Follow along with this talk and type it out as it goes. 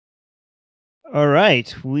All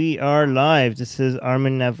right, we are live. This is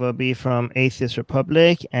Armin Navabi from Atheist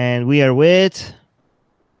Republic, and we are with.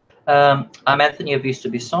 I'm Anthony Avice Du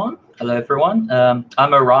Buisson. Hello, everyone.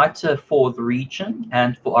 I'm a writer for The Region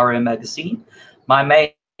and for RO Magazine. My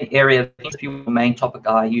main area of interview, the main topic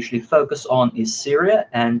I usually focus on is Syria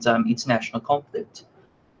and international conflict.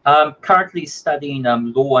 I'm currently studying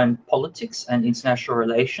law and politics and international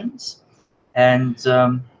relations. And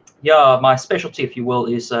yeah, my specialty, if you will,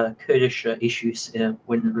 is Kurdish issues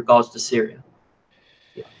when in regards to Syria.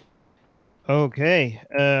 Yeah. Okay.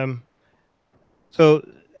 So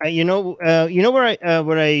where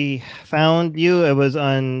I found you? It was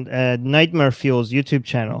on Nightmare Fuel's YouTube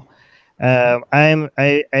channel. I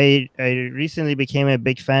recently became a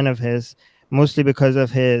big fan of his, mostly because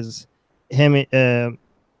of him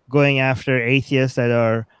going after atheists that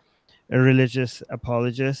are religious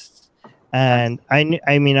apologists. I And see.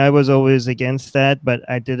 I mean, I was always against that, but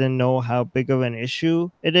I didn't know how big of an issue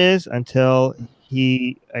it is until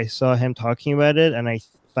I saw him talking about it, and I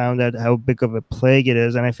found out how big of a plague it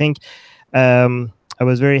is. And I think I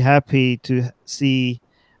was very happy to see.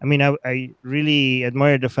 I mean, I really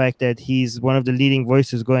admire the fact that he's one of the leading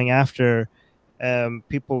voices going after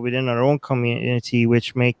people within our own community,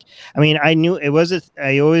 which make. I mean, I knew it was.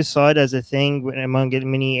 I always saw it as a thing among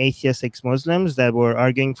many atheistic Muslims that were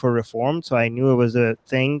arguing for reform. So I knew it was a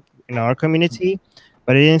thing in our community,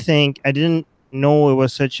 but I didn't know it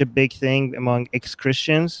was such a big thing among ex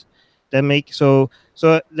Christians. That make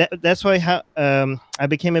that's why I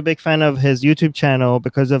became a big fan of his YouTube channel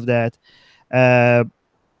because of that. Uh,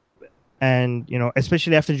 and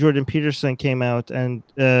especially after Jordan Peterson came out, and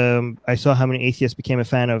I saw how many atheists became a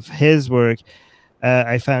fan of his work.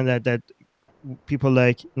 I found that people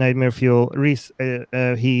like Nightmare Fuel, Reese,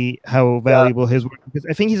 he how Yeah. valuable his work, because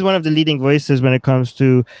I think he's one of the leading voices when it comes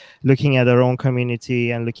to looking at our own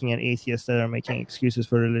community and looking at atheists that are making excuses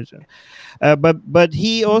for religion. But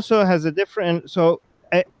he also has a different. So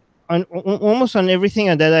almost on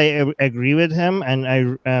everything that I agree with him, and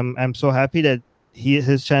I'm so happy that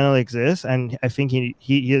his channel exists, and I think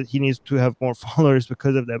he needs to have more followers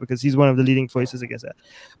because of that, because he's one of the leading voices against that.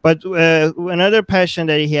 But another passion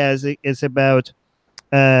that he has is about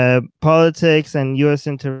politics and U.S.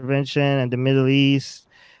 intervention and the Middle East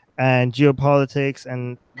and geopolitics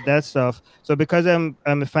and that stuff. So because I'm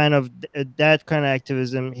a fan of that kind of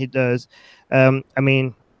activism he does, I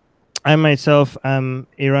mean, I myself am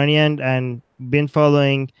Iranian and been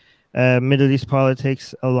following Middle East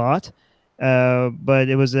politics a lot. But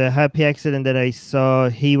it was a happy accident that I saw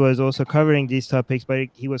he was also covering these topics, but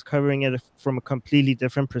he was covering it from a completely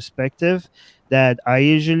different perspective that I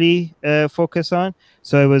usually focus on.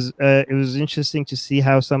 So it was interesting to see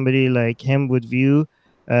how somebody like him would view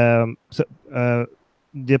um, so, uh,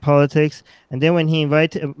 the politics. And then when he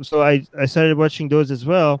invited, so I started watching those as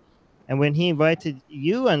well, and when he invited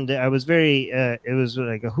you, and I was very, it was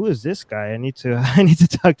like, who is this guy? I need to, I need to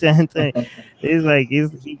talk to Anthony.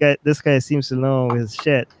 He got this guy seems to know his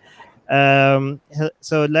shit.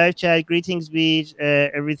 So live chat, greetings, beach.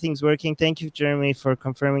 Everything's working. Thank you, Jeremy, for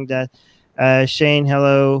confirming that. Shane,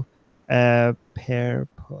 hello. Pair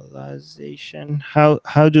polarization.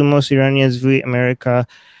 How do most Iranians view America?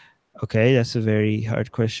 Okay, that's a very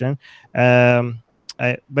hard question. By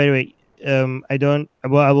the way, I don't.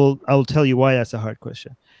 Well, I will tell you why that's a hard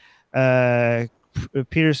question. Uh,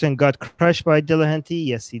 Peterson got crushed by Dillahunty.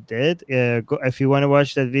 Yes, he did. If you want to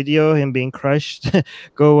watch that video, him being crushed,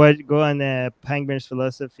 go on Pangburns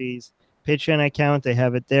Philosophy's Patreon account. They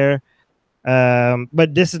have it there.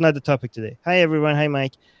 But this is not the topic today. Hi everyone. Hi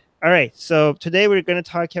Mike. All right. So today we're going to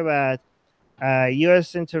talk about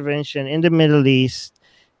U.S. intervention in the Middle East,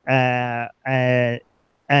 and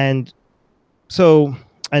so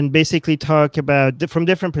and basically talk about from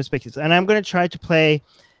different perspectives. And I'm going to try to play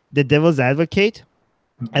the devil's advocate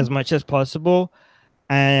as Mhm. much as possible.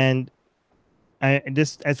 And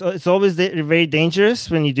it's always very dangerous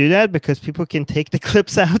when you do that, because people can take the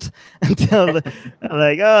clips out and tell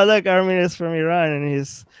like, oh look, Armin is from Iran and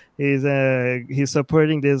he's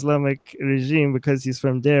supporting the Islamic regime because he's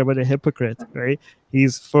from there. But a hypocrite, right?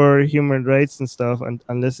 He's for human rights and stuff,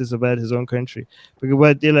 unless it's about his own country. Because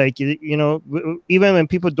what they like, even when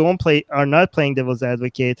people don't play are not playing devil's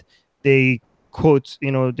advocate, they quote,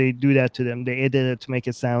 they do that to them. They edit it to make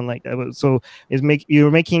it sound like that. So you're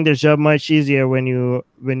making their job much easier when you're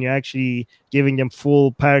actually giving them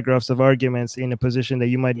full paragraphs of arguments in a position that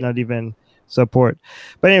you might Yeah. not even support.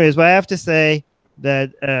 But anyways, but I have to say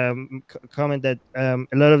that comment that a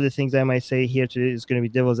lot of the things I might say here today is going to be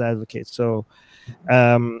devil's advocate. So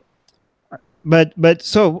um but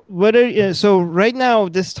so what are so right now,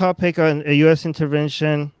 this topic on a US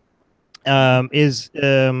intervention is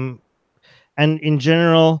and in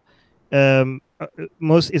general,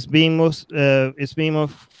 most it's being more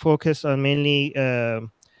focused on mainly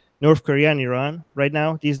North Korea and Iran right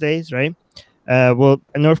now these days, right? Well,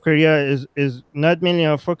 North Korea is not mainly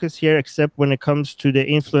our focus here, except when it comes to the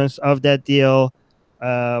influence of that deal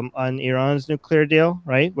on Iran's nuclear deal,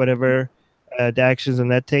 right? Whatever the actions on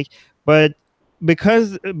that take, but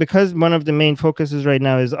because one of the main focuses right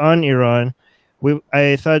now is on Iran,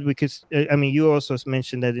 I thought we could. I mean, you also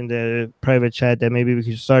mentioned that in the private chat that maybe we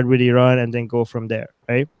could start with Iran and then go from there,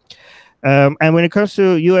 right? And when it comes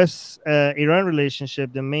to U.S. Iran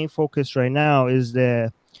relationship, the main focus right now is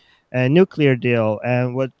the nuclear deal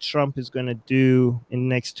and what Trump is going to do in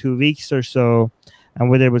the next 2 weeks or so, and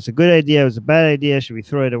whether it was a good idea, it was a bad idea, should we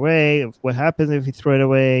throw it away? What happens if we throw it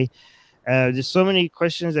away? There's so many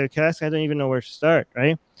questions that we can ask. I don't even know where to start,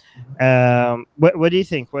 right? What do you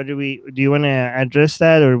think? What do you want to address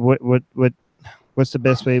that, or what's the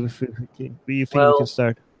best way you think we can Well,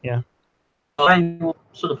 start? Yeah, I will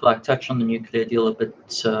sort of like touch on the nuclear deal a bit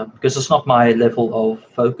because it's not my level of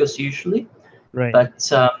focus usually. right.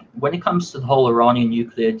 But when it comes to the whole Iranian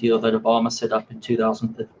nuclear deal that Obama set up in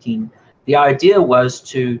 2015, the idea was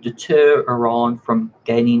to deter Iran from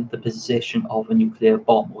gaining the possession of a nuclear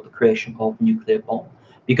bomb or the creation of a nuclear bomb.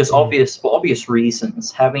 Because Mm, for obvious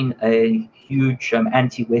reasons, having a huge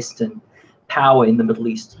anti-Western power in the Middle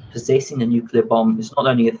East possessing a nuclear bomb is not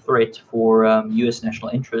only a threat for U.S.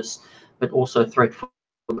 national interests, but also a threat for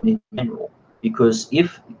in general. Because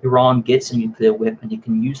if Iran gets a nuclear weapon, it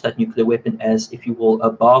can use that nuclear weapon as, if you will,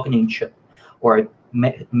 a bargaining chip or a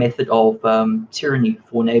method of tyranny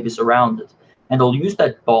for neighbors around it. And they'll use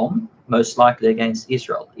that bomb most likely against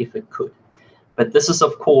Israel if it could. But this is,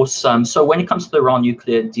 of course, so when it comes to the Iran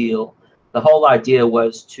nuclear deal, the whole idea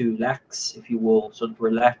was to lax, if you will, sort of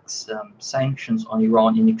relax sanctions on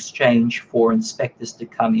Iran in exchange for inspectors to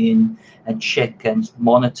come in and check and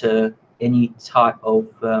monitor any type of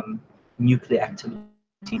nuclear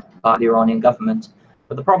activity by the Iranian government.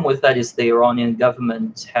 But the problem with that is the Iranian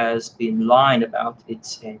government has been lying about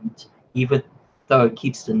its end, even though it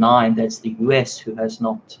keeps denying that it's the US who has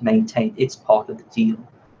not maintained its part of the deal.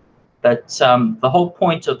 But the whole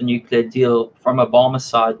point of the nuclear deal from Obama's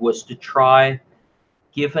side was to try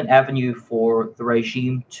give an avenue for the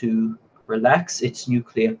regime to relax its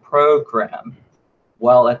nuclear program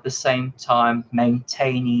while at the same time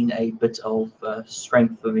maintaining a bit of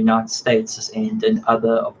strength for the United States end and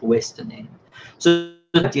other of the Western end. So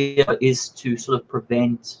the idea is to sort of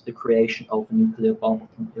prevent the creation of a nuclear bomb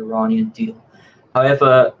from the Iranian deal.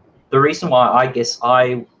 However, the reason why I guess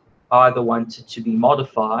I either wanted to be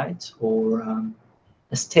modified or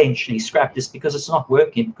essentially scrapped is because it's not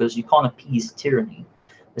working, because you can't appease tyranny,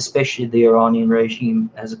 especially the Iranian regime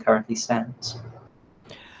as it currently stands.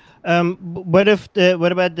 What about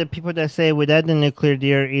the people that say without the nuclear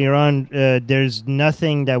deal, Iran, there's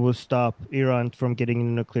nothing that will stop Iran from getting the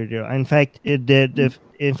nuclear deal. In fact,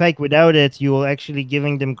 in fact, without it, you will actually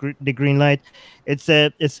giving them the green light.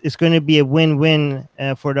 It's going to be a win-win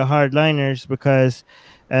for the hardliners, because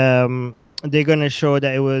um, they're going to show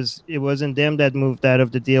that it wasn't them that moved out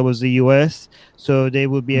of the deal, it was the U.S. So they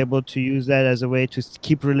will be able to use that as a way to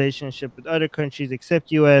keep relationship with other countries except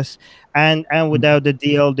U.S. And without the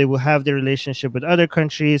deal, they will have the relationship with other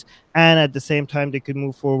countries, and at the same time, they could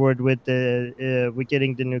move forward with the with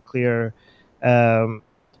getting the nuclear.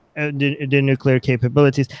 The nuclear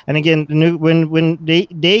capabilities. And again, when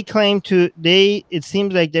they claim to, it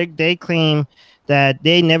seems like they claim that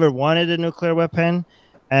they never wanted a nuclear weapon.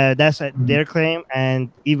 That's their claim, and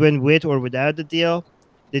even with or without the deal,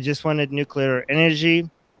 they just wanted nuclear energy.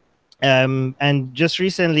 And just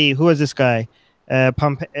recently, who was this guy?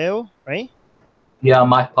 Pompeo, right? Yeah,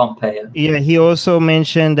 Mike Pompeo. Yeah, he also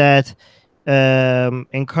mentioned that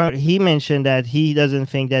he mentioned that he doesn't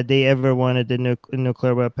think that they ever wanted the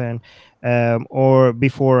nuclear weapon, or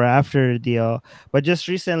before or after the deal. But just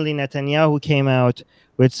recently, Netanyahu came out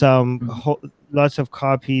with lots of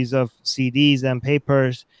copies of CDs and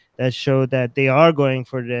papers that show that they are going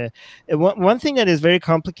for the. One thing that is very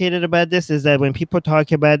complicated about this is that when people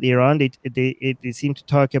talk about Iran, they seem to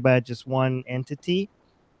talk about just one entity,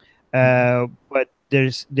 but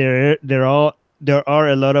there are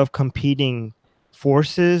a lot of competing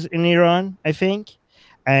forces in Iran, I think,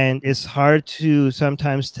 and it's hard to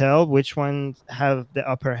sometimes tell which ones have the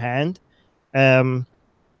upper hand. Um,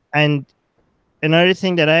 and another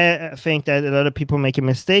thing that I think that a lot of people make a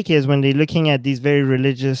mistake is when they're looking at these very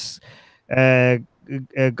religious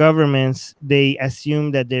governments, they assume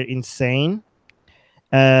that they're insane.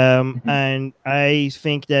 And I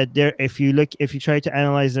think that if you try to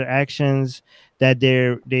analyze their actions, that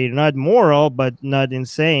they're not moral but not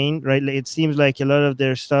insane, right? It seems like a lot of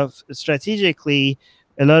their stuff strategically,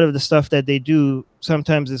 a lot of the stuff that they do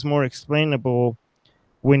sometimes is more explainable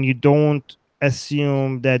when you don't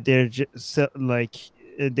assume that they're just like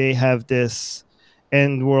they have this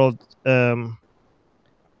end world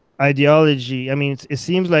ideology. I mean, it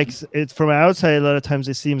seems like it's from outside. A lot of times,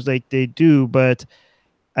 it seems like they do, but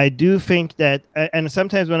I do think that, and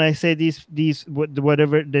sometimes when I say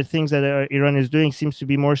whatever the things that Iran is doing seems to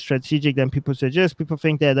be more strategic than people suggest. People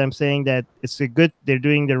think that I'm saying that they're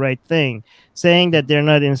doing the right thing. Saying that they're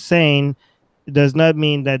not insane does not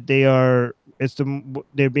mean that they're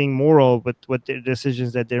being moral with what their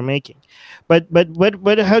decisions that they're making. But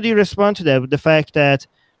how do you respond to that? With the fact that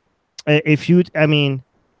if you, I mean,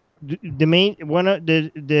 the main one of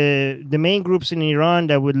the main groups in Iran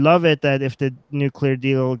that would love it that if the nuclear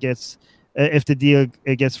deal gets if the deal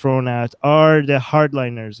gets thrown out are the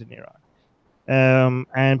hardliners in Iran,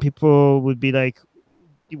 and people would be like,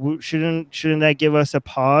 shouldn't that give us a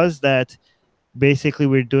pause that basically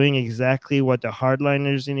we're doing exactly what the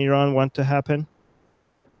hardliners in Iran want to happen?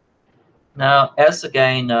 Now, as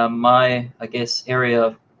again, my, I guess, area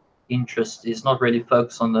of interest is not really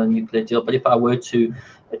focused on the nuclear deal, but if I were to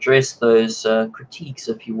address those critiques,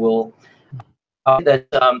 if you will, that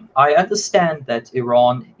I understand that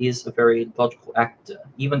Iran is a very logical actor,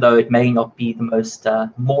 even though it may not be the most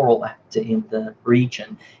moral actor in the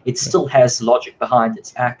region. It still has logic behind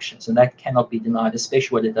its actions, and that cannot be denied,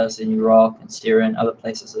 especially what it does in Iraq and Syria and other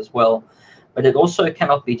places as well. But it also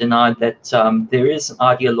cannot be denied that there is an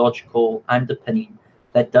ideological underpinning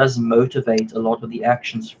that does motivate a lot of the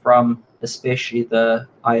actions from especially the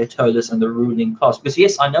ayatollahs and the ruling class. Because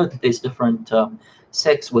yes, I know that there's different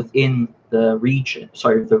sects within the region,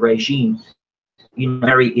 sorry, the regime,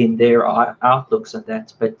 vary in their outlooks at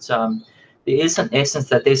that. But there is an essence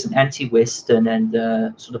that there's an anti-Western and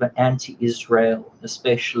sort of an anti-Israel,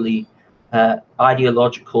 especially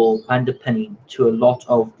ideological underpinning to a lot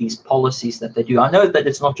of these policies that they do. I know that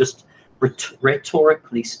it's not just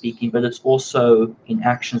rhetorically speaking, but it's also in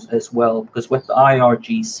actions as well, because what the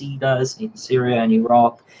IRGC does in Syria and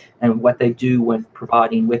Iraq, and what they do with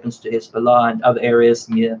providing weapons to Hezbollah and other areas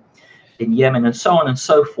in Yemen and so on and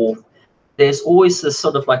so forth, there's always this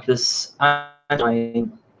sort of like this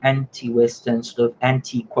anti-Western, sort of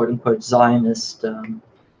anti-quote-unquote Zionist sort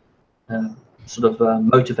of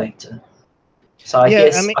motivator. So I Yeah, I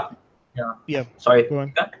guess, mean, yeah. Sorry. Go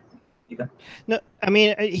on. You go. No, I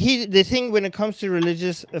mean, the thing when it comes to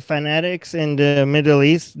religious fanatics in the Middle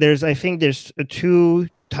East, I think there's two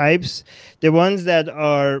types. The ones that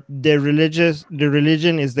are the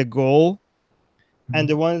religion is the goal, and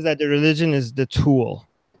the ones that the religion is the tool,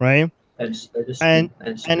 right? That is and true.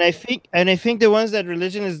 That is and true. I think the ones that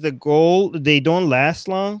religion is the goal, they don't last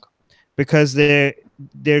long because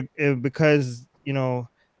because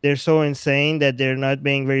they're so insane that they're not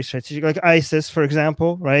being very strategic, like ISIS, for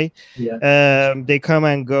example, right? Yeah. They come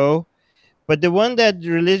and go. But the one that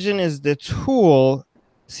religion is the tool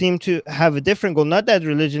seem to have a different goal. Not that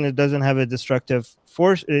religion, it doesn't have a destructive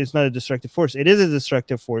force. It's not a destructive force. It is a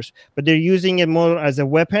destructive force, but they're using it more as a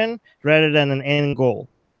weapon rather than an end goal.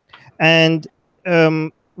 And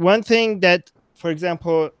one thing that, for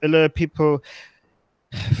example, a lot of people,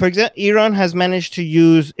 for example, Iran has managed to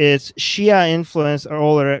use its Shia influence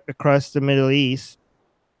all across the Middle East.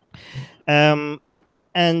 And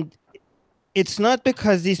it's not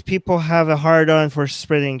because these people have a hard on for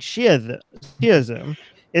spreading Shiism.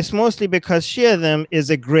 It's mostly because Shiism is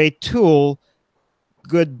a great tool,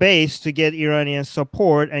 good base to get Iranian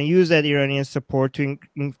support, and use that Iranian support to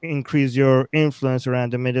increase your influence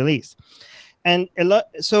around the Middle East. And a lot.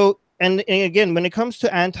 So, and again, when it comes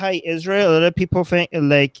to anti-Israel, a lot of people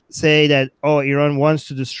say that, oh, Iran wants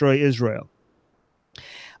to destroy Israel.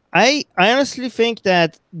 I honestly think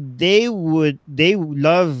that they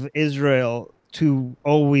love Israel to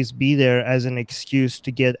always be there as an excuse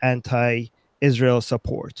to get anti-Israel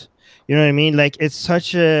support. You know what I mean? Like, it's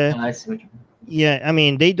such a, I see what you mean. yeah, I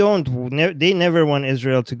mean, they never want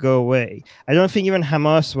Israel to go away. I don't think even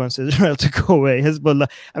Hamas wants Israel to go away. Hezbollah,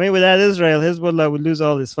 I mean, without Israel, Hezbollah would lose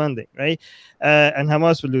all this funding, right? And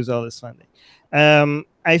Hamas would lose all this funding.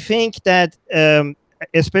 I think that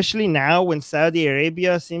especially now when Saudi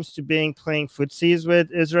Arabia seems to be playing footsies with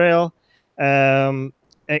Israel,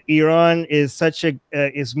 Iran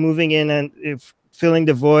is moving in and filling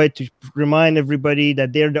the void to remind everybody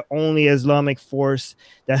that they're the only Islamic force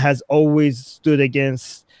that has always stood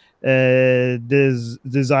against the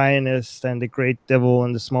Zionists and the great devil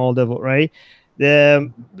and the small devil, right?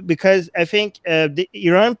 Because I think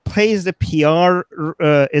Iran plays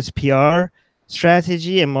its PR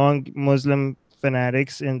strategy among Muslim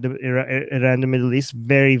fanatics in around the Middle East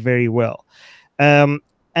very, very well. Um,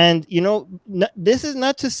 and this is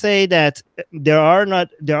not to say that there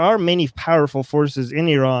are many powerful forces in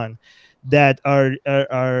Iran that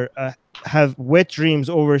have wet dreams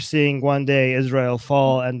over seeing one day Israel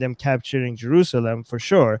fall and them capturing Jerusalem for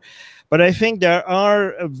sure. But I think there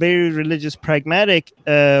are very religious, pragmatic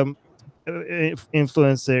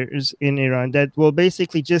influencers in Iran that will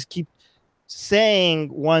basically just keep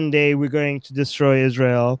saying one day we're going to destroy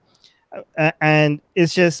Israel. And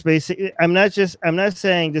it's just basically, I'm not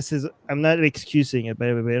saying this is, I'm not excusing it,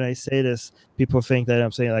 but when I say this, people think that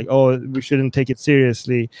I'm saying like, oh, we shouldn't take it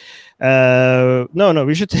seriously. No,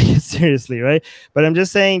 we should take it seriously, right? But I'm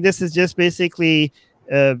just saying this is just basically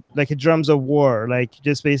like a drums of war, like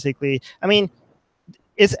just basically, I mean,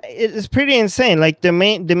 it's pretty insane. Like the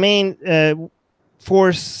main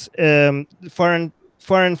force,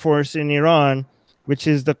 foreign force in Iran, which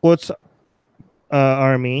is the Quds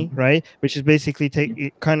army, right? Which is basically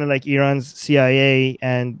kind of like Iran's CIA,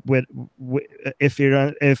 and if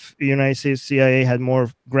the United States CIA had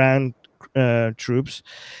more ground troops,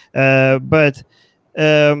 but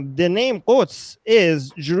the name Quds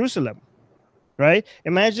is Jerusalem, right?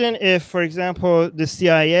 Imagine if, for example, the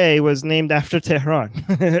CIA was named after Tehran,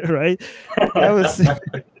 right? That was right?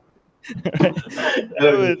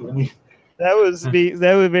 that would that would be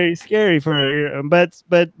very scary for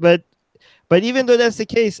but even though that's the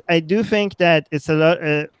case, I do think that it's a lot.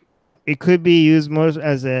 It could be used more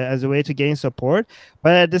as a way to gain support,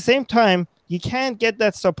 but at the same time, you can't get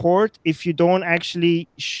that support if you don't actually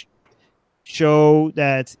show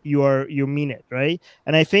that you mean it, right?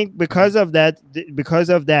 And I think because of that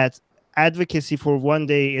advocacy for one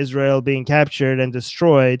day Israel being captured and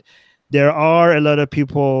destroyed, there are a lot of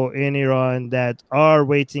people in Iran that are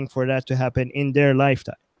waiting for that to happen in their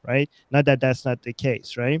lifetime, right? Not that that's not the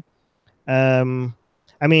case, right? um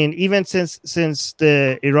I mean, even since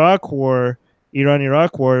the Iran-Iraq war,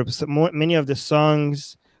 many of the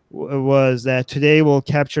songs was that today we'll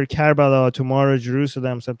capture Karbala, tomorrow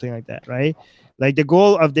Jerusalem, something like that, right? Like the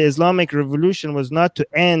goal of the Islamic Revolution was not to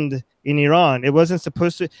end in Iran. It wasn't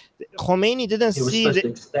supposed to. Khomeini didn't It was see supposed the. to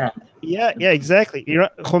expand. Yeah, exactly.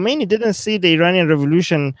 Khomeini didn't see the Iranian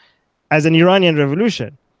Revolution as an Iranian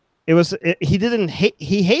revolution. He didn't hate,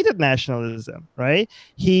 he hated nationalism, right?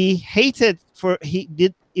 He hated for he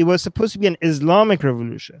did it was supposed to be an Islamic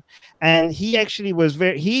revolution, and he actually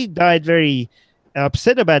he died very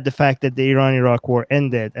upset about the fact that the Iran-Iraq war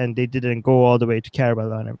ended and they didn't go all the way to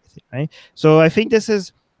Karbala and everything, right? So I think this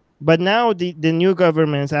is. But now the new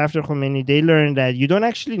governments after Khomeini, they learned that you don't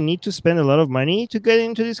actually need to spend a lot of money to get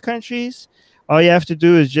into these countries. All you have to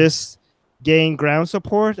do is just gain ground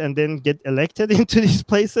support and then get elected into these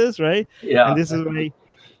places, right? And Yeah. this is why.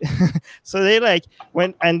 So they like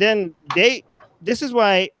when and then they. This is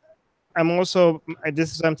why I'm also.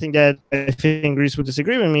 This is something that I think Greece would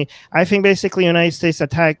disagree with me. I think basically United States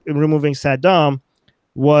attack removing Saddam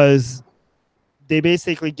was they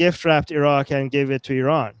basically gift wrapped Iraq and gave it to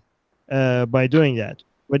Iran by doing that.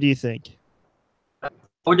 What do you think?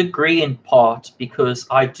 I would agree in part because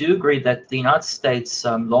I do agree that the United States'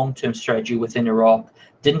 long-term strategy within Iraq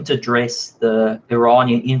didn't address the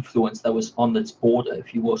Iranian influence that was on its border,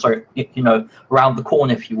 if you will. Sorry, around the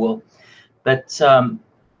corner, if you will. But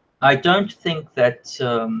I don't think that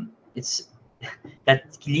it's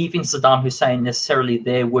that leaving Saddam Hussein necessarily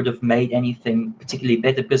there would have made anything particularly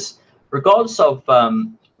better, because regardless of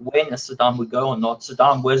when a Saddam would go or not,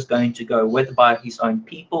 Saddam was going to go, whether by his own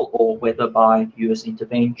people or whether by US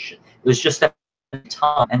intervention. It was just that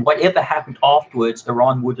time, and whatever happened afterwards,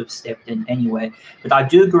 Iran would have stepped in anyway. But I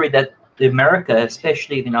do agree that America,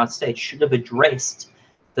 especially the United States, should have addressed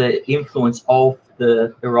the influence of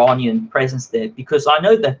the Iranian presence there, because I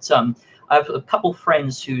know that I have a couple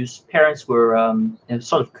friends whose parents were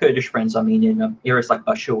sort of Kurdish friends. I mean, in areas like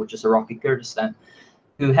Bashur, which is Iraqi Kurdistan,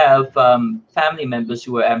 who have family members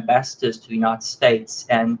who were ambassadors to the United States,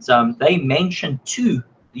 and they mentioned to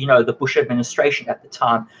the Bush administration at the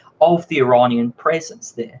time of the Iranian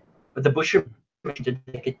presence there, but the Bush administration didn't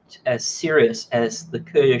take it as serious as the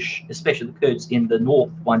Kurdish, especially the Kurds in the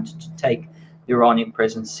north, wanted to take the Iranian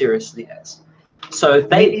presence seriously as. So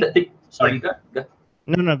sorry, Yeah. you go.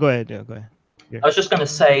 No, go ahead. Yeah, go ahead. Yeah. I was just going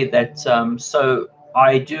to say that, so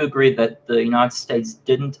I do agree that the United States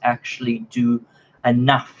didn't actually do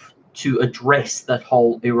enough to address that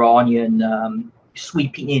whole Iranian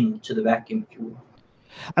sweeping into the vacuum, if you will.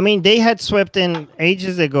 I mean, they had swept in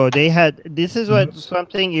ages ago. This is what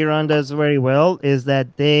something Iran does very well is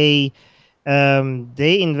that they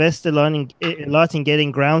invest a lot in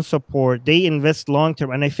getting ground support. They invest long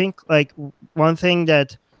term, and I think like one thing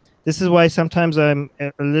that this is why sometimes I'm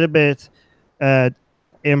a little bit uh,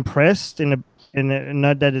 impressed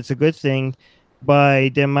not that it's a good thing, by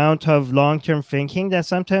the amount of long-term thinking that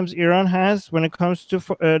sometimes Iran has when it comes to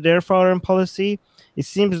their foreign policy. It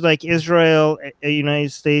seems like Israel,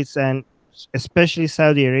 United States, and especially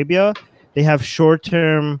Saudi Arabia, they have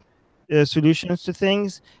short-term solutions to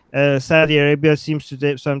things. Saudi Arabia seems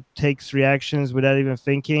to some takes reactions without even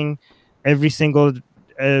thinking. Every single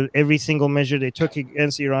every single measure they took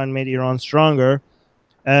against Iran made Iran stronger.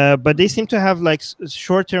 But they seem to have like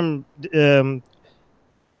short-term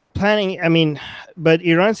planning. I mean, but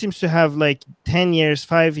Iran seems to have like 10 years,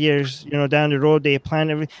 5 years, down the road. They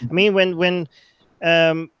plan everything. I mean, when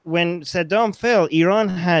Saddam fell, Iran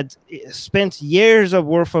had spent years of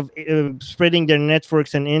worth of spreading their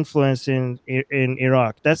networks and influence in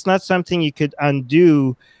Iraq. That's not something you could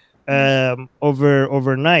undo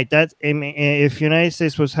overnight. That, I mean, if United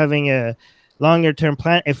States was having a longer term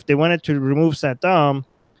plan, if they wanted to remove Saddam,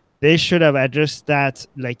 they should have addressed that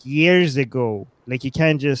like years ago. Like, you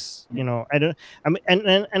can't just, I don't. I mean,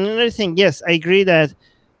 and another thing, yes, I agree that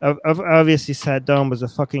obviously Saddam was a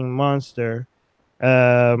fucking monster.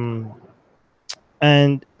 Um,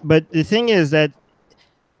 and but the thing is that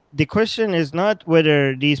the question is not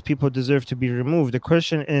whether these people deserve to be removed. The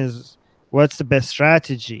question is, what's the best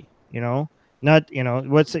strategy? Not,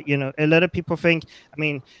 what's it, a lot of people think, I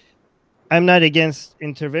mean, I'm not against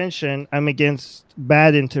intervention. I'm against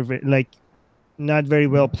bad intervention, like not very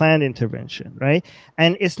well planned intervention, right?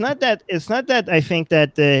 And it's not that I think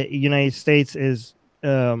that the United States is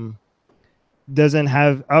doesn't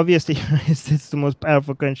have, obviously United States is the most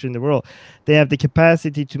powerful country in the world. They have the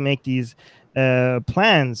capacity to make these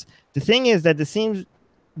plans. The thing is that it seems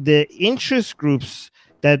the interest groups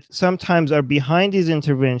that sometimes are behind these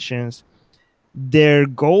interventions, their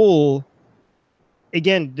goal,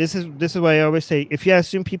 again, this is why I always say, if you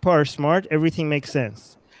assume people are smart, everything makes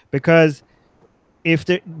sense. Because if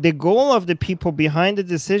the goal of the people behind the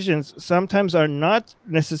decisions sometimes are not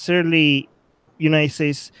necessarily United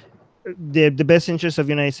States, the best interest of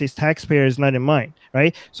United States taxpayers not in mind,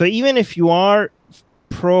 right? So even if you are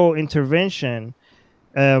pro intervention,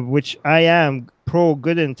 which I am pro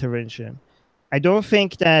good intervention, I don't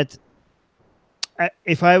think that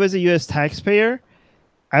if I was a U.S. taxpayer,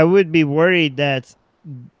 I would be worried that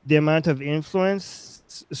the amount of influence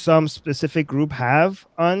some specific group have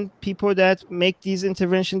on people that make these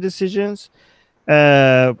intervention decisions,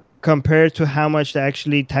 compared to how much the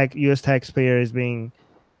actually U.S. taxpayer is being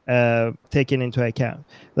taken into account.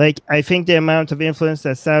 Like, I think the amount of influence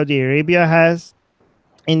that Saudi Arabia has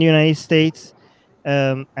in the United States,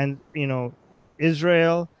 and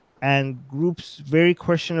Israel, and groups, very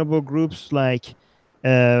questionable groups like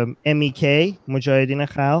MEK, Mujahideen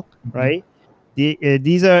Khalq, right?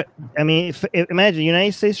 These are, I mean, imagine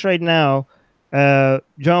United States right now,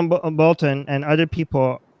 John Bolton and other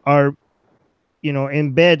people are,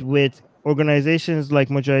 in bed with organizations like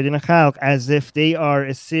Mujahideen Khalq, as if they are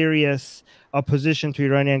a serious opposition to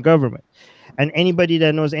Iranian government. And anybody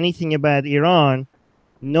that knows anything about Iran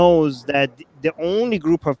knows that the only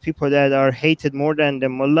group of people that are hated more than the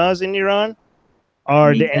mullahs in Iran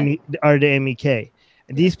are the MEK.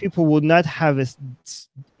 These people would not have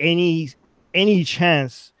any any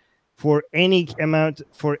chance for any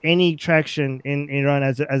traction in Iran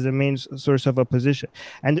as a main source of opposition.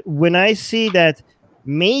 And when I see that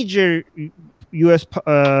major U.S.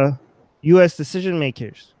 U.S. decision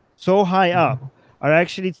makers so high up are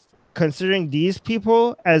actually considering these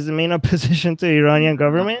people as the main opposition to Iranian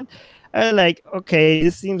government, I like, okay,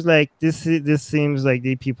 this seems like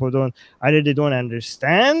the people don't, either they don't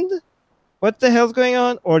understand what the hell's going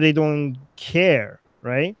on, or they don't care,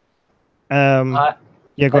 right? I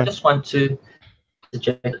Yeah, go I on. just want to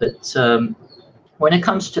interject that when it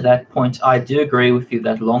comes to that point, I do agree with you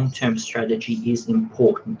that long-term strategy is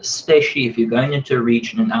important, especially if you're going into a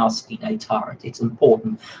region and ousting a tyrant. It's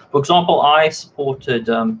important. For example, I supported,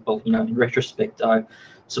 well, in retrospect, I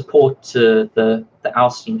support the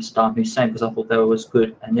ousting of Saddam Hussein because I thought that was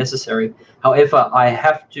good and necessary. However, I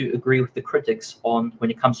have to agree with the critics on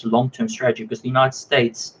when it comes to long-term strategy, because the United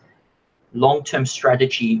States long-term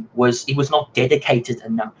strategy was not dedicated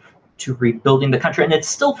enough to rebuilding the country, and it's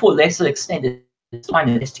still, for a lesser extent, it's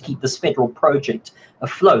trying to keep this federal project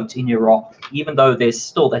afloat in Iraq, even though there's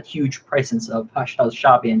still that huge presence of Hashd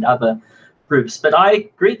al-Shabi and other groups. But I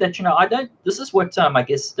agree that I don't. This is what I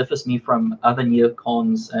guess differs me from other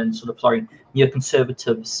neocons and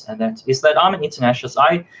neoconservatives, and that is that I'm an internationalist.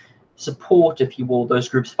 I support, if you will, those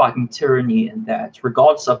groups fighting tyranny and that,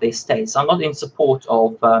 regardless of their states. I'm not in support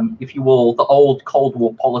of, if you will, the old Cold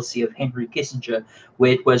War policy of Henry Kissinger,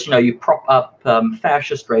 where it was, you prop up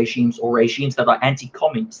fascist regimes or regimes that are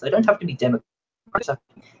anti-communist. They don't have to be democratic, they have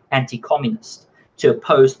to be anti-communist to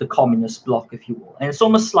oppose the communist bloc, if you will. And it's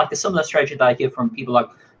almost like a similar strategy that I hear from people like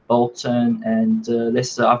Bolton and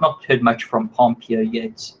Lester. I've not heard much from Pompeo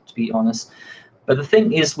yet, to be honest. But the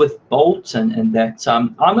thing is with Bolton, and that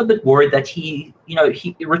I'm a bit worried that he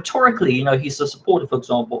rhetorically, he's a supporter, for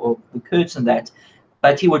example, of the Kurds and that,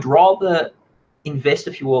 but he would rather invest,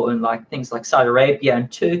 if you will, in like things like Saudi Arabia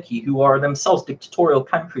and Turkey, who are themselves dictatorial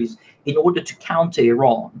countries, in order to counter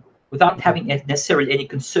Iran without having necessarily any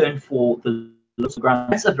concern for the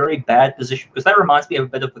ground. That's a very bad position, because that reminds me of a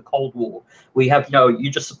bit of the Cold War. We have,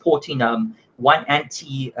 you're just supporting one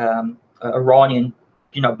anti-Iranian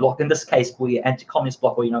bloc, in this case we anti-communist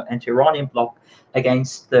bloc, or anti-Iranian bloc,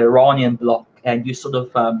 against the Iranian bloc, and you sort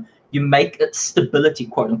of you make it stability,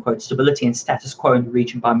 quote unquote, stability and status quo in the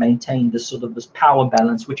region by maintaining this power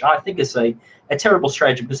balance, which I think is a terrible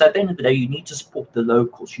strategy, because at the end of the day you need to support the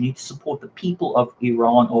locals, you need to support the people of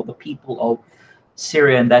Iran or the people of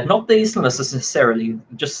Syria, and that, not the Islamists necessarily.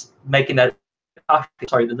 Just making that,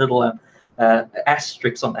 sorry, the little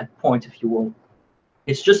asterisks on that point, if you will.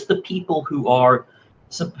 It's just the people who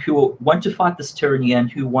want to fight this tyranny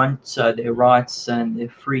and who want their rights and their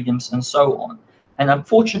freedoms and so on. And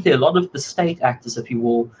unfortunately, a lot of the state actors, if you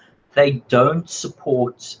will, they don't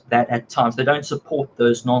support that at times. They don't support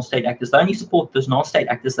those non-state actors. They only support those non-state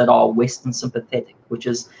actors that are Western sympathetic, which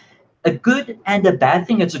is a good and a bad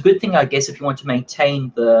thing. It's a good thing, I guess, if you want to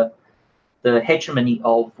maintain the hegemony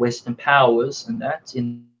of Western powers, and that,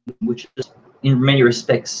 which is, in many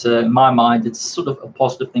respects, in my mind, it's sort of a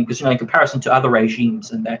positive thing, because in comparison to other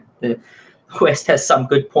regimes, and that the West has some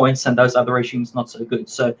good points and those other regimes not so good.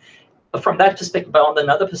 So from that perspective, but on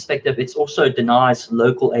another perspective, it also denies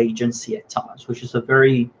local agency at times, which is a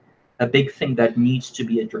big thing that needs to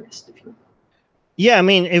be addressed, if you. Yeah, I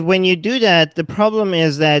mean, when you do that, the problem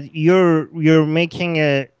is that you're investing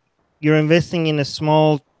in a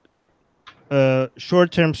small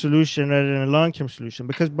short-term solution rather than a long-term solution,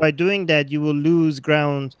 because by doing that you will lose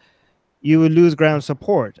ground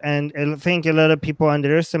support. And I think a lot of people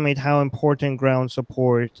underestimate how important ground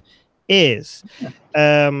support is.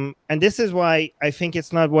 And this is why I think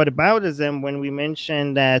it's not whataboutism when we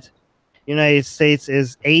mention that United States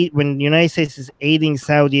is aiding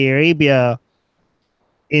Saudi Arabia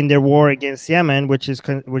in their war against Yemen, which is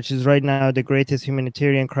right now the greatest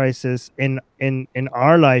humanitarian crisis in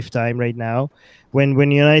our lifetime right now, when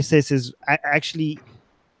the United States is actually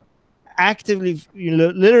actively,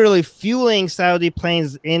 literally fueling Saudi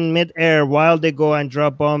planes in midair while they go and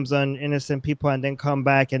drop bombs on innocent people and then come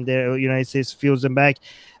back, and the United States fuels them back.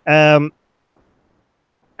 And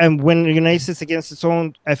when the United States, against its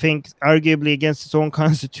own, I think arguably against its own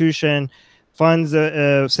constitution, funds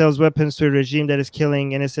sells weapons to a regime that is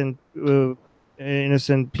killing innocent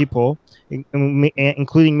people,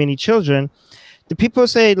 including many children, the people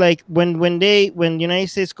say, like, when the United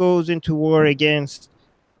States goes into war against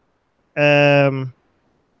when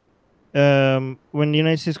the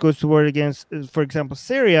United States goes to war against, for example,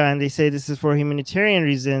 Syria, and they say this is for humanitarian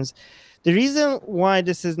reasons, the reason why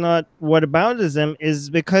this is not whataboutism is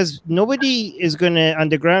because nobody is going to, on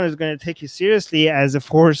the ground, is going to take you seriously as a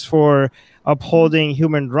force for upholding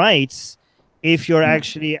human rights if you're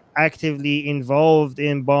actually actively involved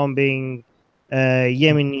in bombing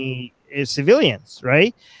Yemeni civilians,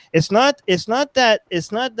 right? It's not that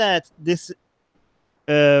this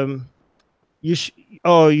you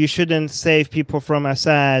shouldn't save people from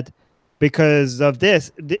Assad because of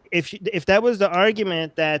this. If that was the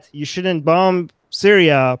argument, that you shouldn't bomb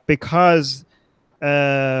Syria because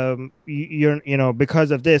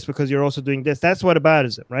because of this, because you're also doing this, that's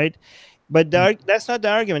whataboutism, right? But that's not the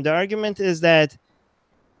argument. The argument is that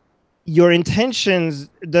your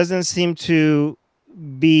intentions doesn't seem to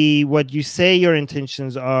be what you say your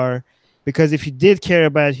intentions are, because if you did care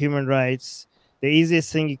about human rights, the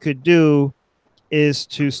easiest thing you could do is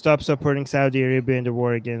to stop supporting Saudi Arabia in the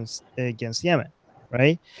war against Yemen,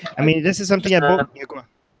 right? I mean, this is something that both. Yeah, go on.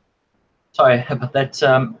 Sorry about that.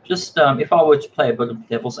 If I were to play a bit of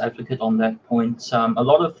devil's advocate on that point, a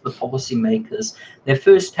lot of the policymakers, they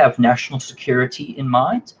first have national security in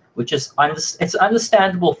mind, which is it's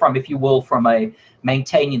understandable from, if you will, from a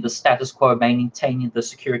maintaining the status quo, maintaining the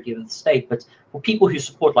security of the state. But for people who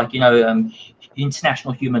support, like, international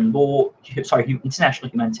international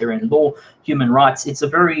humanitarian law, human rights, it's a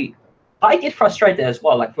very, I get frustrated as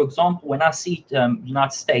well. Like, for example, when I see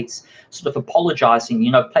United States sort of apologizing,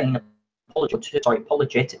 playing a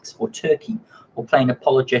apologetics for Turkey or playing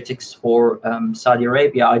apologetics for Saudi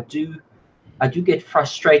Arabia, I do get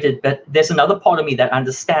frustrated. But there's another part of me that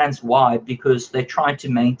understands why, because they're trying to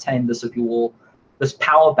maintain this, if you will, this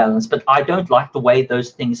power balance. But I don't like the way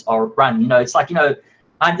those things are run. You know, it's like, you know,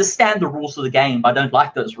 I understand the rules of the game, but I don't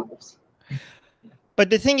like those rules. But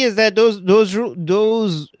the thing is that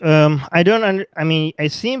I don't I mean,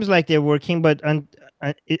 it seems like they're working, but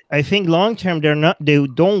I think long term they're not. They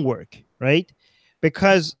don't work, right?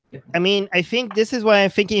 Because I mean, I think this is why I'm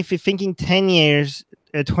thinking. If you're thinking 10 years,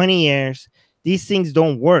 20 years, these things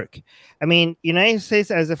don't work. I mean, United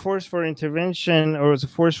States as a force for intervention or as a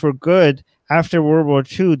force for good after World War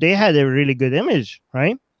II, they had a really good image,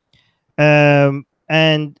 right? And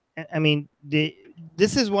I mean,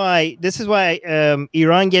 this is why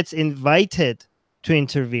Iran gets invited to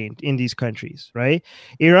intervene in these countries, right?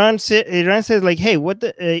 Iran says like, hey, what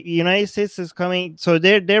the United States is coming. So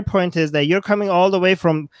their point is that you're coming all the way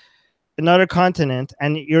from another continent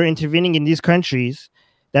and you're intervening in these countries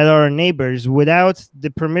that are our neighbors without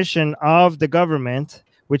the permission of the government,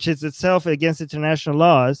 which is itself against international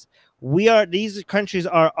laws. These countries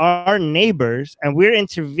are our neighbors, and we're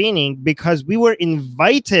intervening because we were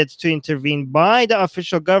invited to intervene by the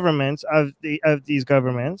official governments of these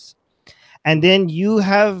governments. And then you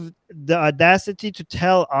have the audacity to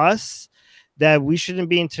tell us that we shouldn't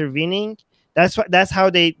be intervening. This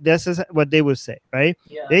is what they would say, right?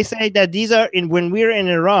 Yeah. They say that when we're in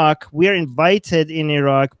Iraq, we're invited in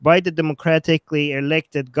Iraq by the democratically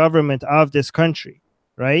elected government of this country,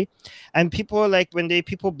 right? And people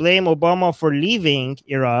people blame Obama for leaving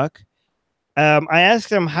Iraq. I asked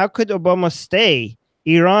them, how could Obama stay?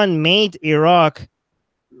 Iran made Iraq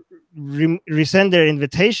rescind their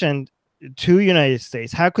invitation to United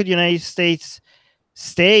States. How could United States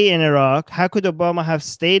stay in Iraq? How could Obama have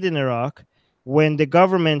stayed in Iraq when the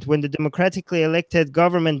democratically elected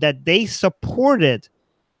government that they supported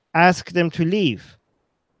asked them to leave?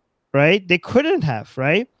 Right? They couldn't have,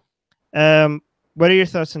 right? What are your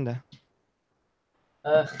thoughts on that?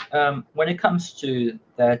 When it comes to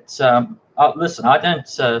that, listen, I don't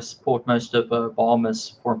support most of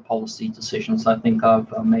Obama's foreign policy decisions. I think I've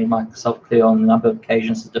made myself clear on a number of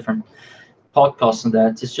occasions at different podcasts on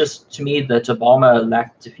that. It's just, to me, that Obama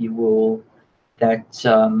lacked, if you will, that,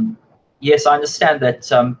 yes, I understand that,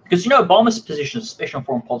 because, you know, Obama's positions, especially on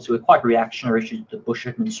foreign policy, were quite reactionary to the Bush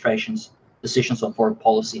administration's decisions on foreign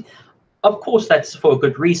policy. Of course, that's for a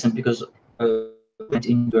good reason, because went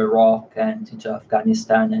into Iraq and into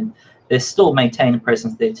Afghanistan, and they still maintain a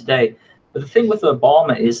presence there today. But the thing with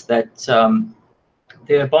Obama is that the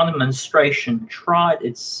Obama administration tried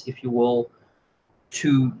its, if you will,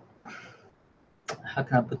 to, how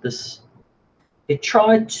can I put this? It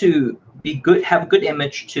tried to be good, have a good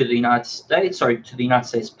image to the United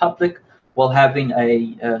States public, while having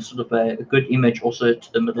a sort of a good image also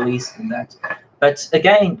to the Middle East and that. But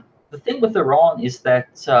again, the thing with Iran is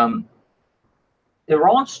that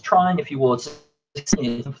Iran's trying, if you will, its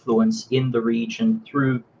influence in the region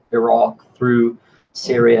through Iraq, through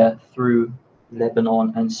Syria, through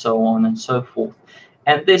Lebanon, and so on and so forth.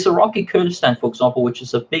 And there's Iraqi Kurdistan, for example, which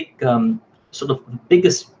is a big, sort of the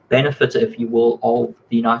biggest benefit, if you will, of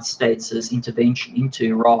the United States' intervention into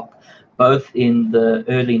Iraq, both in the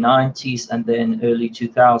early 90s and then early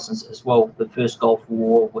 2000s as well, with the first Gulf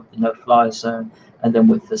War, with the no-fly zone, and then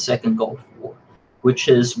with the second Gulf War. Which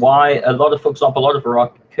is why for example, a lot of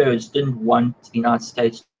Iraqi Kurds didn't want the United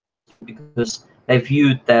States, because they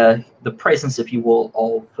viewed the presence, if you will,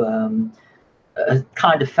 of a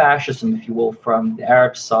kind of fascism, if you will, from the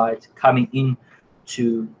Arab side coming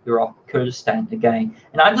into Iraq, Kurdistan again.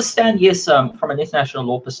 And I understand, yes, from an international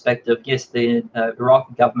law perspective, yes, the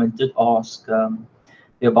Iraqi government did ask the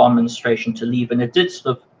Obama administration to leave, and it did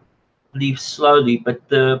sort of leave slowly, but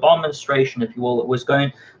the Obama administration, if you will, was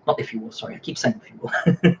going, not if you will, sorry, I keep saying if you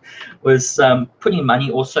will, was putting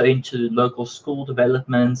money also into local school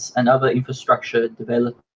developments and other infrastructure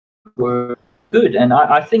development were good. And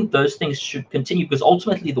I think those things should continue, because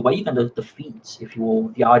ultimately the way you're going to defeat, if you will,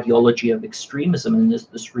 the ideology of extremism in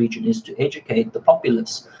this region is to educate the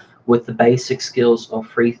populace with the basic skills of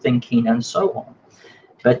free thinking and so on.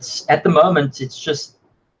 But at the moment, it's just,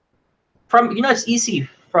 it's easy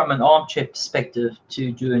from an armchair perspective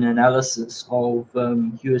to do an analysis of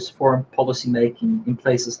US foreign policy making in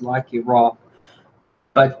places like Iraq.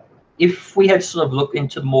 But if we had sort of looked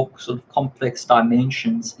into more sort of complex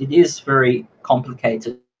dimensions, it is very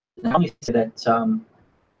complicated. And you say that,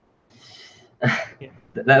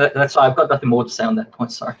 that's why I've got nothing more to say on that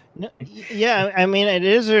point. Sorry. No, yeah, I mean, it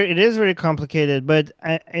is very complicated, but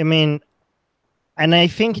I mean, and I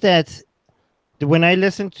think that when I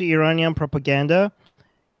listen to Iranian propaganda,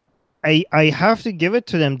 I have to give it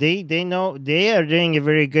to them. They know they are doing a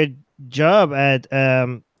very good job at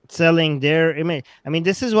selling their image. I mean,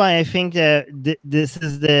 this is why I think that this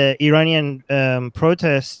is the Iranian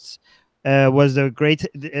protests was the great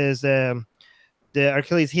is the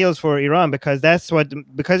Achilles heels for Iran, because that's what,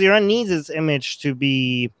 because Iran needs its image to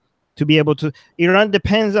be able to. Iran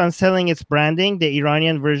depends on selling its branding, the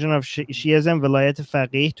Iranian version of Shiism, Vilayat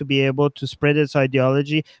Faqih, to be able to spread its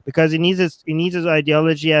ideology, because it needs its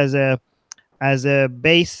ideology as a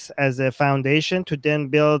base, as a foundation to then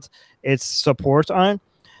build its support on.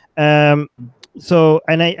 Um, so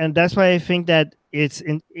and that's why I think that its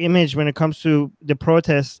image when it comes to the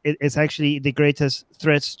protests, it's actually the greatest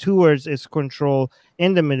threats towards its control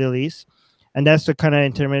in the Middle East, and that's the kind of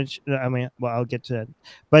intervention. I mean, well, I'll get to that,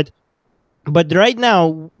 but right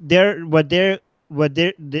now the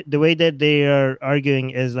way that they are arguing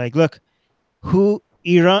is like, look, who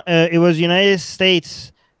Iran? It was United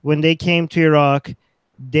States when they came to Iraq.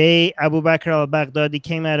 They Abu Bakr al-Baghdadi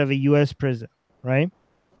came out of a U.S. prison, right?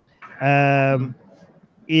 Um,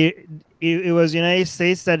 it was United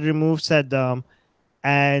States that removed Saddam,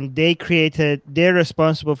 and they're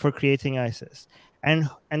responsible for creating ISIS. And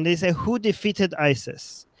they say, who defeated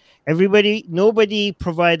ISIS? Nobody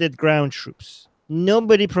provided ground troops.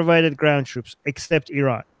 Nobody provided ground troops except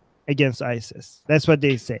Iran against ISIS. That's what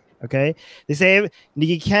they say. Okay, they say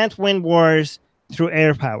you can't win wars through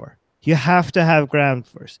air power. You have to have ground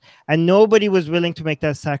first, and nobody was willing to make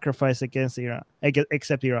that sacrifice against Iran,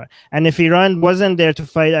 except Iran. And if Iran wasn't there to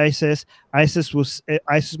fight ISIS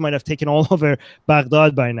might have taken all over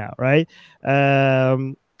Baghdad by now, right?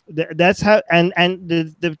 That's how. And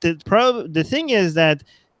the thing is that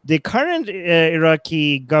the current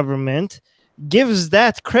Iraqi government gives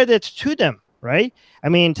that credit to them, right? I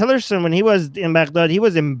mean, Tillerson, when he was in Baghdad, he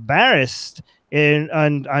was embarrassed on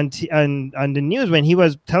the news when he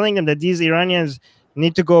was telling them that these Iranians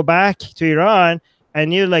need to go back to Iran,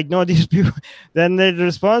 and you're like, no, these people. Then the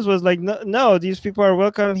response was like, no, these people are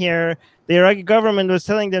welcome here. The Iraqi government was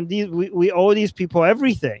telling them we owe these people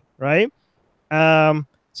everything, right?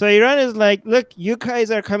 So Iran is like, look, you guys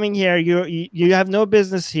are coming here. You have no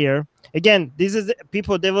business here. Again, this is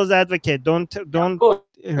people devil's advocate. Don't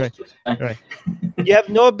right. You have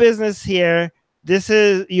no business here.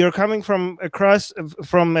 You're coming from a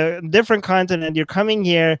different continent. You're coming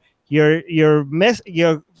here. You're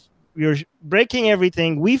breaking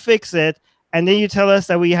everything. We fix it, and then you tell us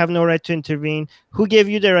that we have no right to intervene. Who gave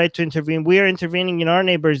you the right to intervene? We are intervening in our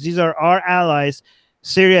neighbors. These are our allies.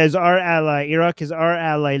 Syria is our ally. Iraq is our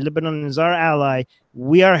ally. Lebanon is our ally.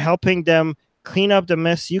 We are helping them clean up the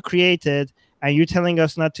mess you created, and you're telling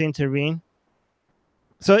us not to intervene.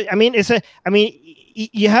 So I mean,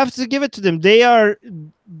 you have to give it to them. They are,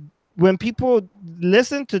 when people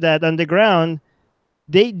listen to that on the ground,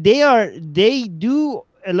 they do.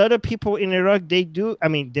 A lot of people in Iraq, they do. I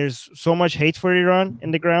mean, there's so much hate for Iran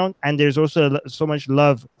in the ground, and there's also so much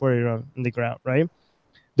love for Iran in the ground, right?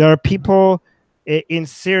 There are people in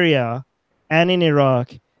Syria and in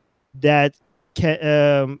Iraq that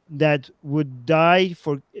that would die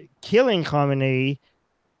for killing Khamenei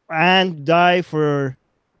and die for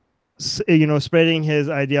spreading his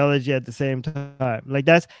ideology at the same time. Like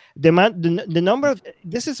that's the number of,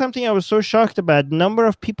 this is something I was so shocked about, the number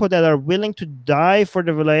of people that are willing to die for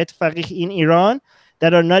the Vilayat Faqih in Iran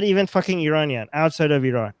that are not even fucking Iranian, outside of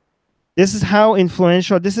Iran. This is how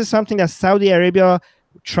influential. This is something that Saudi Arabia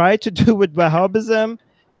tried to do with Wahhabism,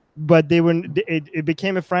 but it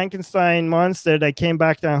became a Frankenstein monster that came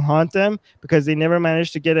back to haunt them because they never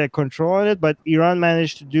managed to get a control on it. But Iran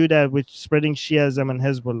managed to do that with spreading Shiism and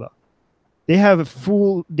Hezbollah. They have a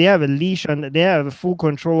full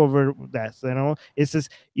control over that. It's just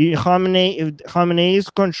Khamenei's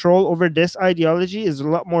control over this ideology is a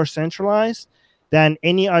lot more centralized than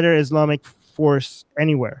any other Islamic force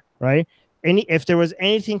anywhere, right? If there was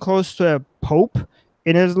anything close to a pope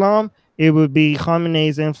in Islam, it would be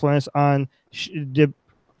Khamenei's influence on the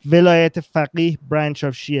Vilayat Faqih branch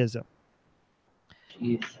of Shiism.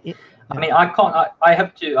 I mean,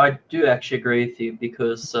 I do actually agree with you,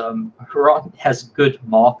 because Iran has good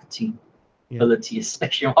marketing ability,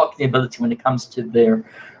 especially marketing ability when it comes to their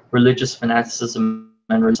religious fanaticism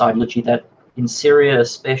and religious ideology. That in Syria,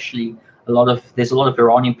 especially, there's a lot of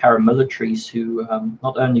Iranian paramilitaries who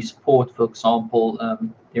not only support, for example, the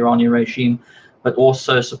Iranian regime, but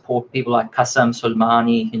also support people like Qasem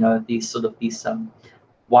Soleimani.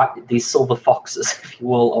 These silver foxes, if you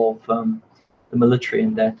will, of the military,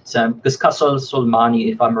 in that because Qasem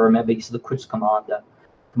Soleimani, if I remember, he's the Quds commander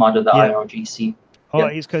of the IRGC. Oh,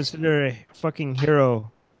 he's considered a fucking hero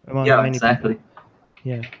among many exactly. people.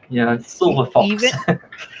 Yeah. Yeah, silver Even fox.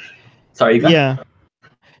 Sorry, you go. yeah.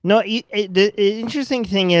 No, the interesting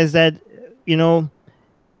thing is that you know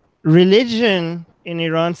religion in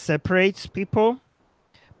Iran separates people,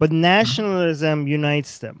 but nationalism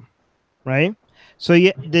unites them, right? So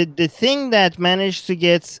yeah, the thing that managed to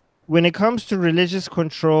get when it comes to religious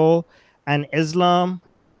control and Islam,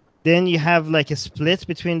 then you have like a split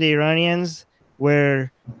between the Iranians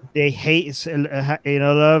where they hate, a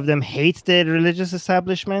lot of them hate the religious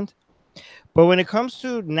establishment. But when it comes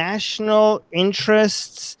to national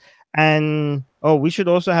interests and oh, we should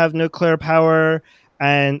also have nuclear power,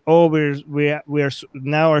 and oh,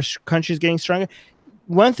 now our country is getting stronger.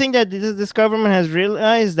 One thing that this government has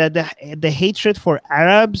realized that the hatred for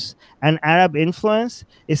Arabs and Arab influence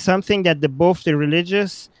is something that both the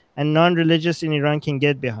religious and non-religious in Iran can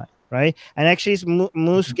get behind, right? And actually,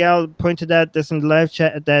 Musgal pointed out this in the live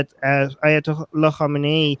chat that Ayatollah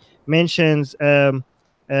Khamenei mentions that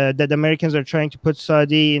the Americans are trying to put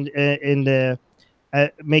Saudi in the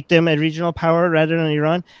make them a regional power rather than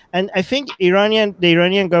Iran. And I think the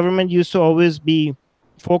Iranian government used to always be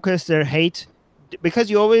focus their hate because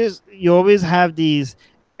you always have these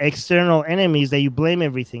external enemies that you blame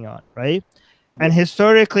everything on, right? And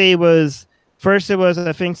historically, it was I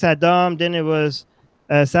think Saddam, then it was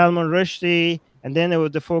Salman Rushdie, and then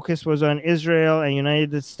the focus was on Israel and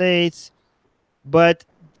United States. But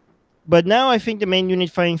now I think the main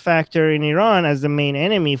unifying factor in Iran as the main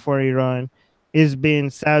enemy for Iran is being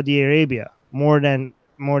Saudi Arabia more than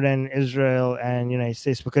Israel and United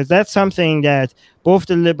States, because that's something that both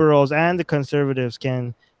the liberals and the conservatives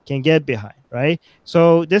can get behind, right?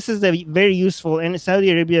 So this is a very useful, and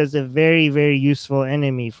Saudi Arabia is a very very useful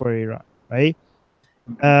enemy for Iran, right?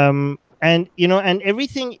 And and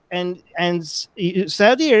everything,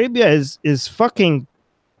 Saudi Arabia is fucking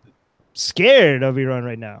scared of Iran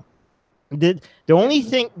right now. The only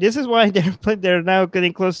thing, this is why they're now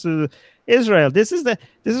getting close to Israel. This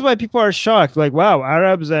is why people are shocked. Like, wow,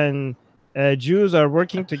 Arabs and Jews are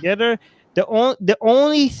working together. The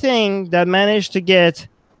only thing that managed to get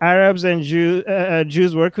Arabs and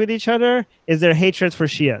Jews work with each other is their hatred for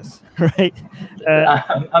Shias, right? Uh,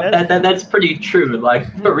 that, That's pretty true.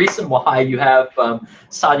 Like the reason why you have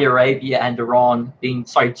Saudi Arabia and Iran being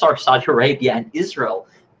sorry, Saudi Arabia and Israel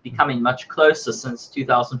becoming much closer since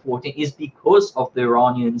 2014 is because of the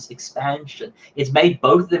Iranians' expansion. It's made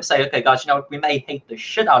both of them say, okay, guys, we may hate the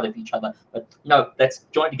shit out of each other, but let's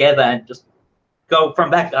join together and just go from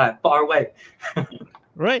back far away.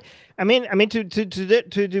 Right. I mean, to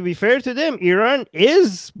be fair to them, Iran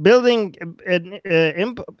is building an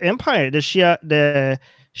empire, the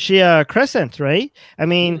Shia crescent, right?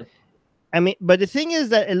 But the thing is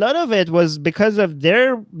that a lot of it was because of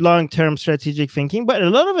their long-term strategic thinking, but a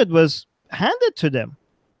lot of it was handed to them.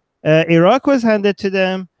 Iraq was handed to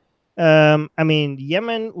them.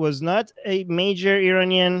 Yemen was not a major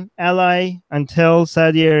Iranian ally until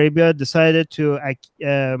Saudi Arabia decided to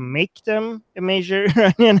make them a major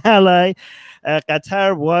Iranian ally.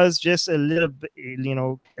 Qatar was just a little bit, a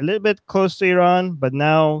little bit close to Iran, but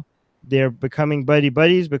now they're becoming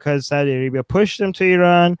buddies because Saudi Arabia pushed them to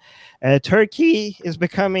Iran. Turkey is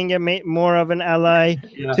becoming more of an ally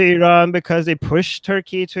Yeah. to Iran because they pushed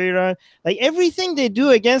Turkey to Iran. Like everything they do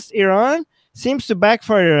against Iran seems to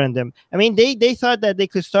backfire on them. I mean, they thought that they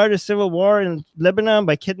could start a civil war in Lebanon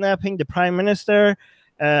by kidnapping the prime minister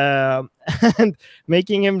uh, and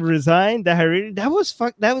making him resign. That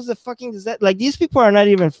was a fucking disaster. Like these people are not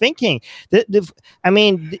even thinking.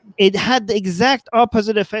 It had the exact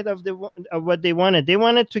opposite effect of what they wanted. They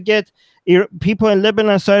wanted to get people in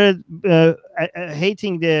Lebanon started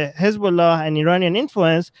hating the Hezbollah and Iranian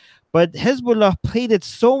influence, but Hezbollah played it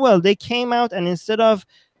so well. They came out and instead of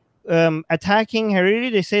attacking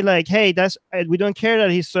Hariri, they say like, "Hey, we don't care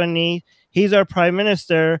that he's Sunni. He's our prime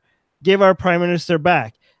minister. Give our prime minister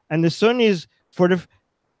back." And the Sunnis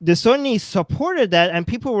supported that, and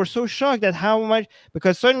people were so shocked at how much,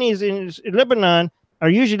 because Sunnis in Lebanon are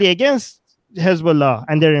usually against Hezbollah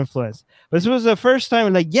and their influence. But this was the first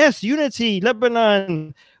time, like, yes, unity,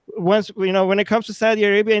 Lebanon. Once when it comes to Saudi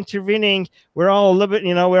Arabia intervening, we're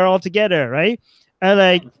all together, right? And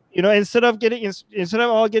like instead of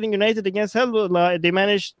all getting united against Hezbollah, they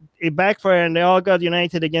managed a backfire and they all got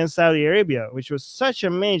united against Saudi Arabia, which was such a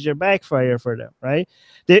major backfire for them, right?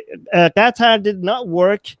 Qatar did not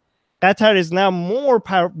work. Qatar is now more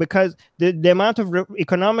powerful because the amount of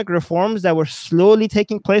economic reforms that were slowly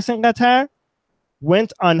taking place in Qatar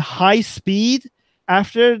went on high speed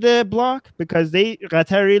after the block, because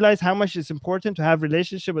Qatar realized how much it's important to have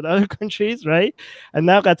relationship with other countries, right? And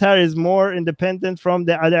now Qatar is more independent from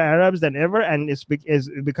the other Arabs than ever, and is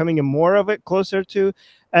becoming a more of it closer to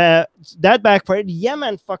that backfired.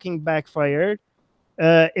 Yemen fucking backfired.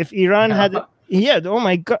 If Iran had, yeah, oh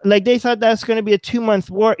my god, like they thought that's going to be a 2-month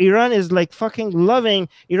war. Iran is like fucking loving.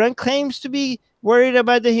 Iran claims to be worried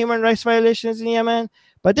about the human rights violations in Yemen,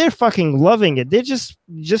 but they're fucking loving it. They just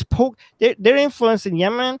poke their influence in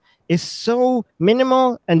Yemen is so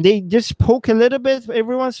minimal, and they just poke a little bit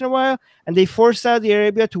every once in a while, and they force Saudi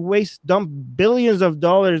Arabia to dump billions of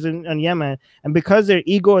dollars in Yemen. And because their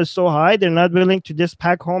ego is so high, they're not willing to just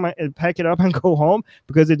pack it up and go home,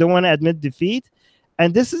 because they don't want to admit defeat.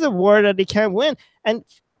 And this is a war that they can't win. And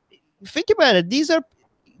think about it.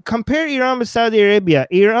 Compare Iran with Saudi Arabia.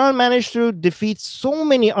 Iran managed to defeat so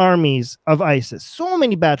many armies of ISIS, so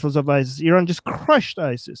many battles of ISIS. Iran just crushed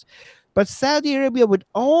ISIS. But Saudi Arabia, with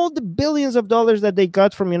all the billions of dollars that they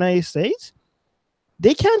got from the United States,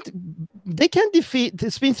 they can't defeat.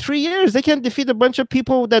 It's been 3 years. They can't defeat a bunch of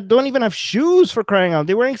people that don't even have shoes, for crying out.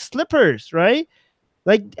 They're wearing slippers, right?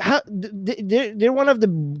 Like, they're one of the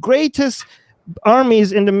greatest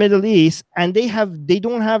armies in the Middle East, and they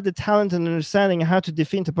don't have the talent and understanding of how to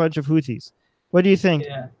defeat a bunch of Houthis. What do you think?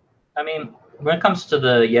 Yeah, I mean, when it comes to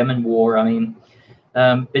the Yemen war, I mean,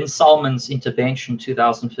 bin Salman's intervention in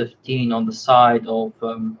 2015 on the side of,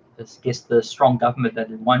 I guess, the strong government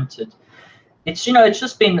that it wanted. It's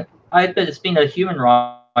just been, I bet it's been a human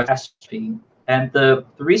rights catastrophe. And the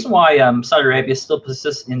reason why Saudi Arabia still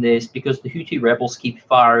persists in this is because the Houthi rebels keep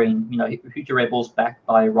firing, Houthi rebels backed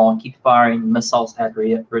by Iran keep firing missiles at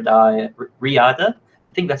Riyadh,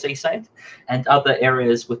 I think that's how you say it, and other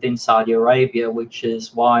areas within Saudi Arabia, which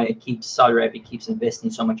is why Saudi Arabia keeps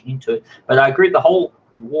investing so much into it. But I agree, the whole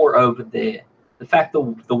war over there, the fact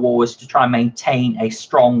that the war was to try and maintain a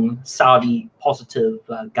strong Saudi positive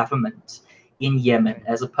government in Yemen,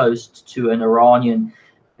 as opposed to an Iranian,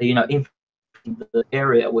 the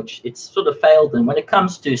area, which it's sort of failed. And when it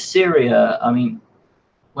comes to Syria, I mean,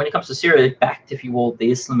 it backed, if you will,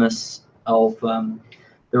 the Islamists of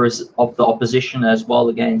the opposition as well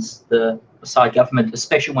against the Assad government,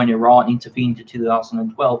 especially when Iran intervened in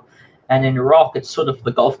 2012. And in Iraq, it's sort of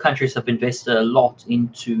the Gulf countries have invested a lot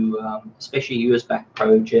into, especially US-backed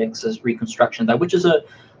projects as reconstruction, which is a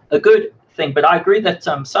good thing. But I agree that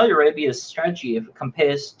Saudi Arabia's strategy, if it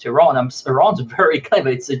compares to Iran, Iran's very clever.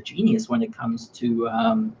 It's a genius when it comes to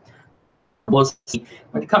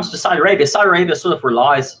Saudi Arabia. Saudi Arabia sort of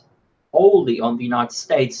relies wholly on the United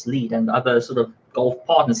States lead and other sort of Gulf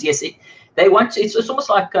partners. Yes, they want to, it's almost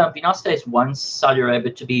like the United States wants Saudi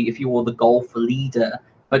Arabia to be, if you will, the Gulf leader.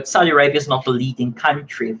 But Saudi Arabia is not the leading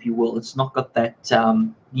country, if you will. It's not got that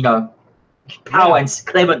power and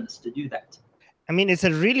cleverness to do that. I mean, it's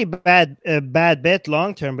a really bad bet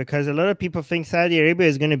long term, because a lot of people think Saudi Arabia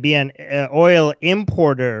is going to be an oil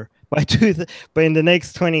importer by in the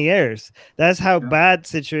next 20 years. That's how bad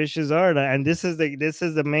situations are, and this is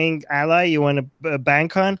the main ally you want to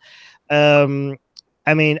bank on.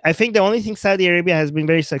 I mean, I think the only thing Saudi Arabia has been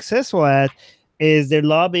very successful at is their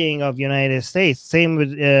lobbying of United States. Same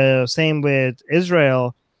with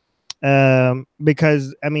Israel.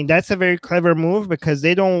 Because I mean, that's a very clever move, because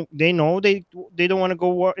they know they don't want to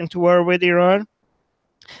go into war with Iran.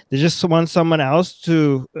 They just want someone else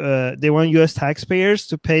to they want US taxpayers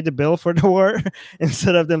to pay the bill for the war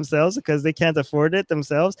instead of themselves, because they can't afford it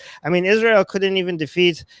themselves. I mean, Israel couldn't even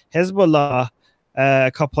defeat Hezbollah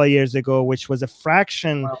a couple of years ago, which was a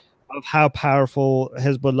fraction of how powerful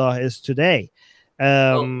Hezbollah is today.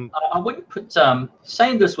 Well, I wouldn't put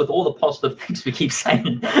saying this with all the positive things we keep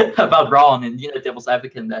saying about Iran and devil's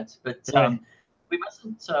advocate in that, but we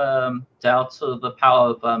mustn't doubt sort of the power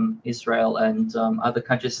of Israel and other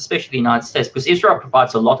countries, especially the United States, because Israel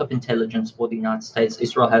provides a lot of intelligence for the United States.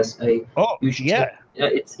 Israel has a huge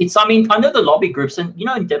it's I mean, I know the lobby groups, and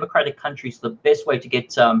in democratic countries, the best way to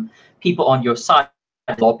get people on your side,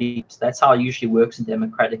 lobbies. That's how it usually works in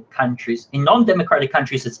democratic countries. In non-democratic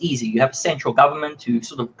countries, it's easy. You have a central government who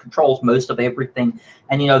sort of controls most of everything,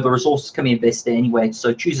 and the resources can be invested anyway, so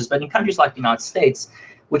it chooses. But in countries like the United States,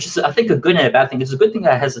 which is, I think, a good and a bad thing. It's a good thing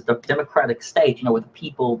that it has a democratic state, where the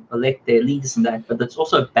people elect their leaders and that, but that's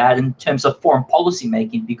also bad in terms of foreign policy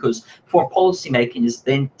making, because foreign policy making is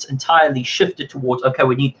then entirely shifted towards, okay,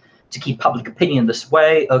 we need to keep public opinion this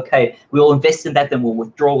way. Okay, we'll invest in that, then we'll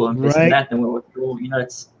withdraw. We'll invest in that, then we'll withdraw.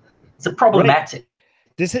 It's a problematic.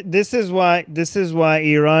 This is why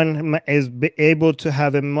Iran is able to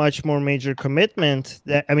have a much more major commitment.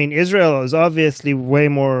 That, I mean, Israel is obviously way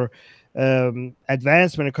more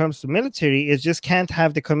advanced when it comes to military. It just can't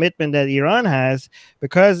have the commitment that Iran has,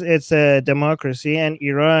 because it's a democracy and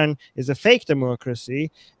Iran is a fake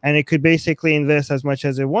democracy, and it could basically invest as much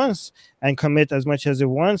as it wants and commit as much as it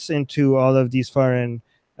wants into all of these foreign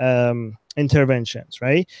interventions,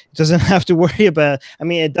 right? It doesn't have to worry about, I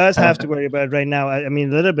mean, it does have to worry about right now. I mean,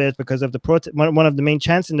 a little bit, because of the protest. One of the main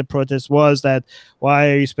chants in the protest was that, why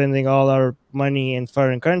are you spending all our money in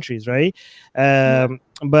foreign countries, right?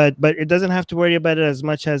 But it doesn't have to worry about it as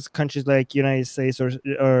much as countries like United States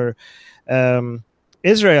or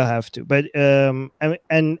Israel have to. But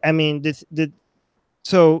I mean,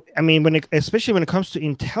 so I mean, especially when it comes to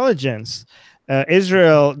intelligence,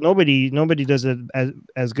 Israel, nobody does it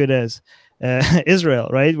as good as Israel,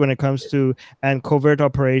 right? When it comes to and covert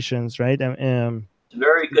operations, right?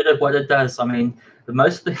 Very good at what it does. I mean, the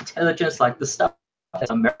most of the intelligence, like the stuff that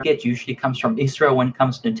America gets, usually comes from Israel when it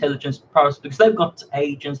comes to intelligence powers, because they've got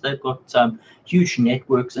agents, they've got huge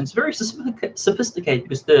networks, and it's very sophisticated,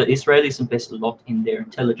 because the Israelis invest a lot in their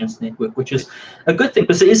intelligence network, which is a good thing,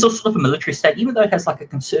 because it is also sort of a military state. Even though it has like a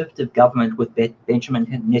conservative government with Benjamin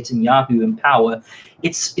Netanyahu in power,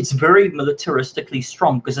 it's very militaristically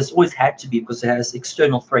strong, because it's always had to be, because it has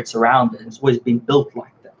external threats around it. It's always been built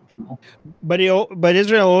like that. But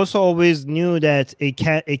Israel also always knew that it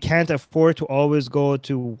can't afford to always go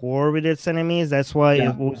to war with its enemies. That's why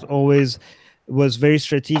it was very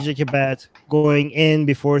strategic about going in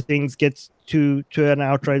before things get to an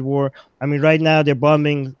outright war. I mean, right now they're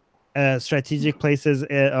bombing strategic places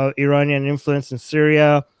of Iranian influence in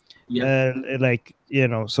Syria. Like,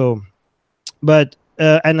 so, but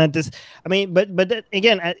and at this, I mean, but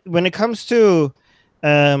again, when it comes to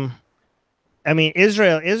I mean,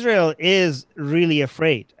 Israel is really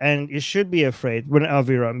afraid, and it should be afraid of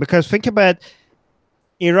Iran, because think about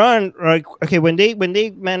Iran, right? Okay, when they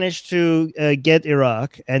managed to get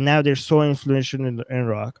Iraq, and now they're so influential in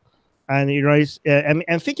Iraq, and Iran is, I mean,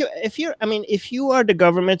 and think if you are the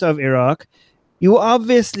government of Iraq, you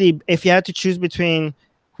obviously, if you had to choose between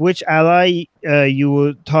which ally you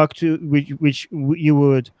would talk to, which you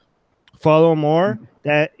would follow more,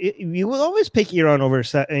 that you will always pick Iran over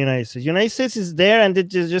United States. United States is there and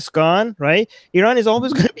it's just gone, right? Iran is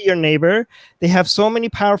always going to be your neighbor. They have so many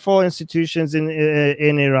powerful institutions in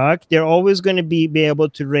Iraq. They're always going to be able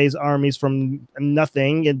to raise armies from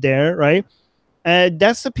nothing in there, right?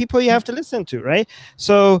 That's the people you have to listen to, right?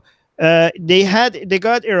 So they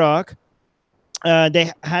got Iraq.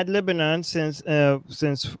 They had Lebanon since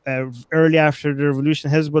early after the revolution.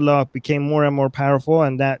 Hezbollah became more and more powerful,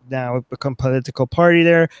 and that now become political party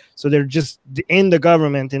there. So they're just in the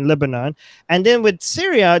government in Lebanon. And then with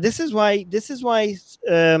Syria, this is why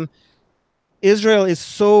Israel is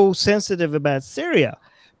so sensitive about Syria,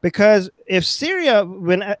 because if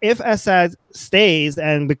Assad stays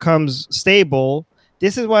and becomes stable,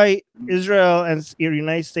 this is why Israel and the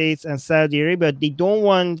United States and Saudi Arabia, they don't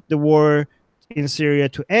want the war in Syria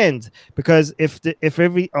to end, because if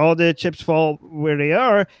all the chips fall where they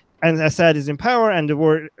are and Assad is in power and the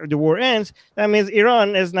war ends, that means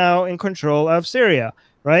Iran is now in control of Syria,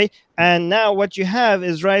 right? And now what you have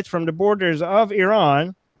is, right from the borders of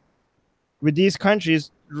Iran with these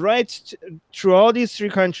countries, right through all these three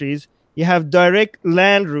countries, you have direct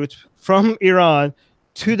land routes from Iran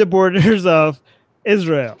to the borders of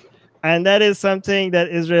Israel. And that is something that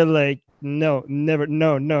Israel, like, no, never,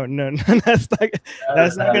 no. that's not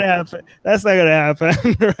gonna happen. That's not gonna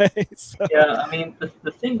happen, right? So. Yeah, I mean,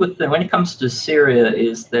 the thing with when it comes to Syria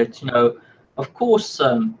is that, of course,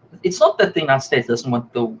 it's not that the United States doesn't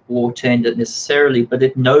want the war to end necessarily, but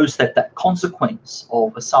it knows that consequence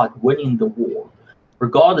of Assad winning the war,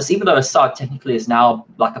 regardless, even though Assad technically is now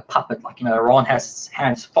like a puppet, like, Iran has its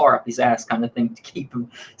hands far up his ass kind of thing to keep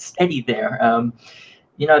him steady there.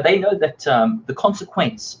 They know that the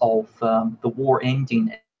consequence of the war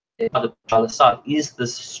ending Assad is the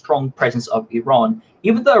strong presence of Iran.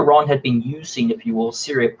 Even though Iran had been using, if you will,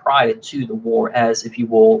 Syria prior to the war as, if you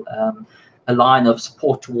will, a line of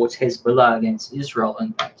support towards Hezbollah against Israel,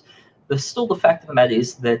 and that. But still, the fact of the matter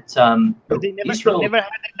is that Israel never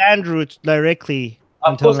had a land route directly.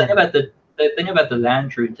 Of course, they know about the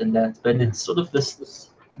land route and that, but it's sort of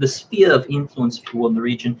the sphere of influence, if you will, in the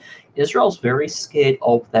region. Israel's very scared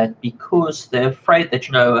of that, because they're afraid that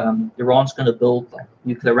Iran's going to build like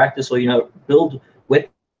nuclear reactors, or build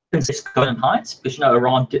weapons at Golan Heights, because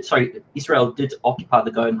Israel did occupy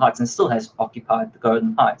the Golan Heights and still has occupied the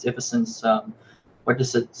Golan Heights ever since what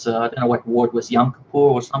is it? I don't know what war it was, Yom Kippur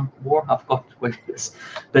or some war. I forgot what it is,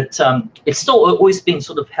 but it's still always been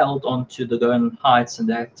sort of held onto the Golan Heights and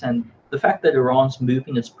that. And the fact that Iran's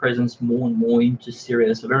moving its presence more and more into Syria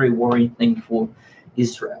is a very worrying thing for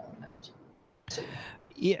Israel.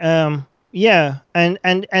 Yeah, and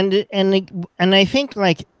I think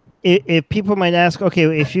like if people might ask, okay,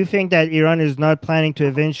 if you think that Iran is not planning to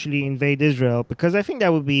eventually invade Israel, because I think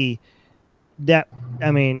that would be that.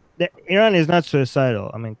 I mean, Iran is not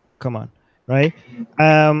suicidal. I mean, come on, right?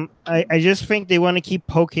 I just think they want to keep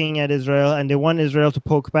poking at Israel, and they want Israel to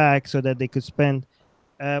poke back so that they could spend.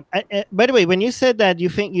 By the way, when you said that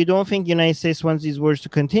you don't think the United States wants these wars to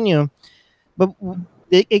continue, but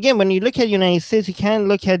again, when you look at United States, you can't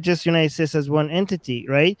look at just United States as one entity,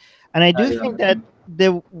 right? And I do think that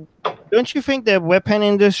the don't you think the weapon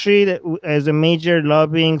industry that as a major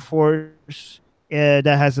lobbying force that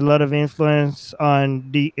has a lot of influence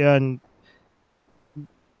on the on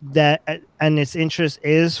that and its interest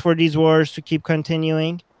is for these wars to keep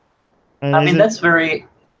continuing? And I mean, that's very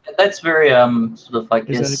sort of, I is that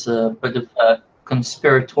guess, a bit of a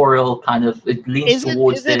conspiratorial kind of. It leans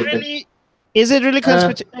towards is it there, but really is it really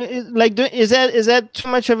uh, like is that too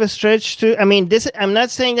much of a stretch to? I mean, this I'm not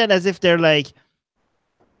saying that as if they're like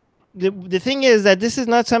the thing is that this is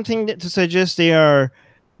not something to suggest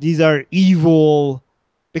these are evil,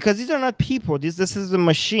 because these are not people. This is a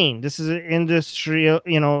machine. This is an industrial,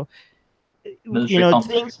 military things.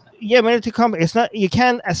 complex. Yeah, military company. It's not, you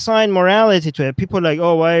can't assign morality to it. People are like,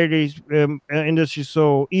 oh, why are these industries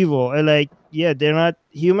so evil? And like, yeah, they're not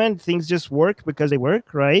human. Things just work because they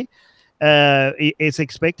work, right? It's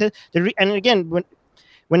expected. And again,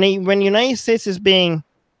 when United States is being,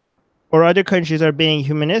 or other countries are being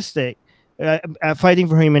humanistic, fighting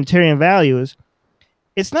for humanitarian values,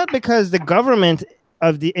 it's not because the government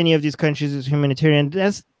of any of these countries is humanitarian.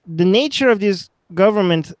 That's the nature of this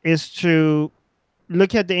government, is to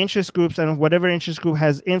look at the interest groups, and whatever interest group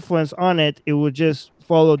has influence on it, it will just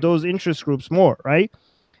follow those interest groups more, right?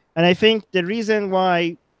 And I think the reason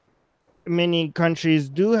why many countries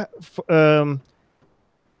do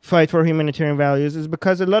fight for humanitarian values is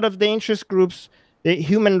because a lot of the interest groups, the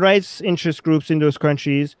human rights interest groups in those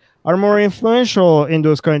countries, are more influential in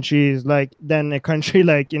those countries like than a country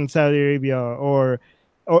like in Saudi Arabia, or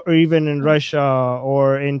even in Russia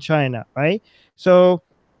or in China, right? So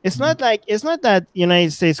it's not that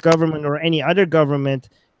United States government or any other government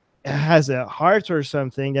has a heart or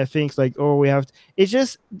something that thinks like, oh, we have to, it's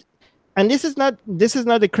just, and this is not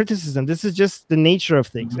a criticism, this is just the nature of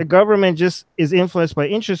things. A government just is influenced by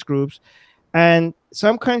interest groups, and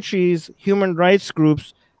some countries human rights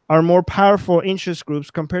groups are more powerful interest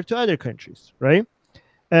groups compared to other countries, right?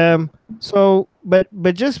 So but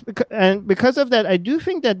just and because of that, I do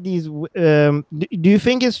think that do you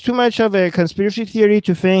think it's too much of a conspiracy theory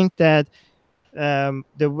to think that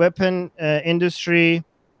the weapon industry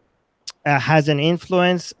has an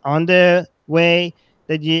influence on the way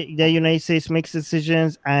that the United States makes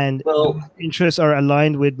decisions, and those Well, interests are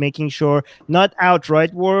aligned with making sure not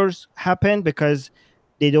outright wars happen, because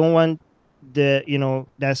they don't want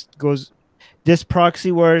that goes, this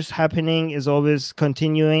proxy wars happening is always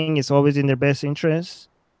continuing, it's always in their best interests.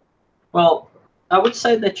 well, I would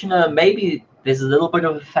say that maybe there's a little bit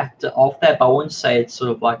of a factor of that, but I wouldn't say it's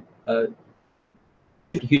sort of like a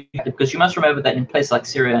huge factor, because you must remember that in places like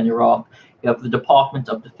Syria and Iraq, you have the Department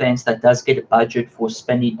of Defense that does get a budget for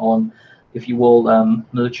spending on, if you will,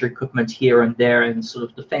 military equipment here and there, and sort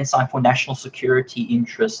of defense side for national security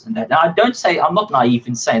interest and that. Now, I'm not naive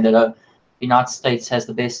in saying that the United States has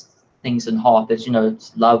the best things in heart, that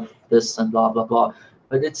it's love this and blah blah blah.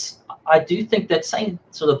 But I do think that saying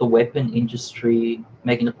sort of the weapon industry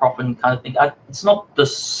making a profit and kind of thing, it's not the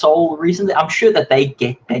sole reason. I'm sure that they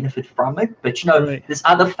get benefit from it, but Right. there's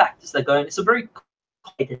other factors that go in. It's a very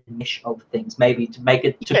complicated niche of things, maybe to make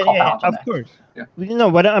it to Yeah, cop yeah, yeah, out on of that. course. Yeah.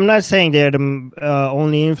 But I'm not saying they're the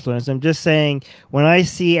only influence. I'm just saying when I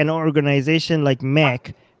see an organization like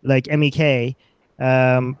MEC, like MEK,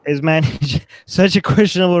 is managed such a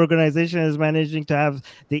questionable organization is managing to have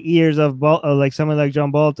the ears of like someone like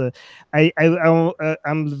John Bolton,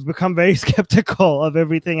 I'm become very skeptical of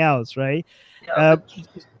everything else, right? Yeah, Uh,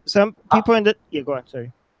 but some uh, people in the yeah, go on.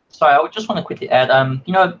 Sorry. sorry, I would just want to quickly add,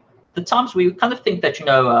 the times we kind of think that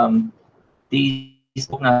these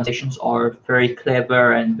organizations are very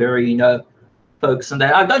clever and very focused on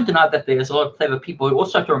that. I don't deny that there's a lot of clever people. We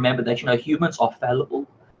also have to remember that humans are fallible,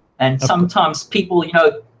 and Of course. sometimes people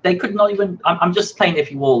they could not even. I'm just saying, if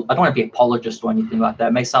you will, I don't want to be apologist or anything like that.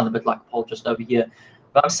 It may sound a bit like apologist over here,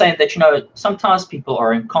 but I'm saying that sometimes people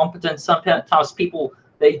are incompetent. Sometimes people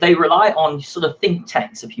they rely on sort of think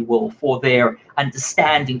tanks, if you will, for their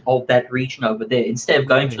understanding of that region over there, instead of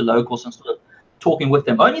going to the Right. locals and sort of talking with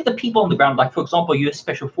them. Only the people on the ground, like for example, U.S.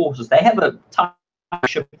 Special Forces, they have a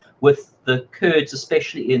with the Kurds,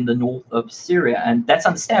 especially in the north of Syria, and that's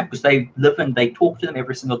understandable because they live and they talk to them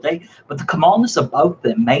every single day. But the commanders above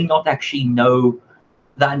them may not actually know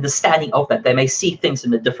the understanding of that. They may see things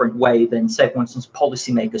in a different way than, say, for instance,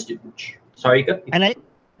 policymakers do. Which, sorry, go.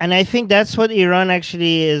 And I think that's what Iran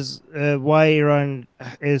actually is. Why Iran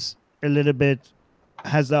is a little bit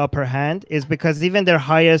has the upper hand is because even their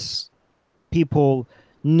highest people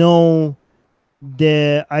know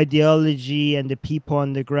the ideology and the people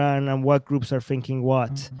on the ground and what groups are thinking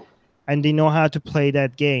what, and they know how to play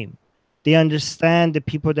that game. They understand the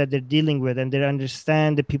people that they're dealing with, and they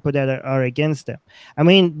understand the people that are against them. I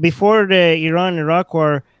mean, before the Iran-Iraq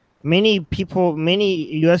war, many people,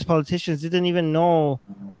 many U.S. politicians didn't even know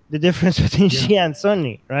the difference between Shia and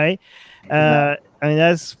Sunni, right? I mean,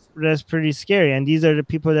 that's pretty scary. And these are the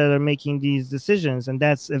people that are making these decisions, and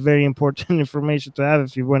that's a very important information to have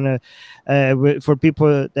if you want to, for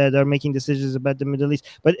people that are making decisions about the Middle East.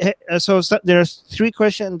 But so there's 3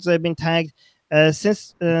 questions that have been tagged.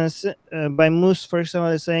 By Moose, for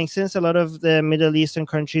example, is saying, since a lot of the Middle Eastern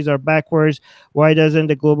countries are backwards, why doesn't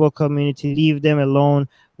the global community leave them alone?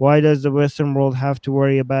 Why does the Western world have to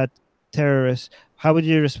worry about terrorists? How would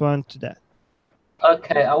you respond to that?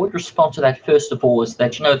 Okay, I would respond to that first of all is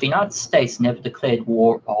that, the United States never declared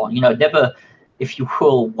war on, never, if you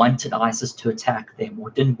will, wanted ISIS to attack them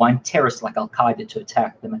or didn't want terrorists like Al-Qaeda to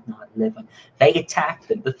attack them at 9/11. They attacked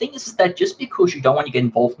them. The thing is that just because you don't want to get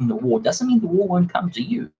involved in the war doesn't mean the war won't come to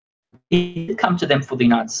you. It did come to them for the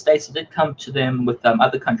United States. It did come to them with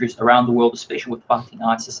other countries around the world, especially with fighting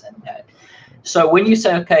ISIS and that. So when you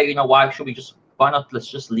say, okay, why not let's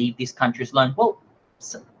just leave these countries alone? Well,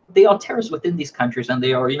 there are terrorists within these countries, and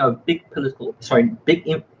there are, big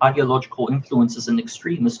ideological influences and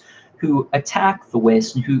extremists who attack the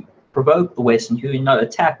West and who provoke the West and who,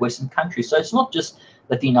 attack Western countries. So it's not just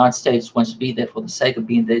that the United States wants to be there for the sake of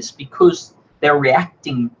being there. It's because they're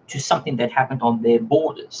reacting to something that happened on their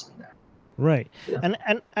borders. Right. Yeah.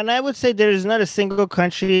 And I would say there is not a single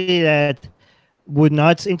country that would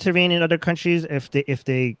not intervene in other countries if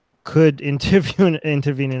they could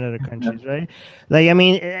intervene in other countries, right? Like,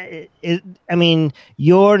 I mean,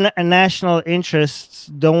 your national interests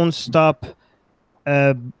don't stop,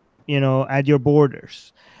 at your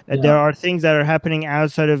borders. There are things that are happening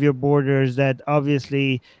outside of your borders that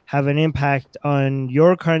obviously have an impact on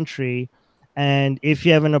your country, and if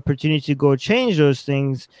you have an opportunity to go change those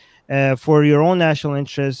things for your own national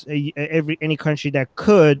interests, any country that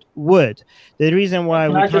would. The reason why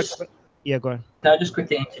we talked about, yeah, go on. Can I just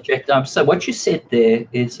quickly interject? So what you said there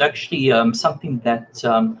is actually something that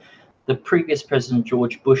the previous president,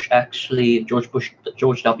 George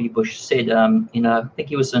W. Bush said, I think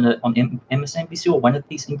he was on MSNBC or one of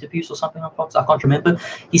these interviews or something on Fox, I can't remember.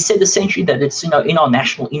 He said essentially that it's, in our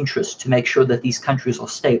national interest to make sure that these countries are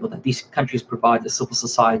stable, that these countries provide a civil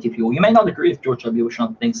society, if you will. You may not agree with George W. Bush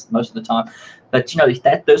on things most of the time, but,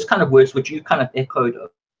 that those kind of words which you kind of echoed,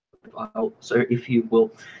 so if you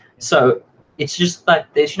will. So it's just like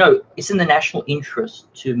there's, it's in the national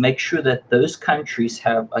interest to make sure that those countries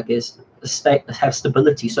have, I guess, have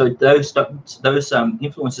stability. So those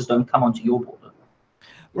influences don't come onto your border.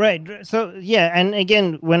 Right. So yeah, and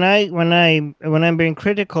again, when I'm being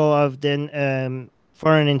critical of the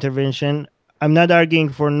foreign intervention, I'm not arguing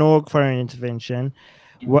for no foreign intervention.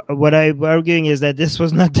 What I'm arguing is that this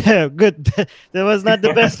was not good. That was not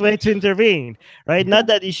the best way to intervene, right? Not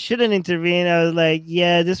that you shouldn't intervene. I was like,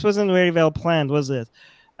 yeah, this wasn't very well planned, was it?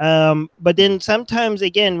 But then sometimes,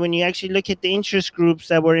 again, when you actually look at the interest groups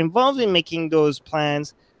that were involved in making those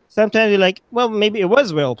plans, sometimes you're like, well, maybe it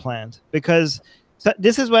was well planned, because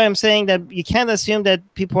this is why I'm saying that you can't assume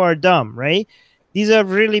that people are dumb, right? These are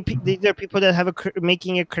people that have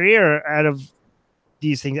making a career out of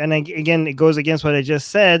these things. And again, it goes against what I just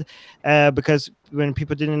said, because when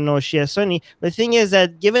people didn't know Shia Sunni, the thing is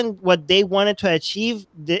that given what they wanted to achieve,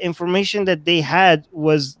 the information that they had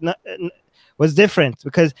was different,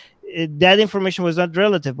 because that information was not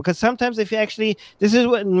relative. Because sometimes if you actually, this is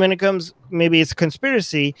when it comes, maybe it's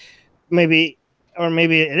conspiracy, maybe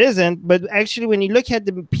it isn't, but actually when you look at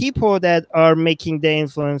the people that are making the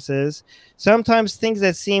influences, sometimes things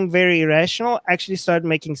that seem very irrational actually start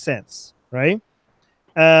making sense, right?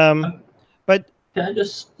 But can I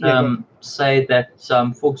just say that,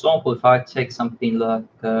 for example, if I take something like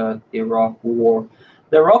the Iraq War,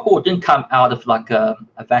 the Iraq War didn't come out of like a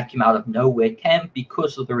vacuum out of nowhere. It came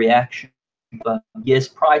because of the reaction years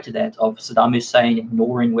prior to that of Saddam Hussein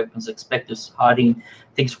ignoring weapons inspectors, hiding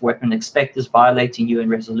things for weapon inspectors, violating UN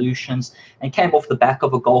resolutions, and came off the back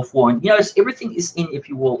of a Gulf War. And everything is in, if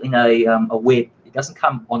you will, in a web. It doesn't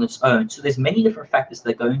come on its own. So there's many different factors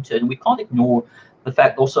that go into it, and we can't ignore the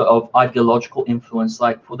fact also of ideological influence.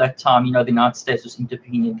 Like for that time, the United States was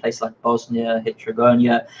intervening in places like Bosnia,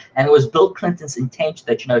 Herzegovina, and it was Bill Clinton's intent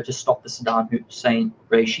that, to stop the Saddam Hussein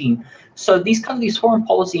regime. So these foreign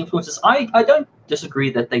policy influences, I don't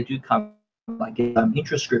disagree that they do come like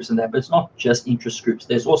interest groups in that, but it's not just interest groups.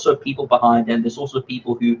 There's also people behind, and there's also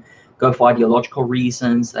people who go for ideological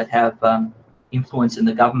reasons that have influence in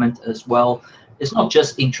the government as well. It's not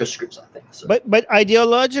just interest groups, I think. So. But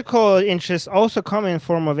ideological interests also come in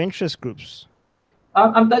form of interest groups.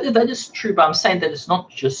 That is true, but I'm saying that it's not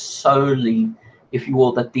just solely, if you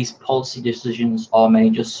will, that these policy decisions are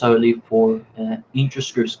made just solely for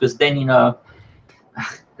interest groups, because then,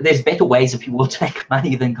 there's better ways, if you will, to make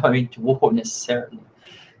money than going to war necessarily.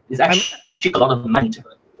 There's actually a lot of money to go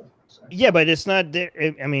to war. So. Yeah, but it's not their.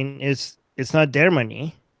 I mean, it's not their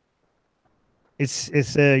money. It's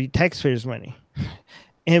taxpayers' money,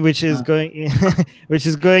 and which is going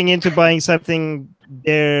into buying something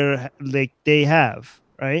they have,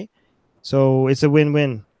 right? So it's a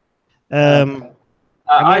win-win.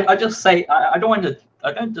 I just say I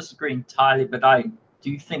don't disagree entirely, but I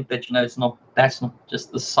do think that that's not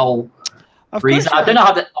just the sole reason. I don't know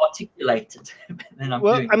how to articulate it.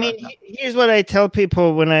 Well, I mean, here's what I tell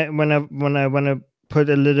people when I want to put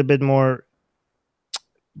a little bit more,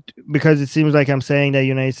 because it seems like I'm saying that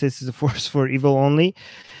United States is a force for evil only,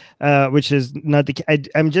 which is not the case.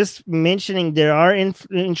 I'm just mentioning there are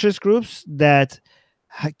interest groups that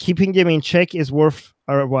keeping them in check is worth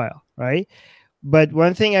our while, right? But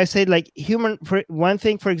one thing I say, like for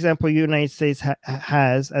example, United States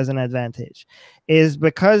has as an advantage is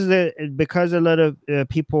because a lot of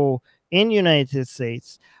people in United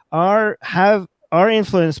States are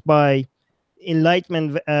influenced by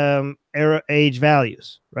Enlightenment age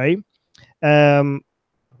values, right? And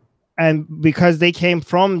because they came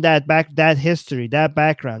from that history, that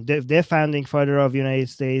background, their founding father of United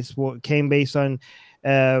States came based on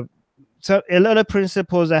so a lot of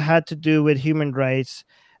principles that had to do with human rights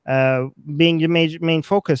being the main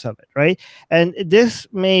focus of it, right? And this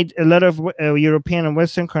made a lot of European and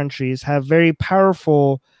Western countries have very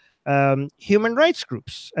powerful human rights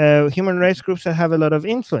groups that have a lot of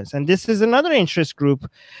influence. And this is another interest group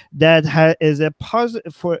that has a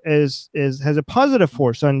positive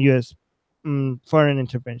force on U.S. Foreign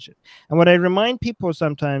intervention. And what I remind people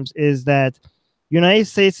sometimes is that United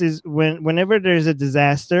States is whenever there's a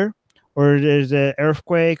disaster, or there's an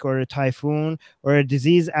earthquake or a typhoon or a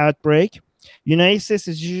disease outbreak, United States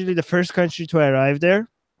is usually the first country to arrive there.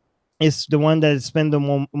 It's the one that spends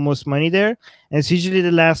the most money there, and it's usually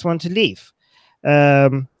the last one to leave.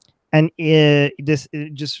 And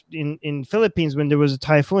just in Philippines, when there was a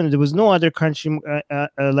typhoon, there was no other country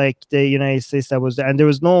like the United States that was there, and there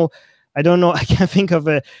was no. I don't know. I can't think of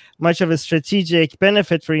much of a strategic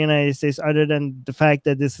benefit for the United States other than the fact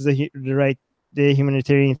that this is the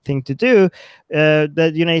humanitarian thing to do. That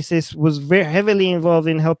the United States was very heavily involved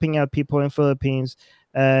in helping out people in Philippines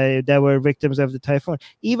that were victims of the typhoon.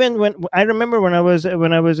 Even when I remember when I was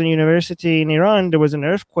in university in Iran, there was an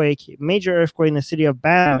major earthquake in the city of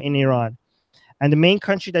Bam in Iran, and the main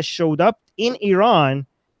country that showed up in Iran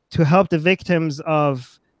to help the victims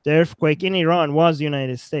of the earthquake in Iran was the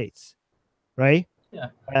United States, right? Yeah.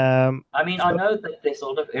 I mean, I know that there's a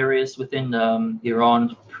lot of areas within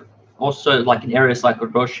Iran, also like in areas like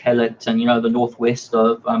Rosh Helet and the northwest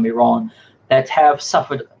of Iran, that have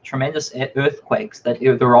suffered tremendous earthquakes, that the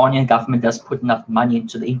Iranian government does put enough money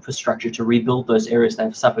into the infrastructure to rebuild those areas that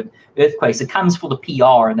have suffered earthquakes. It comes for the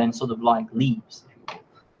PR and then sort of like leaves.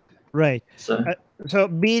 Right. So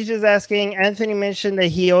Beej is asking, Anthony mentioned that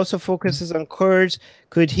he also focuses on Kurds.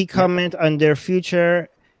 Could he comment on their future?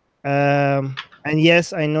 And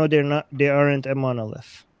yes, I know they aren't a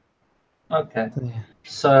monolith. Okay.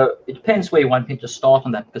 So it depends where you want me to start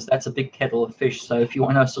on that, because that's a big kettle of fish. So if you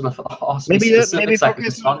want to sort of ask me specifics, maybe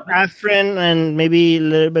focus on Afrin, and maybe a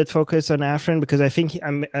little bit focus on Afrin, because I think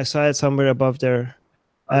I saw it somewhere above there.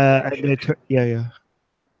 Yeah.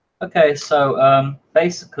 Okay, so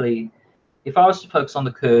basically, if I was to focus on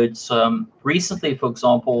the Kurds, recently, for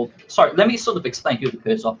example, let me sort of explain who the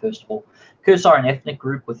Kurds are first of all. Kurds are an ethnic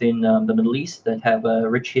group within the Middle East that have a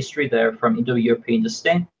rich history. They're from Indo-European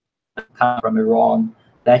descent, come from Iran,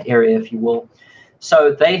 that area, if you will.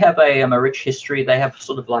 So they have a rich history. They have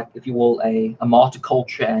sort of like, if you will, a martyr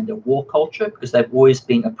culture and a war culture, because they've always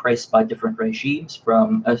been oppressed by different regimes,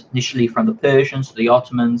 from initially from the Persians to the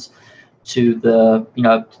Ottomans to the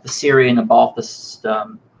the Syrian and Baathist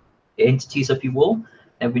entities, if you will.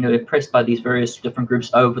 They've been oppressed by these various different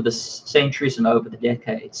groups over the centuries and over the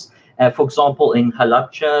decades. For example, in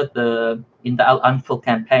Halabja, in the Al-Anfal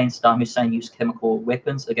campaign, Saddam Hussein used chemical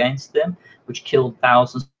weapons against them, which killed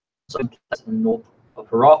thousands in the north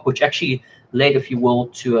of Iraq, which actually led, if you will,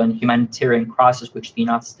 to a humanitarian crisis, which the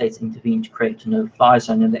United States intervened to create a no-fly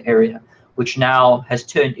zone in the area, which now has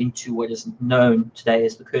turned into what is known today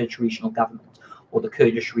as the Kurdish Regional Government, or the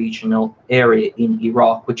Kurdish Regional Area in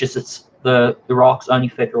Iraq, which is Iraq's only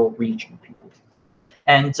federal region.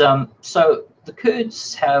 And so the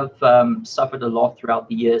Kurds have suffered a lot throughout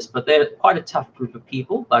the years, but they're quite a tough group of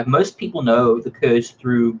people. Like, most people know the Kurds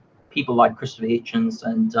through people like Christopher Hitchens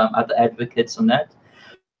and other advocates on that.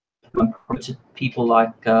 People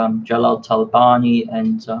like Jalal Talabani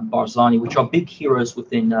and Barzani, which are big heroes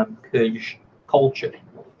within Kurdish culture.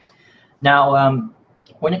 Now,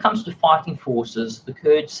 when it comes to fighting forces, the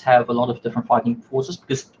Kurds have a lot of different fighting forces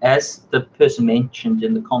because, as the person mentioned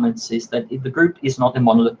in the comments, is that the group is not a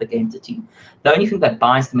monolithic entity. The only thing that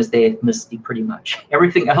binds them is their ethnicity, pretty much.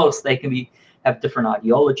 Everything else, they can have different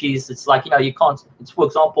ideologies. It's like, you can't, it's, for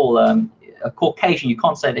example, a Caucasian, you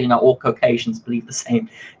can't say that, all Caucasians believe the same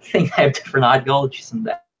thing. They have different ideologies and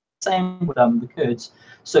that. Same with the Kurds.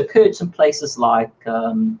 So Kurds in places like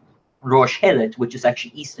Rosh Helet, which is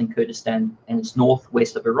actually eastern Kurdistan and it's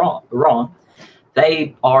northwest of Iran,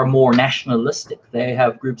 they are more nationalistic. They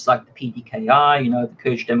have groups like the PDKI, the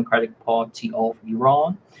Kurdish Democratic Party of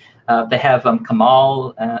Iran. They have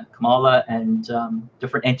Kamala and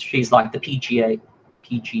different entities like the PGAK,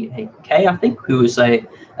 I think, who is a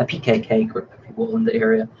PKK group, if you will, in the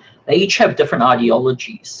area. They each have different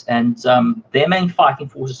ideologies, and their main fighting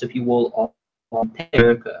forces, if you will, are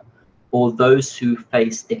America, or those who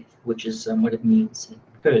face death, which is what it means in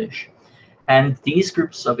Kurdish. And these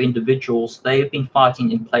groups of individuals, they've been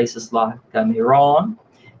fighting in places like Iran,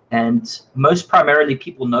 and most primarily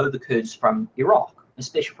people know the Kurds from Iraq,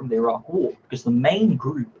 especially from the Iraq War, because the main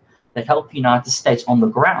group that helped the United States on the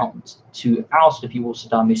ground to oust, if you will,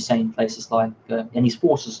 Saddam Hussein, places like, and his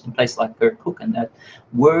forces in places like Kirkuk and that,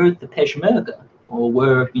 were the Peshmerga, or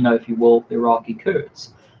were, if you will, the Iraqi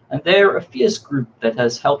Kurds. And they're a fierce group that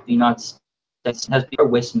has helped the United States, has been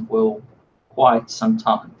pro-Western for quite some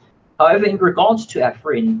time. However, in regards to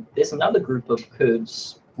Afrin, there's another group of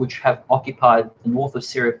Kurds which have occupied the north of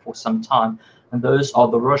Syria for some time, and those are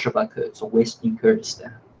the Rojava Kurds, or Western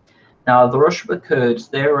Kurdistan. Now, the Rojava Kurds,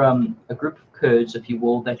 they're a group of Kurds, if you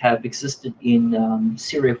will, that have existed in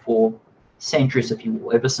Syria for centuries, if you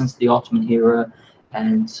will, ever since the Ottoman era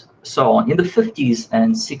and so on. In the 50s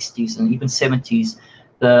and 60s and even 70s,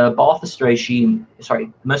 the Ba'athist regime,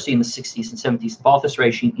 mostly in the 60s and 70s, the Ba'athist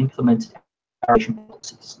regime implemented Arabization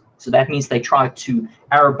policies. So that means they tried to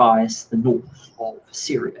Arabize the north of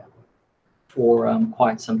Syria for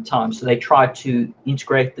quite some time. So they tried to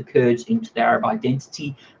integrate the Kurds into the Arab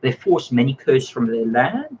identity. They forced many Kurds from their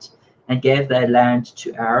land and gave their land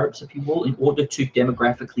to Arabs, if you will, in order to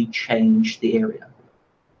demographically change the area.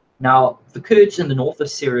 Now, the Kurds in the north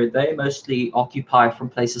of Syria, they mostly occupy from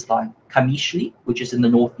places like Kamishli, which is in the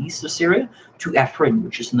northeast of Syria, to Afrin,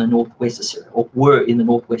 which is in the northwest of Syria, or were in the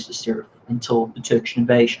northwest of Syria until the Turkish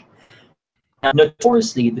invasion. Now,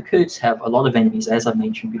 notoriously, the Kurds have a lot of enemies, as I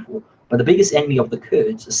mentioned before, but the biggest enemy of the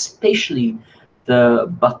Kurds, especially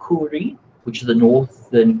the Bakuri, which are the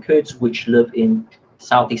northern Kurds, which live in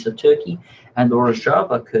southeast of Turkey, and the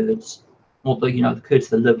Rojava Kurds, although, the Kurds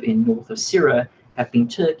that live in north of Syria, have been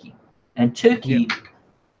Turkey. And Turkey,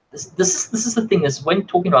 this is the thing, is when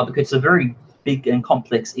talking about the Kurds, it's a very big and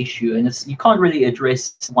complex issue, and you can't really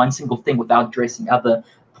address one single thing without addressing other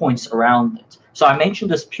points around it. So I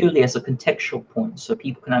mentioned this purely as a contextual point, so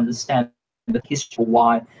people can understand the history of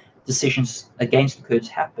why decisions against the Kurds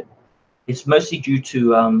happen. It's mostly due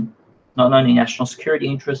to not only national security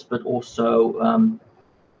interests, but also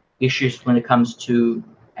issues when it comes to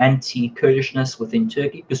anti-Kurdishness within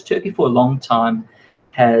Turkey, because Turkey for a long time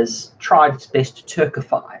has tried its best to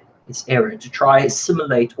Turkify its area, to try to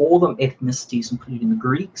assimilate all the ethnicities, including the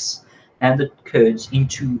Greeks and the Kurds,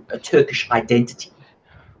 into a Turkish identity.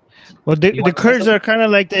 Well, the Kurds are kind of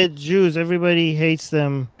like the Jews. Everybody hates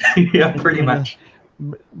them. Yeah, pretty much.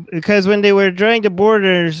 Because when they were drawing the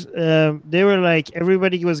borders, they were like,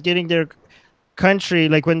 everybody was getting their country.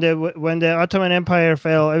 Like when the Ottoman Empire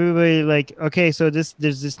fell, everybody like, okay, so there's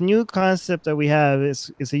this new concept that we have.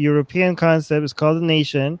 It's a European concept. It's called a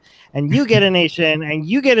nation, and you get a nation, and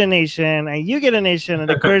you get a nation, and you get a nation. And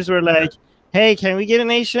the Kurds were like, hey, can we get a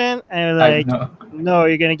nation? And like, no,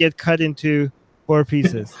 you're gonna get cut into 4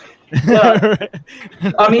 pieces.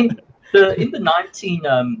 I mean, in the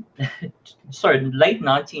late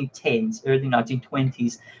 1910s, early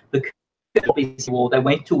 1920s, the Well, they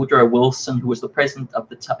went to Woodrow Wilson, who was the president of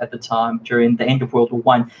at the time during the end of World War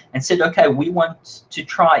I, and said, "Okay, we want to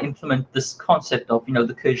try implement this concept of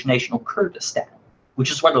the Kurdish nation, or Kurdistan,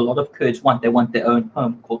 which is what a lot of Kurds want. They want their own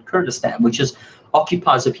home called Kurdistan, which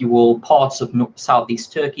occupies, if you will, parts of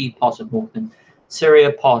southeast Turkey, parts of northern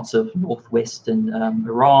Syria, parts of northwestern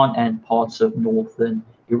Iran, and parts of northern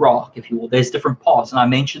Iraq, if you will. There's different parts, and I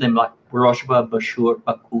mentioned them like Rojava, Bashur,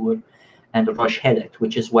 Bakur, and Rojhedet,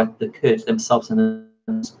 which is what the Kurds themselves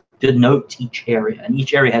denote each area, and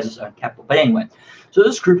each area has its own capital. But anyway, so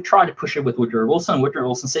this group tried to push it with Woodrow Wilson. Woodrow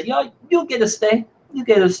Wilson said, "Yeah, you'll get a state. You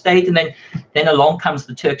get a state." And then along comes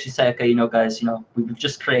the Turks who say, "Okay, guys, we've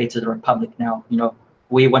just created a republic now.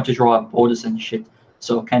 We want to draw our borders and shit.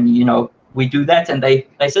 So can we do that?" And they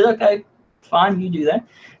said, "Okay, fine, you do that."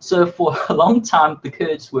 So for a long time, the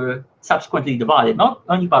Kurds were subsequently divided, not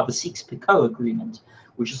only by the Sykes-Picot Agreement,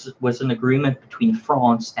 which was an agreement between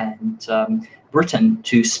France and Britain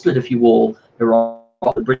to split, if you will,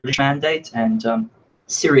 Iraq, the British mandate, and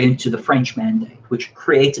Syria into the French mandate, which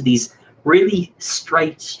created these really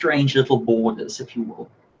straight, strange little borders, if you will,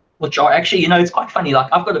 which are actually, it's quite funny. Like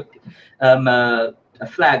I've got a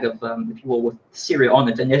flag of, if you will, with Syria on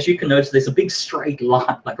it, and as you can notice, there's a big straight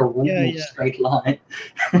line, like a ruled straight line,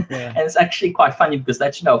 and it's actually quite funny because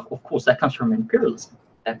that's, of course, that comes from imperialism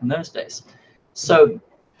back in those days. So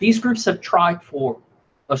these groups have tried for.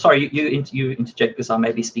 Oh, sorry, you interject because I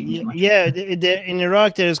may be speaking too much. Yeah, in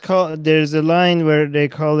Iraq, there's a line where they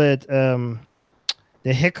call it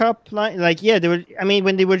the hiccup line. Like, they were. I mean,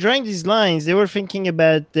 when they were drawing these lines, they were thinking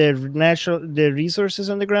about the resources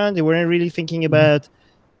on the ground. They weren't really thinking about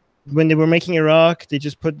when they were making Iraq. They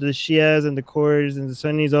just put the Shias and the Kurds and the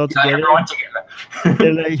Sunnis all together. They're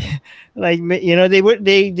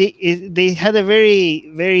they had a very,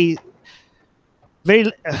 very, very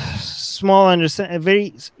small understand,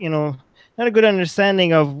 very not a good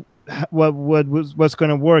understanding of what's going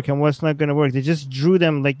to work and what's not going to work. They just drew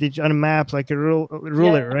them like on a map, like a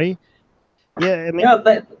ruler, right? Yeah, I mean,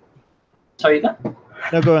 sorry, that.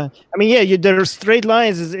 No, go ahead. I mean, there are straight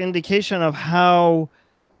lines is an indication of how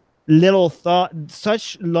little thought.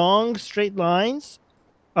 Such long straight lines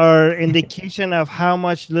are indication of how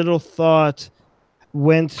much little thought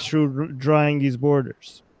went through drawing these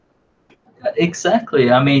borders.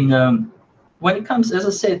 Exactly. I mean, when it comes, as I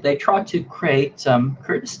said, they tried to create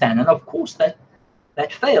Kurdistan, and of course that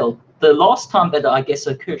failed. The last time that I guess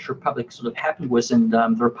a Kurdish republic sort of happened was in the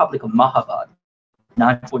Republic of Mahabad,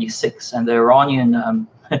 1946, and the Iranian,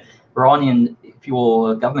 if you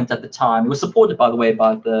will, government at the time. It was supported, by the way,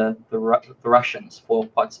 by the Russians for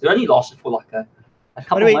quite. It only lasted for like a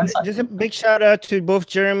couple months. Just a big shout out to both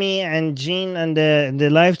Jeremy and Jean and the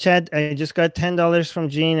live chat. I just got $10 from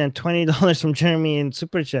Jean and $20 from Jeremy in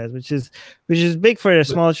super chat, which is big for a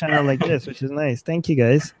small channel like this, which is nice. Thank you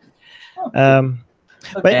guys. Okay.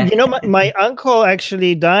 But my uncle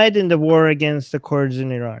actually died in the war against the Kurds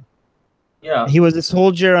in Iraq. Yeah, he was a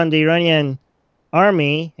soldier on the Iranian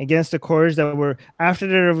army against the Kurds that were after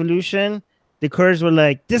the revolution. The Kurds were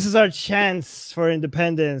like, "This is our chance for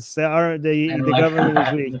independence." The government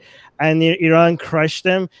is weak, and Iran crushed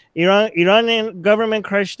them. Iranian government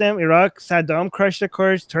crushed them. Iraq, Saddam crushed the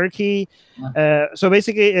Kurds. Turkey. So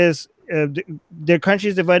basically, their country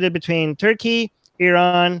is divided between Turkey,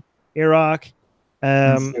 Iran, Iraq,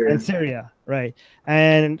 and Syria, right?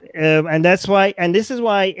 And that's why. And this is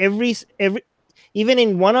why every even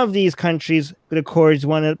in one of these countries, the Kurds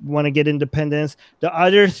want to get independence. The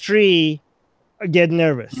other three get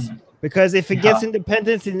nervous because if it gets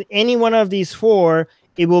independence in any one of these four,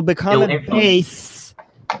 it will become a base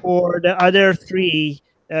for the other three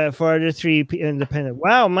independent.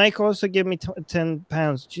 Wow, Mike also gave me 10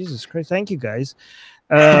 pounds. Jesus Christ, thank you guys.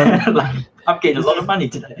 I'm getting a lot of money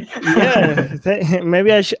today. Yeah,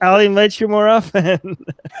 maybe I'll invite you more often.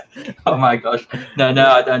 Oh my gosh, no,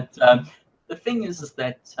 I don't. The thing is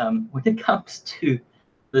that when it comes to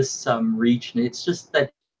this region, it's just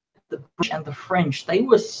that the British and the French, they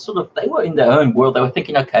were in their own world. They were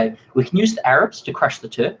thinking, okay, we can use the Arabs to crush the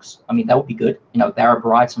Turks. I mean, that would be good. The Arab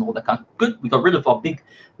rights and all that kind of good. We got rid of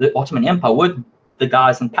the Ottoman Empire. We're the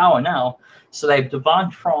guys in power now. So they've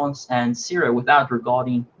divided France and Syria without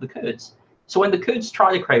regarding the Kurds. So when the Kurds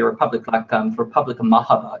tried to create a republic like the Republic of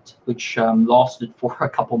Mahabad, which lasted for a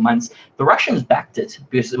couple of months, the Russians backed it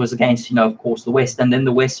because it was against, of course, the West. And then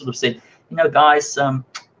the West sort of said, guys, can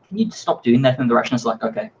you stop doing that? And the Russians like,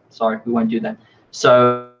 okay, sorry, we won't do that.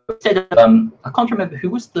 So instead of, I can't remember who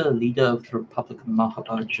was the leader of the Republic of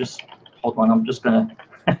Mahabad. Just hold on, I'm just going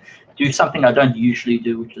to do something I don't usually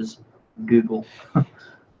do, which is Google.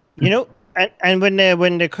 And when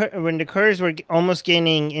the Kurds were almost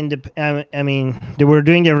gaining I mean, they were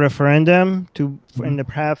doing a referendum in the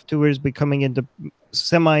path towards becoming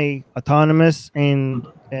semi-autonomous in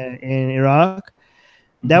Iraq.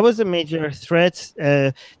 That was a major threat.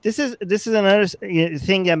 This is another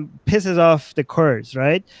thing that pisses off the Kurds,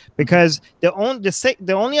 right? Because the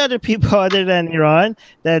only other people other than Iran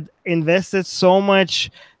that invested so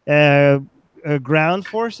much ground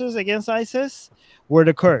forces against ISIS were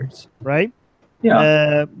the Kurds, right?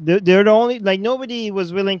 Yeah. They're the only, like, nobody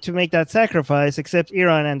was willing to make that sacrifice except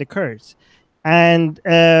Iran and the Kurds. And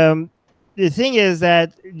the thing is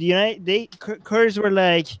that Kurds were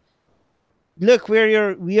like, look,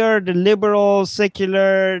 we are the liberal,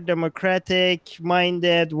 secular, democratic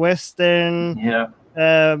minded Western Yeah.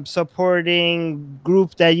 supporting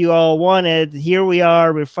group that you all wanted. Here we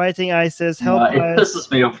are, we're fighting ISIS, help It us. pisses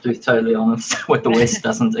me off, to be totally honest, what the West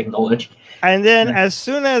doesn't acknowledge. And then Yeah. as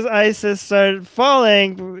soon as ISIS started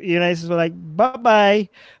falling, United States were like, bye-bye.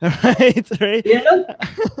 Right? You know,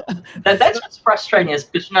 that's what's frustrating is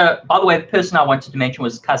because, by the way, the person I wanted to mention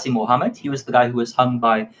was Qasim Mohammed. He was the guy who was hung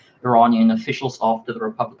by Iranian officials after the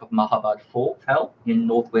Republic of Mahabad fell in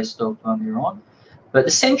northwest of Iran. But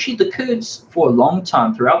essentially, the Kurds, for a long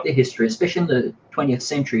time throughout their history, especially in the 20th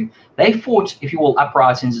century, they fought, if you will,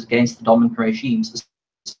 uprisings against the dominant regimes.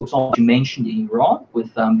 For example, you mentioned in Iran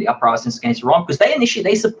with the uprisings against Iran, because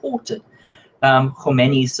they supported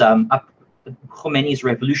Khomeini's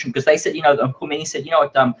revolution, because they said, Khomeini said,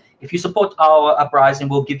 if you support our uprising,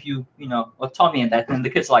 we'll give you, autonomy and that. And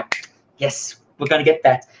the kids are like, yes, we're going to get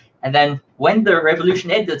that. And then when the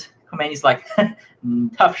revolution ended, Khomeini's like,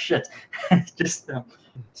 tough shit, just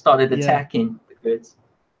started attacking the Kurds.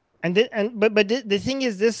 But the thing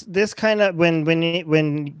is, this kind of, when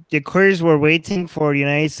the Kurds were waiting for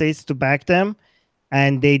United States to back them,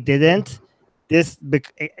 and they didn't.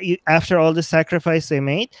 After all the sacrifice they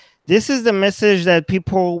made, this is the message that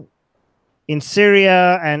people in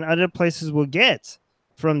Syria and other places will get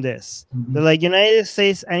from this. They're like, United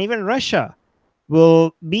States and even Russia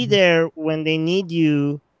will be there when they need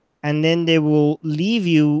you, and then they will leave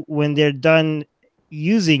you when they're done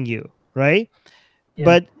using you, right? Yeah.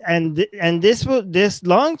 But this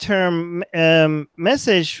long-term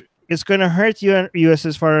message is going to hurt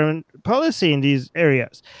US's foreign policy in these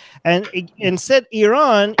areas. And instead,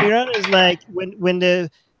 Iran is like, when the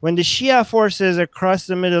Shia forces across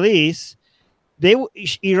the Middle East,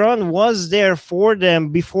 Iran was there for them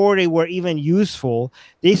before they were even useful.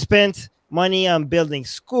 They spent money on building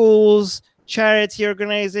schools, charity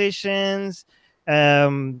organizations,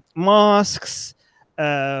 mosques,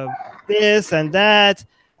 this and that,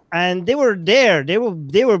 and they were there. They were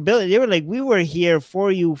building. They were like, we were here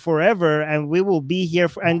for you forever, and we will be here.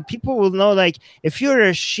 And people will know, like, if you're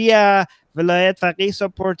a Shia Vilayat Faqih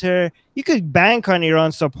supporter, you could bank on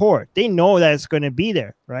Iran's support. They know that it's going to be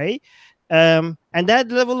there, right? And that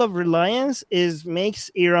level of reliance makes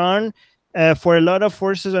Iran, for a lot of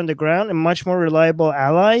forces on the ground, a much more reliable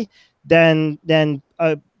ally than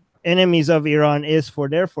enemies of Iran is for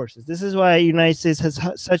their forces. This is why the United States has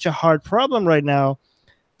such a hard problem right now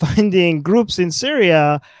finding groups in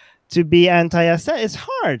Syria to be anti-Assad. It's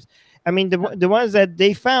hard. I mean, the ones that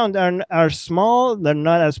they found are small. They're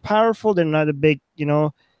not as powerful. They're not a big,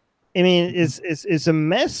 I mean, it's a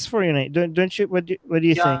mess for United. Don't you? What do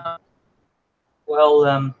you think?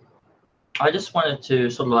 Well, I just wanted to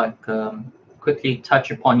sort of like quickly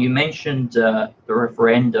touch upon. You mentioned the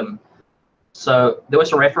referendum. So there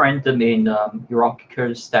was a referendum in Iraqi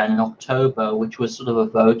Kurdistan in October, which was sort of a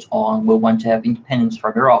vote on we want to have independence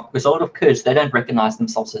from Iraq. Because a lot of Kurds, they don't recognize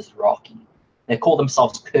themselves as Iraqi. They call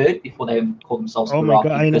themselves Kurd before they call themselves Iraqi.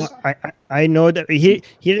 Oh my God, I know that.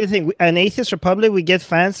 Here's the thing: an atheist republic, we get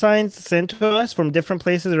fan signs sent to us from different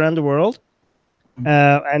places around the world,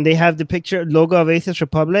 and they have the logo of Atheist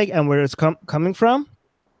Republic and where it's coming from.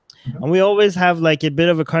 And we always have like a bit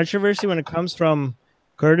of a controversy when it comes from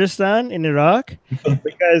Kurdistan in Iraq,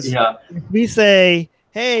 because if we say,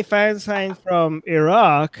 hey, fan sign from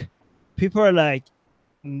Iraq, people are like,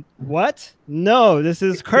 what? No, this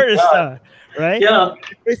is Kurdistan, right? Yeah.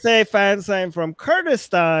 If we say fan sign from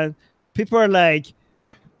Kurdistan, people are like,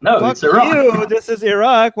 no, fuck it's Iraq. You, this is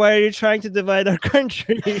Iraq. Why are you trying to divide our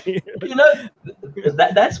country?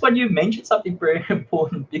 That's when you mentioned something very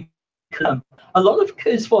important, because a lot of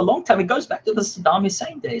Kurds, for a long time, it goes back to the Saddam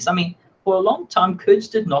Hussein days. I mean, for a long time, Kurds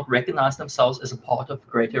did not recognize themselves as a part of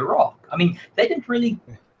Greater Iraq. I mean, they didn't really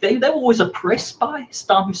they were always oppressed by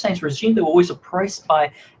Saddam Hussein's regime. They were always oppressed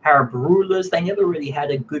by Arab rulers. They never really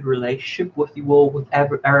had a good relationship with the world, with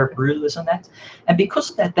Arab rulers and that. And because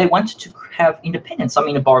of that, they wanted to have independence. I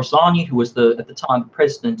mean, Barzani, who was at the time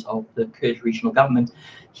president of the Kurdish regional government,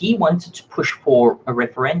 he wanted to push for a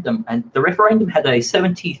referendum, and the referendum had a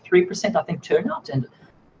 73%, I think, turnout, and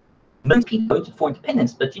many people voted for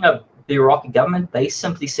independence. But the Iraqi government, they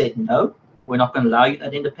simply said no, we're not going to allow you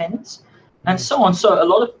that independence, and so on. So a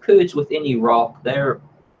lot of Kurds within Iraq, they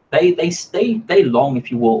long, if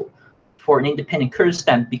you will, for an independent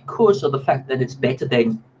Kurdistan because of the fact that it's better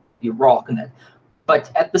than Iraq and that. But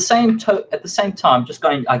at the same time, just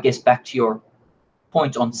going, I guess, back to your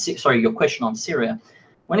point on your question on Syria.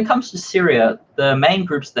 When it comes to Syria, the main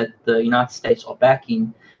groups that the United States are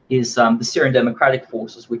backing is the Syrian Democratic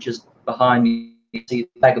Forces, which is behind me. You see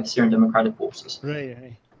the flag of the Syrian Democratic Forces.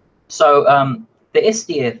 Right. So the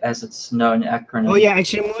SDF, as it's known, acronym. Oh yeah,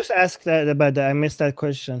 actually, Moose asked about that. I missed that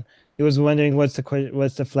question. He was wondering what's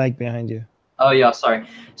the flag behind you. Oh yeah, sorry.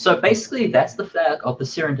 So basically, that's the flag of the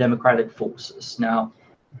Syrian Democratic Forces. Now,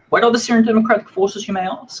 what are the Syrian Democratic Forces, you may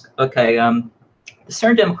ask? Okay, the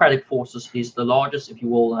Syrian Democratic Forces is the largest, if you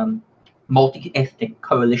will, multi-ethnic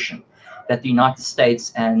coalition that the United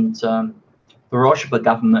States and the Rojava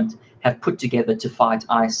government have put together to fight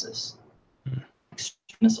ISIS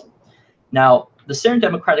extremism. Now, the Syrian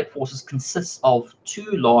Democratic Forces consists of two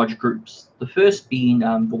large groups. The first being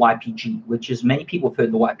the YPG, which is, many people have heard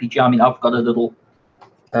of the YPG. I mean, I've got a little,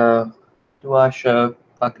 do I show?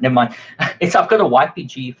 Never mind. I've got a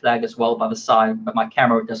YPG flag as well by the side, but my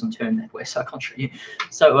camera doesn't turn that way, so I can't show you.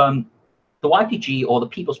 So the YPG, or the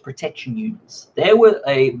People's Protection Units, they were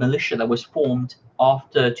a militia that was formed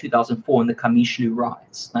after 2004 in the Kamishlu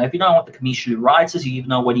riots. Now, if you don't know what the Kamishlu riots is, you even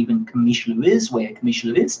know what even Kamishlu is, where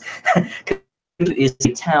Kamishlu is. Kamishlu is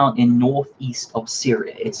a town in northeast of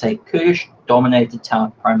Syria. It's a Kurdish-dominated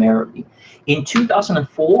town primarily. In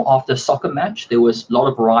 2004, after a soccer match, there was a lot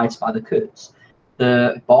of riots by the Kurds.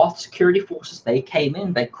 The Baath security forces, they came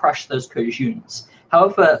in, they crushed those Kurdish units.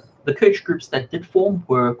 However, the Kurdish groups that did form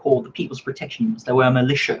were called the People's Protection Units. They were a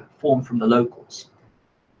militia formed from the locals.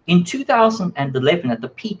 In 2011, at the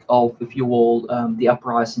peak of, if you will, the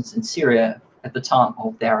uprisings in Syria at the time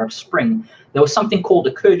of the Arab Spring, there was something called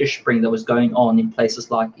the Kurdish Spring that was going on in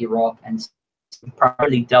places like Iraq, and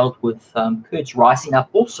primarily dealt with Kurds rising up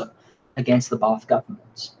also against the Baath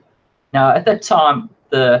government. Now, at that time,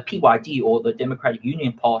 the PYD, or the Democratic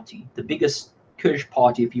Union Party, the biggest Kurdish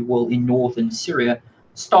party, if you will, in northern Syria,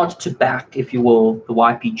 started to back, if you will, the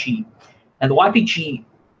YPG. And the YPG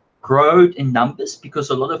grew in numbers because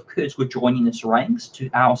a lot of Kurds were joining its ranks to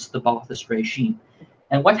oust the Baathist regime.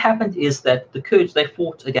 And what happened is that the Kurds, they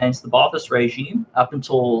fought against the Baathist regime up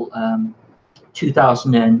until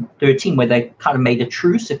 2013, where they kind of made a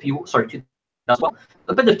truce, if you will, sorry, 2012,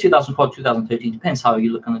 a bit of 2012, 2013, depends how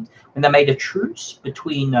you look on it, when they made a truce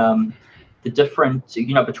between the different,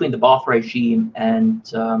 between the Baath regime and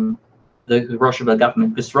the Rojava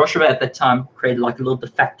government, because Rojava at that time created like a little de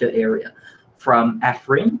facto area from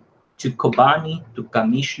Afrin to Kobani to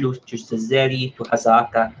Kamishlu to Sazeri to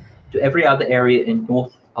Hazaka to every other area in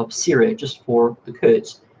north of Syria, just for the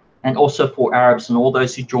Kurds, and also for Arabs and all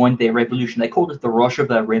those who joined their revolution. They called it the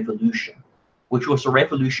Rojava Revolution, which was a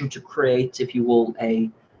revolution to create, if you will, a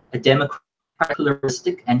democratic,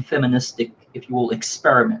 pluralistic, and feministic, if you will,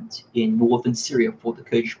 experiment in northern Syria for the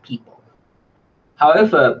Kurdish people.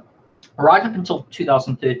 However, right up until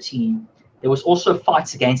 2013, there was also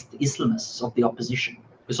fights against the Islamists of the opposition.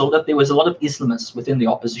 Because there was a lot of Islamists within the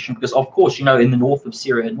opposition, because of course, in the north of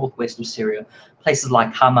Syria, northwest of Syria, places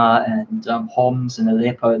like Hama and Homs and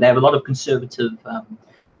Aleppo, they have a lot of conservative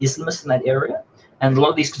Islamists in that area. And a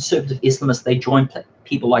lot of these conservative Islamists, they joined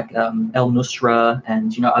people like al-Nusra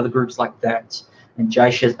and other groups like that, and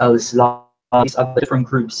Jaish al-Islam, these other different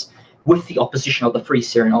groups with the opposition of the Free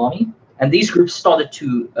Syrian Army. And these groups started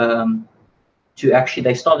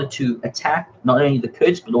they started to attack not only the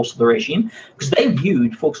Kurds but also the regime, because they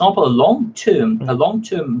viewed, for example, a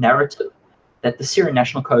long-term narrative that the Syrian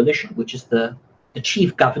National Coalition, which is the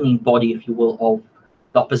chief governing body, if you will, of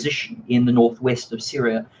the opposition in the northwest of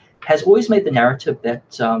Syria, has always made the narrative that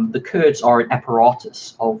the Kurds are an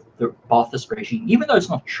apparatus of the Baathist regime, even though it's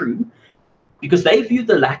not true, because they view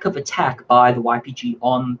the lack of attack by the YPG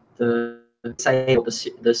on the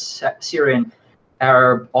Syrian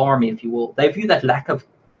Arab army, if you will. They view that lack of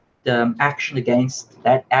action against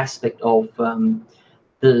that aspect of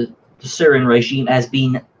the Syrian regime as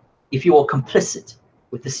being, if you will, complicit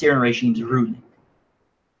with the Syrian regime's ruling.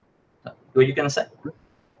 What are you going to say?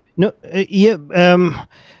 No,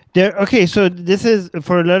 There. Okay, so this is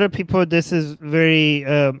for a lot of people. This is very.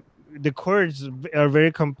 The Kurds are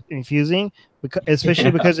very confusing, because, especially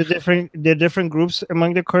Yeah. because the different groups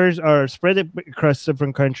among the Kurds are spread across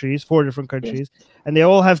different countries, 4 different Yes. countries, and they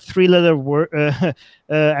all have 3-letter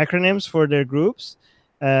acronyms for their groups.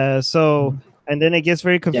 So Mhm. and then it gets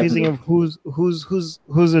very confusing Definitely. of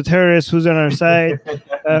who's a terrorist, who's on our side,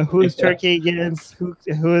 who's Yeah. Turkey against, who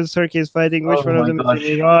is Turkey is fighting, which Oh one of my them is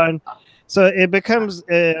in gosh. Iran. So it becomes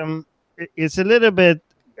it's a little bit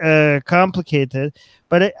complicated,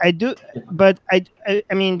 but I do Yeah. but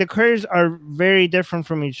I mean the Kurds are very different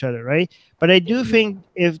from each other, right? But I do Definitely.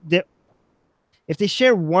 think if they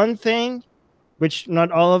share one thing, which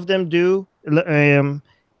not all of them do,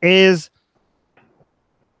 is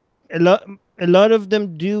a lot a lot of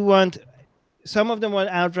them do want, some of them want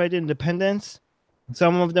outright independence,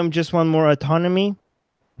 some of them just want more autonomy,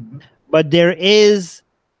 Mhm. but there is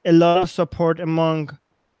a lot of support among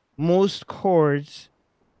most Kurds.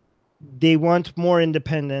 They want more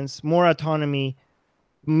independence, more autonomy.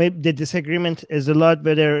 Maybe the disagreement is a lot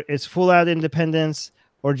whether it's full out independence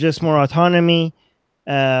or just more autonomy.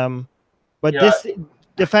 Um, but Yeah.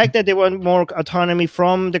 the fact that they want more autonomy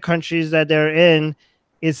from the countries that they're in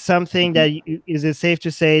is something that Mhm. is it safe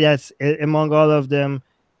to say that's among all of them,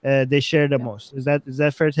 they share the Yeah. most. Is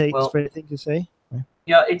that fair? Well, Fair thing to say?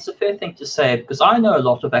 yeah, it's a fair thing to say because I know a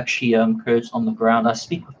lot of actually Kurds on the ground. I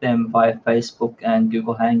speak with them via Facebook and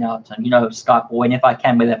Google Hangout and Skype or whenever I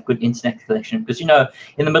can where they have good internet connection. Because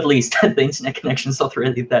in the Middle East the internet connection's not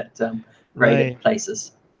really that great Right. at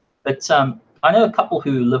places. But I know a couple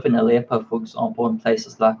who live in Aleppo, for example, in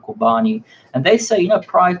places like Kobani, and they say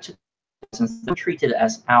prior to since they were treated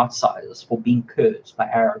as outsiders for being Kurds by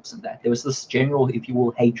Arabs and that. There was this general, if you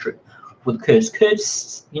will, hatred for the Kurds.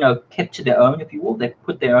 Kurds, kept to their own, if you will. They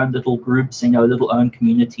put their own little groups, little own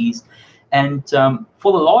communities. And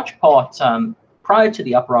for the large part, prior to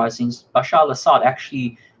the uprisings, Bashar al-Assad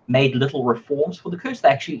actually made little reforms for the Kurds.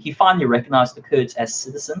 He finally recognized the Kurds as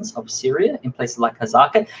citizens of Syria in places like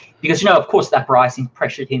Hazaka, because of course, the uprising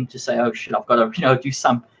pressured him to say, "Oh shit, I've got to do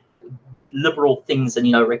some liberal things and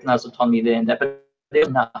recognize autonomy there and that, but there's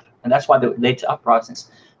enough, and that's why they led to uprisings.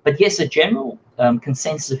 But yes, a general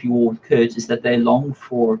consensus, if you will, with Kurds is that they long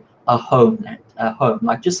for a homeland, a home,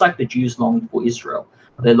 like just like the Jews long for Israel.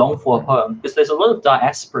 They long for a home because there's a lot of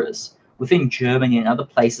diasporas within Germany and other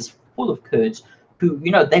places full of Kurds who,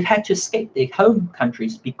 they've had to escape their home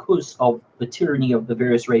countries because of the tyranny of the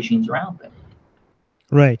various regimes around them.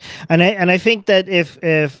 Right. And I think that if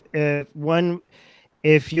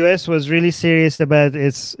US was really serious about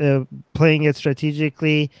its playing it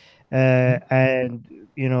strategically, and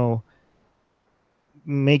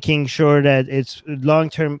making sure that it's long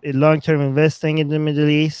term investing in the Middle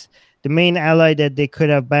East, the main ally that they could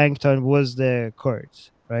have banked on was the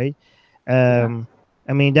Kurds, right? Yeah. um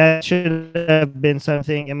I mean, that should have been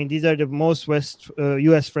something. I mean, these are the most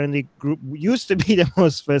US friendly group, used to be the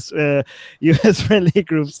most US friendly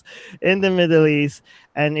groups in the Middle East.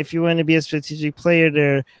 And if you want to be a strategic player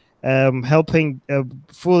there, helping,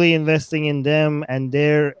 fully investing in them and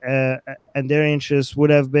their interests would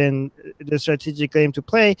have been the strategic game to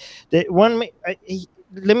play. The one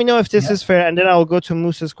Let me know if this Yeah. is fair, and then I'll go to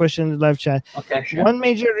Musa's question in the live chat. Okay, sure. One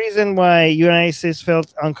major reason why United States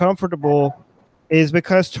felt uncomfortable is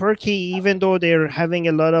because Turkey, even though they're having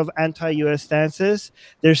a lot of anti-US stances,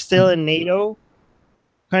 they're still a Mhm. NATO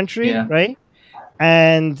country, Yeah. right?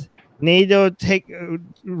 And NATO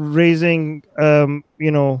raising,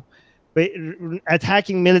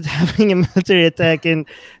 attacking having a military attack in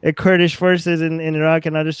Kurdish forces in Iraq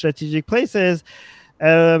and other strategic places.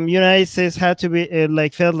 United States had to be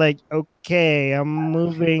felt like, okay, I'm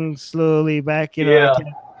moving slowly back. Yeah.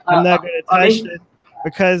 I'm Uh, not uh, gonna I touch mean, it,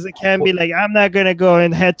 because it can be like I'm not gonna go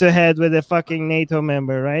in head to head with a fucking NATO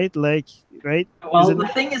member, right? Like, right? Is well, it the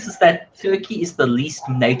not? thing is that Turkey is the least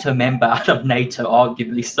NATO member out of NATO,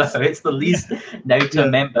 arguably. So it's the Yeah, least NATO yeah,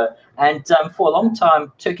 member. And for a long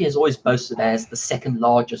time, Turkey has always boasted as the second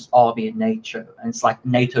largest army in NATO. And it's like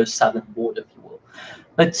NATO's southern border, if you will.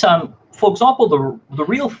 But for example, the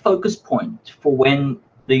real focus point for when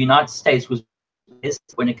the United States was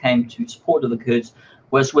when it came to support of the Kurds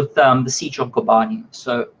was with the siege of Kobani.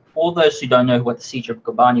 So for those who don't know what the siege of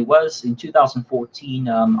Kobani was, in 2014,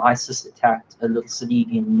 ISIS attacked a little city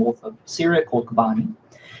in north of Syria called Kobani.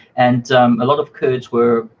 And a lot of Kurds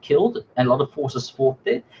were killed, and a lot of forces fought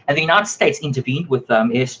there. And the United States intervened with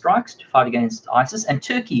airstrikes to fight against ISIS. And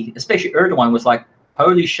Turkey, especially Erdogan, was like,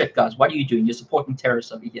 "Holy shit, guys, what are you doing? You're supporting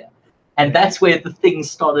terrorists over here." And yeah, that's where the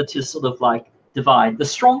things started to sort of like divide. The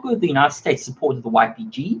stronger the United States supported the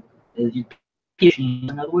YPG,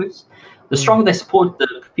 in other words. The stronger they support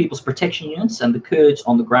the People's Protection Units and the Kurds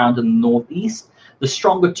on the ground in the northeast, the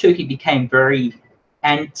stronger Turkey became very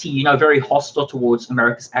very hostile towards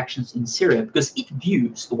America's actions in Syria, because it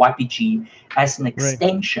views the YPG as an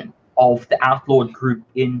extension of the outlawed group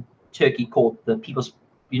in Turkey called the People's,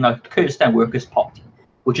 Kurdistan Workers' Party,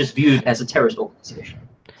 which is viewed as a terrorist organization.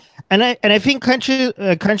 And I think countries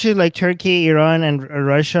like Turkey, Iran, and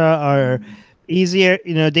Russia are easier.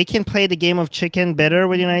 They can play the game of chicken better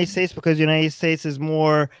with the United States, because the United States has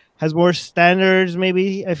more standards,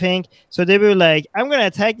 maybe, I think. So they were like, I'm going to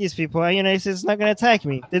attack these people, and the United States is not going to attack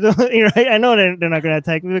me. They don't, right? I know they're not going to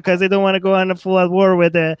attack me because they don't want to go on a full-out war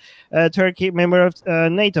with a Turkey member of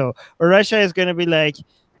NATO. Or Russia is going to be like,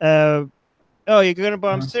 oh, you're going to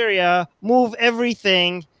bomb Syria, move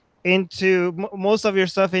everything into most of your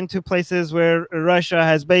stuff into places where Russia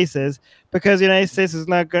has bases, because the United States is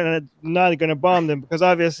not gonna bomb them, because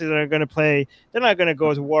obviously they're not gonna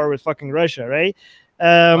go to war with fucking Russia, right?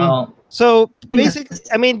 So basically,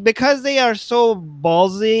 I mean, because they are so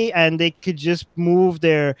ballsy and they could just move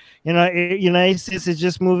their, United States is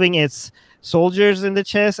just moving its soldiers in the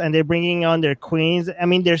chest, and they're bringing on their queens. I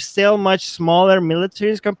mean, they're still much smaller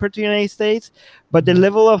militaries compared to the United States, but the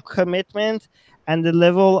level of commitment and the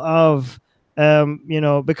level of,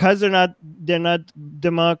 because they're not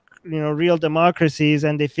real democracies,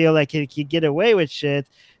 and they feel like they can get away with shit,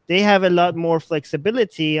 they have a lot more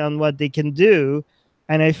flexibility on what they can do,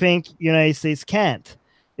 and I think United States can't.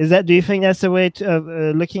 Do you think that's the way of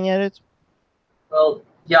looking at it? Well,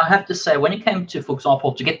 yeah, I have to say, when it came to, for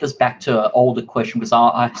example, to get this back to an older question, because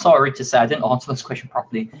I'm sorry to say I didn't answer this question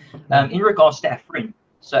properly, in regards to Afrin.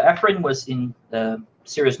 So Afrin was in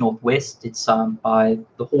Syria's northwest. It's by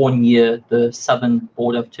the Horn, near the southern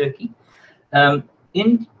border of Turkey.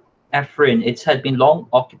 In Afrin, it had been long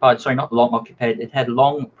occupied. Sorry, not long occupied. It had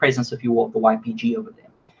long presence, if you will, of the YPG over there.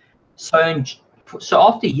 So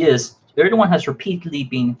after years, Erdogan has repeatedly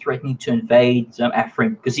been threatening to invade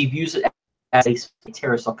Afrin, because he views it as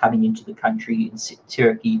terrorists are coming into the country in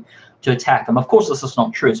Turkey to attack them. Of course, this is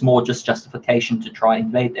not true. It's more just justification to try and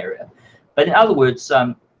invade the area. But in other words,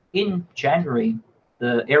 in January,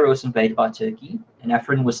 the area was invaded by Turkey, and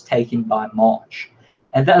Afrin was taken by March.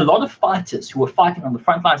 And there are a lot of fighters who were fighting on the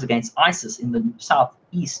front lines against ISIS in the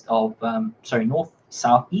north-southeast,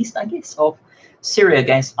 I guess, of Syria,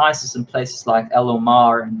 against ISIS in places like El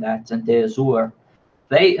Omar and Deir Zur.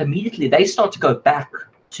 They start to go back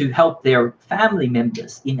to help their family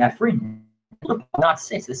members in Afrin. The United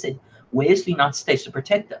States, they said, where's the United States to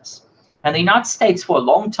protect us? And the United States, for a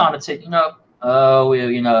long time, had said,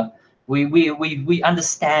 we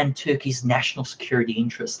understand Turkey's national security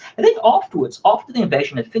interests. And then afterwards, after the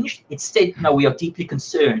invasion had finished, it said, no, we are deeply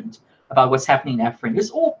concerned about what's happening in Afrin.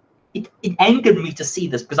 It angered me to see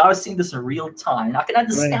this, because I was seeing this in real time. And I can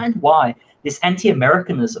understand why this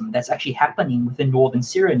anti-Americanism that's actually happening within northern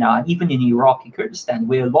Syria now, and even in Iraq and Kurdistan,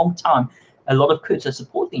 where a long time a lot of Kurds have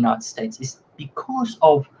supported the United States, is because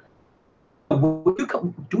of,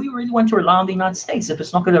 do we really want to rely on the United States if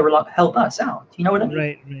it's not going to help us out? You know what I mean?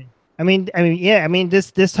 Right. I mean,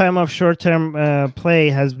 this time of short-term play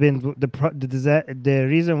has been the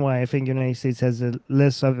reason why I think the United States has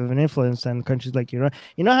less of an influence than countries like Iran.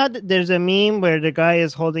 You know how there's a meme where the guy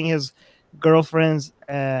is holding his girlfriend's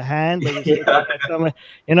hand, but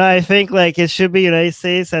I think like it should be United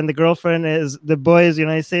States, and the boy is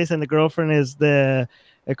United States, and the girlfriend is the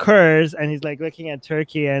Kurds, and he's like looking at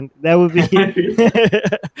Turkey, and that would be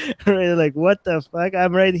really like, what the fuck?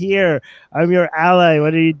 I'm right here. I'm your ally.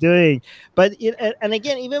 What are you doing? But and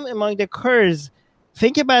again, even among the Kurds,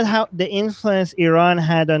 think about how the influence Iran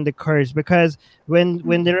had on the Kurds, because when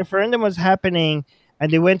the referendum was happening, and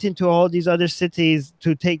they went into all these other cities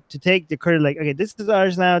to take the Kurd, like, okay, this is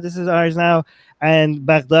ours now, and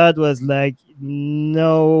Baghdad was like,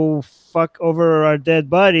 no, fuck over our dead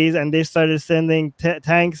bodies, and they started sending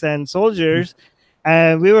tanks and soldiers,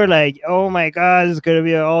 and we were like, oh my god, it's going to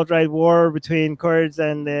be an alt-right war between Kurds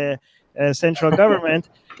and the central government.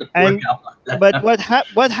 And but what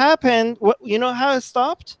happened? You know how it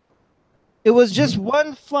stopped? It was just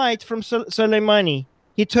one flight from Soleimani.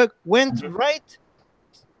 He went right.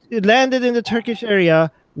 It landed in the Turkish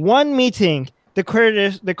area. One meeting, the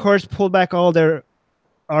Kurds pulled back all their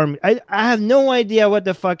army. I have no idea what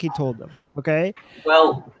the fuck he told them. Okay.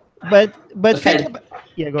 Well, but okay. Think about,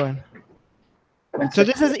 yeah, go on. So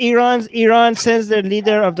this is Iran sends their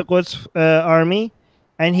leader of the Quds army,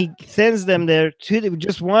 and he sends them there to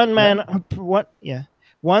just one man.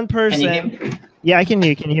 One person. Can you hear me? Yeah, I can hear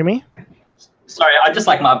you. Can you hear me? Sorry,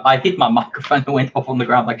 I hit my microphone and went off on the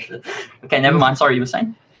ground like shit. Okay, never mind. Sorry, you were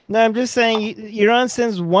saying? No, I'm just saying Iran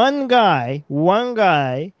sends one guy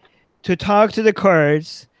to talk to the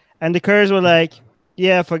Kurds, and the Kurds were like,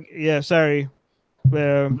 "Yeah, yeah, sorry,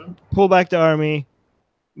 Mhm. pull back the army.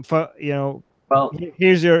 You know, Well,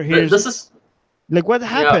 here's this is like what yeah.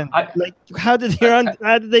 happened? Like, Okay. how did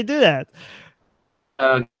they do that?"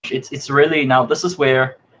 It's really now. This is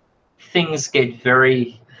where things get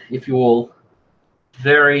very, if you will,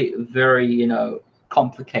 very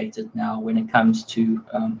complicated now when it comes to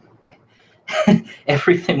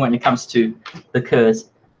everything when it comes to the Kurds.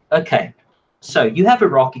 Okay, so you have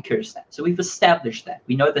Iraqi Kurdistan. So we've established that.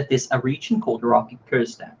 We know that there's a region called Iraqi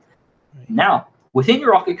Kurdistan. Right. Now, within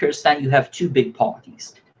Iraqi Kurdistan, you have two big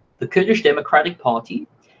parties, the Kurdish Democratic Party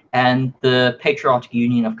and the Patriotic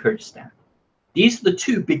Union of Kurdistan. These are the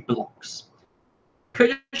two big blocs.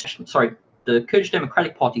 The Kurdish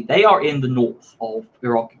Democratic Party, they are in the north of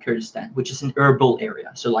Iraqi Kurdistan, which is an Erbil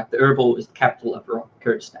area. So like the Erbil is the capital of Iraqi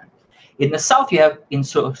Kurdistan. In the south, you have in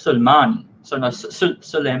Soleimani. So no,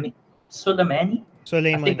 Soleimani. I think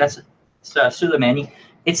Soleimani. that's Soleimani.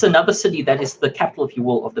 It's another city that is the capital, if you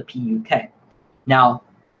will, of the PUK. Now,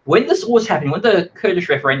 when this was happening, when the Kurdish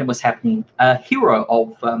referendum was happening, a hero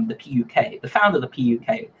of the PUK, the founder of the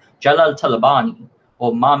PUK, Jalal Talabani,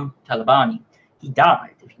 or Mam Talabani, he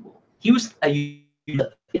died, if you will. He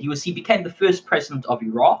became the first president of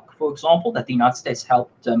Iraq, for example, that the United States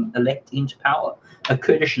helped elect into power, a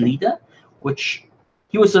Kurdish leader, which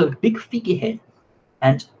he was a big figurehead.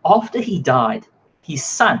 And after he died, his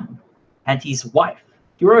son and his wife,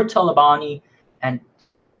 Hero Talabani, and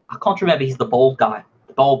I can't remember, he's the bald guy,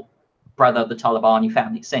 the bald brother of the Talabani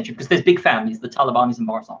family, essentially, because there's big families, the Talabanis and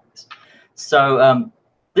Barzanis. So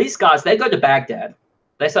these guys, they go to Baghdad.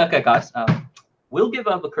 They say, okay, guys, we'll give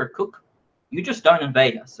over Kirkuk. You just don't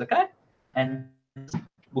invade us, okay? And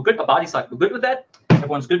we're good. Abadi's like, we're good with that.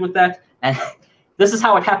 Everyone's good with that. And this is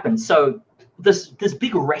how it happens. So this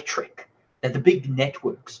big rhetoric that the big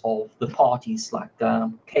networks of the parties like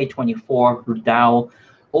K24, Rudal,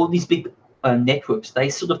 all these big networks, they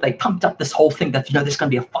pumped up this whole thing that there's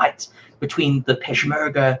going to be a fight between the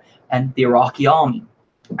Peshmerga and the Iraqi army,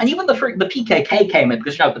 and even the PKK came in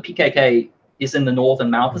because the PKK is in the northern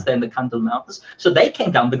mountains, they're in the Kandil mountains, so they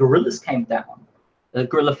came down. The guerrillas came down, the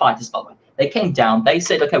guerrilla fighters, by the way. They came down. They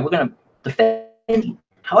said, okay, we're going to defend.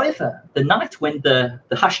 However, the night when the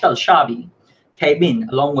Hashd al-Shabi came in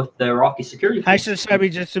along with the Iraqi security Hashd forces,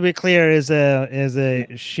 al-Shabi, just to be clear, is a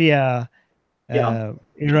Shia yeah,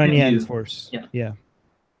 Iranian PMU, force. yeah, Yeah.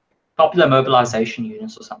 Popular Mobilization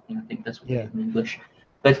Units or something. I think that's what Yeah. they in English.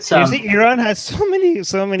 But You see, Iran has so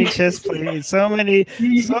many chess players, so many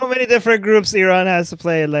different groups Iran has to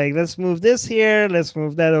play. Like, let's move this here, let's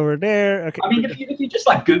move that over there. Okay. I mean, if you just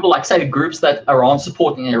like Google, like say groups that are on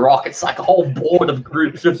supporting Iraq, it's like a whole board of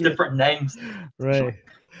groups with different names. Right.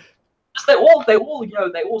 They all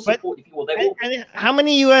support, if you will. They all. And how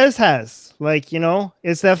many US has? Like,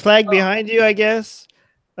 is that flag behind you, I guess?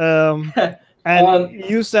 And you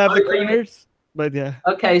used to have the corners, but yeah.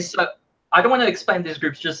 Okay, so I don't want to explain these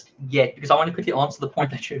groups just yet because I want to quickly answer the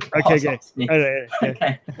point that you asked me.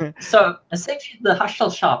 Okay. So essentially, the Hashd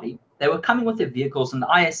al-Shabi, they were coming with their vehicles, and the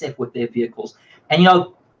ISF with their vehicles, and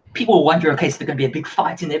people were wondering, okay, so there's going to be a big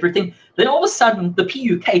fight and everything. Then all of a sudden, the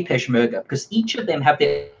PUK Peshmerga, because each of them have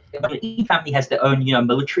each family has their own,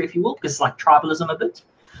 military, if you will, because it's like tribalism a bit.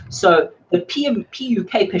 So the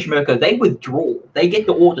PUK Peshmerga, they withdraw. They get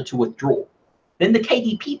the order to withdraw. Then the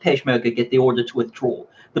KDP Peshmerga get the order to withdraw.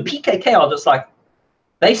 The PKK are just like,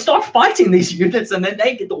 they start fighting these units, and then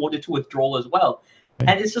they get the order to withdraw as well.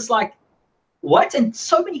 And it's just like, what? And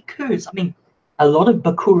so many Kurds, I mean, a lot of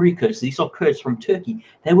Bakuri Kurds, these are Kurds from Turkey,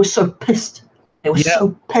 they were so pissed. They were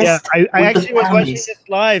so pissed. Yeah, I actually was watching this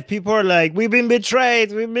live. People are like, we've been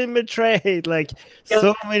betrayed. We've been betrayed. Like,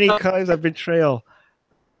 so many kinds of betrayal.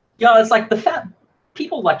 Yeah, it's like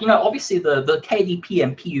people like, obviously the KDP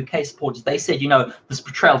and PUK supporters, they said, this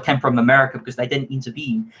betrayal came from America because they didn't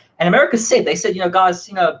intervene. And America said, guys,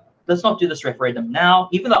 let's not do this referendum now.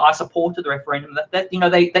 Even though I supported the referendum,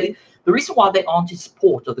 the reason why they aren't in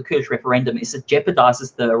support of the Kurdish referendum is it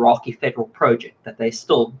jeopardizes the Iraqi federal project that they're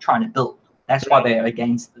still trying to build. That's why they're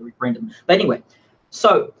against the referendum. But anyway,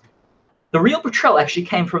 so the real betrayal actually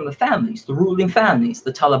came from the families, the ruling families,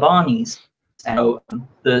 the Talibanis, and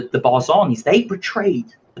the Barzanis. They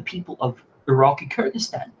betrayed the people of Iraqi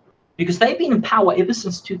Kurdistan because they've been in power ever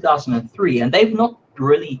since 2003, and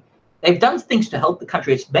they've done things to help the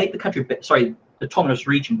country. It's made the country, the autonomous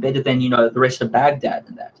region, better than the rest of Baghdad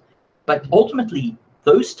and that. But ultimately,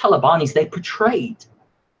 those Talibanis, they betrayed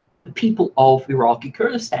the people of Iraqi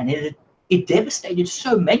Kurdistan. It devastated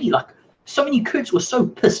so many so many Kurds were so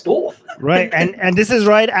pissed off. Right, and this is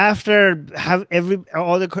right after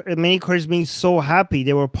many Kurds being so happy.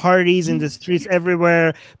 There were parties in the streets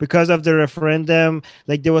everywhere because of the referendum.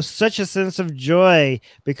 Like there was such a sense of joy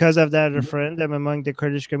because of that referendum among the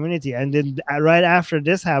Kurdish community. And then right after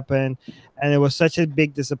this happened, and it was such a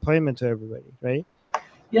big disappointment to everybody. Right?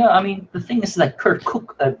 Yeah, I mean the thing is that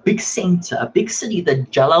Kirkuk, a big center, a big city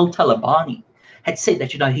that Jalal Talabani had said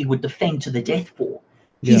that he would defend to the death for.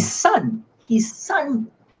 His son gives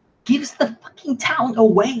the fucking town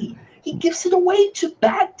away. He gives it away to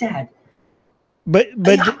Baghdad. But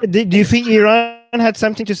do you think Iran had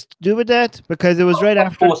something to do with that? Because it was right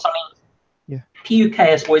after. Of course, I mean, PUK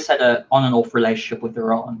has always had an on and off relationship with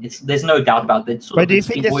Iran. There's no doubt about that. But do you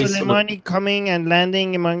think that Soleimani coming and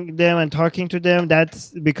landing among them and talking to them, that's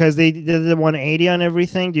because they did the 180 on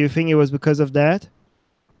everything? Do you think it was because of that?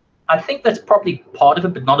 I think that's probably part of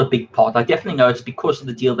it, but not a big part. I definitely know it's because of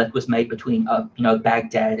the deal that was made between,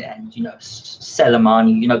 Baghdad and,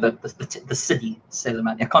 Soleimani. The city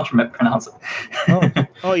Soleimani. I can't remember pronounce it.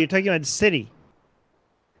 Oh, you're talking about the city.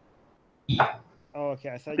 Yeah. Oh,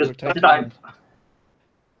 okay. I thought you were talking about.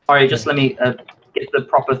 Sorry, just let me get the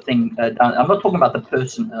proper thing down. I'm not talking about the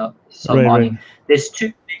person, Soleimani. Right. There's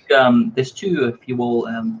two, if you will,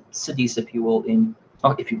 cities, if you will,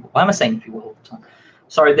 why am I saying if you will all the time?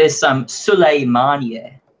 Sorry, there's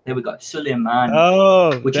Suleimaniye. There we go, Suleimani.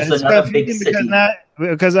 Oh, which is another big city.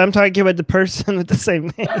 Because I'm talking about the person with the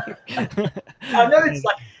same name. I know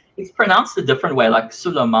it's pronounced a different way, like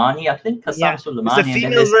Suleimani. I think Suleimani. It's a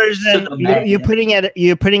female version.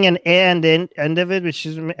 You're putting an A and the end of it, which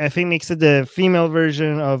is I think makes it the female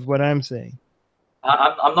version of what I'm saying.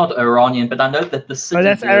 I'm not Iranian, but I know that the city. Oh,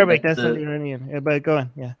 that's Arabic. That's not Iranian. Yeah, but go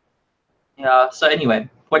on. Yeah. Yeah. So anyway.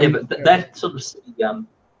 Whatever, that sort of city,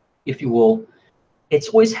 if you will, it's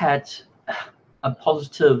always had a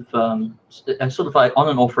positive, sort of like on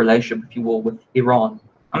and off relationship, if you will, with Iran.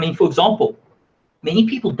 I mean, for example, many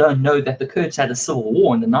people don't know that the Kurds had a civil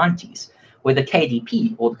war in the 90s, where the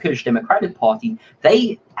KDP, or the Kurdish Democratic Party,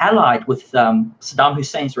 they allied with Saddam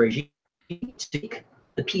Hussein's regime to take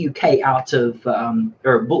the PUK out of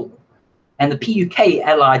Erbil, and the PUK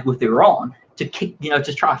allied with Iran to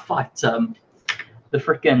try to fight. The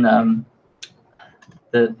freaking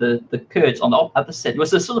the Kurds on the other side. It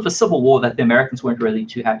was a sort of a civil war that the Americans weren't really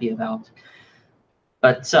too happy about.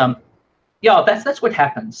 But yeah, that's what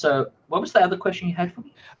happened. So what was the other question you had for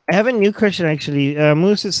me? I have a new question actually.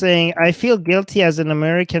 Moose is saying, I feel guilty as an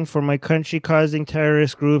American for my country causing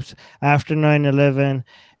terrorist groups after 9/11.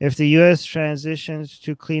 If the US transitions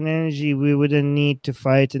to clean energy, we wouldn't need to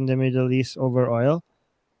fight in the Middle East over oil.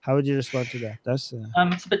 How would you respond to that? That's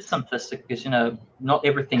it's a bit simplistic because not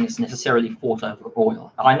everything is necessarily fought over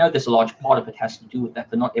oil. I know there's a large part of it has to do with that,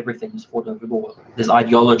 but not everything is fought over oil. There's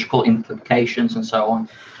ideological implications and so on.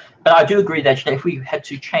 But I do agree that if we had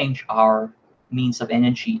to change our means of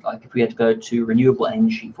energy, like if we had to go to renewable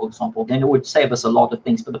energy, for example, then it would save us a lot of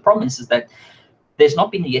things. But the problem is that there's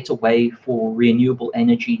not been yet a way for renewable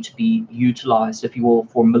energy to be utilized, if you will,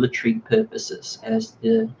 for military purposes, as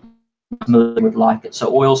the military would like it.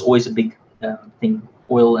 So oil's always a big thing.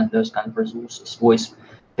 Oil and those kind of resources always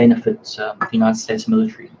benefit the United States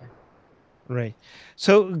military. Right.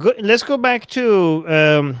 So let's go back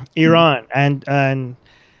to Iran and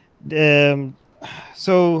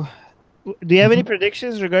so do you have any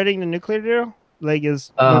predictions regarding the nuclear deal? Like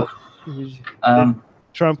is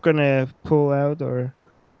Trump gonna pull out, or?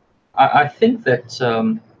 I think that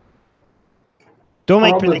don't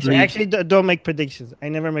make predictions. Actually, don't make predictions. I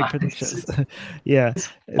never make predictions. Yeah,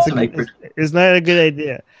 it's not a good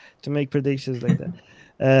idea to make predictions like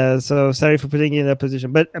that. So sorry for putting you in that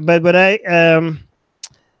position. But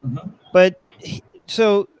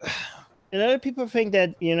so a lot of people think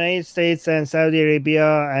that the United States and Saudi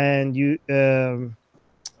Arabia and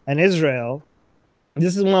Israel,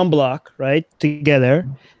 this is one block, right, together,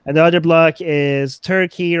 and the other block is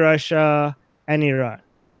Turkey, Russia, and Iran,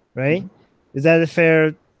 right? Is that a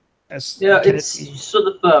fair? Yeah, it's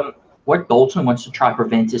sort of what Bolton wants to try to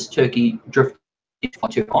prevent is Turkey drifting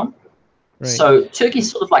to Iran. Right. So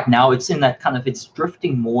Turkey's sort of like now it's in that kind of, it's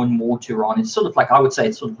drifting more and more to Iran. It's sort of like, I would say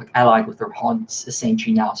it's sort of like allied with Iran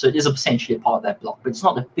essentially now. So it is essentially a part of that bloc, but it's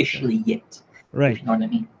not officially yet. Right. You know what I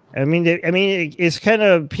mean? I mean, it's kind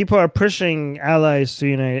of, people are pushing allies to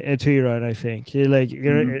Iran. I think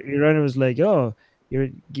Iran was like, oh,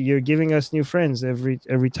 you're giving us new friends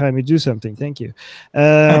every time you do something. Thank you.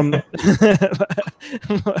 But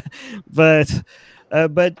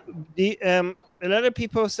the a lot of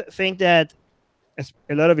people think that,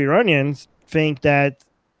 a lot of Iranians think that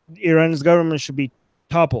Iran's government should be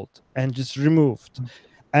toppled and just removed.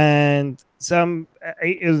 And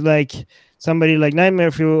it was like somebody like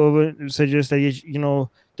Nightmare Fuel suggests that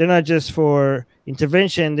they're not just for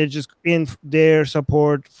intervention, they're just in their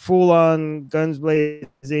support, full on guns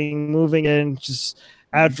blazing, moving in, just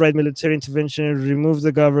outright military intervention, remove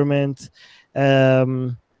the government.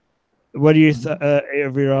 What do you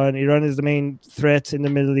of Iran? Iran is the main threat in the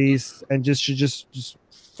Middle East, and should just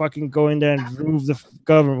fucking go in there and remove the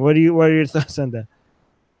government. What are your thoughts on that?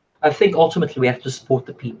 I think ultimately we have to support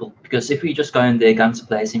the people, because if we just go in there guns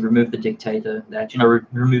blazing, remove the dictator, that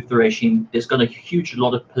remove the regime, there's going to be a huge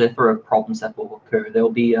lot of plethora of problems that will occur. There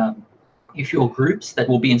will be if you're groups that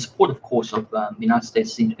will be in support, of course, of the United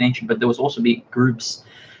States intervention, but there will also be groups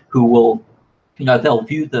who will, they'll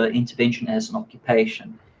view the intervention as an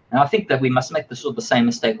occupation. And I think that we must make the sort of the same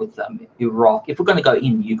mistake with Iraq. If we're going to go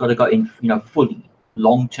in, you've got to go in, fully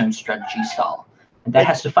long-term strategy style, and that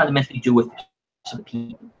has to fundamentally do with the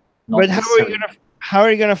people. But how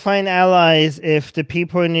are you gonna find allies if the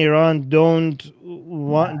people in Iran don't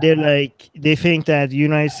want? They think that the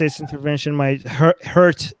United States intervention might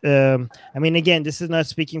hurt. I mean, again, this is not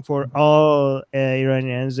speaking for all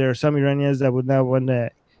Iranians. There are some Iranians that would not want to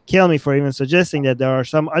kill me for even suggesting that. There are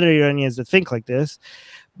some other Iranians that think like this,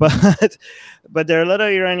 but there are a lot of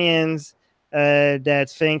Iranians that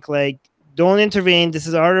think like, don't intervene. This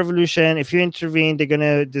is our revolution. If you intervene, they're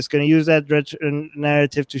gonna use that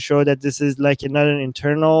narrative to show that this is like not an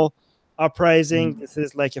internal uprising. This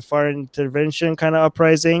is like a foreign intervention kind of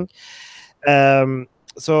uprising.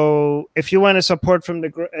 So if you want to support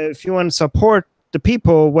the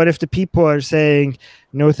people, what if the people are saying,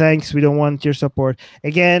 no thanks, we don't want your support?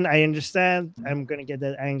 Again, I understand. I'm gonna get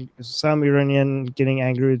that some Iranian getting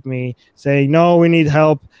angry with me, saying, no, we need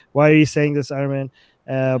help. Why are you saying this, Armin?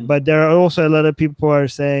 But there are also a lot of people who are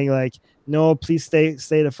saying like, no, please stay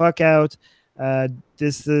the fuck out.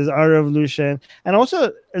 This is our revolution. And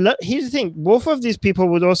also, here's the thing: both of these people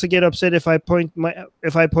would also get upset if I point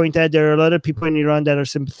out there are a lot of people in Iran that are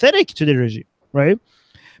sympathetic to the regime, right?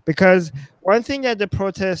 Because one thing that the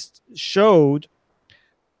protest showed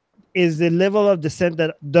is the level of dissent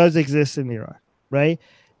that does exist in Iran, right?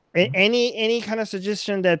 Any kind of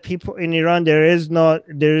suggestion that people in Iran there is not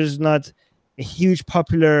a huge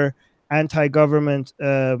popular anti-government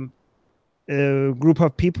group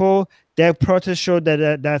of people, that protest showed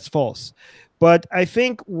that that's false. But I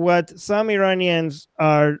think what some Iranians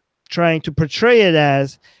are trying to portray it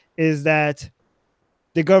as is that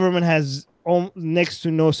the government has next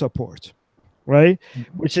to no support, right?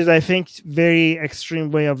 Which is, I think, very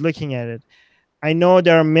extreme way of looking at it. I know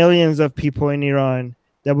there are millions of people in Iran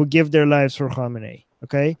that would give their lives for Khamenei,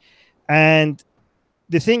 okay? And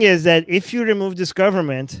the thing is that if you remove this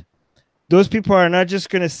government, those people are not just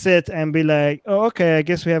going to sit and be like, oh, okay, I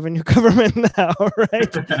guess we have a new government now,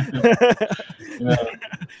 right?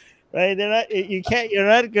 Right? You're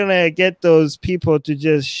not going to get those people to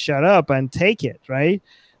just shut up and take it, right?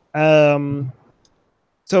 So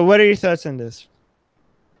what are your thoughts on this?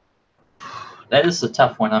 That is a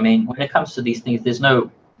tough one. I mean, when it comes to these things, there's no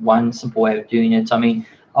one simple way of doing it. I mean,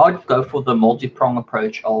 I'd go for the multi-prong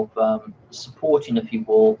approach of supporting, if you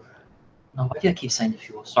will. No, why do I keep saying if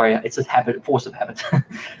you will? Sorry, it's a habit, force of habit.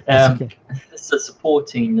 Okay. So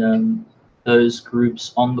supporting those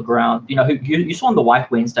groups on the ground. Who you saw on the White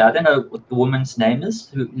Wednesday. I don't know what the woman's name is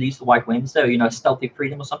who leads the White Wednesday, or Stealthy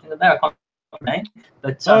Freedom or something like that. I can't remember her name.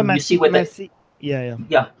 But you see where yeah.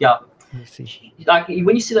 Like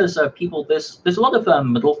when you see those people, there's a lot of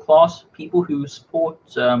middle class people who support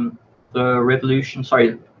the revolution.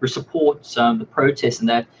 Sorry, who support the protests and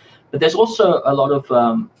that. But there's also a lot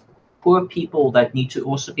of poor people that need to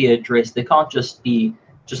also be addressed. They can't just be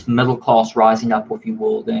just middle class rising up, if you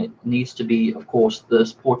will. There needs to be, of course, the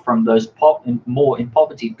support from those more in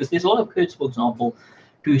poverty, because there's a lot of Kurds, for example,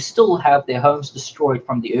 who still have their homes destroyed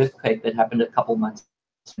from the earthquake that happened a couple months.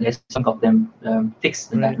 Some got them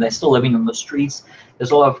fixed, and they're still living on the streets. There's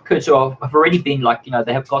a lot of Kurds who have already been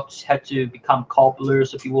they have had to become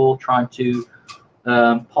cobblers, if you will, trying to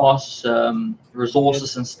pass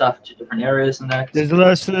resources and stuff to different areas and that. There's a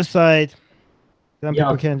lot of suicide. Some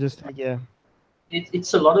people can't just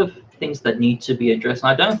It's a lot of things that need to be addressed.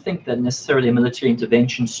 And I don't think that necessarily a military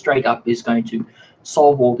intervention straight up is going to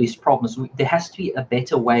solve all these problems. There has to be a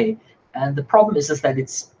better way. And the problem is that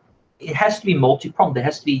it has to be multi-pronged. There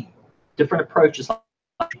has to be different approaches,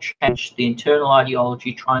 like change the internal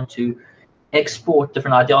ideology, trying to export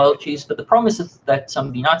different ideologies. But the problem is that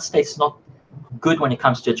the United States is not good when it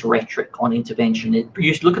comes to its rhetoric on intervention.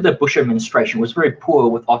 You look at the Bush administration; it was very poor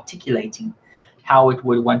with articulating how it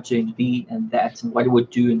would want to intervene and that, and what it would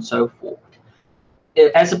do, and so forth.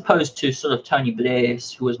 as opposed to sort of Tony Blair,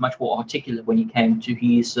 who was much more articulate when he came to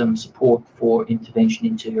his support for intervention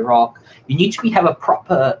into Iraq. You need to have a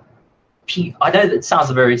proper I know that sounds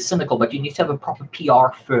very cynical, but you need to have a proper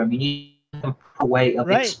PR firm. You need to have a proper way of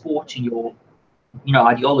Right. exporting your,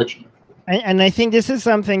 ideology. And I think this is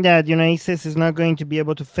something that United States is not going to be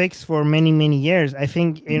able to fix for many, many years. I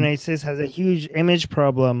think United States has a huge image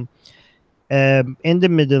problem in the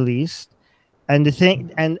Middle East. And the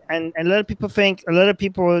thing, and a lot of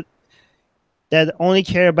people that only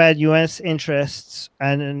care about U.S. interests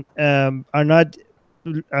and are not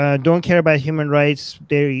don't care about human rights.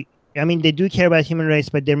 They do care about human rights,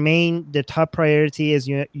 but their top priority is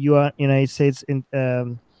United States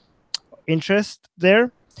interest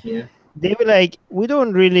there. Yeah. They were like, we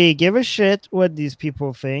don't really give a shit what these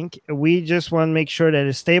people think. We just want to make sure that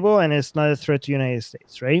it's stable and it's not a threat to the United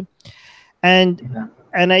States, right? And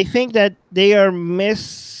I think that they are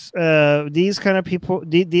these kind of people.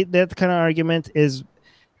 That kind of argument is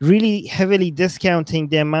really heavily discounting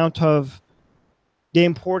the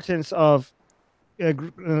importance of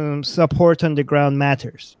support on the ground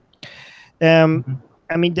matters.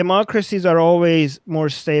 Democracies are always more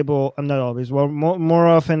stable. Not always. Well, more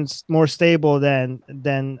often more stable than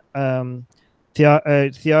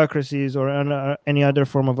theocracies or any other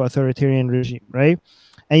form of authoritarian regime, right?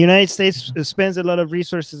 And United States spends a lot of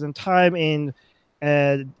resources and time in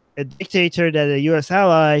a dictator that a U.S.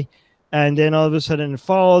 ally, and then all of a sudden it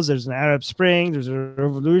falls. There's an Arab Spring. There's a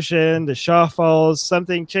revolution. The Shah falls.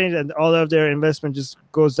 Something changed, and all of their investment just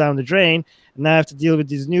goes down the drain. And now I have to deal with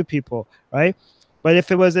these new people, right? But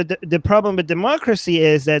if it was the problem with democracy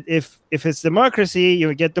is that if it's democracy, you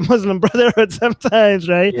would get the Muslim Brotherhood sometimes,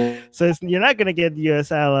 right? Yeah. So you're not going to get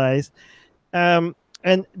U.S. allies.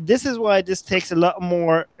 And this is why this takes a lot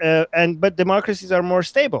more. But democracies are more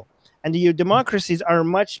stable, and the democracies are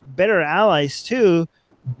much better allies too,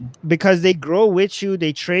 because they grow with you,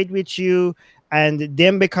 they trade with you, and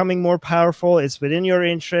them becoming more powerful, it's within your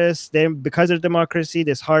interests. Then, because of democracy,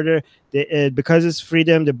 it's harder. Because it's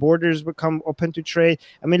freedom, the borders become open to trade.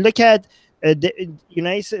 Look at the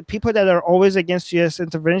United States, people that are always against U.S.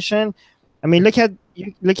 intervention. Look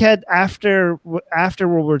at after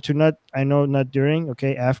World War II. Not during.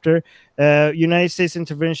 Okay, after United States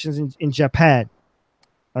interventions in Japan,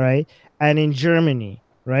 all right, and in Germany,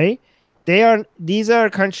 right. These are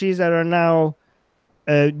countries that are now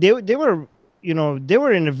they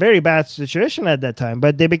were in a very bad situation at that time,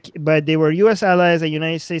 but they were U.S. allies. The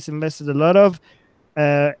United States invested a lot of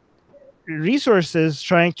resources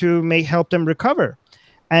trying to help them recover,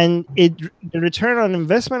 and the return on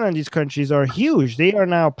investment on these countries are huge. They are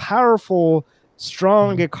now powerful,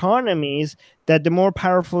 strong economies. That the more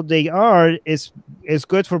powerful they are is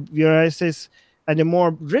good for the United States, and the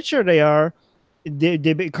more richer they are, they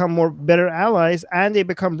become better allies, and they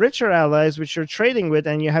become richer allies, which you're trading with,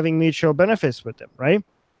 and you're having mutual benefits with them, right?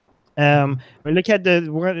 Look at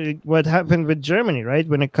what happened with Germany, right?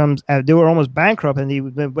 When it comes, they were almost bankrupt, and they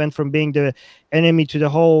went from being the enemy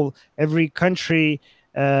to every country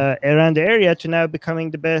around the area to now becoming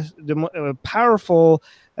the powerful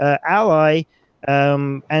ally.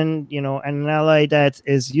 And an ally that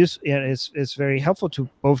is very helpful to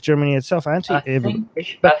both Germany itself and to I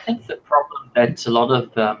think the problem that a lot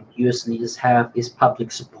of US leaders have is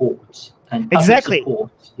public support, and public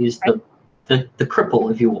support is the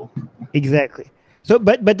cripple, if you will. Exactly. So,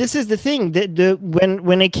 but this is the thing.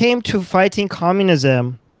 When it came to fighting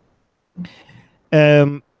communism,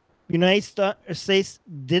 United States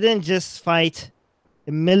didn't just fight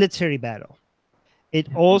a military battle. It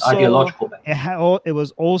also ideological battle. It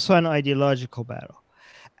was also an ideological battle,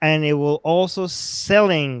 and it was also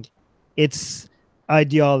selling its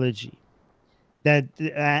ideology. The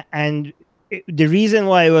reason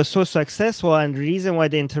why it was so successful, and the reason why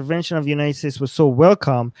the intervention of the United States was so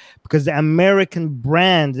welcome, because the American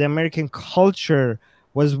brand, the American culture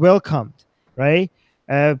was welcomed, right?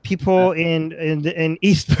 People in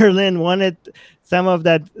East Berlin wanted some of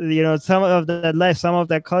that, some of that life, some of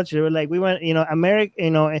that culture. They were like, we want, America,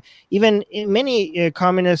 even in many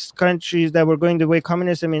communist countries that were going the way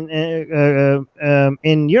communism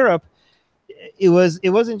in Europe, it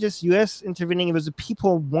wasn't just U.S. intervening; it was the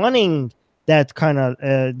people wanting that kind of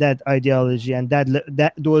that ideology and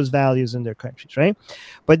those values in their countries, right?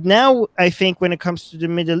 But now I think when it comes to the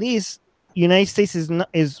Middle East, United States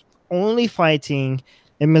is only fighting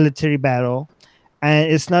a military battle,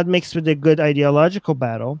 and it's not mixed with a good ideological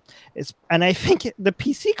battle. And I think the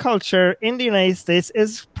PC culture in the United States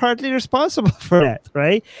is partly responsible for that,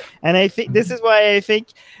 right? And I think this is why I think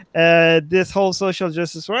this whole social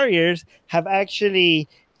justice warriors have actually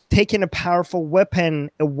taken a powerful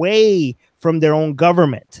weapon away from their own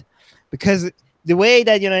government, because the way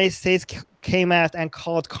that the United States came out and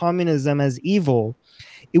called communism as evil,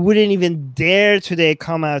 it wouldn't even dare today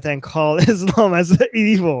come out and call Islam as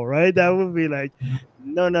evil, right? That would be like,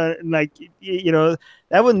 no, like,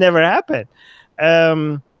 that would never happen.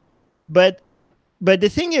 But the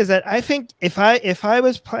thing is that I think if I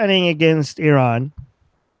was planning against Iran,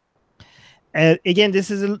 again,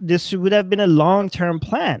 this would have been a long-term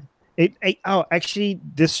plan. Actually,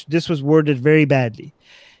 this was worded very badly,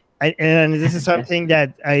 and this is something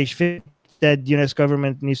that I think that the U.S.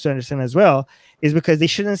 government needs to understand as well, is because they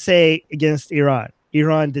shouldn't say against Iran.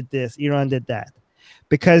 Iran did this, Iran did that,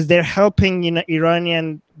 because they're helping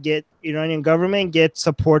Iranian government get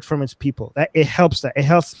support from its people. That it helps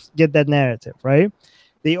get that narrative, right?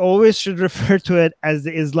 They always should refer to it as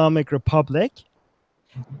the Islamic Republic,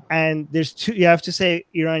 and there's two. You have to say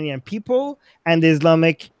Iranian people and the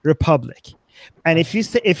Islamic Republic. And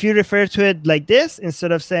if you refer to it like this,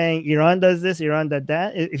 instead of saying Iran does this, Iran does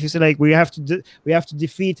that, if you say like we have to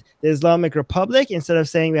defeat the Islamic Republic, instead of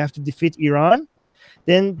saying we have to defeat Iran,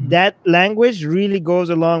 then that language really goes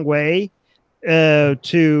a long way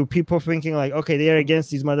to people thinking like, okay, they are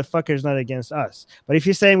against these motherfuckers, not against us. But if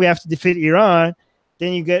you're saying we have to defeat Iran,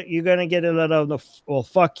 then you're gonna get a lot of well,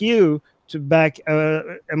 fuck you to back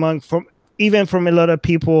even from a lot of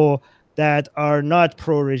people that are not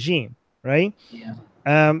pro-regime, right? Yeah.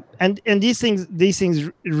 And these things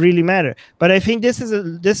really matter. But I think this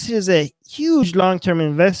is a huge long-term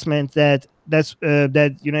investment that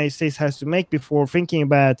United States has to make before thinking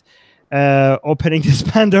about opening this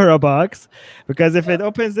Pandora box. Because if it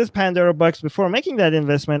opens this Pandora box before making that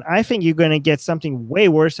investment, I think you're going to get something way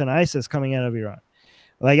worse than ISIS coming out of Iran.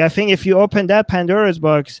 Like, I think if you open that Pandora's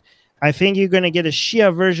box, I think you're going to get a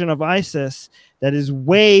Shia version of ISIS that is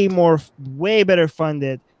way better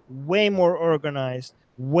funded, way more organized,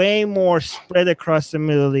 way more spread across the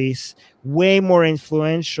Middle East, way more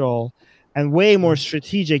influential, and way more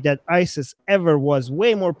strategic than ISIS ever was,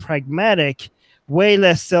 way more pragmatic, way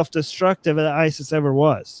less self-destructive than ISIS ever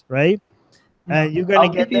was, right? And you're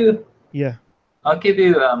going to get that. Yeah. I'll give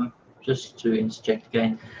you, just to interject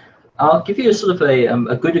again, I'll give you a sort of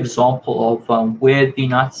a good example of where the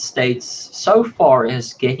United States so far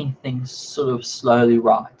is getting things sort of slowly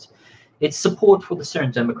right. It's support for the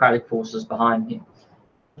Syrian democratic forces behind him.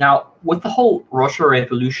 Now, with the whole Russia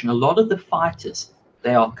revolution, a lot of the fighters,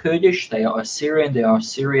 they are Kurdish, they are Assyrian, they are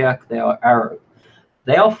Syriac, they are Arab.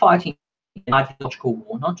 They are fighting an ideological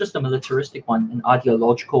war, not just a militaristic one, an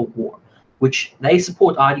ideological war, which they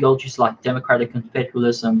support ideologies like democratic and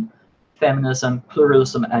federalism, feminism,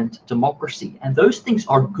 pluralism, and democracy. And those things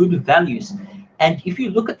are good values. And if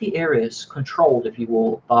you look at the areas controlled, if you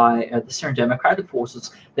will, by the Syrian democratic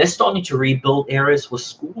forces, they're starting to rebuild areas for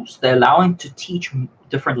schools. They're allowing to teach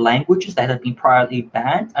different languages that have been priorly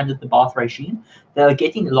banned under the Ba'ath regime. They're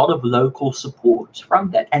getting a lot of local support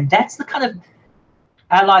from that. And that's the kind of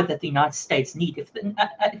ally that the United States need. If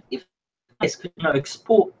US could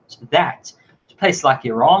export that to a place like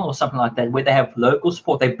Iran or something like that, where they have local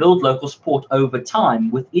support, they build local support over time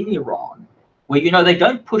within Iran, where they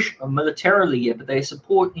don't push militarily yet, but they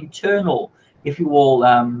support internal, if you will,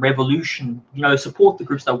 revolution. Support the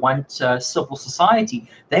groups that want civil society.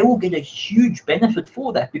 They will get a huge benefit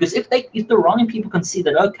for that, because if the Iranian people can see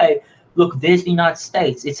that, okay, look, there's the United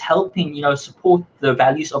States, it's helping support the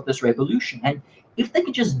values of this revolution. And if they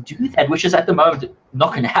could just do that, which is at the moment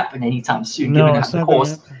not going to happen anytime soon, given the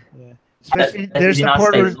course. Yeah. Especially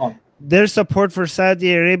their support for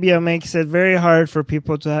Saudi Arabia makes it very hard for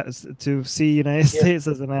people to see United States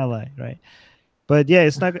as an ally, right? But yeah,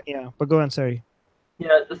 it's not. Yeah, but go on. Sorry.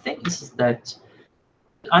 The thing is that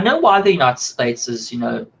I know why the United States is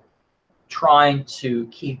trying to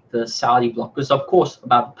keep the Saudi bloc, because of course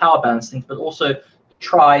about the power balance things, but also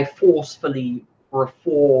try forcefully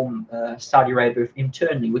reform Saudi Arabia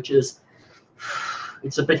internally, which is,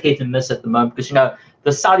 it's a bit hit and miss at the moment, because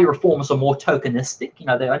the Saudi reforms are more tokenistic.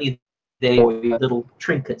 They're only there little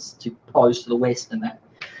trinkets to pose to the West and that.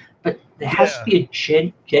 But there has to be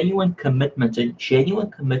a genuine commitment,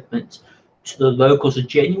 to the locals, a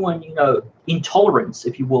genuine intolerance,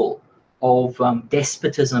 if you will, of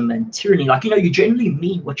despotism and tyranny. Like you genuinely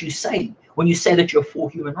mean what you say. When you say that you're for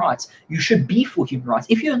human rights, you should be for human rights.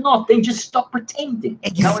 If you're not, then just stop pretending.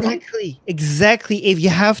 Exactly. If you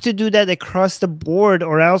have to do that across the board,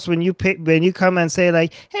 or else when you come and say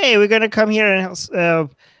like, "Hey, we're gonna come here and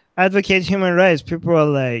advocate human rights," people are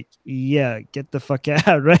like, "Yeah, get the fuck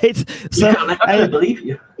out," right? So I believe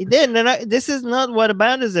you. Then this is not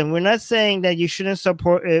whataboutism. We're not saying that you shouldn't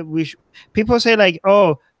support. People say like,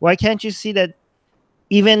 "Oh, why can't you see that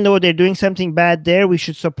even though they're doing something bad there, we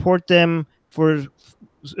should support them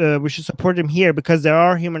we should support them here because there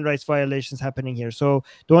are human rights violations happening here. So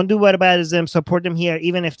don't do whataboutism. Support them here,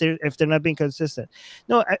 even if they're not being consistent.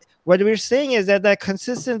 No, what we're saying is that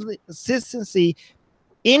consistency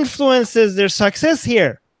influences their success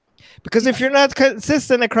here. Because if you're not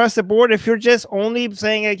consistent across the board, if you're just only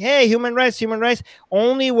saying like, hey, human rights,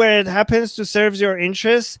 only where it happens to serve your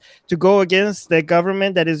interests to go against the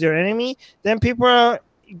government that is your enemy, then people are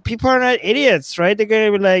not idiots, right? They're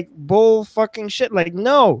gonna be like, bull fucking shit. Like,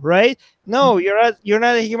 no, right? No, you're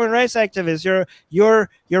not a human rights activist. You're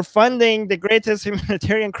funding the greatest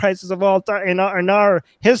humanitarian crisis of all time in our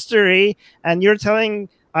history, and you're telling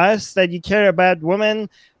us that you care about women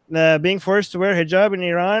being forced to wear hijab in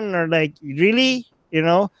Iran, or like, really,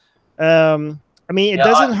 I mean,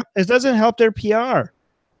 it doesn't help their PR.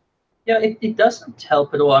 Yeah, it doesn't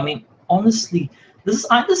help at all. I mean, honestly,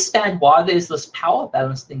 I understand why there's this power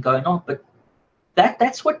balance thing going on, but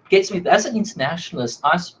that's what gets me. As an internationalist,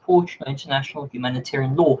 I support international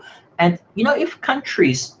humanitarian law. And if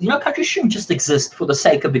countries shouldn't just exist for the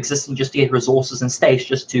sake of existing, just to get resources, and states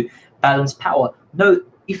just to balance power. No,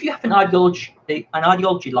 if you have an ideology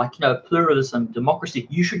like pluralism, democracy,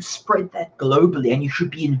 you should spread that globally, and you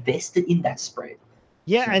should be invested in that spread.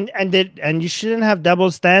 Yeah, and you shouldn't have double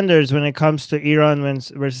standards when it comes to Iran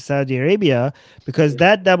versus Saudi Arabia, because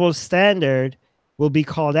that double standard will be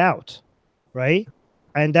called out, right?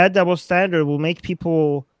 And that double standard will make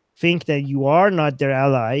people think that you are not their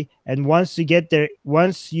ally. And once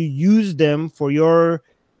you use them for your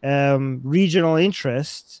regional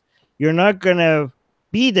interests, you're not gonna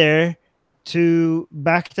be there to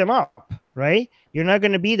back them up, right? You're not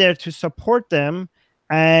gonna be there to support them.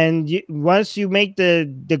 And once you make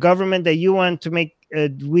the government that you want to make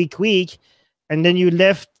weak, and then you're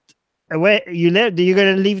gonna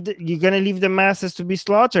leave the masses to be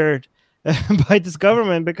slaughtered by this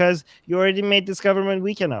government because you already made this government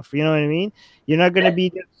weak enough. You know what I mean? You're not gonna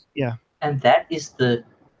be, yeah. And that is the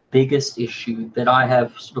biggest issue that I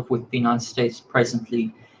have sort of with the United States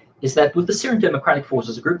presently, is that with the Syrian Democratic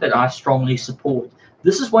Forces, a group that I strongly support,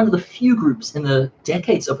 this is one of the few groups in the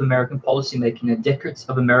decades of American policymaking, the decades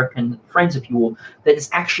of American friends, if you will, that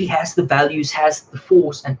actually has the values, has the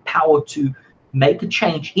force and power to make a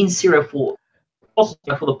change in Syria for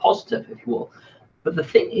the positive, if you will. But the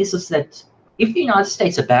thing is that if the United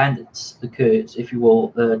States abandons the Kurds, if you will,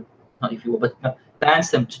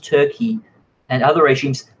 bans them to Turkey and other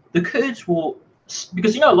regimes, the Kurds will,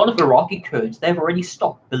 because a lot of Iraqi Kurds, they've already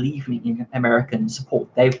stopped believing in American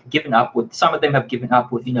support. They've given up with, some of them have given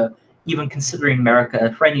up with, even considering America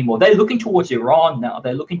a friend anymore. They're looking towards Iran now.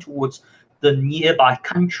 They're looking towards the nearby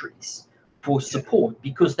countries for support,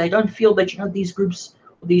 because they don't feel that these groups,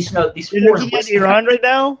 these You're looking at Iran right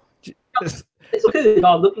now. Kurds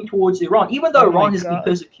are looking towards Iran, even though Iran has been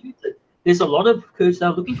persecuted. There's a lot of Kurds that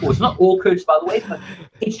are looking towards, not all Kurds, by the way, but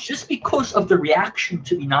it's just because of the reaction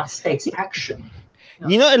to the United States action.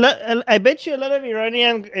 I bet you a lot of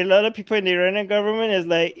people in the Iranian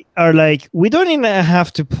government are like, we don't even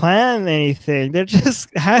have to plan anything. They're just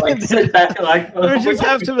sit back sit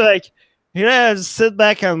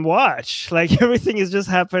back and watch. Like, everything is just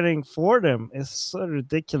happening for them. It's so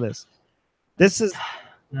ridiculous. This is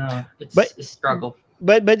it's a struggle.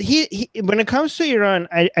 But when it comes to Iran,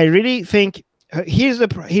 I really think here's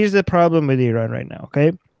the problem with Iran right now.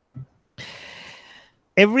 Okay.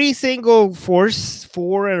 Every single force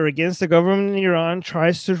for or against the government in Iran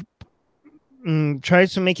tries to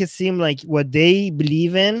make it seem like what they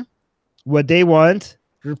believe in, what they want,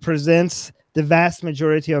 represents the vast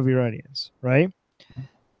majority of Iranians, right?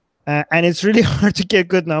 And it's really hard to get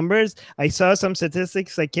good numbers. I saw some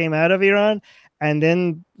statistics that came out of Iran, and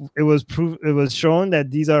then it was shown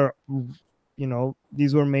that these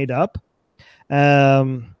were made up.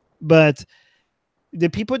 But the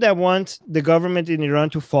people that want the government in Iran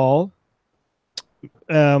to fall,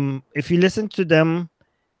 if you listen to them,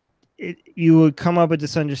 you will come up with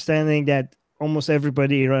this understanding that almost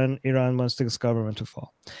everybody Iran wants this government to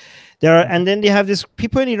fall. And then they have these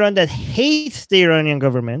people in Iran that hate the Iranian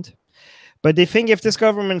government, but they think if this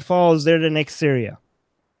government falls, they're the next Syria,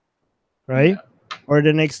 right? Or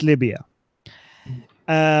the next Libya.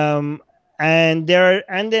 And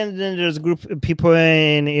then there's a group of people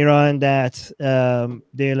in Iran that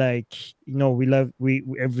they're like,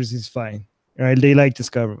 everything's fine, right? They like this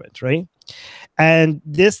government, right? And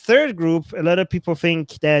this third group, a lot of people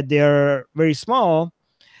think that they are very small,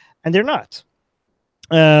 and they're not.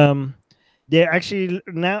 They're actually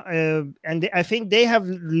now, I think they have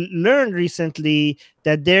learned recently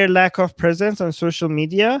that their lack of presence on social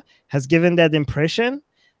media has given that impression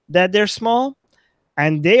that they're small.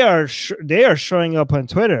 and they are showing up on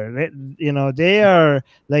Twitter. They are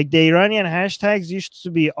like the Iranian hashtags used to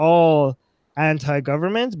be all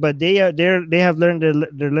anti-government, but they have learned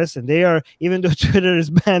their lesson. They are, even though Twitter is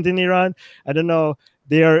banned in Iran, I don't know.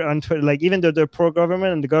 They are on Twitter, like even though they're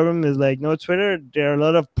pro-government and the government is like no Twitter. There are a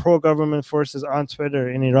lot of pro-government forces on Twitter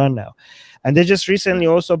in Iran now, and they just recently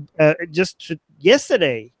also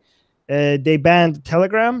yesterday they banned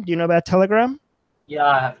Telegram. Do you know about Telegram?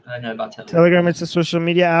 Yeah, I know about Telegram. Telegram is a social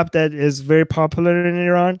media app that is very popular in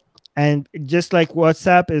Iran, and just like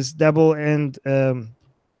WhatsApp is double and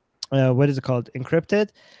what is it called, encrypted.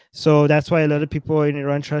 So that's why a lot of people in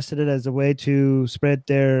Iran trusted it as a way to spread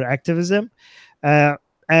their activism. Uh,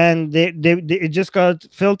 and it just got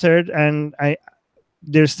filtered, and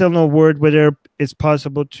there's still no word whether it's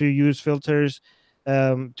possible to use filters,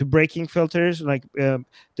 to breaking filters. Like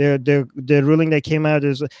the ruling that came out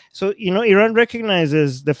is, so Iran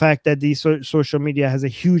recognizes the fact that the social media has a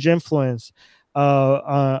huge influence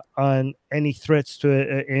on any threats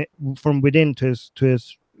to from within to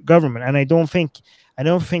his government. And I don't think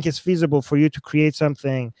it's feasible for you to create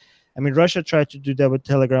something. I mean, Russia tried to do that with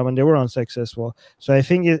Telegram and they were unsuccessful. So I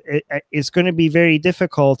think it's going to be very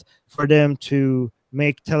difficult for them to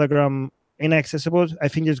make Telegram inaccessible. I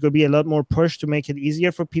think there's going to be a lot more push to make it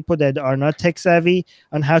easier for people that are not tech savvy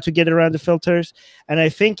on how to get around the filters. And I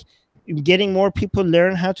think getting more people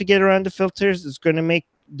learn how to get around the filters is going to make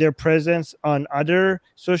their presence on other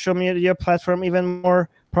social media platform even more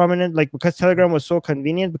prominent. Like, because Telegram was so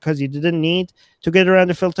convenient because you didn't need to get around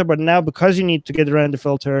the filter, but now because you need to get around the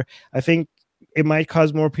filter, I think it might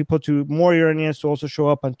cause more Iranians to also show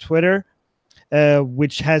up on Twitter,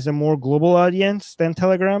 which has a more global audience than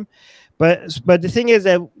Telegram. But the thing is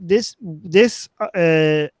that this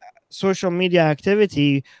social media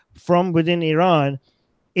activity from within Iran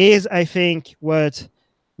is, I think, what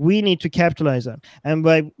we need to capitalize on. And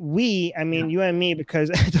by we, I mean you and me, because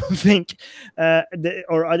I don't think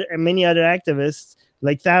many other activists,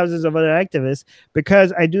 like thousands of other activists,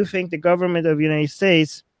 because I do think the government of the United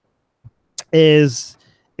States it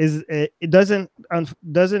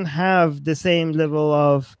doesn't have the same level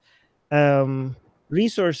of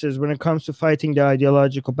resources when it comes to fighting the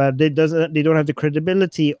ideological battle. They don't have the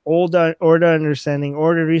credibility, or the understanding,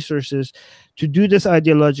 or the resources to do this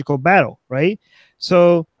ideological battle, right?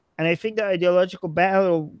 So, and I think the ideological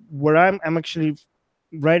battle where I'm actually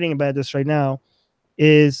writing about this right now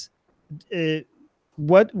is uh,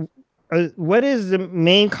 what what is the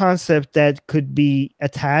main concept that could be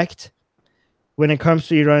attacked when it comes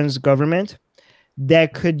to Iran's government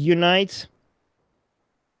that could unite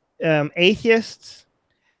atheists,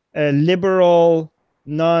 liberal,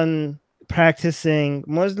 non-practicing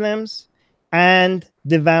Muslims, and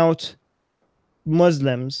devout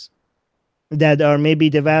Muslims that are maybe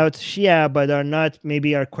devout Shia but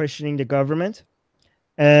are questioning the government.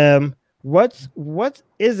 What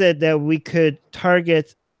is it that we could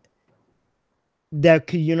target that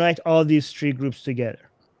could unite all these three groups together,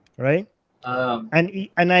 right? Um,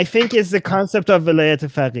 And I think it's the concept of Vilayat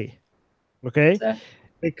Faqih, okay? exactly.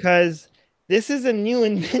 Because this is a new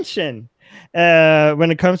invention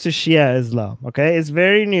when it comes to Shia Islam. Okay, it's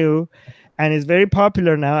very new, and it's very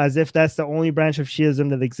popular now, as if that's the only branch of Shiism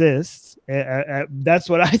that exists. That's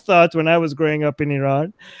what I thought when I was growing up in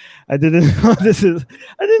Iran. I didn't know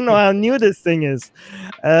I didn't know how new this thing is.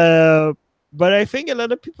 But I think a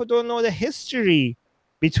lot of people don't know the history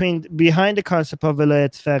behind the concept of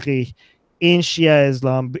Vilayat Faqih in Shia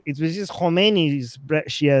Islam. It was just Khomeini's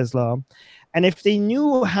Shia Islam. And if they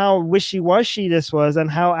knew how wishy-washy this was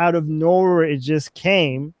and how out of nowhere it just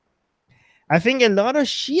came, I think a lot of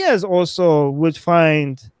Shias also would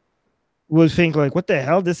think like, what the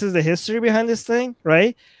hell? This is the history behind this thing,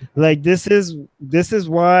 right? Like this is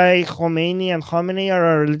why Khomeini and Khamenei are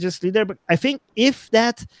our religious leader. But I think if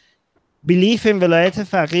that belief in Vilayat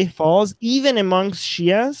Faqih falls, even amongst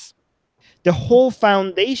Shias, the whole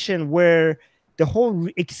foundation, where the whole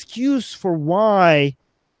excuse for why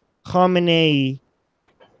Khamenei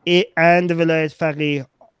and the Vilayat Faqih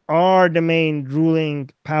are the main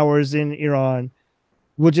ruling powers in Iran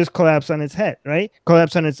will just collapse on its head, right?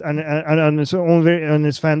 Collapse on its on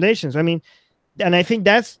its foundations. I mean, and I think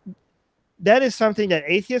that is something that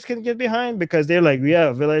atheists can get behind, because they're like,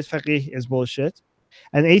 yeah, Vilayat Faqih is bullshit,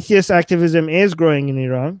 and atheist activism is growing in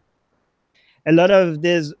Iran. A lot of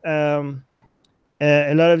this.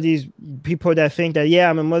 A lot of these people that think that, yeah,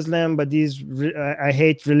 I'm a Muslim, but I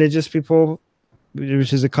hate religious people,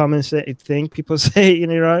 which is a common thing people say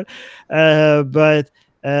in Iran. But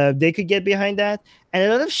they could get behind that. And a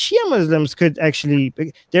lot of Shia Muslims could actually,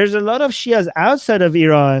 there's a lot of Shias outside of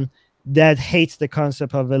Iran that hates the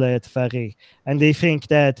concept of Vilayat Faqih, and they think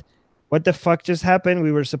that what the fuck just happened?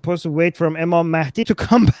 We were supposed to wait for Imam Mahdi to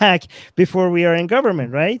come back before we are in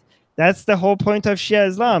government, right? That's the whole point of Shia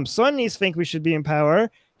Islam. Sunnis think we should be in power.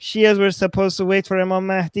 Shias were supposed to wait for Imam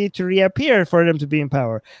Mahdi to reappear for them to be in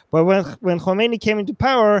power. But when Khomeini came into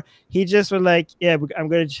power, he just was like, "Yeah, I'm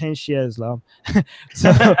going to change Shia Islam."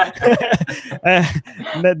 So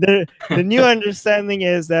the new understanding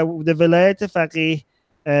is that the Vilayat Faqih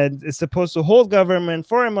is supposed to hold government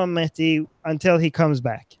for Imam Mahdi until he comes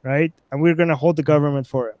back, right? And we're going to hold the government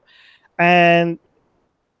for him.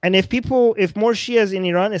 And if more Shias in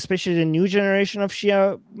Iran, especially the new generation of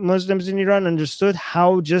Shia Muslims in Iran, understood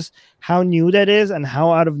how new that is and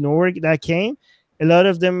how out of nowhere that came, a lot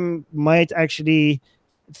of them might actually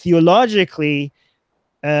theologically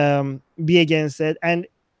be against it. And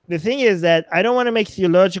the thing is that I don't want to make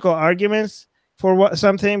theological arguments for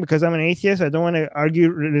something because I'm an atheist. I don't want to argue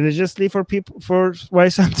religiously for people for why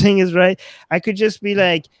something is right. I could just be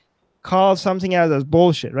like, call something out as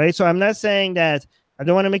bullshit, right? So I'm not saying that I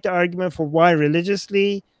don't want to make the argument for why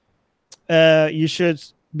religiously you should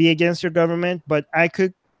be against your government, but I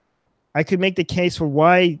could make the case for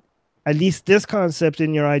why at least this concept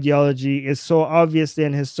in your ideology is so obviously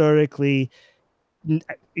and historically,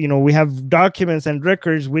 we have documents and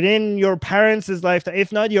records within your parents' lifetime,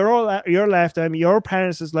 if not your lifetime, your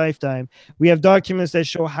parents' lifetime. We have documents that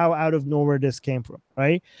show how out of nowhere this came from,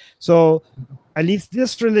 right? So at least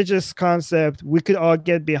this religious concept we could all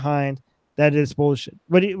get behind. That is bullshit.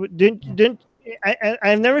 But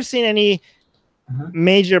I've never seen any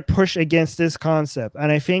major push against this concept,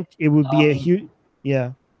 and I think it would be a huge,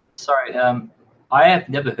 yeah. Sorry, I have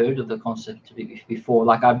never heard of the concept before.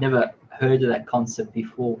 Like, I've never heard of that concept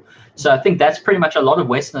before. So I think that's pretty much a lot of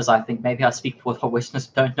Westerners. I think maybe I speak for the Westerners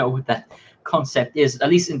don't know what that concept is, at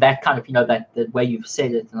least in that kind of, that the way you've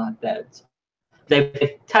said it and like that.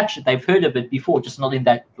 They've touched it, they've heard of it before, just not in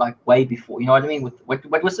that like way before. You know what I mean? With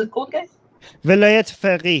what was it called again? Vilayat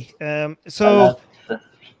Faqih.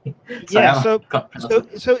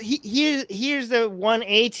 Here's the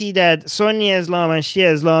 180 that Sunni Islam and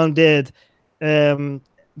Shia Islam did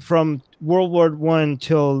from World War I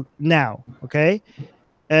till now. Okay,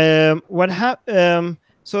 what happened?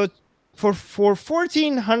 So for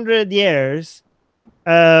 1400 years,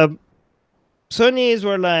 Sunnis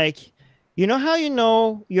were like, you know how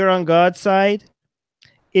you're on God's side?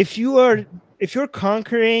 If you're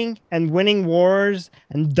conquering and winning wars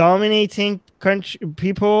and dominating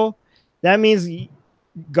people, that means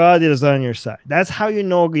God is on your side. That's how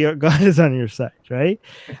God is on your side, right?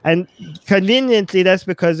 And conveniently, that's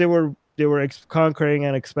because they were conquering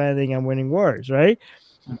and expanding and winning wars, right?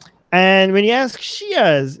 And when you ask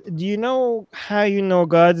Shias, do you know how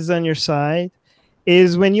God is on your side?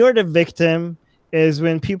 Is when you're the victim, is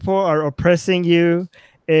when people are oppressing you,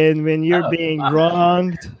 and when you're being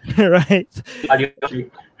wronged, right?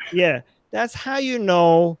 Yeah, that's how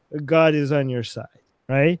God is on your side,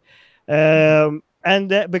 right? And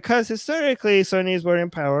that because historically Sunnis were in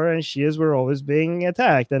power and Shias were always being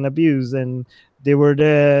attacked and abused, and they were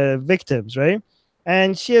the victims, right?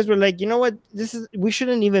 And Shias were like, you know what? We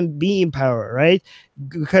shouldn't even be in power, right?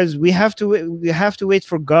 Because we have to wait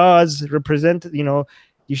for God's representative.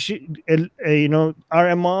 You should, our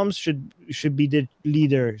imams should be the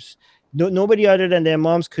leaders. Nobody other than the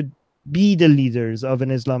imams could be the leaders of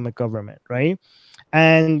an Islamic government, right?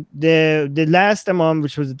 And the last imam,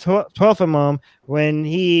 which was the 12th imam, when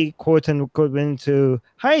he quote unquote went into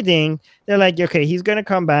hiding, they're like, okay, he's gonna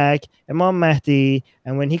come back, Imam Mahdi,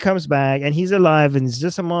 and when he comes back and he's alive and he's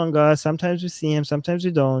just among us, sometimes we see him, sometimes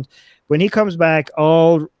we don't. When he comes back,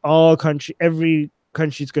 every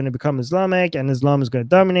country is going to become Islamic and Islam is going to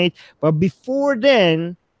dominate. But before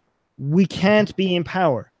then, we can't be in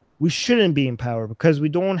power. We shouldn't be in power because we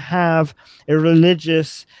don't have a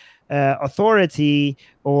religious authority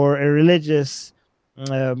or a religious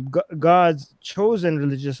God's chosen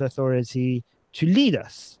religious authority to lead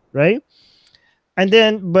us, right? And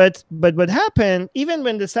then, but what happened? Even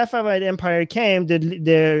when the Safavid Empire came,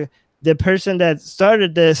 the person that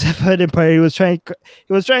started the Safavid Empire, he was trying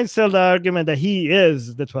to sell the argument that he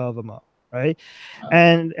is the 12 Imam, right?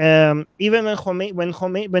 And even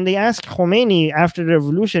when they asked Khomeini after the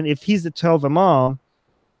revolution if he's the 12 Imam,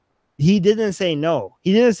 he didn't say no.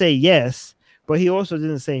 He didn't say yes, but he also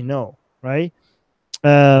didn't say no, right?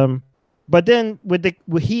 But then when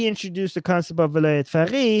he introduced the concept of Vilayat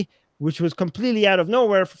Faqih, which was completely out of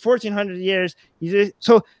nowhere for 1400 years.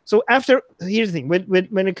 So after, here's the thing,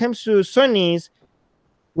 when it comes to Sunnis,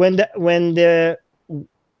 when the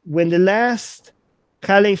last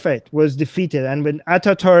caliphate was defeated and when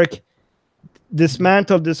Ataturk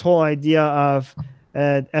dismantled this whole idea of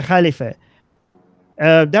a caliphate.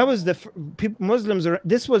 That was the Muslims.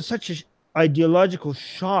 This was such an ideological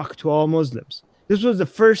shock to all Muslims. This was the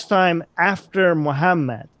first time after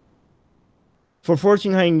Muhammad, for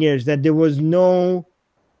 1400 years, that there was no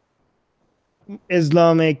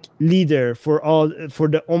Islamic leader for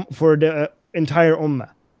the entire ummah,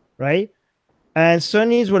 right? And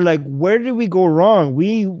Sunnis were like, where did we go wrong?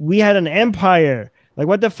 We had an empire. Like,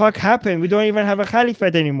 what the fuck happened? We don't even have a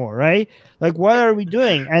caliphate anymore, right? Like, what are we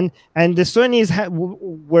doing? And the Sunnis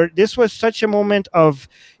were, this was such a moment of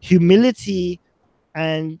humility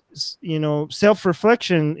and, you know,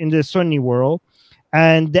 self-reflection in the Sunni world.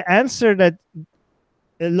 And the answer that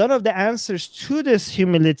a lot of the answers to this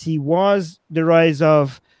humility was the rise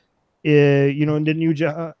of you know, the new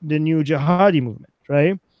jihadi movement,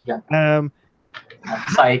 right? Yeah. Um,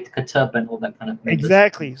 Said Qutb and all that kind of members.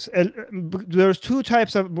 Exactly. There's two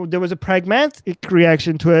types of. There was a pragmatic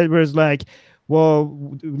reaction to it, where it's like,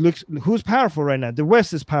 well, look, who's powerful right now? The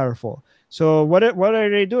West is powerful. So what are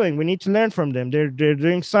they doing? We need to learn from them. They're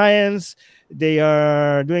doing science. They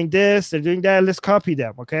are doing this. They're doing that. Let's copy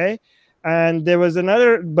them. Okay. And there was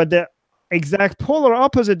another, but the exact polar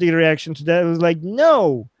opposite reaction to that was like,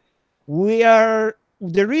 no, we are,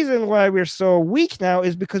 the reason why we're so weak now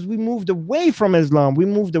is because we moved away from Islam. We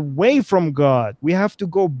moved away from God. We have to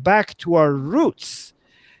go back to our roots.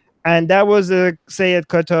 And that was the Sayyid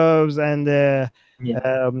Qutbs and the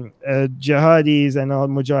jihadis and all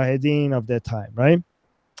mujahideen of that time, right?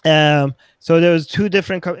 So there was two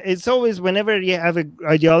different. It's always, whenever you have an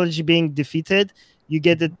ideology being defeated, you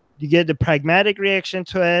get the pragmatic reaction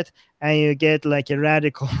to it, and you get like a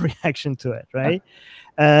radical reaction to it, right?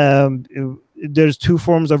 There's two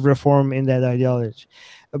forms of reform in that ideology.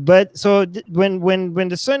 But so when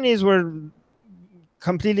the Sunnis were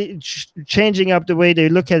completely changing up the way they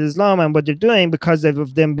look at Islam and what they're doing because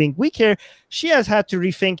of them being weaker, Shias had to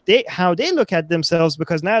rethink how they look at themselves,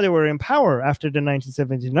 because now they were in power after the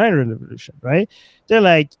 1979 revolution, right? They're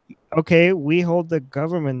like, okay, we hold the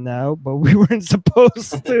government now, but we weren't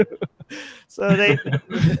supposed to. So they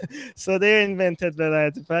invented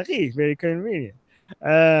Velayat al-Faqih, very convenient.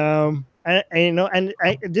 And you know, and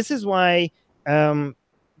this is why the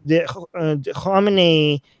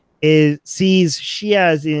Khamenei sees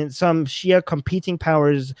Shias, in some Shia competing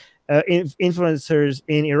powers, influencers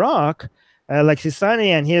in Iraq, like Sistani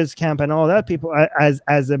and his camp and all that people,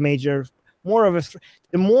 as a major, more of a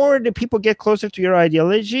the more the people get closer to your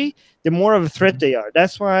ideology, the more of a threat they are.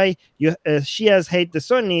 That's why Shias hate the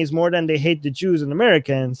Sunnis more than they hate the Jews and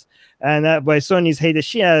Americans, and why Sunnis hate the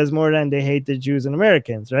Shias more than they hate the Jews and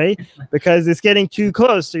Americans, right? Because it's getting too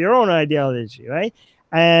close to your own ideology, right?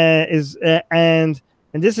 And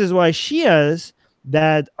this is why Shias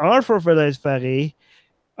that are for Velayat Faqih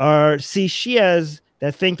see Shias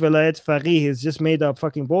that think Velayat Faqih is just made up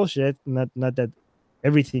fucking bullshit. Not that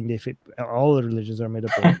everything they fit, all the religions are made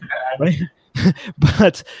up of, right?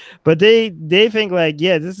 but they think like,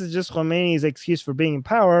 yeah, this is just Khomeini's excuse for being in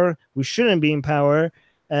power. We shouldn't be in power.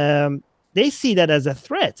 They see that as a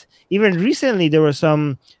threat. Even recently, there were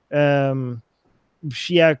some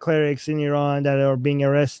Shia clerics in Iran that are being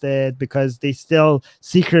arrested because they still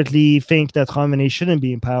secretly think that Khamenei shouldn't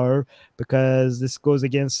be in power, because this goes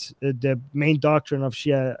against the main doctrine of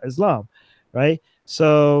Shia Islam, right?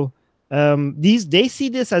 So they see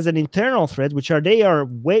this as an internal threat, which they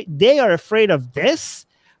are afraid of this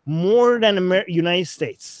more than United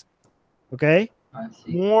States, okay?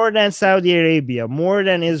 More than Saudi Arabia, more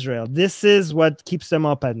than Israel. This is what keeps them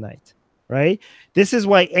up at night, right? This is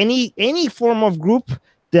why any form of group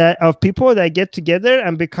of people that get together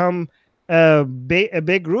and become a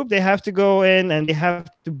big group, they have to go in and they have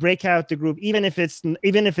to break out the group, even if it's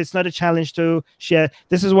not a challenge to Shia.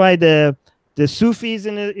 This is why the Sufis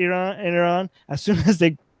in Iran, as soon as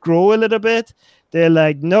they grow a little bit, they're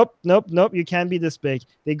like, nope, you can't be this big.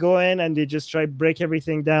 They go in and they just try to break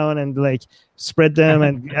everything down and like spread them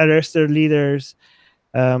and arrest their leaders.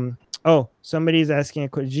 Oh, somebody's asking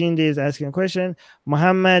Jinde is asking a question.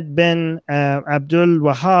 Muhammad bin Abdul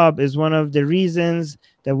Wahhab is one of the reasons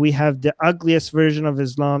that we have the ugliest version of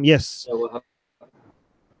Islam. Yes.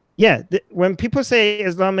 Yeah, when people say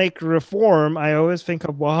Islamic reform, I always think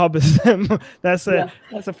of Wahhabism. That's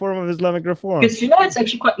a form of Islamic reform. Because it's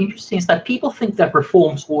actually quite interesting is that people think that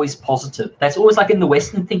reform's always positive. That's always like in the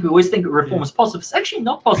Western think we always think reform is positive. It's actually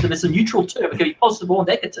not positive. It's a neutral term. It can be positive or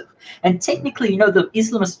negative. And technically, the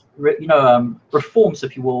Islamist, reforms,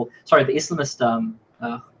 if you will, sorry, the Islamist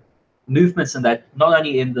movements, and that not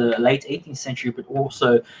only in the late 18th century but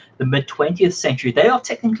also the mid 20th century, they are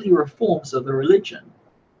technically reforms of the religion.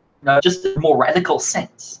 Just in a more radical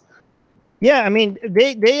sense. Yeah, I mean,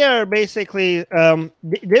 they are basically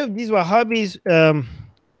these Wahhabis.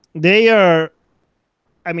 They are.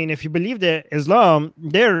 I mean, if you believe the Islam,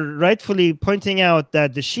 they're rightfully pointing out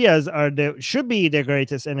that the Shias should be the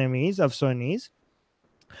greatest enemies of Sunnis,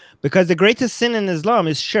 because the greatest sin in Islam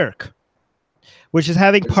is shirk, which is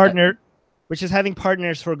having Exactly.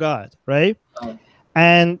 partners for God, right? Oh,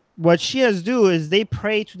 And what Shias do is they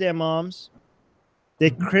pray to their imams,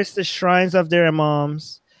 they mhm. kiss the shrines of their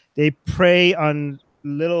imams, they pray on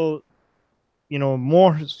little,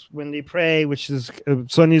 more when they pray, which is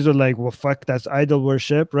Sunnis are like, well, fuck, that's idol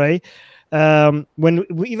worship, right? They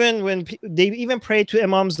even pray to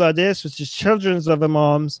imams ladis, which is children's of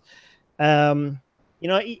imams. um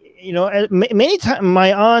Many times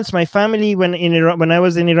my aunts, my family, when in Iran, when I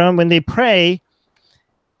was in Iran, when they pray,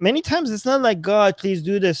 many times it's not like, God, please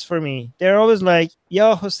do this for me. They're always like,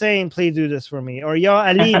 Ya Hussein, please do this for me, or Ya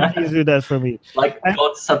Ali, please do that for me. Like And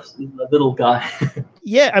God's little guy.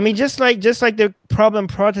 yeah, I mean, just like the problem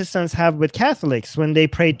Protestants have with Catholics when they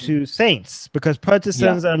pray Mhm. to saints, because Yeah,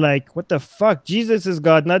 Protestants are like, what the fuck? Jesus is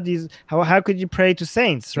God, not these. How could you pray to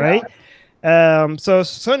saints, yeah, right? So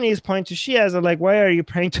Sunnis point to Shias are like, why are you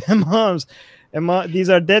praying to imams? These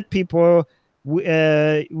are dead people.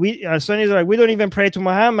 Sunnis are like, we don't even pray to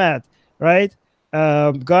Muhammad, right?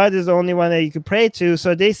 God is the only one that you could pray to.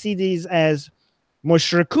 So they see these as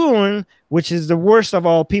mushrikun, which is the worst of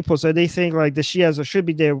all people. So they think like the Shias should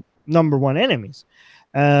be their number one enemies.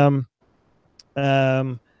 Um,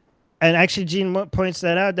 um, and actually, Gene points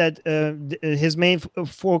that out, that his main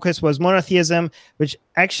focus was monotheism, which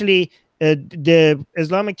actually the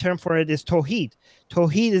Islamic term for it is Tawheed.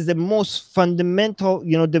 Tawheed is the most fundamental,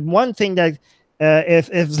 the one thing that if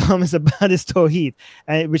Islam is about is Tawheed,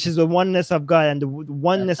 which is the oneness of God and the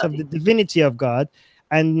oneness of the definitely. divinity of God.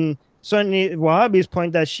 And certainly Wahhabis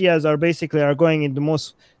point that Shias are going in the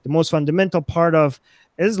most fundamental part of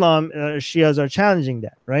Islam. Shias are challenging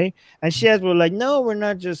that, right? And Shias were like, no, we're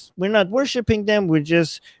not worshiping them, we're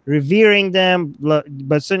just revering them.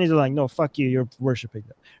 But Sunnis are like, no, fuck you, you're worshiping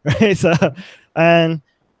them, right? So, and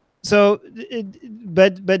so,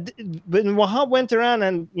 but Wahab went around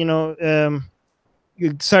and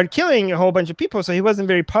you started killing a whole bunch of people. So he wasn't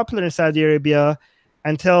very popular in Saudi Arabia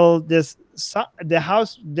until the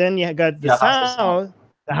house. Then you got Yeah, House of Saud.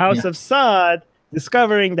 The House Yeah. of Saud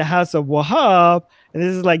discovering the House of Wahab, and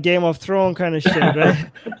this is like Game of Thrones kind of shit,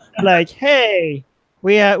 right? Like, hey,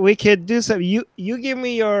 we could do some. You give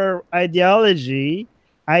me your ideology,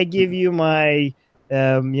 I give you my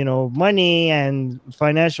money and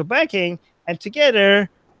financial backing, and together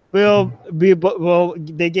Mhm. well,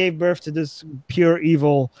 they gave birth to this pure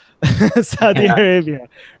evil Saudi Yeah. Arabia,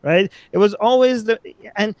 right? It was always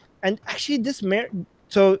and actually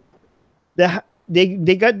so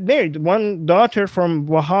they got married. One daughter from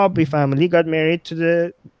Wahhabi family got married to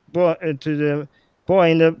the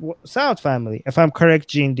boy in the South family. If I'm correct,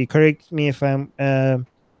 Gene, correct me if I'm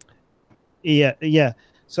yeah, yeah.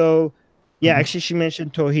 So yeah, Mhm. actually she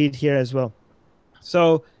mentioned Tawheed here as well.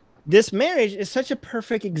 So this marriage is such a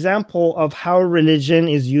perfect example of how religion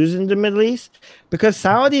is used in the Middle East, because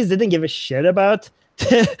Saudis didn't give a shit about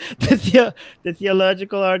the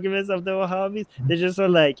theological arguments of the Wahhabis. They just are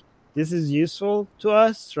like, this is useful to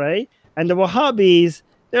us, right? And the Wahhabis,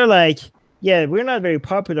 they're like, yeah, we're not very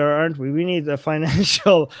popular, aren't we? We need a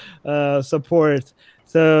financial support.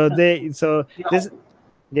 So You this, know,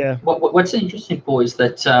 yeah, what's interesting for is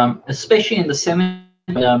that, especially in the 70s,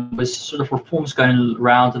 was sort of reforms going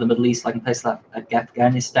around in the Middle East, like in places like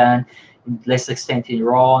Afghanistan, in less extent in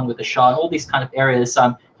Iran with the Shah, and all these kind of areas.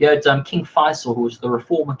 You had King Faisal, who was the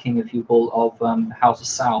reformer king, if you will, of House of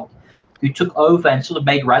Saud, who took over and sort of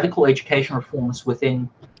made radical education reforms within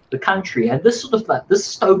the country. And this sort of like this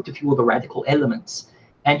stoked, if you will, the radical elements.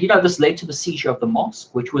 And this led to the seizure of the mosque,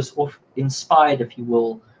 which was inspired, if you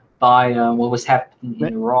will, by what was happening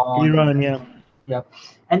in Iran. Iran, yeah. Yeah,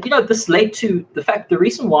 and this led to the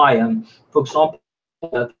reason why, for example,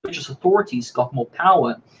 the religious authorities got more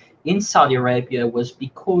power in Saudi Arabia was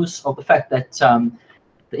because of the fact that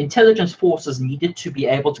the intelligence forces needed to be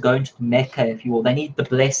able to go into Mecca, if you will. They need the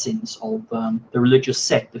blessings of the religious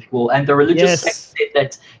sect, if you will. And the religious sect Yes. said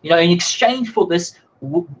that, in exchange for this,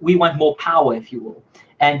 we want more power, if you will.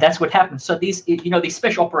 And that's what happened. So these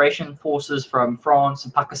special operation forces from France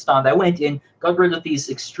and Pakistan, they went in, got rid of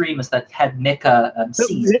these extremists that had Mecca So,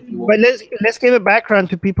 seized, if you will. but let's give a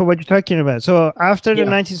background to people what you're talking about. So after the Yeah.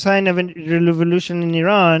 1979 revolution in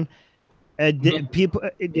Iran, Mhm. people,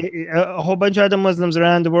 a whole bunch of other Muslims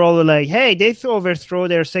around the world were like, "Hey, they overthrow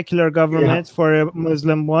their secular Yeah. government for a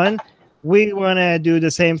Muslim one. We want to do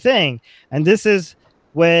the same thing." And this is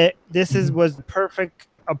Mhm. was the perfect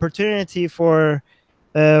opportunity for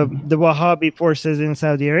the Wahhabi forces in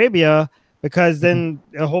Saudi Arabia, because then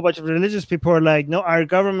a whole bunch of religious people are like, no, our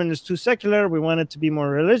government is too secular. We want it to be more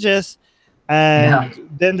religious. Yeah. And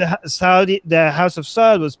then the House of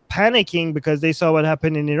Saud was panicking because they saw what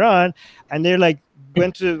happened in Iran, and they're like,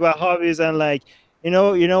 went to the Wahhabis and like,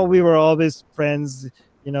 we were always friends.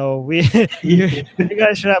 We you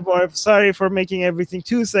guys should have more. Sorry for making everything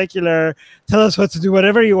too secular. Tell us what to do,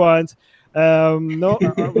 whatever you want. No,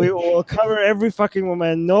 we will cover every fucking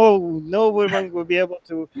woman. No woman will be able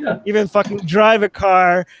to Yeah. even fucking drive a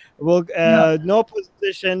car. Will Yeah. no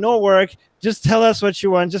position, no work. Just tell us what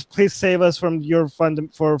you want. Just please save us from your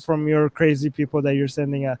from your crazy people that you're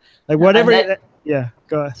sending out. Like And whatever. that, Yeah,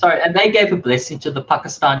 go ahead. sorry, and they gave a blessing to the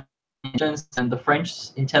Pakistani intelligence and the French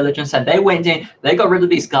intelligence, and they went in, they got rid of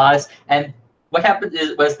these guys, and what happened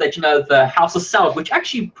was that the House of Saud, which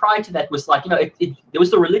actually prior to that was like there was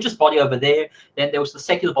the religious body over there, then there was the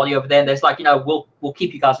secular body over there, and there's like we'll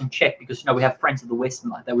keep you guys in check because we have friends of the West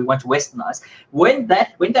and like that we want to westernize. When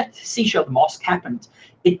that siege of the mosque happened,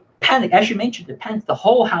 it panicked, as you mentioned, it panicked the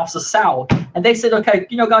whole House of Saud, and they said, okay,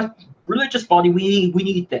 guys, religious body, we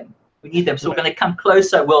need them. We need them, so we're going to come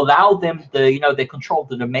closer. We'll allow them they control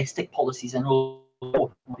the domestic policies and all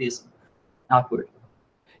this outward.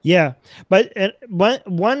 Yeah, but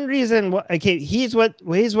one reason, okay, he's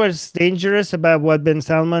what's dangerous about what bin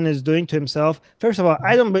Salman is doing to himself. First of all,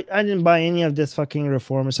 I didn't buy any of this fucking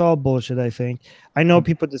reform. It's all bullshit. I think I know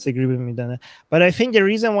people disagree with me, Dana, but I think the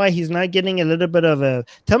reason why he's not getting a little bit of a,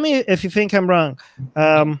 tell me if you think I'm wrong,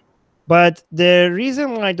 but the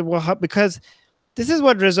reason why because this is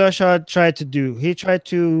what Reza Shah tried to do. He tried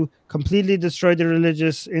to completely destroy the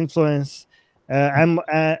religious influence.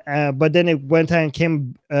 But then it went and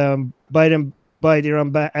came bite Iran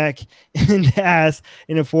back in the ass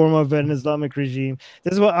in the form of an Islamic regime.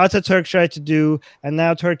 This is what Ataturk tried to do, and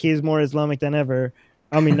now Turkey is more Islamic than ever.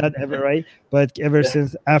 I mean, not ever, right? But ever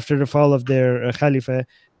since after the fall of their Khalifa,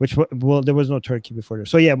 which there was no Turkey before there.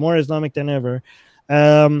 So yeah, more Islamic than ever.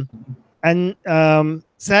 And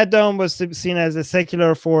Saddam was seen as a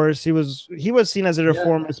secular force. He was seen as a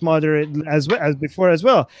reformist moderate as before as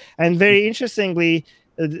well. And very interestingly,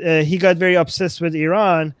 he got very obsessed with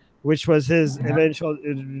Iran, which was his eventual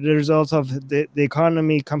the result of the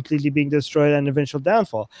economy completely being destroyed and eventual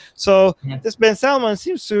downfall. So this bin Salman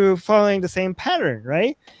seems to following the same pattern,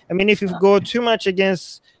 right? I mean, if you go too much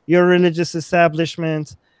against your religious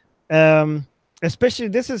establishment, especially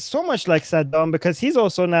this is so much like Saddam because he's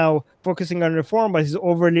also now focusing on reform, but he's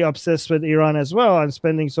overly obsessed with Iran as well and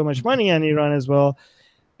spending so much money on Iran as well.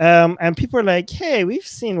 And people are like, hey, we've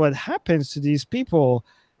seen what happens to these people.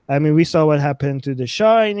 I mean, we saw what happened to the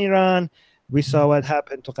Shah in Iran. We saw what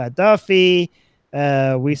happened to Gaddafi.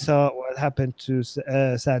 We saw what happened to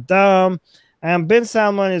Saddam. And bin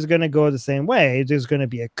Salman is going to go the same way. There's going to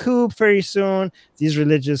be a coup very soon. These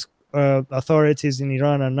religious authorities in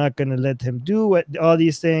Iran are not going to let him do all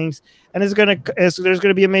these things, and there's going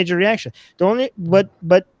to be a major reaction. But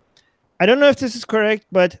I don't know if this is correct,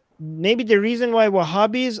 but maybe the reason why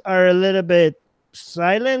Wahhabis are a little bit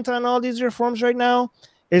silent on all these reforms right now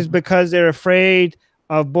is because they're afraid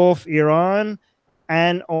of both Iran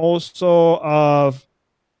and also of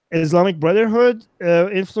Islamic Brotherhood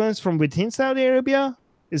influence from within Saudi Arabia.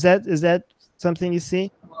 Is that something you see?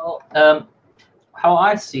 Well, how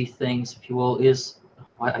I see things, if you will, is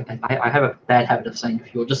I have a bad habit of saying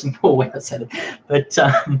if you will, just in poor way I said it. But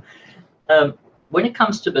when it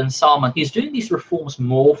comes to bin Salman, he's doing these reforms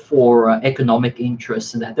more for economic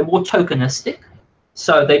interests and that. They're more tokenistic.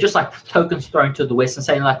 So they're just like tokens thrown to the West and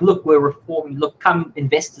saying like, look, we're reforming. Look, come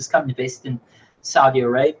investors, come invest in Saudi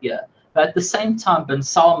Arabia. But at the same time, bin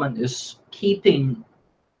Salman is keeping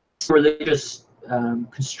religious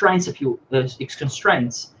constraints, if you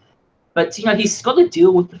constraints. But he's got to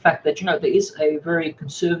deal with the fact that there is a very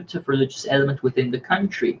conservative religious element within the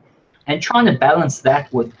country, and trying to balance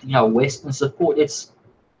that with Western support, it's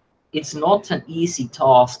not an easy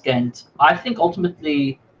task. And I think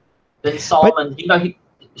ultimately, bin Salman,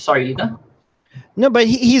 sorry, you go. No, but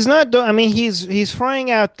he's not. I mean, he's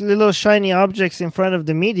throwing out little shiny objects in front of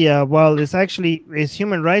the media, while it's actually his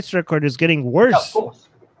human rights record is getting worse. Yeah, of course,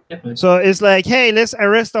 definitely. So it's like, hey, let's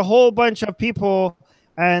arrest a whole bunch of people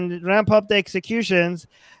and ramp up the executions.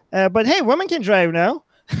 But hey, women can drive now,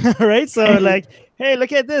 right? So like, hey,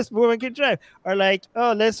 look at this, women can drive. Or like,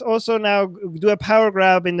 oh, let's also now do a power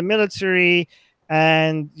grab in the military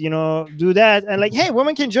and do that. And like, hey,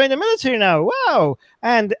 women can join the military now. Wow.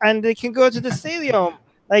 And they can go to the stadium.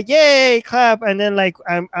 Like, yay, clap. And then like,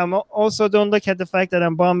 I'm also, don't look at the fact that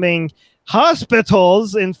I'm bombing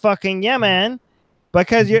hospitals in fucking Yemen.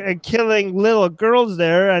 because you're killing little girls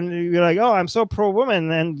there, and you're like, oh, I'm so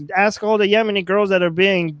pro-woman, and ask all the Yemeni girls that are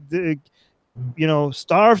being,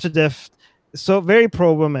 starved to death. So very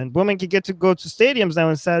pro-woman. Women can get to go to stadiums now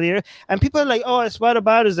in Saudi Arabia, and people are like, oh, it's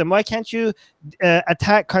whataboutism. Why can't you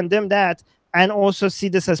condemn that, and also see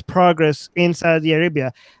this as progress in Saudi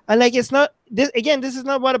Arabia? And like, it's not this again. This is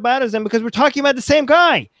not whataboutism because we're talking about the same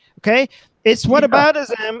guy. Okay, it's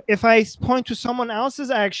whataboutism if I point to someone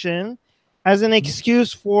else's action as an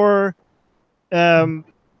excuse um,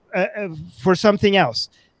 for something else.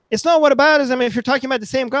 It's not whataboutism if you're talking about the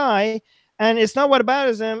same guy, and it's not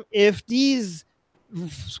whataboutism if these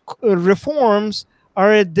reforms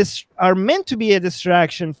are meant to be a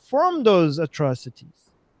distraction from those atrocities.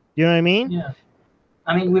 You know what I mean? Yeah.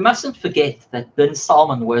 I mean, we mustn't forget that bin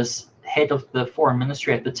Salman was head of the foreign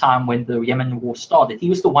ministry at the time when the Yemen war started. He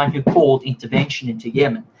was the one who called intervention into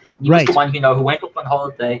Yemen. He was the one, who went off on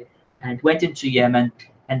holiday and went into Yemen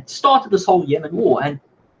and started this whole Yemen war. And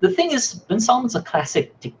the thing is, bin Salman's a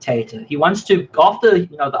classic dictator. He wants to, after,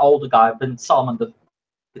 the older guy, bin Salman,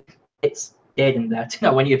 it's dead in that,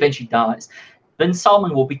 when he eventually dies, bin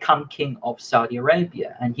Salman will become king of Saudi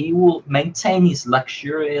Arabia, and he will maintain his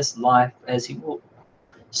luxurious life as he will.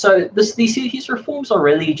 So these reforms are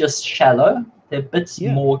really just shallow. They're bits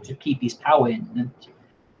more to keep his power in.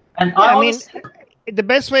 And I mean, the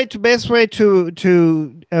best way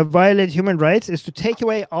to violate human rights is to take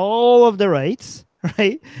away all of the rights,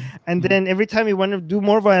 right? And then every time you want to do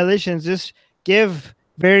more violations, just give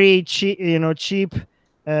very cheap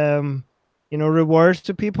rewards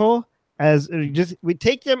to people, as just we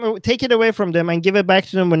take it away from them and give it back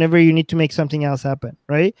to them whenever you need to make something else happen,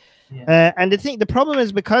 right? And the problem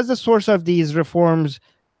is, because the source of these reforms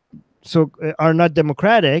are not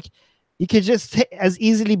democratic, you could just as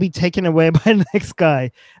easily be taken away by the next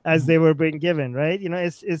guy as they were being given, right?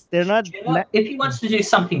 They're not. If he wants to do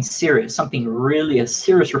something serious, something really a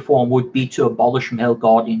serious reform would be to abolish male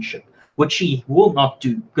guardianship, which he will not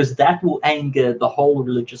do, because that will anger the whole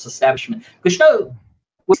religious establishment. Because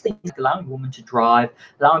things like allowing women to drive,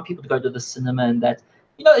 allowing people to go to the cinema, and that,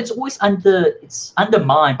 it's always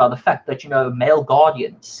undermined by the fact that, male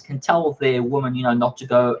guardians can tell their woman, not to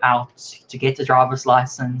go out to get a driver's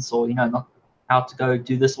license, or, not out to go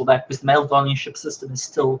do this or that, because the male guardianship system is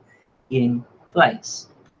still in place.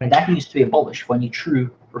 And that needs to be abolished for any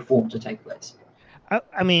true reform to take place.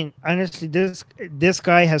 I mean, honestly, this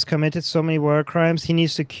guy has committed so many war crimes. He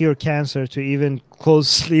needs to cure cancer to even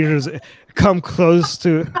come close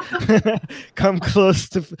to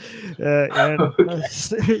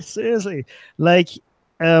seriously, like,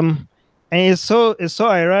 and it's so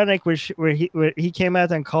ironic where he came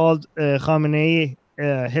out and called Khamenei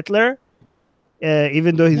Hitler,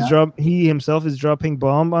 even though he himself is dropping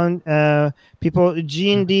bomb on people.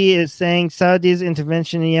 GND is saying Saudi's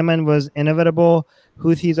intervention in Yemen was inevitable.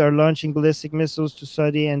 Houthis are launching ballistic missiles to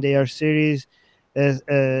Saudi, and they are serious.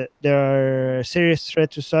 They are a serious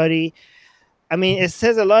threat to Saudi. I mean, it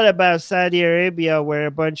says a lot about Saudi Arabia, where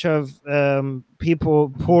a bunch of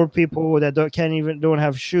poor people that don't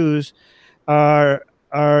have shoes, are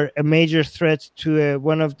a major threat to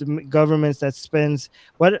one of the governments that spends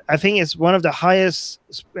what I think is one of the highest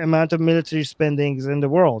amount of military spendings in the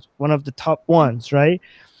world, one of the top ones, right?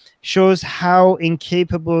 Shows how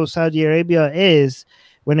incapable Saudi Arabia is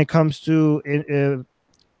when it comes to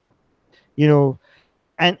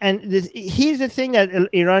here's the thing that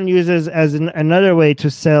Iran uses as another way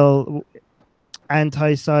to sell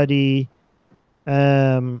anti-Saudi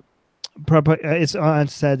it's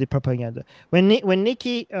anti-Saudi propaganda. When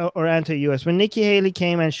Nikki or anti-US, when Nikki Haley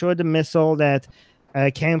came and showed the missile that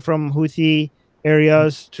came from Houthi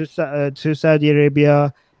areas to Saudi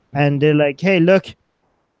Arabia, and they're like, hey, look,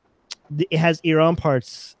 it has Iran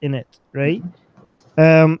parts in it, right?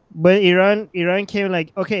 But Iran came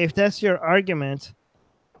like, okay, if that's your argument,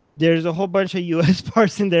 there's a whole bunch of US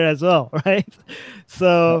parts in there as well, right?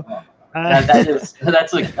 So that's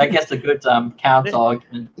I guess a good counter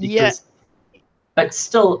argument, because but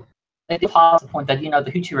still it passes the point that the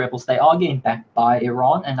Houthi rebels, they are getting backed by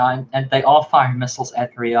Iran, and they are firing missiles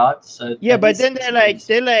at Riyadh. So but then they're like,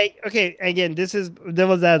 okay, again, this is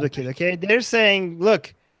devil's advocate, okay? They're saying,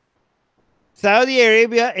 look, Saudi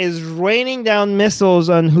Arabia is raining down missiles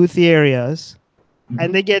on Houthi areas,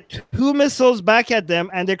 and they get 2 missiles back at them,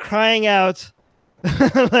 and they're crying out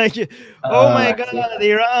like, oh my God,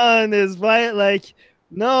 Iran is like,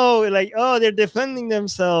 no, like, oh, they're defending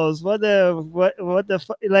themselves. What the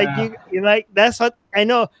like, you like, that's what I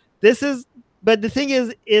know. This is, but the thing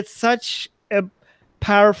is, it's such a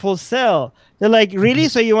powerful sell, They're like, really?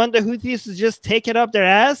 So you want the Houthis to just take it up their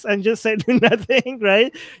ass and just say do nothing,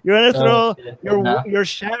 right? You want to throw you're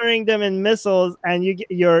showering them in missiles, and you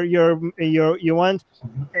want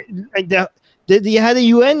like you had a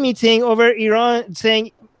UN meeting over Iran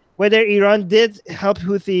saying whether Iran did help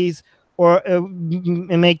Houthis or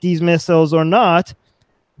make these missiles or not,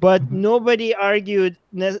 but nobody argued.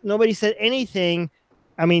 Nobody said anything.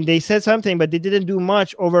 I mean, they said something, but they didn't do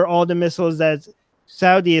much over all the missiles that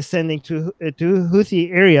Saudi is sending to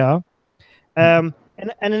Houthi area. And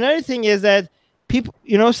another thing is that people,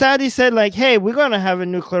 Saudi said like, hey, we're going to have a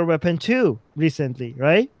nuclear weapon too recently,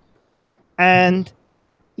 right? And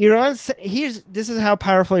this is how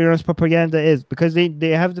powerful Iran's propaganda is, because they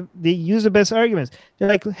use the best arguments. They're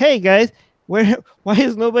like, hey guys, why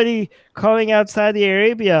is nobody calling out Saudi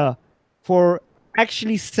Arabia for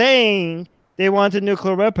actually saying they want a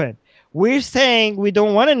nuclear weapon? We're saying we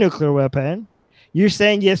don't want a nuclear weapon. You're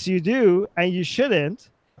saying yes you do, and you shouldn't.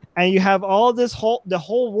 And you have all this the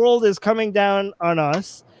whole world is coming down on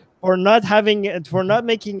us for not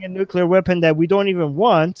making a nuclear weapon that we don't even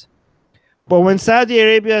want. But when Saudi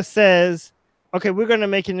Arabia says, okay, we're going to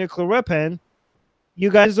make a nuclear weapon,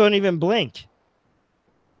 you guys don't even blink.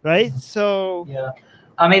 Right? So yeah,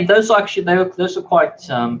 I mean, those are quite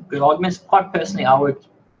good arguments. Quite personally, I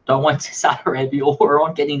don't want Saudi Arabia or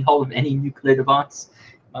Iran getting hold of any nuclear device,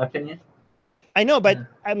 in my opinion. I know, but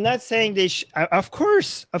I'm not saying they of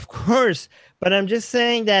course, but I'm just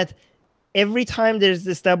saying that every time there's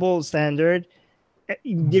this double standard,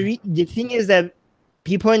 the thing is that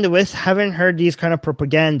people in the West haven't heard these kind of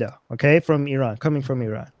propaganda, okay, from Iran, coming from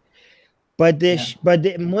Iran. But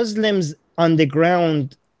the Muslims on the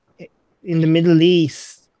ground in the Middle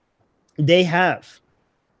East, they have.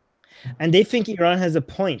 And they think Iran has a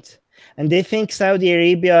point. And they think Saudi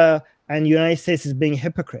Arabia and the United States is being a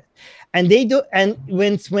hypocrite. And they do. And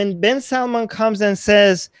when Ben Salman comes and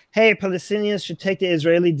says, hey, Palestinians should take the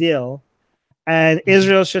Israeli deal and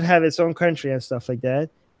Israel should have its own country and stuff like that,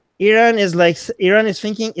 Iran is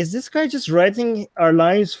thinking, is this guy just writing our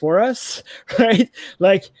lives for us? Right?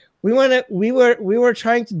 Like we were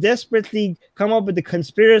trying to desperately come up with the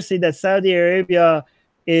conspiracy that Saudi Arabia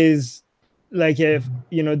is like a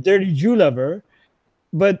dirty Jew lover,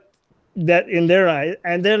 but that in their eyes,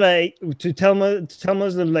 and they're like to tell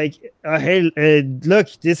Muslims like, hey, look,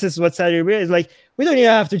 this is what Saudi Arabia is like. We don't even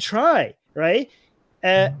have to try, right?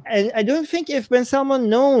 And I don't think if Ben Salman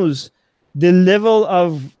knows the level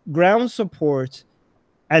of ground support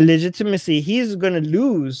and legitimacy he's going to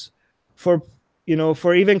lose for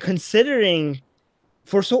even considering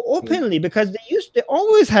for so openly, because they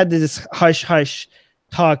always had this hush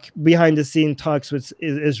talk behind the scene talks with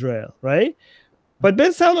Israel, right? But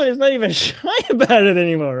Ben Salman is not even shy about it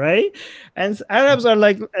anymore, right? And Arabs are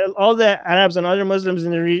like, all the Arabs and other Muslims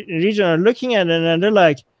in the region are looking at it and they're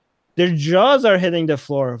like, their jaws are hitting the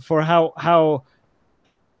floor for how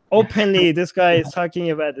openly this guy is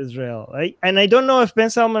talking about Israel, right? And I don't know if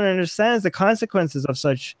Ben Salman understands the consequences of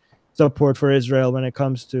such support for Israel when it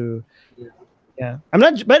comes to. Yeah, I'm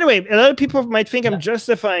not. By the way, a lot of people might think I'm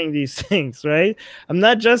justifying these things, right? I'm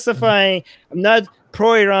not justifying. I'm not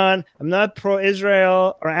pro-Iran. I'm not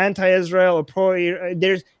pro-Israel or anti-Israel or pro.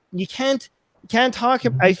 You can't talk.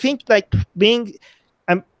 I think like being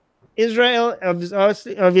Israel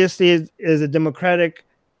obviously is a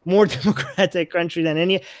more democratic country than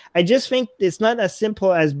any. I just think it's not as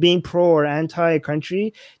simple as being pro or anti a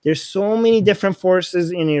country. There's so many different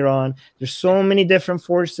forces in Iran. There's so many different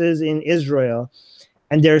forces in Israel,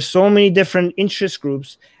 and there are so many different interest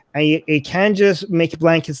groups. And you can't just make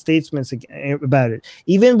blanket statements about it.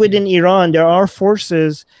 Even within Iran, there are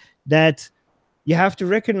forces that you have to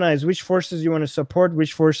recognize which forces you want to support,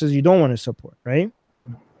 which forces you don't want to support, right?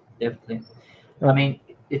 Definitely. I mean,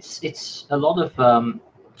 it's a lot of.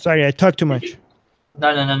 Sorry, I talked too much.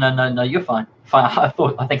 No. You're fine. Fine.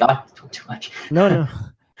 I think I talked too much. No.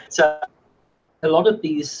 So, a lot of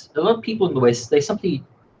people in the West, they simply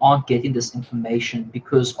aren't getting this information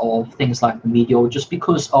because of things like the media, or just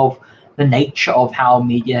because of the nature of how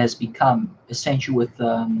media has become, essentially with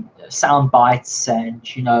sound bites and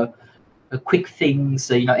quick things,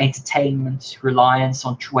 entertainment, reliance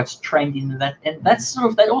on what's trending, and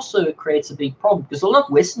that also creates a big problem, because a lot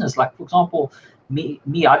of Westerners, like for example, me,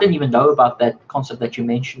 I didn't even know about that concept that you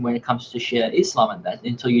mentioned when it comes to Shia Islam and that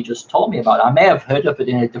until you just told me about it. I may have heard of it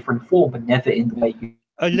in a different form, but never in the way you.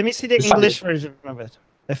 Let me see the English version of it.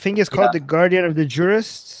 I think it's called The Guardian of the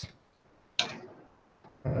Jurists.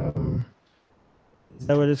 Is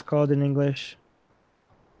that what it's called in English?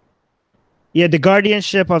 Yeah, The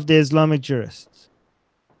Guardianship of the Islamic Jurists.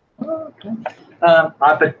 Okay.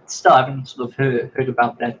 But still, I haven't sort of heard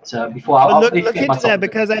about that before. But I'll look educate into myself that a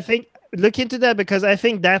bit. because I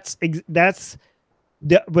think that's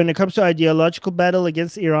when it comes to ideological battle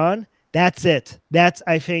against Iran. That's it. That's,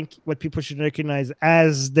 I think, what people should recognize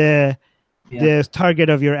as the target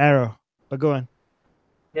of your arrow. But go on.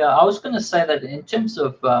 Yeah, I was going to say that in terms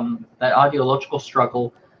of that ideological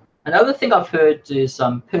struggle, another thing I've heard is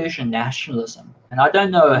Persian nationalism, and I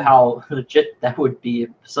don't know how legit that would be.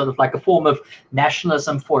 Sort of like a form of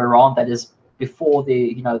nationalism for Iran that is before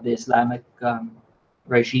the Islamic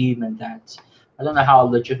regime, and that I don't know how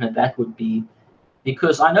legitimate that would be,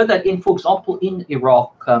 because I know that for example, in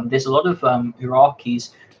Iraq, there's a lot of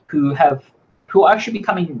Iraqis who are actually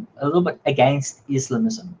becoming a little bit against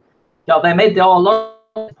Islamism. Yeah, there are a lot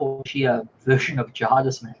of Shia version of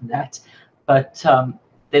jihadism and that, but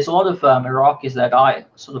there's a lot of Iraqis that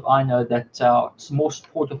I know that are more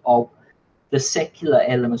supportive of the secular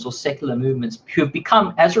elements or secular movements who have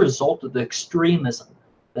become, as a result of the extremism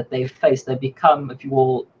that they face, they become, if you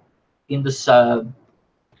will, in this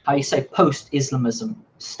how you say post-Islamism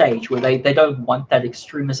stage where they don't want that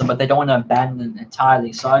extremism, but they don't want to abandon it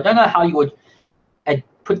entirely. So I don't know how you would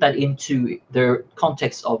put that into the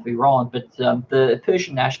context of Iran, but the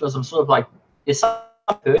Persian nationalism sort of like is something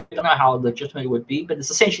I've heard. I don't know how legitimate it would be, but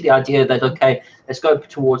it's essentially the idea that okay, let's go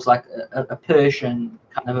towards like a Persian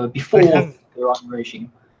kind of a before the Iran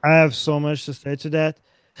regime. I have so much to say to that.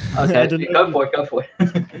 Okay, go for it.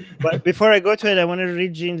 But before I go to it, I want to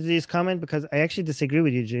read Jean's comment because I actually disagree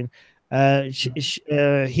with you, Jean.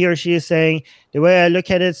 He or she is saying the way I look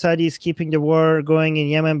at it, Saudi is keeping the war going in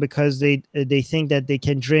Yemen because they think that they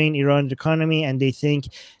can drain Iran's economy and they think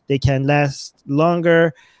they can last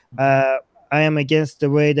longer. I am against the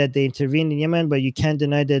way that they intervened in Yemen, but you can't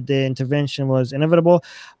deny that the intervention was inevitable.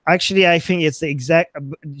 Actually, I think it's the exact.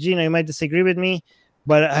 Gina, you might disagree with me,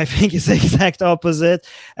 but I think it's the exact opposite.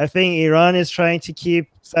 I think Iran is trying to keep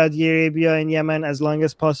Saudi Arabia in Yemen as long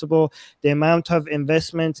as possible. The amount of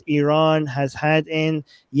investment Iran has had in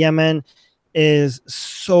Yemen is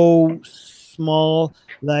so small.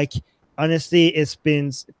 Like, honestly, it's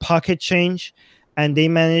been pocket change. And they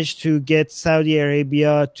managed to get Saudi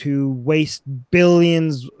Arabia to waste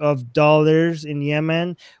billions of dollars in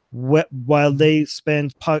Yemen while they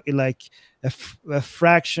spend like a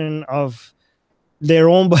fraction of their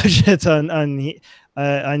own budget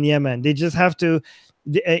on Yemen. They just have to.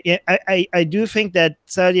 I do think that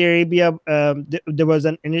Saudi Arabia, there was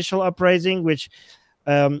an initial uprising, which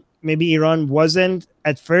maybe Iran wasn't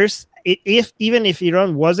at first. Even if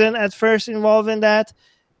Iran wasn't at first involved in that,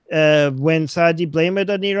 when Saudi blamed it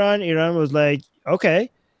on Iran, Iran was like,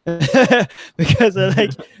 okay. Because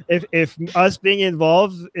like if us being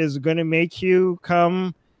involved is going to make you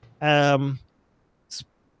come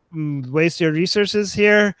waste your resources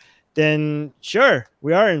here, then sure,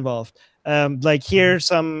 we are involved. Like here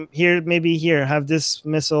have this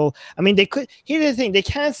missile. I mean, they could. Here's the thing: they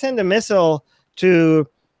can't send a missile to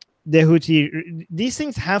the Houthi. These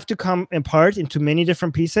things have to come apart into many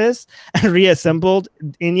different pieces and reassembled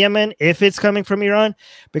in Yemen if it's coming from Iran,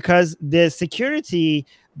 because the security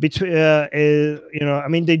between I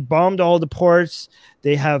mean, they bombed all the ports.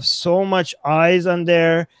 They have so much eyes on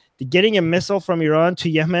there. Getting a missile from Iran to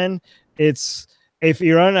Yemen, if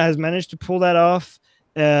Iran has managed to pull that off,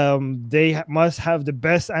 they must have the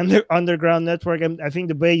best underground network. And I think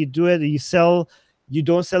the way you do it, you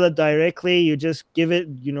don't sell it directly. You just give it,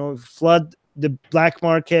 flood the black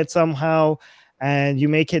market somehow, and you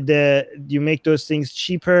make those things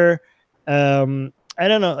cheaper. I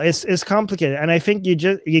don't know. It's complicated, and I think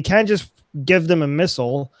you can't just give them a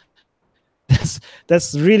missile.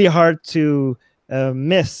 That's really hard to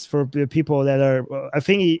miss for the people that are. I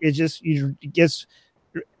think it gets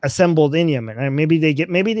assembled in Yemen, and maybe they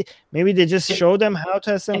just show them how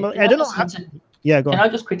to assemble. I don't know how. Yeah, go on. Can I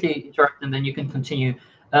just quickly interrupt and then you can continue?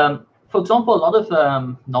 For example, a lot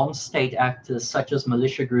of non-state actors, such as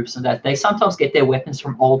militia groups, and that they sometimes get their weapons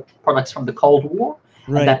from old products from the Cold War,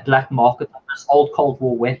 and that black market of this old Cold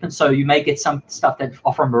War weapons. So you may get some stuff that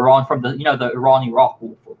are from Iran, from the the Iran-Iraq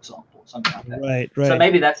War, for example. Something like that. Right. So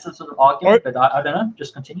maybe that's the sort of argument, but I don't know.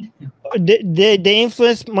 Just continue. The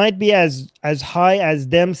influence might be as high as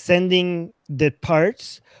them sending the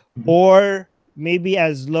parts, or maybe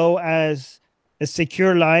as low as a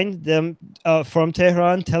secure line from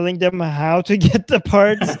Tehran telling them how to get the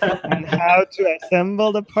parts and how to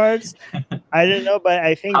assemble the parts. I don't know, but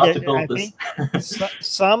I think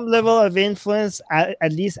some level of influence,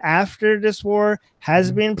 at least after this war,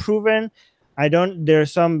 has been proven. There are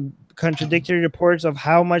some contradictory reports of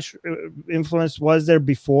how much influence was there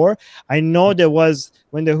before. I know there was,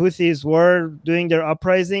 when the Houthis were doing their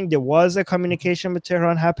uprising, there was a communication with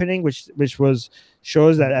Tehran happening, which was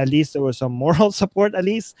shows that at least there was some moral support, at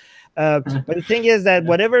least. But the thing is that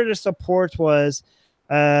whatever the support was,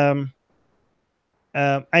 I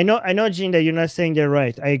know, Gene, that you're not saying they're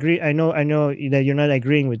right. I agree. I know that you're not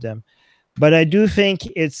agreeing with them, but I do think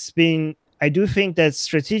I do think that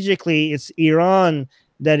strategically, it's Iran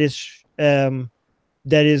that is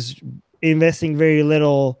investing very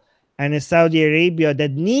little, and it's Saudi Arabia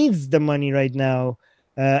that needs the money right now,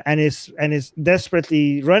 and is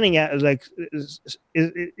desperately running out. Like,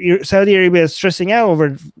 Saudi Arabia is stressing out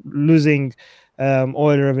over losing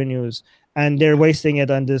oil revenues, and they're wasting it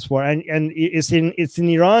on this war. And it's in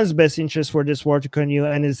Iran's best interest for this war to continue,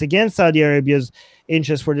 and it's against Saudi Arabia's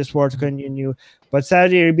interest for this war to continue. But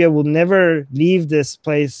Saudi Arabia will never leave this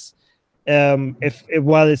place if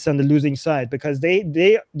while it's on the losing side, because they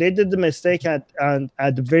did the mistake at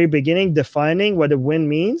the very beginning defining what a win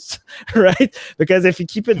means, right? Because if you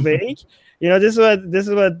keep it vague, this is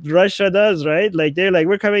what Russia does, right? Like, they're like,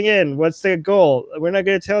 we're coming in, what's the goal? We're not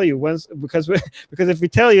going to tell you once, because if we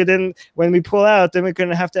tell you, then when we pull out, then we're going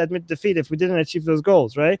to have to admit defeat if we didn't achieve those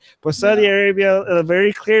goals, right? But Saudi Arabia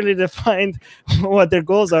very clearly defined what their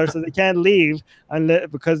goals are, so they can't leave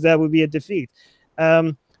because that would be a defeat.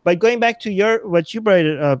 But going back to what you brought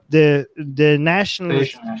up, the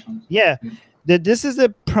nationalist, this is the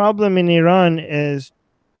problem in Iran is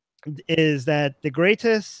that the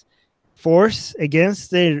greatest force against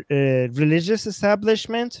the religious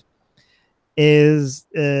establishment is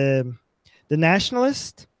the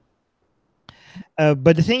nationalists.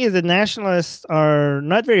 But the thing is, the nationalists are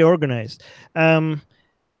not very organized.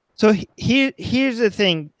 So here's the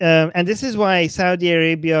thing, and this is why Saudi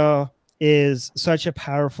Arabia is such a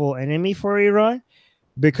powerful enemy for Iran,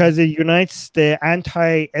 because it unites the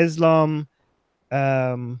anti-Islam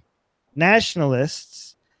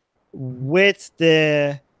nationalists with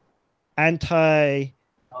the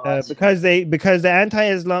because the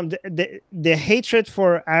anti-Islam, the hatred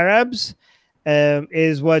for Arabs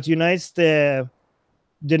is what unites the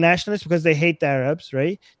nationalists, because they hate the Arabs,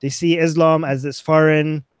 right? They see Islam as this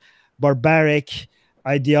foreign, barbaric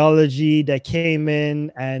ideology that came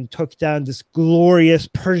in and took down this glorious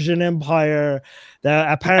Persian Empire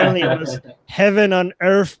that apparently was heaven on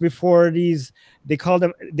earth before these. They call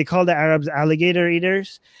the Arabs alligator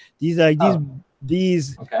eaters. These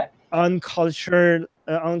uncultured,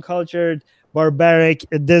 barbaric,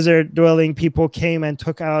 desert dwelling people came and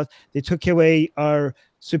they took away our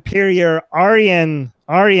superior Aryan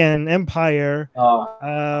empire.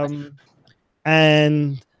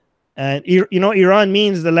 And Iran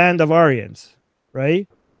means the land of Aryans, right?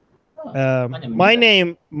 My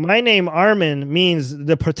name Armin means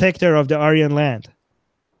the protector of the Aryan land.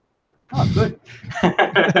 Oh, good.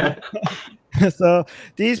 So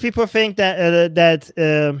these people think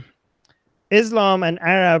that Islam and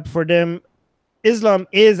Arab, for them, Islam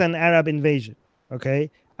is an Arab invasion, okay,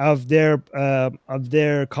 of their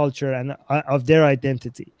culture and of their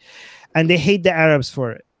identity, and they hate the Arabs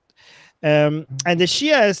for it. And the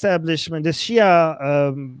Shia establishment, the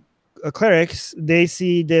Shia clerics, they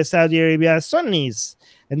see the Saudi Arabia as Sunnis,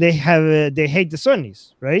 and they hate the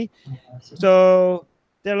Sunnis, right? So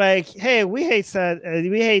they're like, hey, we hate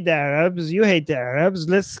the Arabs, you hate the Arabs,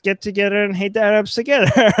 let's get together and hate the Arabs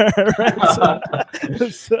together. Right?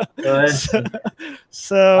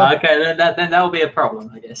 So okay, then that will be a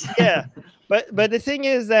problem, I guess. Yeah, but the thing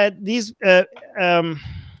is that these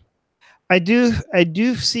I do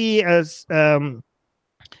see as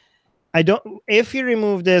if you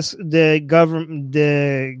remove the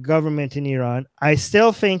government in Iran, I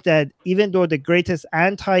still think that even though the greatest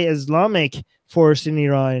anti-Islamic force in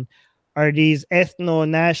Iran are these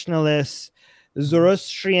ethno-nationalists,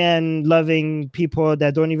 Zoroastrian loving people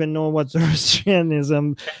that don't even know what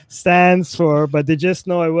Zoroastrianism stands for, but they just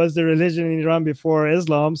know it was the religion in Iran before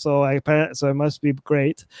Islam, so it must be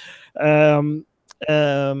great.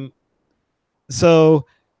 So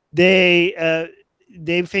they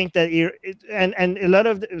think that and a lot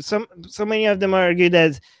of so many of them argue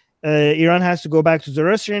that Iran has to go back to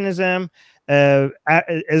Zoroastrianism.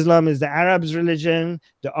 Islam is the Arabs' religion.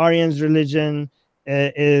 The Aryans' religion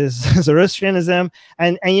is Zoroastrianism.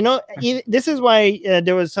 And this is why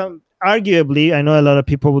there was some, arguably, I know a lot of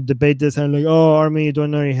people would debate this and like, oh, Armin, you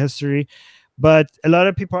don't know your history. But a lot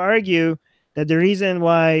of people argue that the reason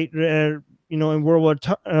why in World War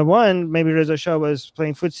I, maybe Reza Shah was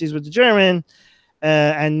playing footsies with the German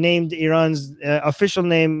and named Iran's official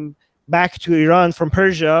name back to Iran from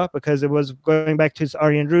Persia, because it was going back to its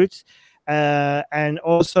Aryan roots. and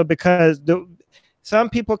also because some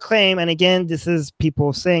people claim, and again, this is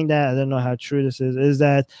people saying that, I don't know how true this is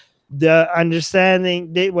that the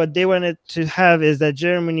understanding what they wanted to have is that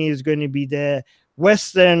Germany is going to be the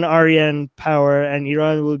Western Aryan power and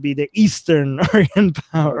Iran will be the Eastern Aryan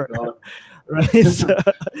power. Oh, Right. So,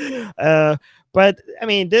 but I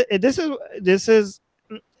mean, this is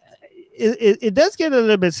it does get a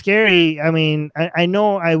little bit scary. I mean, I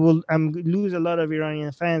know I'm lose a lot of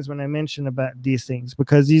Iranian fans when I mention about these things,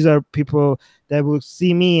 because these are people that will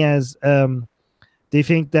see me as they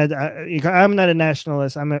think that I'm not a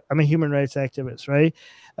nationalist. I'm a human rights activist, right?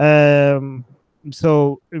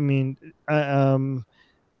 So I mean,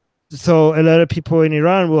 so a lot of people in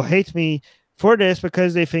Iran will hate me for this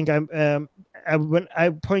because they think when I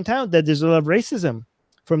point out that there's a lot of racism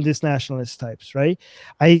from these nationalist types, right?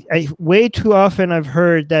 I way too often I've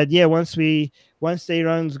heard that, yeah, once the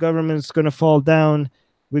Iran's government's gonna fall down,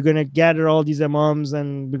 we're gonna gather all these imams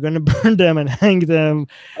and we're gonna burn them and hang them.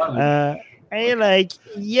 And you're like,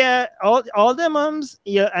 yeah, all the moms,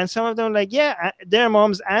 yeah, and some of them like, yeah, their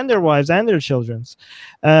moms and their wives and their children's,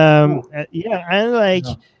 yeah, and like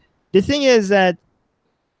the thing is that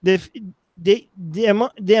the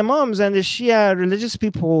imams and the Shia religious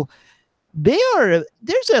people,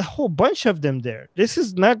 there's a whole bunch of them there. This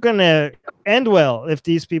is not gonna end well if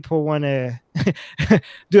these people want to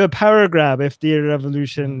do a power grab, if the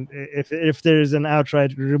revolution, if there's an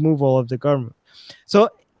outright removal of the government. So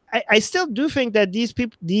I still do think that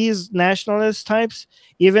these nationalist types,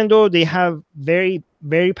 even though they have very,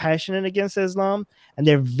 very passionate against Islam and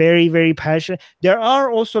they're very, very passionate, there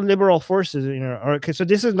are also liberal forces. Okay, so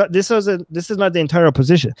this is not the entire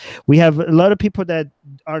opposition. We have a lot of people that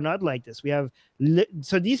are not like this. We have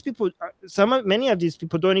so these people, many of these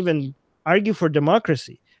people don't even argue for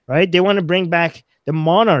democracy, right? They want to bring back the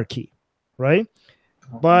monarchy, right?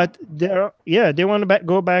 But they want to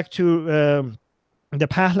go back to the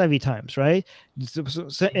Pahlavi times, right? So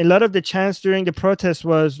a lot of the chants during the protest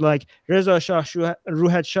was like Reza Shah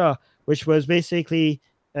Ruhat Shah, which was basically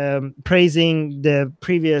praising the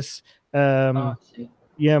previous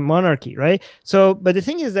monarchy, right? So, but the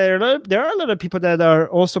thing is, there are a lot of people that are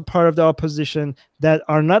also part of the opposition that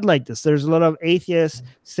are not like this. There's a lot of atheist,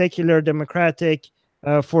 secular, democratic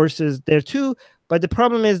forces there too. But the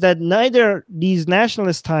problem is that neither these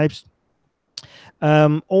nationalist types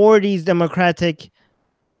or these democratic,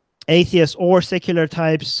 atheists or secular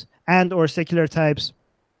types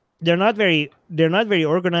they're not very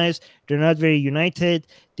organized, they're not very united,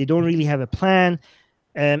 they don't really have a plan.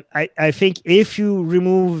 And I think if you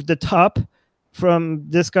remove the top from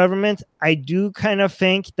this government, I do kind of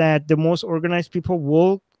think that the most organized people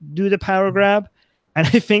will do the power grab. And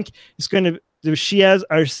I think the Shias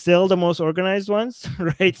are still the most organized ones,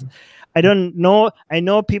 right? I don't know. I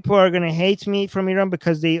know people are going to hate me from Iran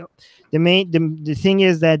because the thing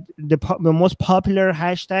is that the most popular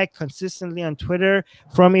hashtag consistently on Twitter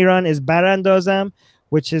from Iran is Barandazam,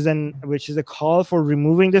 which is a call for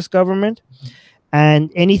removing this government.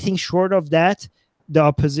 And anything short of that, the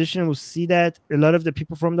opposition will see that. A lot of the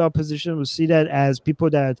people from the opposition will see that as people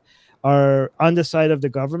that are on the side of the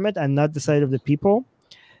government and not the side of the people.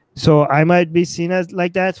 So I might be seen as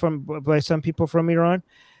like that by some people from Iran.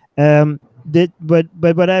 But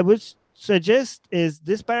what I would suggest is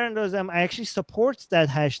this Barandazam actually supports that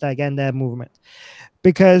hashtag and that movement,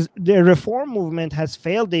 because the reform movement has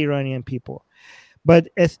failed the Iranian people. But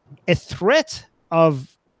a threat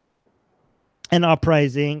of an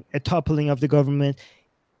uprising, a toppling of the government,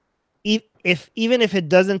 even if it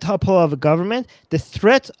doesn't topple of a government, the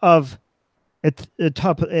threat of a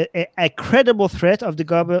credible threat of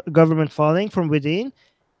the government falling from within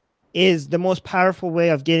is the most powerful way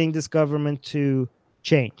of getting this government to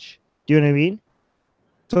change. Do you know what I mean?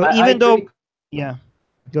 So yeah,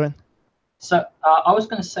 go ahead. So I was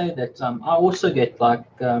going to say that I also get like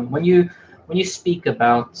when you speak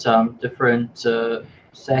about different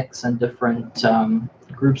sects and different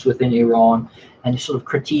groups within Iran and sort of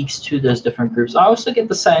critiques to those different groups, I also get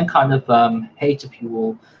the same kind of hate, if you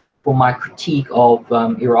will, for my critique of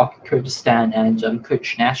Iraqi Kurdistan and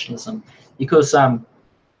Kurdish nationalism, because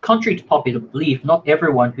contrary to popular belief, not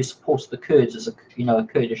everyone who supports the Kurds is a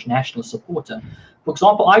Kurdish national supporter. For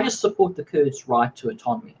example, I just support the Kurds' right to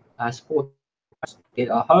autonomy. I support get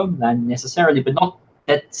a homeland necessarily, but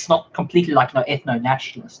that's not completely like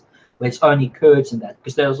ethno-nationalist, where it's only Kurds and that,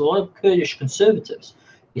 because there's a lot of Kurdish conservatives,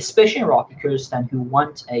 especially in Iraqi Kurdistan, who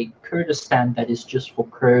want a Kurdistan that is just for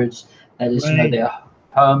Kurds, that is their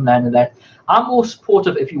homeland and that. I'm more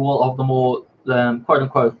supportive, if you will, of the more quote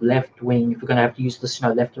unquote left wing, if we're going to have to use this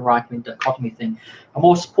left and right wing dichotomy thing. I'm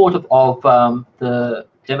more supportive of the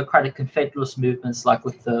democratic confederalist movements, like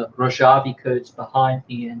with the Rajavi Kurds behind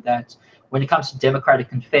me, and that when it comes to democratic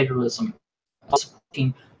confederalism,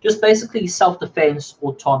 supporting just basically self-defense,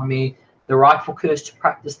 autonomy, the right for Kurds to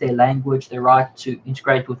practice their language, their right to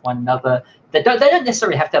integrate with one another. They don't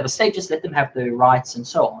necessarily have to have a state, just let them have their rights and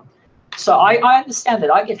so on. So I understand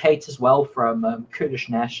that I get hate as well from Kurdish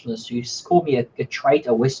nationalists who call me a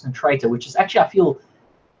traitor, a Western traitor, which is actually, I feel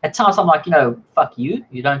at times I'm like, fuck you,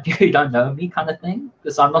 you don't you don't know me, kind of thing,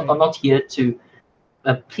 because I'm not here to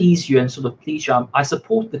please you and sort of please you. I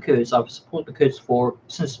support the Kurds. I've supported the Kurds for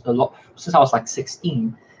since I was like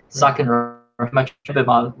 16. So I can much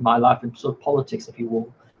remember my life in sort of politics, if you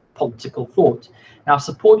will, political thought. And I've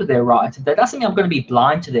supported their rights. That doesn't mean I'm going to be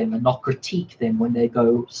blind to them and not critique them when they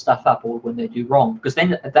go stuff up or when they do wrong, because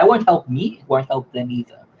then that won't help me. It won't help them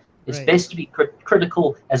either. It's best to be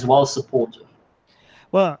critical as well as supportive.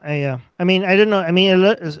 Well, I mean, I don't know. I mean,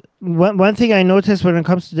 one thing I noticed when it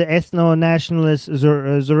comes to the ethno-nationalist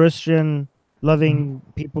Zoroastrian loving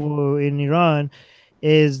people in Iran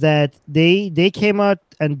is that they came out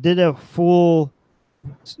and did they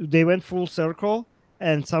went full circle,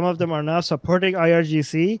 and some of them are now supporting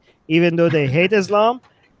IRGC even though they hate Islam.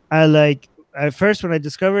 At first when I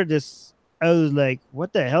discovered this, I was like,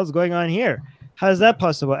 what the hell's going on here? How's that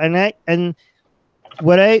possible? And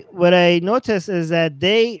what I notice is that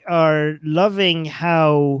they are loving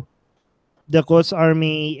how the Quds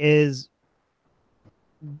army is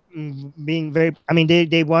being very. I mean,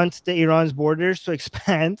 they want the Iran's borders to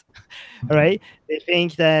expand, right? They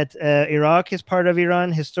think that Iraq is part of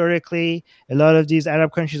Iran historically. A lot of these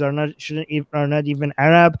Arab countries are not even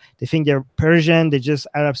Arab. They think they're Persian. They're just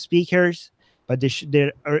Arab speakers, but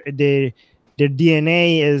their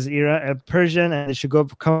DNA is Persian, and they should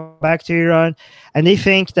come back to Iran. And they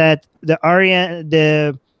think that the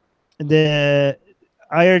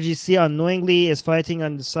IRGC unknowingly is fighting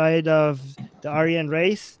on the side of the Aryan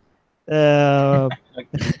race. So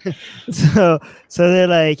they're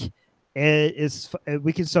like,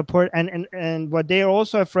 we can support, and what they are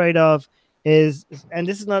also afraid of is, and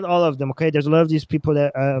this is not all of them. Okay, there's a lot of these people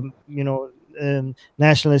that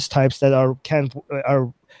nationalist types that are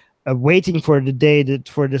waiting for the day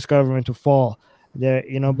for this government to fall. There,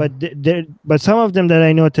 but some of them that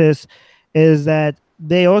I notice is that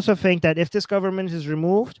they also think that if this government is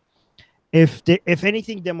removed, if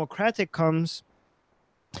anything democratic comes,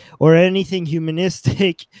 or anything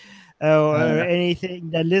humanistic, or anything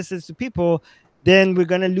that listens to people, then we're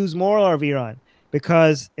going to lose more of Iran,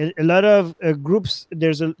 because a lot of groups,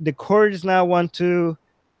 the Kurds now want to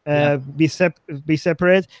be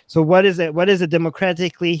separate. So what is it? What is a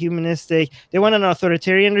democratically humanistic? They want an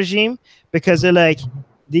authoritarian regime, because they're like,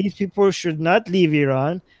 these people should not leave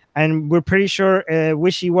Iran. And we're pretty sure a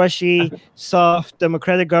wishy-washy, soft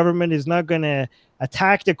democratic government is not going to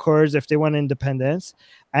attack the Kurds if they want independence.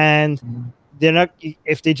 And they're not,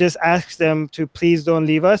 if they just ask them to please don't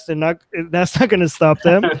leave us, that's not going to stop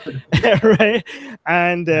them. Right?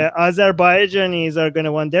 And Azerbaijanis are going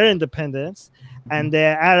to want their independence. And the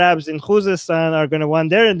Arabs in Khuzestan are going to want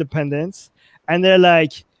their independence. And they're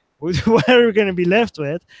like, what are we going to be left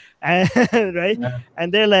with? And, right? Yeah.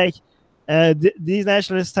 And they're like, these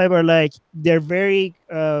nationalists type are like, they're very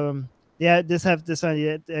just have this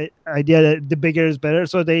idea that the bigger is better.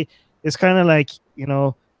 So it's kind of like,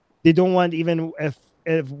 they don't want even if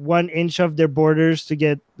 1 inch of their borders to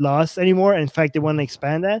get lost anymore. In fact, they want to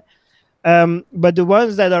expand that. But the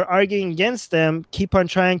ones that are arguing against them keep on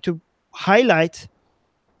trying to highlight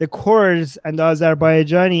the Kurds and the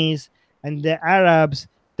Azerbaijanis and the Arabs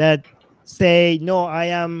that say, no, I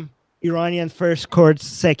am Iranian first, Kurds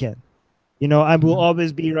second. I will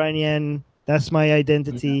always be Iranian. That's my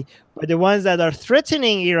identity. But the ones that are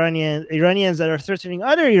threatening Iranians that are threatening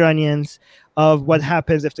other Iranians of what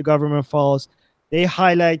happens if the government falls, they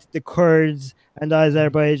highlight the Kurds and the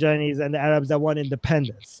Azerbaijanis and the Arabs that want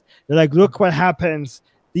independence. They're like, look what happens.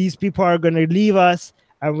 These people are going to leave us,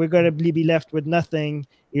 and we're going to be left with nothing.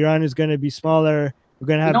 Iran is going to be smaller. We're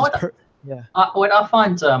going to have what I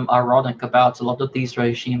find ironic about a lot of these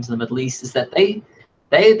regimes in the Middle East is that they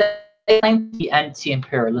claim to be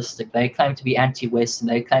anti-imperialistic. They claim to be anti-Western.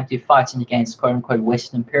 They claim to be fighting against quote-unquote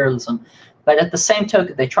Western imperialism. But at the same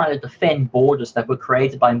token, they're trying to defend borders that were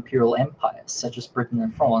created by imperial empires, such as Britain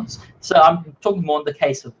and France. So I'm talking more in the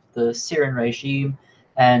case of the Syrian regime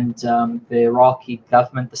and the Iraqi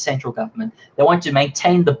government, the central government. They want to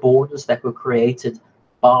maintain the borders that were created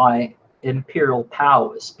by imperial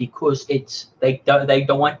powers, because they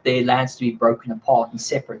don't want their lands to be broken apart and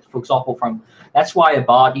separate. For example, that's why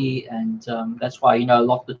Abadi and that's why a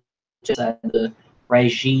lot of the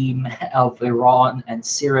regime of Iran and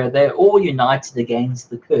Syria, they're all united against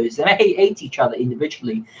the Kurds. They may hate each other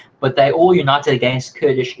individually, but they're all united against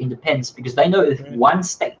Kurdish independence because they know if one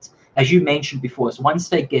state, as you mentioned before, if one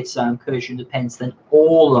state gets Kurdish independence, then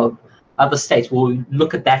all of other states will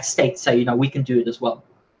look at that state and say, you know, we can do it as well.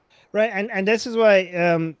 Right, and this is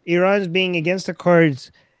why Iran's being against the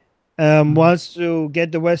Kurds wants to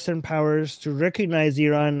get the Western powers to recognize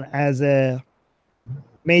Iran as a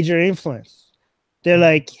major influence. They're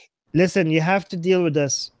like, listen, you have to deal with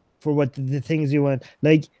us for what the things you want.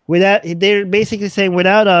 Like, without, they're basically saying,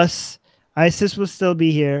 without us, ISIS will still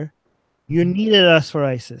be here. You needed us for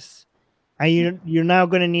ISIS, and you're now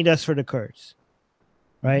going to need us for the Kurds,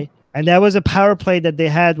 right? And that was a power play that they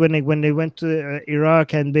had when they went to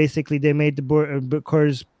Iraq, and basically they made the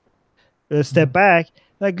Kurds step back.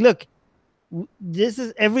 Like, look, this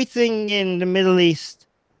is everything in the Middle East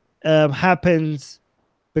happens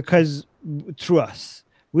because through us.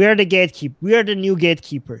 We are the gatekeep. We are the new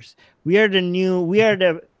gatekeepers. We are the new. We are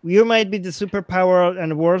the. You might be the superpower on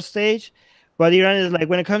the world stage, but Iran is like,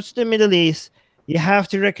 when it comes to the Middle East, you have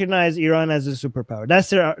to recognize Iran as a superpower.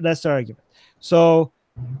 That's their argument. So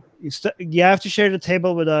you have to share the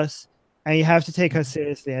table with us, and you have to take us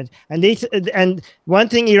seriously. And one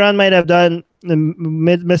thing Iran might have done,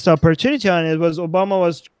 missed opportunity on it, was Obama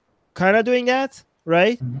was kind of doing that,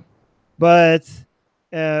 right? But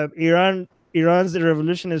Iran's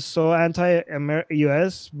revolution is so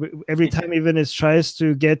anti-US. Every time even it tries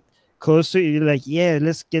to get close to it, like, yeah,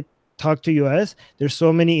 let's talk to US. There's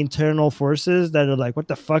so many internal forces that are like, what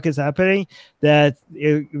the fuck is happening? That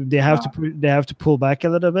they have to pull back a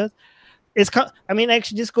little bit. I mean,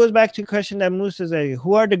 actually, this goes back to a question that Moose is like,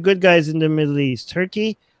 who are the good guys in the Middle East?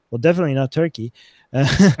 Turkey? Well, definitely not Turkey.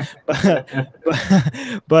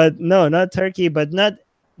 But no, not Turkey. But not.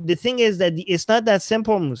 The thing is that it's not that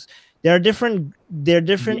simple, Moose. There are different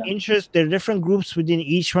interests. There are different groups within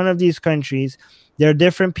each one of these countries. There are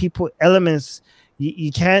different elements.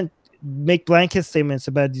 You can't make blanket statements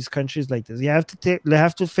about these countries like this. You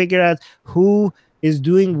have to figure out who is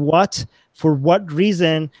doing what for what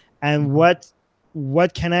reason, and what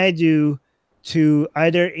can I do to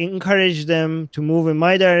either encourage them to move in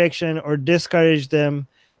my direction or discourage them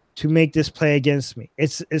to make this play against me.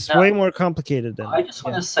 It's way more complicated than I just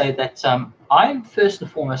want to say that I'm first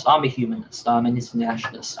and foremost, I'm a humanist. I'm an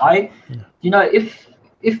internationalist. You know,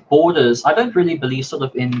 if borders, I don't really believe sort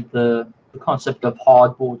of in the concept of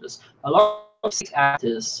hard borders. A lot of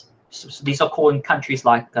actors, so these are called in countries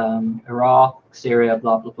like Iraq, Syria,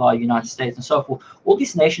 blah, blah, blah, United States, and so forth. All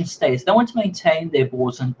these nation states, they want to maintain their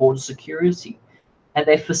borders and border security. And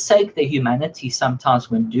they forsake their humanity sometimes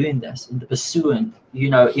when doing this, in the pursuit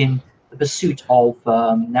of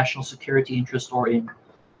national security interest, or in,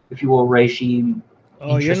 if you will, regime.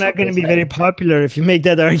 Oh, you're not going to be very popular if you make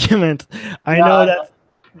that argument. I know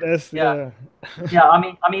that's yeah. Yeah, I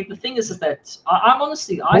mean, the thing is that I'm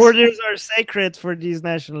honestly, borders are sacred for these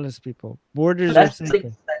nationalist people. Borders are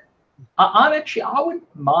sacred. I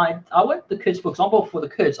want the Kurds, for example, for the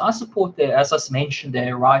Kurds, I support as I mentioned,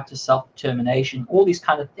 their right to self-determination, all these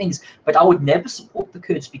kind of things, but I would never support the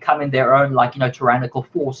Kurds becoming their own, like, tyrannical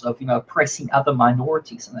force of, oppressing other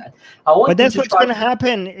minorities and that. But that's what's going to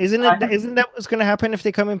happen, isn't it? Isn't that what's going to happen if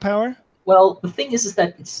they come in power? Well, the thing is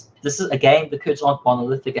that this is, again, the Kurds aren't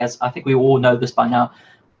monolithic, as I think we all know this by now.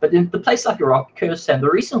 But in the place like Iraq, Kurdistan, the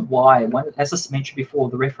reason why, as I mentioned before,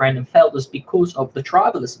 the referendum failed is because of the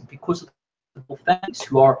tribalism, because of the families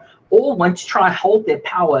who are all want to try and hold their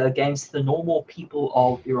power against the normal people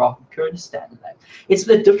of Iraq and Kurdistan. It's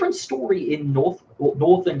a different story in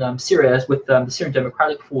northern Syria with the Syrian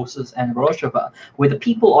Democratic Forces and Rojava, where the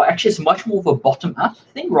people are actually much more of a bottom-up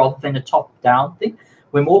thing rather than a top-down thing,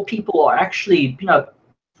 where more people are actually,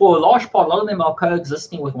 for a large part, a lot of them are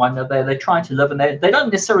coexisting with one another. They're trying to live, and they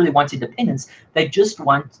don't necessarily want independence. They just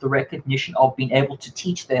want the recognition of being able to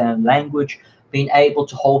teach their own language, being able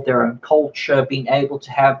to hold their own culture, being able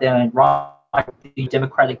to have their own right,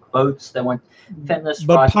 democratic votes. They want feminist rights.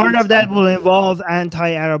 But part of that will involve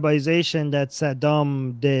anti-Arabization that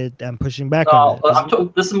Saddam did and pushing back on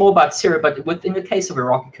it. This is more about Syria, but within the case of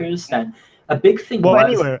Iraq and Kurdistan, a big thing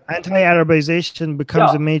anywhere, anti-Arabization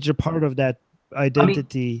becomes a major part of that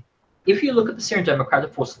identity. If you look at the Syrian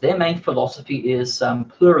Democratic Force, their main philosophy is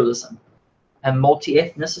pluralism and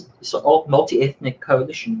multi-ethnic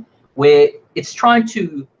coalition, where it's trying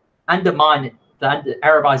to undermine the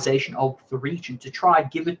Arabization of the region to try and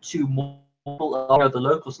give it to more of the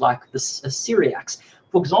locals, like the Syriacs.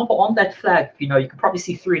 For example, on that flag, you can probably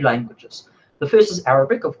see 3 languages. The first is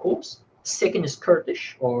Arabic, of course. Second is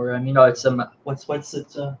Kurdish, or it's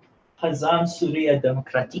Hazan Surya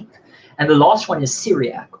Democratique, and the last one is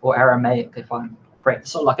Syriac or Aramaic, if I'm correct.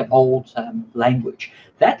 So like an old language.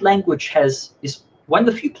 That language is one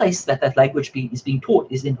of the few places that language is being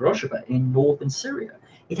taught is in Rojava in northern Syria.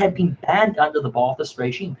 It had been banned under the Ba'athist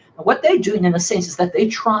regime. And what they're doing, in a sense, is that they're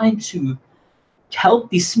trying to help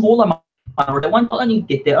these smaller minorities. They want not only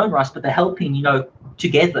get their own rights, but they're helping,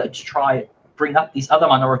 together to try bring up these other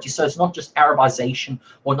minorities. So it's not just Arabization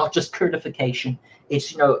or not just Kurdification.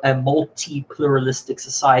 It's, a multi-pluralistic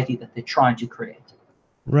society that they're trying to create.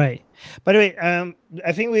 Right. By the way,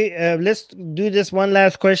 I think we let's do this one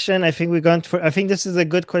last question. I think I think this is a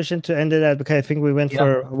good question to end it at, because I think we went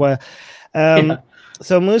for a while.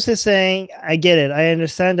 So Moose is saying, I get it. I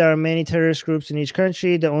understand there are many terrorist groups in each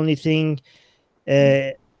country. The only thing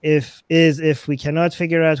if we cannot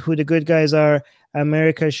figure out who the good guys are,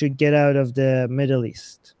 America should get out of the Middle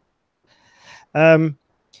East. I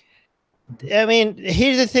mean,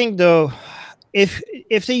 here's the thing, though. If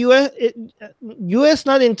the U.S.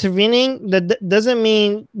 not intervening, that doesn't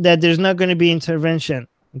mean that there's not going to be intervention.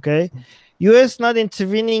 Okay, U.S. not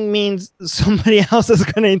intervening means somebody else is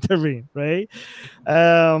going to intervene, right?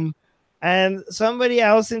 And somebody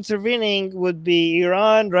else intervening would be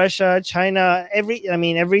Iran, Russia, China.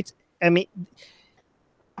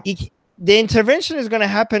 The intervention is going to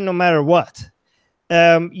happen no matter what.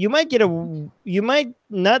 You might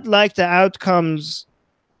not like the outcomes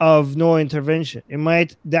of no intervention.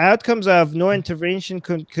 The outcomes of no intervention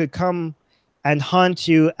could come and haunt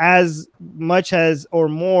you as much as or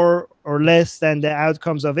more or less than the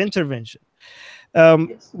outcomes of intervention.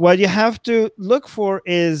 What you have to look for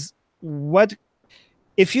is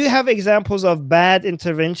if you have examples of bad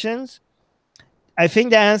interventions. I think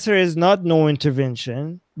the answer is not no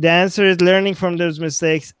intervention. The answer is learning from those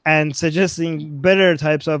mistakes and suggesting better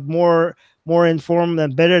types of more informed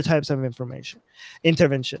and better types of intervention.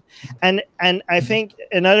 And I think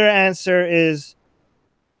another answer is,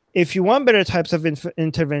 if you want better types of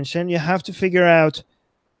intervention, you have to figure out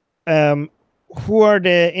who are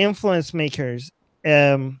the influence makers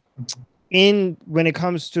when it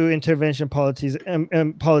comes to intervention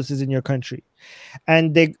policies in your country,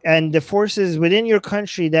 and the forces within your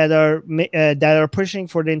country that are pushing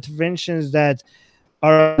for the interventions that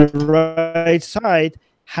are on the right side.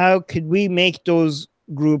 How could we make those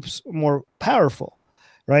groups more powerful?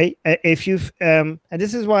 Right? If you've and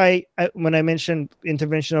this is why when I mentioned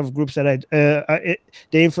intervention of groups that the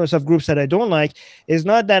influence of groups that I don't like, is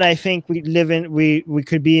not that I think we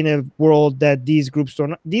could be in a world that these groups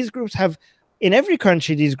don't. These groups have, in every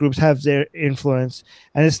country, these groups have their influence,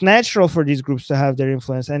 and it's natural for these groups to have their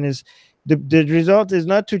influence. And the result is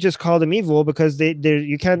not to just call them evil, because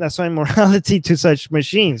you can't assign morality to such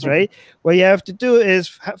machines, right? What you have to do is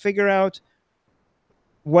figure out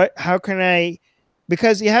how can I.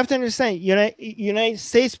 Because you have to understand, United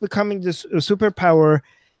States becoming this superpower,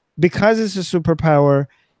 because it's a superpower,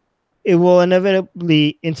 it will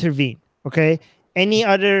inevitably intervene. Okay, any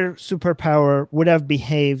other superpower would have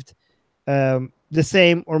behaved the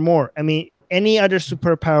same or more. I mean, any other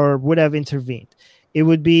superpower would have intervened. It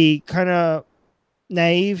would be kind of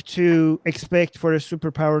naive to expect for a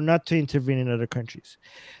superpower not to intervene in other countries.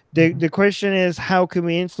 The question is, how can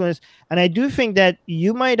we influence? And I do think that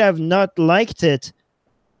you might have not liked it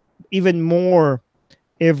even more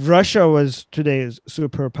if Russia was today's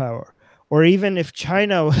superpower, or even if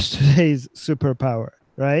China was today's superpower,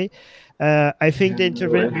 right? I think the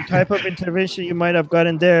type of intervention you might have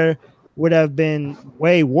gotten there would have been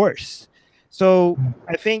way worse. So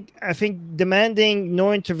I think demanding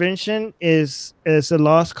no intervention is a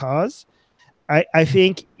lost cause. I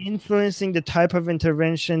think influencing the type of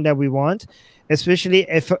intervention that we want, especially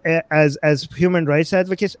if as human rights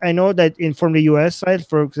advocates. I know that from the U.S. side,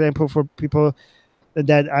 for example, for people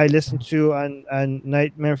that I listen to on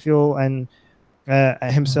Nightmare Fuel and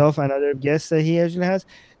himself and other guests that he usually has,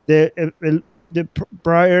 the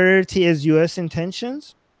priority is U.S.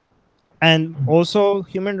 intentions and also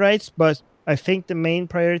human rights, but I think the main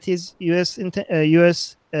priority is U.S.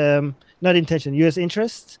 Not intention, U.S.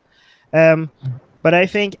 interests. But I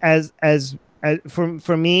think as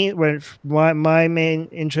for me, when my main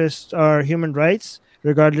interests are human rights,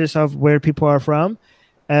 regardless of where people are from,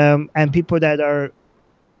 and people that are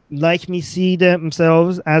like me see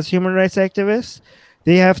themselves as human rights activists,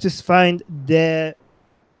 they have to find the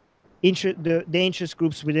interest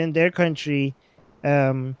groups within their country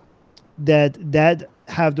that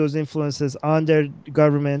have those influences on their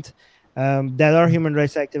government, that are human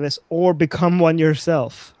rights activists, or become one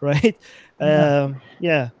yourself, right?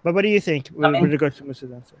 Yeah. But what do you think with regards to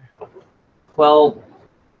Musa's answer? Well,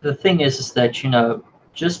 the thing is that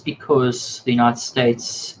just because the United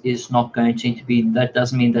States is not going to intervene, that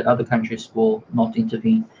doesn't mean that other countries will not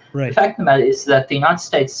intervene. The Right. fact of the matter is that the United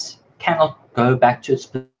States cannot go back to its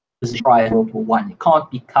position prior to World War One. It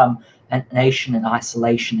can't become a nation in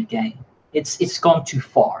isolation again. It's gone too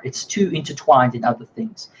far. It's too intertwined in other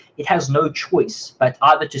things. It has no choice but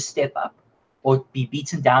either to step up or be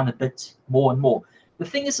beaten down a bit more and more. The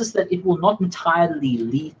thing is that it will not entirely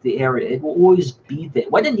leave the area. It will always be there.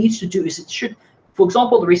 What it needs to do is it should, for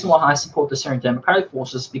example, the reason why I support the Syrian Democratic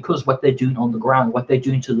Forces is because what they're doing on the ground, what they're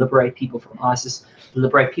doing to liberate people from ISIS, to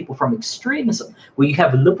liberate people from extremism, where you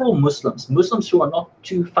have liberal Muslims, Muslims who are not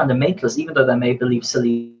too fundamentalist, even though they may believe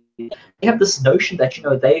silly. They have this notion that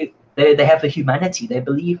they have a humanity. They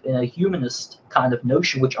believe in a humanist kind of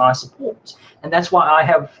notion, which I support, and that's why I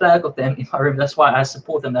have a flag of them in my room. That's why I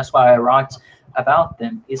support them. That's why I write about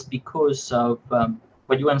them. Is because of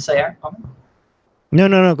what do you want to say, Aaron? No,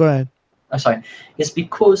 no, no. Go ahead. Sorry, it's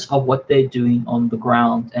because of what they're doing on the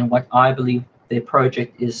ground and what I believe their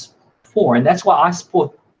project is for, and that's why I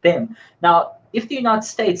support them. Now, if the United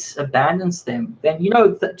States abandons them, then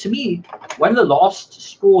to me, one of the last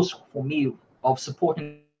straws for me of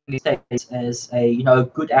supporting the States as a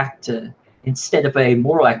good actor instead of a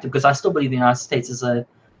moral actor, because I still believe the United States is a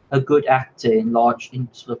good actor in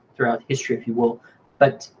sort of throughout history, if you will.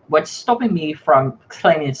 But what's stopping me from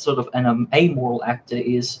claiming it's sort of an amoral actor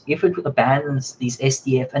is if it abandons these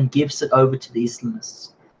SDF and gives it over to the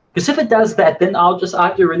Islamists. Because if it does that, then I have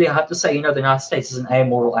to say, the United States is an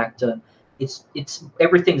amoral actor. It's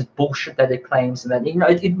everything's bullshit that it claims, and that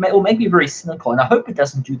it will make me very cynical. And I hope it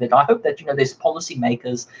doesn't do that. I hope that there's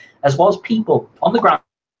policymakers as well as people on the ground,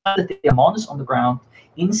 that there are monitors on the ground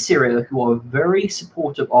in Syria who are very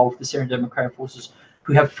supportive of the Syrian Democratic Forces,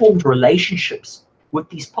 who have formed relationships with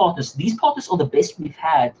these partners. These partners are the best we've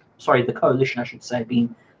had. Sorry, the coalition, I should say,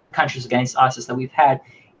 being countries against ISIS that we've had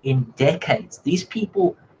in decades. These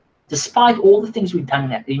people, despite all the things we've done,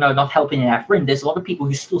 not helping in Afrin, there's a lot of people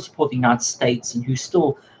who still support the United States and who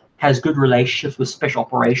still has good relationships with Special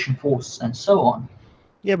Operation Force and so on.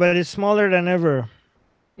 Yeah, but it's smaller than ever.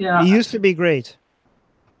 Yeah, it used to be great.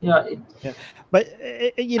 Yeah, but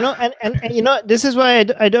and this is why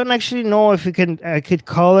I don't actually know if I could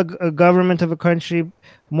call a government of a country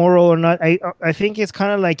moral or not. I think it's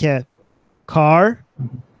kind of like a car,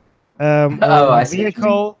 or I a see.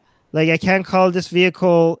 vehicle. Like I can't call this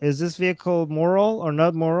vehicle. Is this vehicle moral or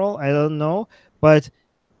not moral? I don't know. But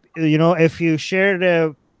if you share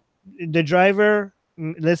the driver,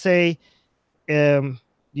 let's say,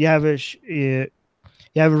 you have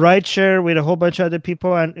you have a ride share with a whole bunch of other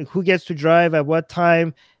people, and who gets to drive at what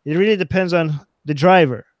time, it really depends on the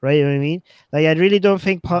driver, right? You know what I mean? Like I really don't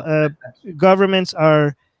think governments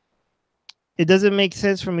are. It doesn't make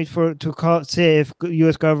sense for me to say if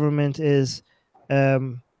U.S. government is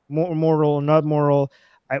more moral or not moral.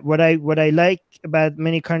 What I like about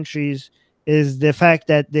many countries is the fact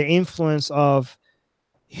that the influence of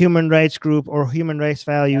human rights group or human rights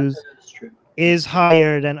values is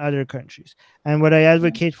higher than other countries, and what I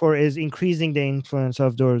advocate for is increasing the influence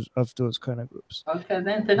of those kind of groups. Okay,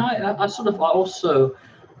 then I also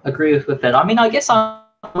agree with that. I mean, I guess I'm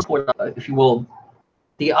if you will,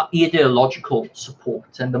 the ideological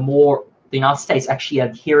support, and the more the United States actually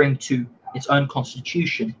adhering to its own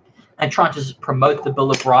constitution and trying to promote the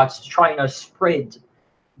Bill of Rights to try spread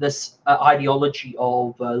this ideology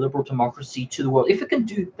of liberal democracy to the world. If it can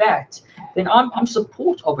do that, then I'm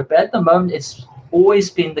supportive of it. But at the moment, it's always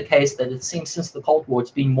been the case that it seems since the Cold War, it's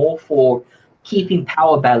been more for keeping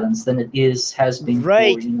power balance than has been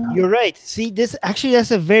right. for, You're right. See,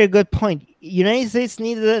 that's a very good point. United States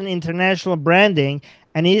needed an international branding,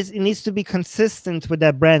 and it needs to be consistent with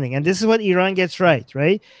that branding. And this is what Iran gets right.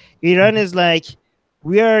 Iran is like,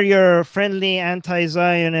 we are your friendly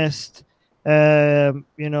anti-Zionist, pro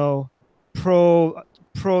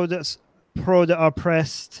the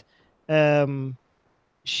oppressed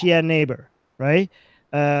Shia neighbor, right?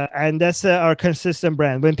 And that's our consistent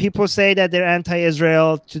brand. When people say that they're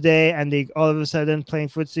anti-Israel today and they all of a sudden playing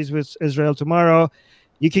footsies with Israel tomorrow,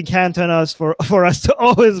 you can count on us for us to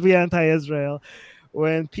always be anti-Israel.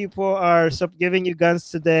 When people are giving you guns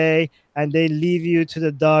today and they leave you to the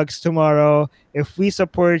dogs tomorrow, if we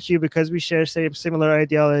support you because we share similar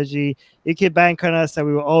ideology, you can bank on us that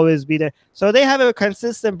we will always be there. So they have a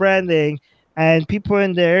consistent branding, and people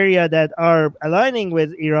in the area that are aligning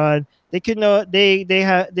with Iran, they could know they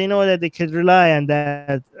know that they could rely on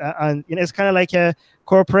that. It's kind of like a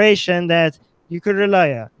corporation that you could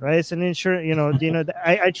rely on, right? It's an insurance.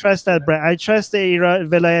 I trust that brand. I trust the Iran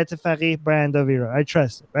Velayat Faqih brand of Iran. I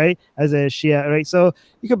trust it, right? As a Shia, right? So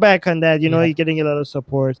you could back on that. You're getting a lot of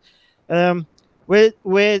support.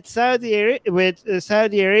 with Saudi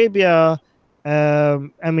Arabia,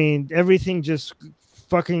 I mean, everything just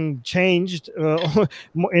fucking changed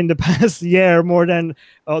in the past year more than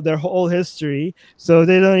their whole history. So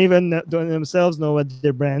they don't even don't themselves know what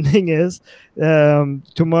their branding is.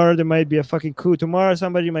 Tomorrow there might be a fucking coup. Tomorrow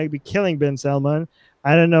somebody might be killing bin Salman.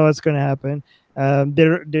 I don't know what's going to happen.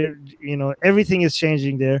 Everything is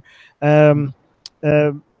changing there. Um,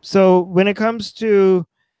 so when it comes to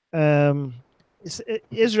um,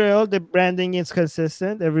 Israel, the branding is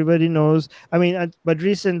consistent. Everybody knows. I mean, but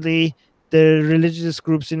recently the religious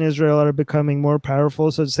groups in Israel are becoming more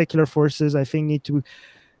powerful. So the secular forces, I think,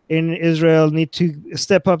 in Israel need to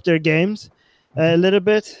step up their games a little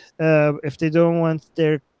bit if they don't want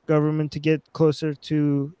their government to get closer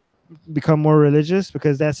to become more religious,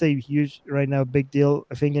 because that's a huge right now big deal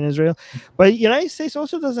I think in Israel. But United States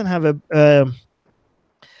also doesn't have a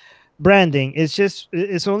branding. It's just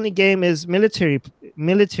its only game is military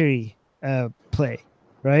play,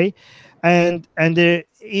 right? And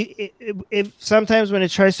if sometimes when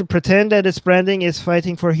it tries to pretend that its branding is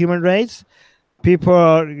fighting for human rights, people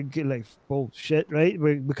are like bullshit, right?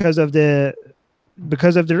 Because of the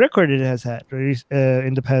record it has had right,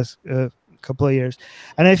 in the past couple of years.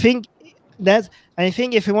 And that I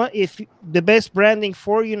think if the best branding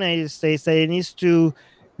for United States that it needs to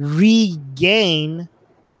regain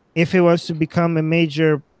if it wants to become a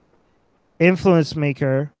major influence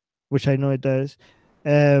maker, which I know it does,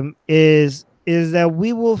 is that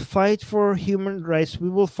we will fight for human rights. We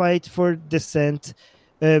will fight for dissent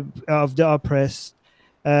of the oppressed.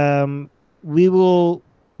 Um, we will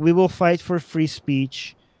we will fight for free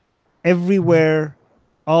speech everywhere,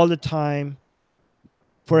 all the time,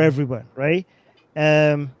 for everyone, right?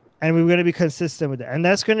 And we're going to be consistent with that, and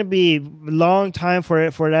that's going to be a long time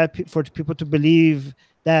for people to believe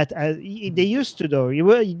that they used to though.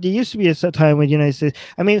 There used to be a time with the United States.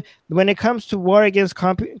 I mean, when it comes to war against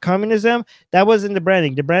communism, that wasn't the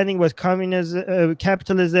branding. The branding was communism,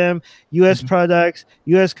 capitalism, U.S. products,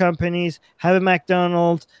 U.S. companies, have a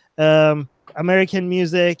McDonald's, American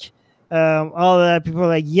music, all of that. People are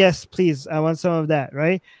like, yes, please, I want some of that,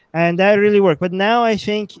 right? And that really worked. But now I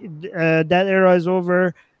think that era is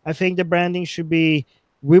over. I think the branding should be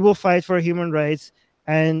we will fight for human rights,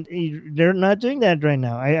 and they're not doing that right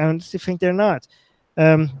now. I honestly think they're not.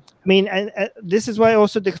 I mean, this is why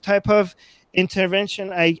also the type of intervention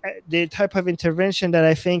that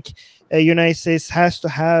I think United States has to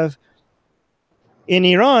have in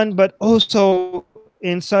Iran, but also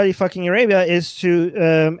in Saudi fucking Arabia,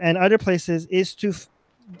 and other places is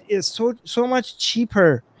so much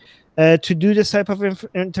cheaper to do this type of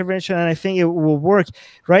intervention, and I think it will work.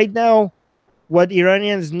 Right now, what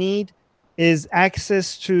Iranians need is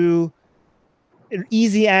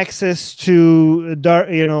easy access to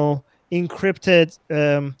encrypted,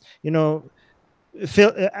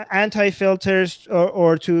 anti filters,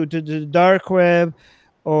 or to the dark web,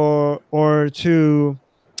 or to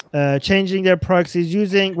changing their proxies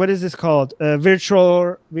using what is this called?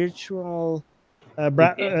 Virtual VPN.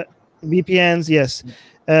 VPNs. Yes.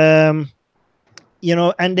 Um,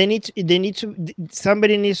 and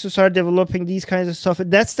somebody needs to start developing these kinds of stuff.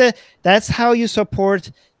 That's how you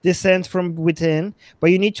support dissent from within,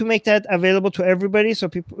 but you need to make that available to everybody, so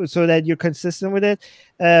that you're consistent with it.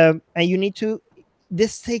 And you need to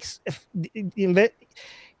this takes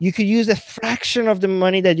you could use a fraction of the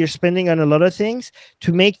money that you're spending on a lot of things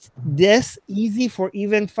to make this easy for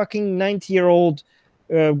even fucking 90-year-old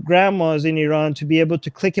grandmas in Iran to be able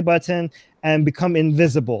to click a button and become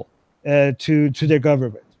invisible to their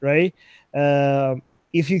government, right?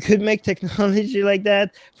 If you could make technology like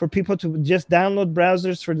that for people to just download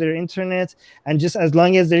browsers for their internet, and just as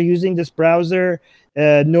long as they're using this browser,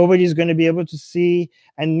 nobody's going to be able to see,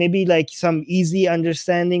 and maybe like some easy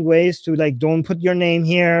understanding ways to like don't put your name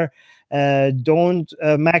here, don't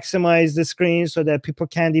maximize the screen so that people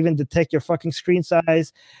can't even detect your fucking screen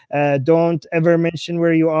size, don't ever mention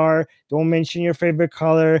where you are, don't mention your favorite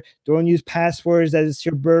color, don't use passwords that it's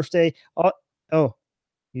your birthday. Oh,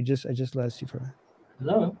 I just lost you for.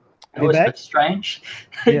 Hello. That Are you was a back? bit strange.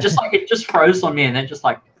 Yeah. It just froze on me and then just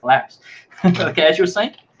like collapsed. Okay, as you were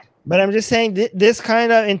saying. But I'm just saying this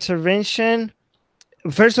kind of intervention,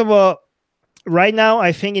 first of all, right now,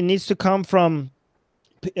 I think it needs to come from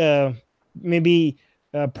uh, maybe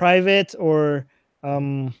private or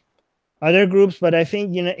other groups. But I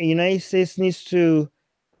think United States needs to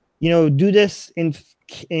do this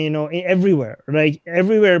everywhere, like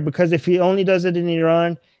everywhere, because if he only does it in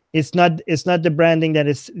Iran, it's not the branding that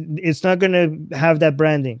it's not going to have that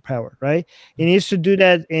branding power, right? He needs to do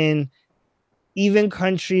that in even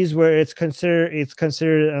countries where it's considered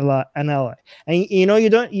an ally. And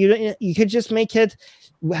you could just make it,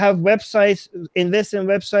 have websites, invest in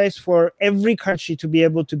websites for every country to be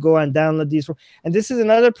able to go and download these. And this is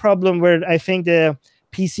another problem where I think the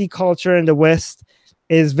PC culture in the West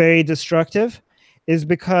is very destructive, is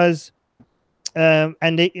because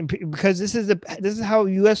because this is how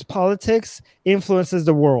U.S. politics influences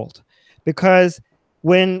the world. Because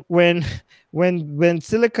when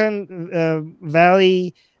Silicon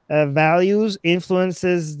Valley values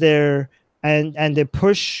influences their, and the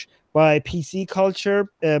push by PC culture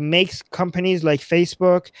makes companies like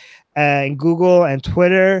Facebook and Google and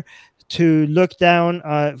Twitter to look down,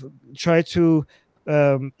 try to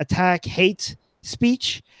attack hate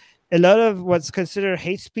speech. A lot of what's considered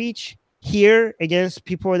hate speech here against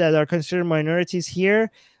people that are considered minorities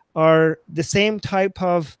here are the same type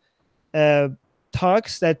of uh,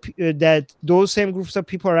 talks that those same groups of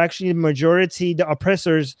people are actually the majority, the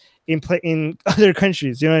oppressors in other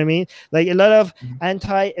countries. You know what I mean? Like a lot of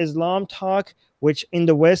anti-Islam talk, which in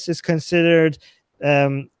the West is considered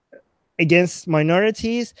against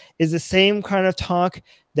minorities, is the same kind of talk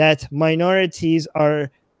that minorities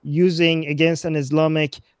are using against an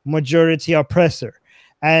Islamic majority oppressor.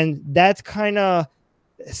 And that kind of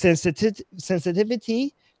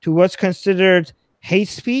sensitivity to what's considered hate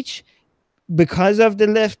speech, because of the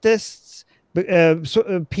leftists,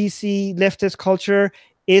 PC leftist culture,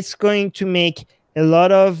 it's going to make a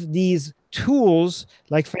lot of these tools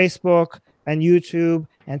like Facebook and YouTube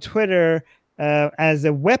and Twitter as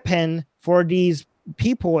a weapon for these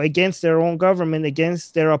people against their own government,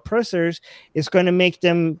 against their oppressors. It's going to make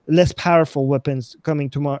them less powerful weapons coming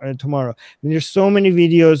tomorrow. I mean, there's so many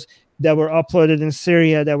videos that were uploaded in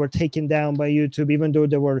Syria that were taken down by YouTube, even though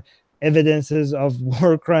there were evidences of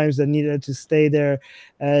war crimes that needed to stay there.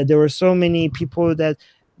 There were so many people that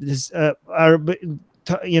are,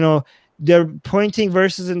 they're pointing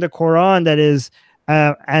verses in the Quran that is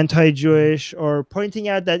anti-Jewish, or pointing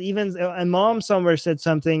out that even a imam somewhere said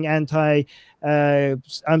something anti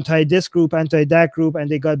this group, anti that group, and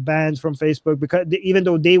they got banned from Facebook because even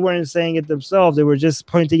though they weren't saying it themselves, they were just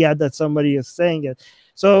pointing out that somebody is saying it.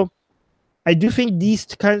 So I do think these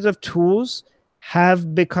kinds of tools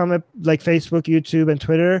have become like Facebook, YouTube, and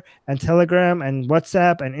Twitter, and Telegram, and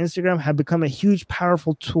WhatsApp, and Instagram have become a huge,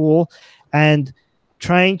 powerful tool. And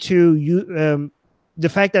trying to the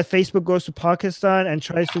fact that Facebook goes to Pakistan and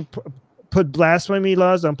tries to put blasphemy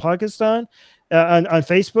laws on Pakistan, on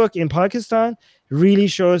Facebook in Pakistan, really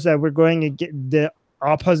shows that we're going the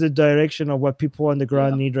opposite direction of what people on the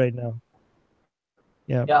ground need right now.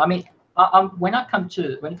 Yeah. I mean, when it comes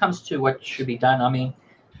to what should be done, I mean,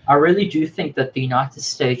 I really do think that the United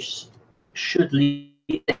States should lead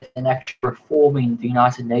in actually reforming the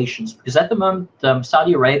United Nations, because at the moment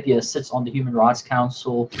Saudi Arabia sits on the Human Rights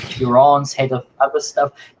Council, Iran's head of other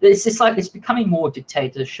stuff. It's like it's becoming more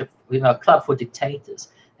dictatorship, a club for dictators.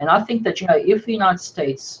 And I think that if the United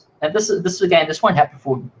States, and this won't happen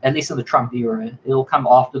for at least in the Trump era. It'll come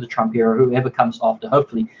after the Trump era, whoever comes after,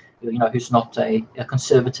 hopefully, who's not a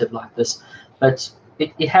conservative like this. But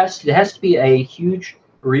there has to be a huge,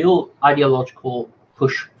 real ideological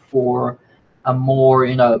push for a more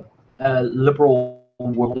liberal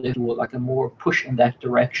world, or like a more push in that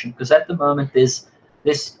direction. Because at the moment there's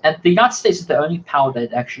and the United States is the only power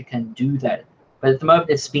that actually can do that. But at the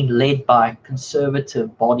moment it's being led by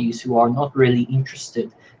conservative bodies who are not really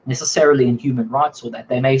interested necessarily in human rights, or that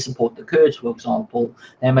they may support the Kurds, for example.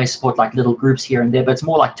 They may support like little groups here and there, but it's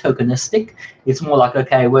more like tokenistic. It's more like,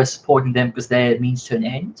 okay, we're supporting them because they're a means to an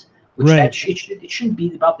end. Which right. It shouldn't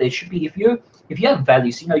be about that. It should be if you have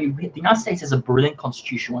values. The United States has a brilliant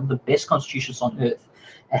constitution, one of the best constitutions on earth.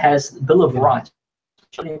 It has the Bill of Rights,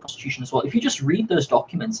 constitution as well. If you just read those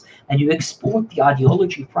documents and you export the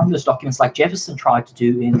ideology from those documents, like Jefferson tried to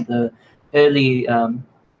do in the early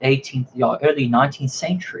 19th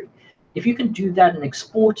century, if you can do that and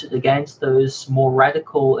export it against those more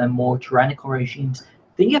radical and more tyrannical regimes,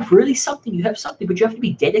 then you have really something. You have something, but you have to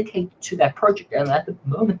be dedicated to that project. And at the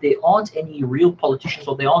moment, there aren't any real politicians,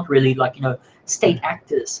 or there aren't really state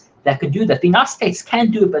actors that can do that. The United States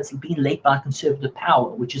can do it, but it's being led by conservative power,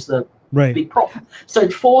 which is the big problem. So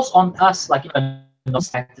it falls on us,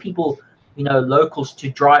 people, locals,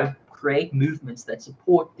 to create movements that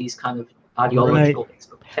support these kind of ideological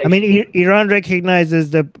expectations. I mean, Iran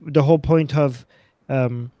recognizes the whole point of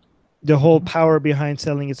the whole power behind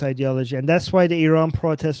selling its ideology. And that's why the Iran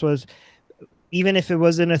protest was, even if it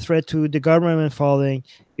wasn't a threat to the government falling,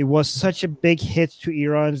 it was such a big hit to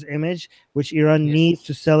Iran's image, which Iran needs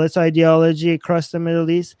to sell its ideology across the Middle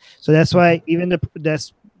East. So that's why even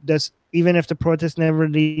that's even if the protests never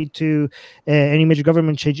lead to any major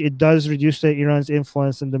government change, it does reduce Iran's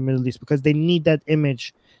influence in the Middle East, because they need that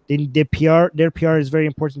image. Their PR is very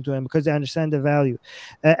important to them, because they understand the value.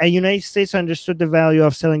 And United States understood the value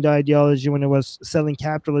of selling the ideology when it was selling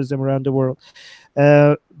capitalism around the world.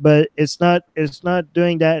 But it's not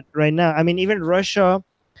doing that right now. I mean, even Russia,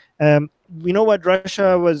 we know what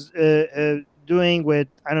Russia was doing with,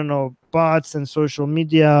 I don't know, bots and social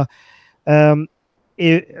media. Um,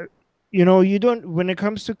 it, you don't, when it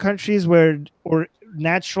comes to countries where or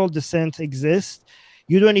natural descent exists,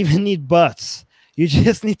 you don't even need bots. You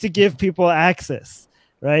just need to give people access,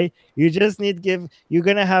 right? You just need to give. You're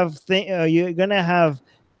gonna have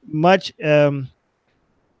much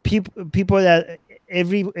people that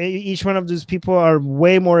each one of those people are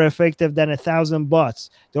way more effective than 1,000 bots.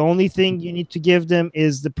 The only thing you need to give them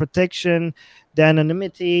is the protection, the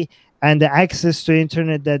anonymity, and the access to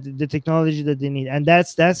internet, that the technology that they need. And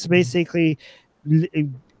that's basically,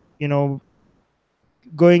 you know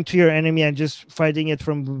going to your enemy and just fighting it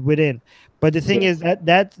from within. But the thing is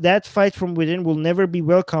Yes. that fight from within will never be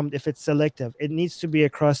welcomed if it's selective. It needs to be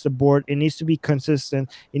across the board. It needs to be consistent.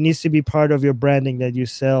 It needs to be part of your branding that you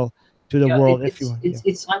sell to the Yeah, world. If you, yeah.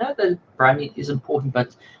 it's. I know that branding is important,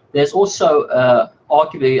 but there's also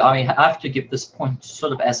arguably. I mean, I have to give this point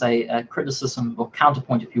sort of as a criticism or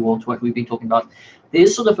counterpoint, if you will, to what we've been talking about.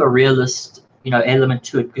 There's sort of a realist, element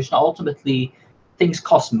to it, because ultimately things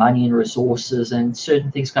cost money and resources, and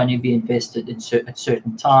certain things can only be invested in at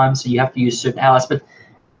certain times, so you have to use certain allies. But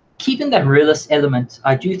keeping that realist element,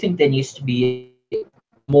 I do think there needs to be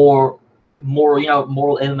more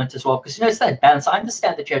moral element as well, because it's that balance. I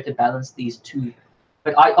understand that you have to balance these two,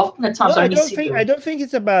 but I often at No, times only see I the don't think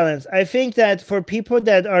it's a balance. I think that for people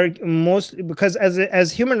that are most, because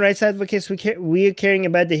as human rights advocates, we are caring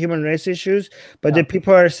about the human rights issues, but the yeah,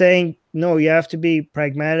 people are saying no, you have to be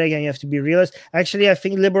pragmatic and you have to be realist. Actually, I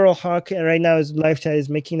think Liberal Hawk right now is Lifetime is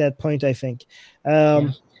making that point. I think, yeah,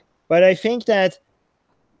 um, but I think that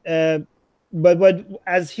uh, but what,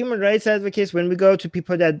 as human rights advocates, when we go to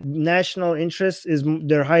people that national interest is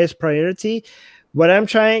their highest priority, what I'm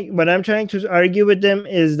trying to argue with them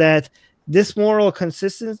is that this moral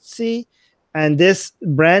consistency and this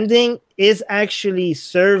branding is actually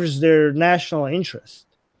serves their national interest.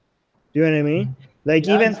 Do you know what I mean? mhm. Like,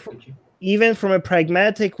 Yeah, I understand you. even from a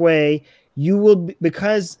pragmatic way,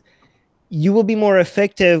 because you will be more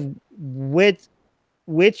effective with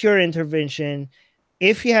your intervention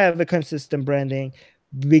if you have a consistent branding,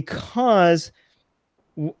 because,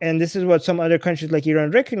 and this is what some other countries like Iran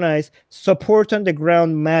recognize, support on the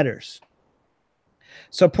ground matters.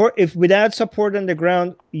 Support, if without support on the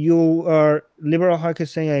ground, you are, Liberal Hawk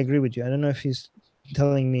is saying, I agree with you. I don't know if he's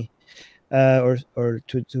telling me, or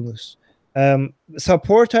to Tumus.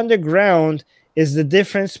 Support on the ground is the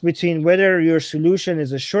difference between whether your solution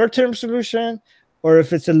is a short-term solution or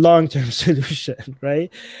if it's a long-term solution,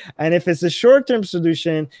 right? And if it's a short-term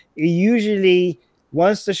solution, it usually,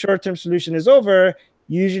 once the short-term solution is over,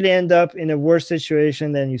 you usually end up in a worse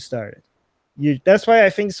situation than you started. That's why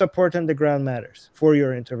I think support on the ground matters for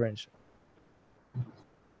your intervention.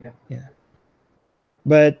 Yeah. Yeah.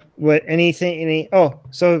 But what,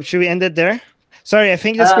 so should we end it there? Sorry, I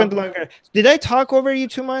think this went Um, longer. Did I talk over you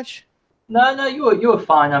too much? no, you were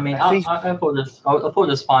fine. I mean, I think I thought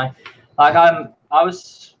this fine. Like I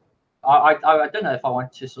was. I don't know if I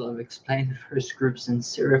want to sort of explain the first groups in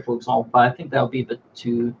Syria, for example, but I think that'll be a bit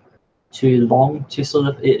too long to sort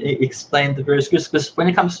of explain the various groups, because when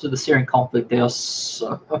it comes to the Syrian conflict, there are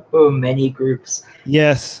so many groups.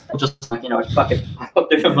 yes. Just like, fuck it, I'll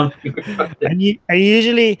do them. And it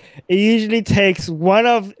usually takes one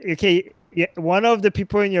of the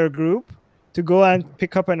people in your group to go and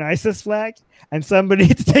pick up an ISIS flag, and somebody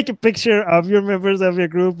to take a picture of your members of your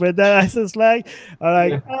group with that ISIS flag. Are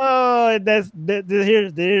like, Yeah. oh,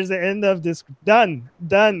 here's the end of this. Done.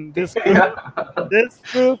 Yeah. This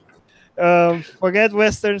group, forget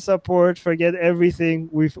Western support, forget everything.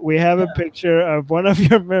 We have a Yeah. picture of one of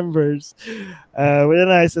your members with an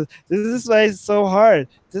ISIS. This is why it's so hard.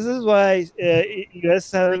 This is why US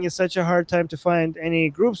is having such a hard time to find any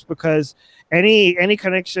groups, because any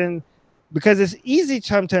connection, because it's easy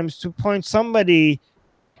sometimes to point somebody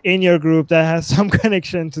in your group that has some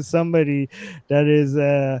connection to somebody that is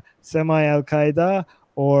semi Al Qaeda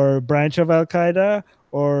or branch of Al Qaeda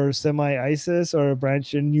or semi ISIS or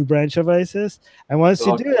a new branch of ISIS. And once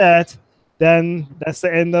you God. do that, then that's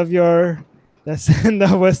the end of that's the end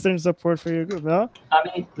of Western support for your group. No, I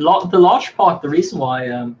mean, the large part, the reason why,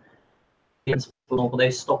 for example, they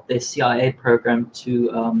stopped their CIA program to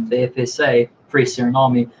the FSA Free Syrian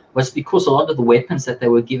Army was because a lot of the weapons that they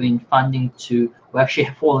were giving funding to were actually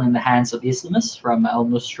fallen in the hands of Islamists from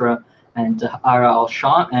al-Nusra and Ara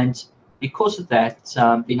al-Sham. And because of that,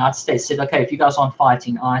 the United States said, okay, if you guys aren't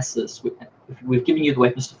fighting ISIS, we've given you the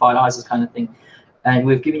weapons to fight ISIS kind of thing, and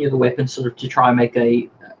we've given you the weapons sort of to try and make a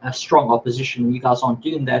strong opposition, and you guys aren't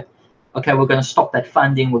doing that, okay, we're going to stop that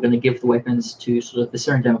funding, we're going to give the weapons to sort of the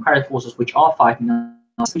Syrian Democratic Forces, which are fighting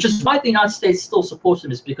ISIS, which is why the United States still supports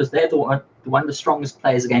them, is because they're one of the strongest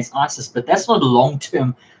players against ISIS. But that's not a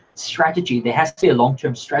long-term strategy. There has to be a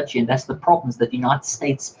long-term strategy, and that's the problem, is that the United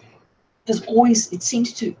States, there's always, it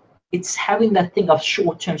seems to, it's having that thing of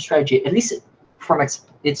short-term strategy, at least from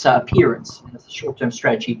its appearance. It's a short-term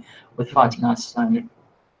strategy with fighting ISIS only.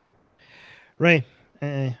 Right.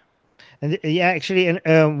 And yeah, actually,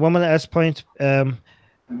 and one of the last point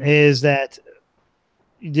is that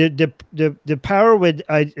the power with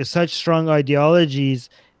such strong ideologies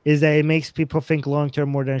is that it makes people think long term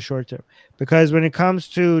more than short term. Because when it comes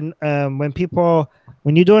to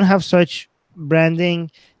when you don't have such branding,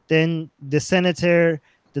 then the senator,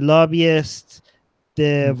 the lobbyist,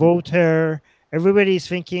 the voter, everybody's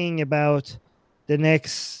thinking about the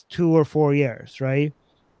next 2 or 4 years, right?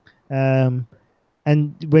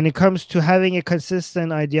 And when it comes to having a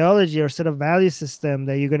consistent ideology or set of value system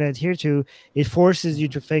that you're going to adhere to, it forces you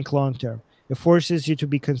to think long term. It forces you to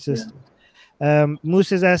be consistent.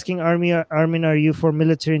 Moose is asking Armin, are you for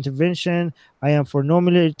military intervention? I am for no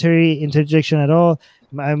military interjection at all.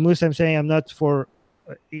 Moose, I'm saying I'm not for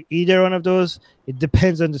either one of those. It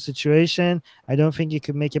depends on the situation. I don't think you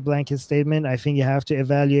can make a blanket statement. I think you have to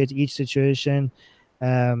evaluate each situation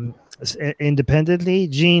independently.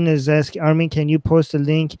 Jean is asking, Armin, can you post a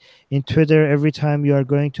link in Twitter every time you are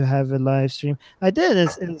going to have a live stream? I did,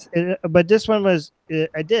 but this one was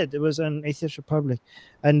I did. It was on Atheist Republic,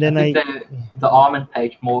 and then I think the Armin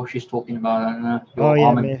page more she's talking about. I don't know. Oh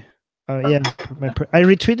yeah, I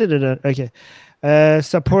retweeted it. Okay,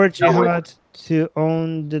 support jihad to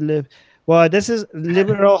own the lib. Well, this is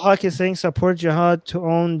liberal Hawk is saying support jihad to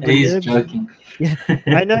own the He's libs. joking. Yeah,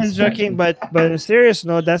 I know he's joking, but on a serious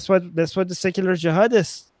note, that's what the secular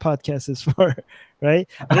jihadist podcast is for, right?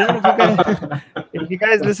 I don't know if you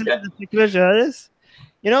guys listen to the secular jihadists.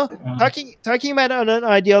 You know, talking about an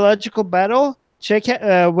ideological battle. Check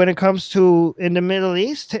when it comes to in the Middle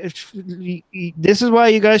East. This is why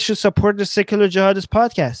you guys should support the secular jihadist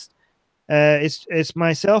podcast. It's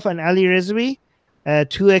myself and Ali Rizvi,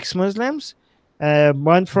 2 ex-Muslims,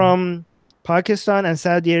 one from Pakistan and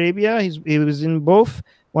Saudi Arabia. He was in both.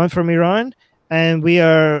 One from Iran, and we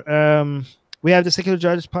have the secular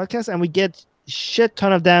jihadist podcast, and we get shit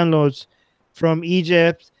ton of downloads from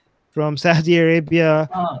Egypt, from Saudi Arabia,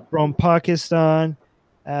 from Pakistan,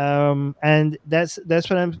 and that's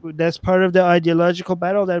part of the ideological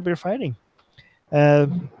battle that we're fighting.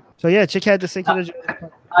 So yeah, check out the secular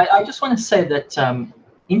jihadist. I just want to say that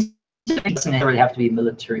intervention doesn't necessarily have to be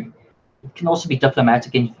military. It can also be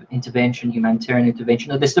diplomatic intervention, humanitarian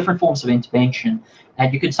intervention. There's different forms of intervention,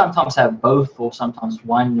 and you can sometimes have both, or sometimes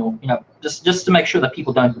one, or just to make sure that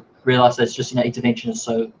people don't realize that it's just intervention is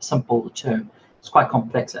so simple a term. It's quite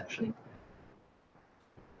complex, actually.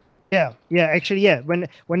 Yeah, actually, yeah.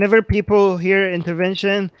 Whenever people hear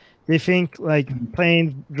intervention, they think like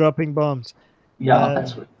planes dropping bombs. Yeah,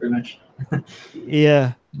 that's pretty much.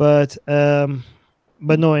 Yeah, but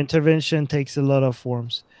no, intervention takes a lot of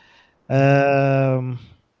forms. Oh,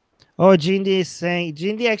 Jindy is saying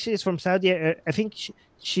Jindy actually is from Saudi. I think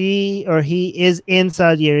she or he is in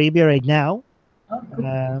Saudi Arabia right now.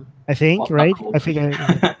 I think, right? Cool. I think.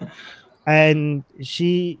 And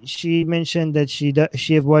she mentioned that she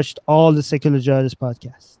have watched all the secular jihadist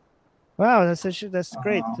podcasts. Wow, that's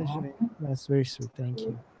great. That's very sweet. Thank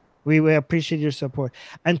you. We appreciate your support.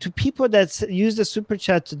 And to people that use the super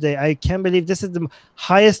chat today, I can't believe this is the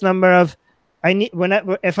highest number of.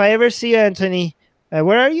 If I ever see you, Anthony,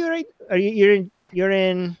 where are you? Right? You're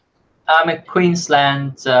in. I'm in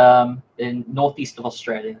Queensland, in northeast of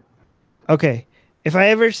Australia. Okay. If I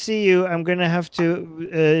ever see you, I'm gonna have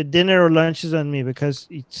to dinner or lunches on me because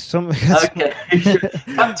it's okay.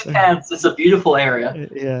 Come to Cairns. It's a beautiful area.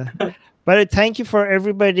 Yeah. But thank you for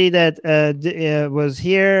everybody that was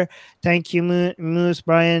here. Thank you, Moose,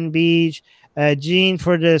 Brian, Beach, Gene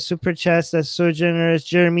for the super chats. That's so generous.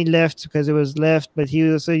 Jeremy left because it was left, but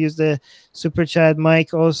he also used the super chat.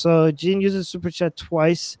 Mike also. Gene used the super chat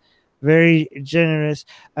twice. Very generous.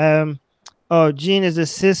 Oh, Gene is a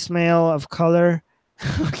cis male of color.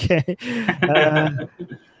 Okay.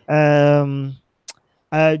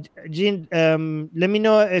 Gene, let me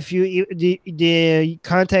know if you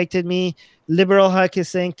contacted me. Liberal Hack is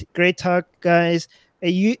saying great talk, guys.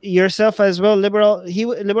 you yourself as well, liberal.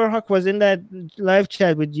 Liberal Hawk was in that live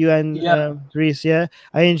chat with you and Yeah, Reese. Yeah,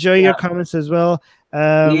 I enjoy your yeah. comments as well.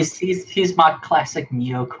 Um, He's my classic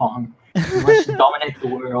neocon. He wants to dominate the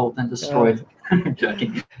world and uh, destroy it.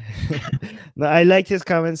 Joking. no, I like his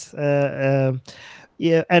comments.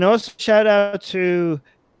 Yeah, and also shout out to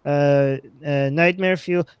Nightmare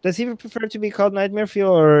Fuel. Does he prefer to be called Nightmare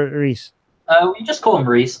Fuel or Reese? We just call him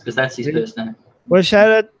Reese because that's his Reese? first name. Well, shout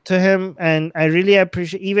out to him, and I really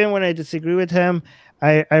appreciate. Even when I disagree with him,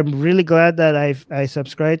 I'm really glad that I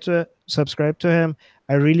subscribe to him.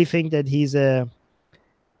 I really think that he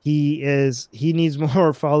needs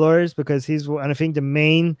more followers because he's I think the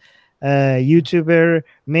main YouTuber,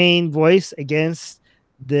 main voice against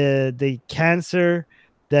the cancer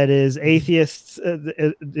that is atheists,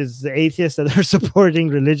 is the atheists that are supporting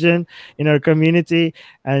religion in our community,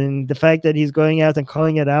 and the fact that he's going out and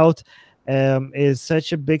calling it out is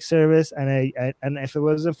such a big service. And and if it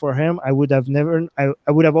wasn't for him, I would have never, I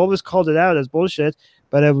would have always called it out as bullshit,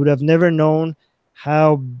 but I would have never known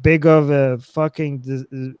how big of a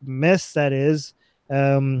fucking mess that is.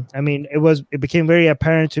 I mean, it became very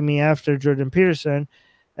apparent to me after Jordan Peterson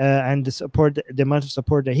and the amount of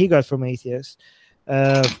support that he got from atheists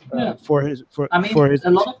Yeah, for his I mean,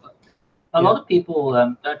 a yeah. lot of people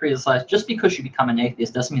don't realize just because you become an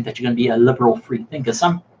atheist doesn't mean that you're going to be a liberal free thinker.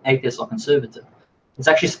 Some atheists are conservative. It's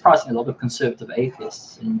actually surprising a lot of conservative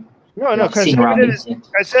atheists and No, I've seen around the internet.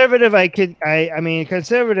 conservative. I mean,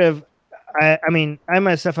 conservative. I mean, I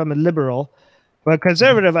myself, I'm a liberal, but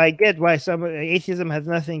conservative, I get why some atheism has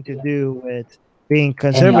nothing to do with being Any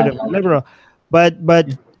conservative or ideology. liberal.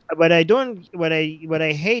 But I don't what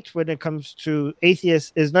I hate when it comes to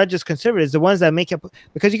atheists is not just conservatives, the ones that make up,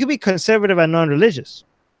 because you could be conservative and non-religious.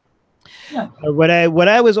 Yeah. What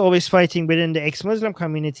I was always fighting within the ex-Muslim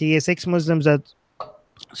community is ex-Muslims that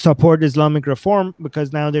support Islamic reform,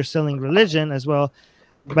 because now they're selling religion as well.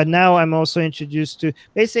 But now I'm also introduced to,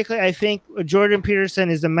 basically, I think Jordan Peterson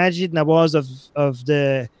is the Majid Nawaz of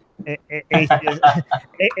the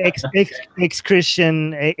ex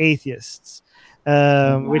Christian atheists,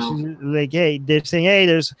 which Wow. is like, hey, they're saying, hey,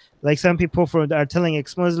 there's like some people are telling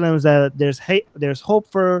ex Muslims that there's hope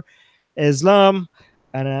for Islam,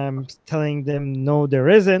 and I'm telling them no, there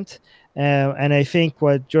isn't. And I think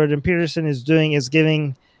what Jordan Peterson is doing is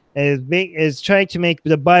is trying to make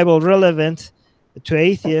the Bible relevant to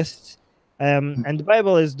atheists. And the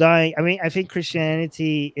Bible is dying. I mean, I think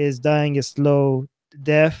Christianity is dying a slow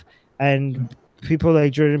death, and people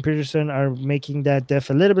like Jordan Peterson are making that death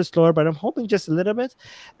a little bit slower, but I'm hoping just a little bit.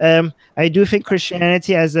 I do think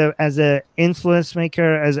Christianity as a influence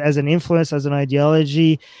maker, as an influence, as an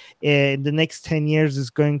ideology, in the next 10 years is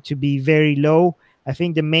going to be very low. I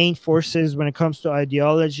think the main forces when it comes to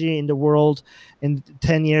ideology in the world in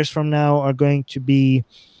 10 years from now are going to be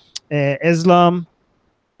Islam,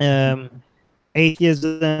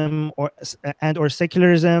 atheism, or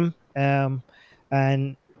secularism, and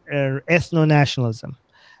ethno nationalism.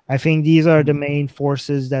 I think these are the main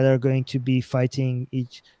forces that are going to be fighting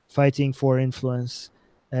for influence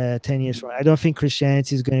 10 years from now. I don't think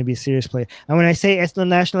Christianity is going to be a serious player. And when I say ethno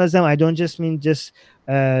nationalism, I don't just mean just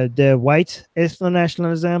the white ethno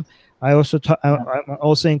nationalism. I'm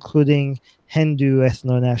also including Hindu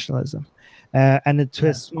ethno nationalism, and to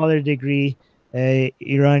a smaller degree,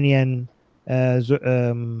 Iranian,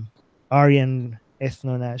 Aryan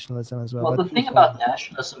ethno nationalism as well. Well, But the thing about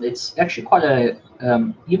nationalism, it's actually quite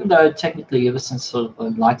even though technically ever since sort of the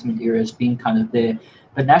Enlightenment era has been kind of there,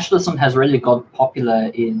 but nationalism has really got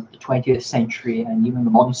popular in the 20th century and even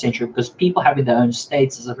the modern century because people having their own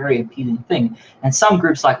states is a very appealing thing. And some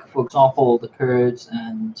groups, like, for example, the Kurds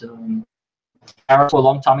and Arabs for a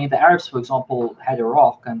long time. I mean, the Arabs, for example, had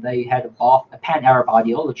Iraq and they had a pan-Arab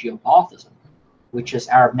ideology of Baathism, which is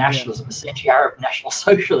Arab nationalism, essentially Arab national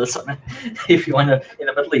socialism, if you want to, in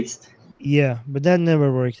the Middle East. Yeah, but that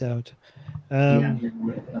never worked out. Yeah.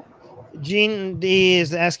 Gene D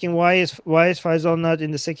is asking why is Faisal not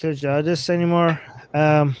in the secular jihadists anymore?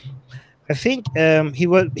 I think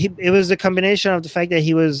it was a combination of the fact that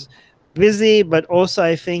he was busy, but also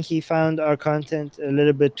I think he found our content a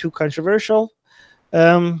little bit too controversial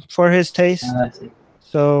for his taste.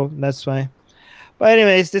 So that's why. But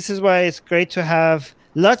anyways, this is why it's great to have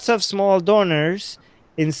lots of small donors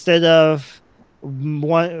instead of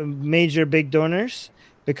one major big donors,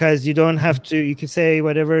 because you don't have to, you can say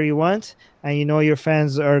whatever you want and you know your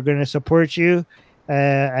fans are going to support you.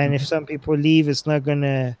 And if some people leave, it's not going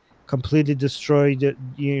to completely destroy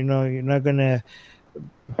you're not going to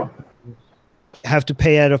have to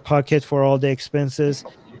pay out of pocket for all the expenses.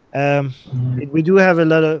 We do have a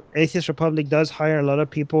lot of Atheist Republic does hire a lot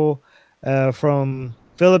of people from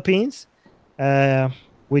Philippines. Uh,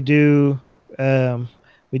 we do um,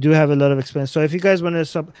 we do have a lot of expenses. So if you guys want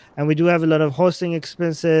to and we do have a lot of hosting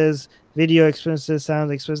expenses, video expenses,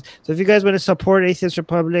 sound expenses. So if you guys want to support Atheist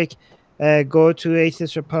Republic, go to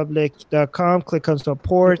atheistrepublic.com, click on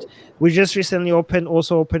support. We just recently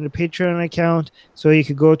also opened a Patreon account, so you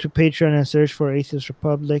could go to Patreon and search for Atheist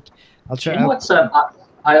Republic. I'll You try. know what's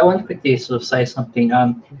I want to quickly sort of say something.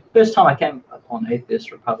 First time I came upon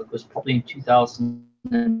Atheist Republic was probably in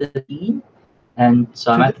 2015, and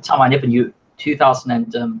at the time I never knew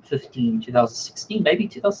 2015, 2016, maybe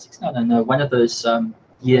 2016. I don't know. One of those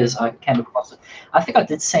years I came across it. I think I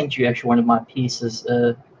did send you actually one of my pieces.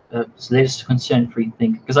 Letters to Concern Free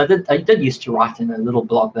Think, because I did used to write in a little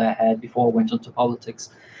blog that I had before I went into politics.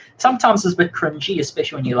 Sometimes it's a bit cringy,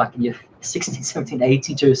 especially when you're like in your 16, 17,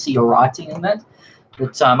 18 to see your writing in that.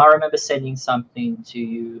 But I remember sending something to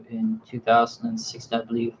you in 2016, I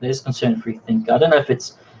believe. There's Concern Free Think. I don't know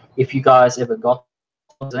if you guys ever got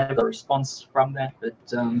a response from that, but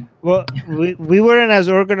well, we weren't as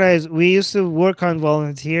organized. We used to work on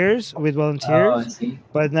volunteers with oh, I volunteers, see.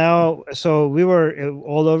 but now, so we were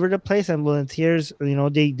all over the place, and volunteers,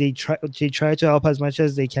 they try to help as much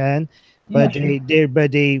as they can, Yeah, but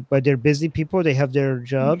sure. they're busy people. They have their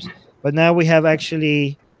jobs. But now we have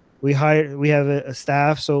actually we have a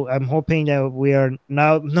staff, so I'm hoping that we are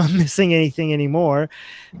now not missing anything anymore.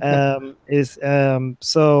 Is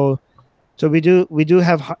So we do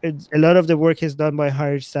have a lot of the work is done by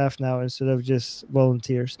hired staff now instead of just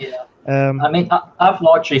volunteers. Yeah. Um, I mean, I've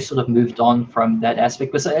largely sort of moved on from that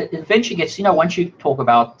aspect because it eventually gets, once you talk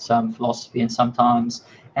about philosophy and sometimes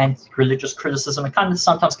and religious criticism, it kind of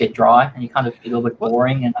sometimes get dry and you kind of get a little bit well,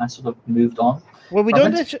 boring, and I sort of moved on well, we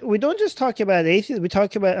from don't it. we don't just talk about atheists. We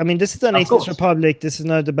talk about. I mean, this is an Of atheist course. republic. This is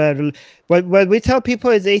not about. What we tell people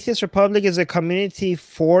is atheist republic is a community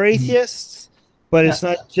for atheists, but Yeah. it's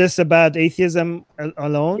not just about atheism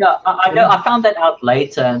alone. Yeah, I know. I found that out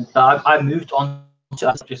later, and I moved on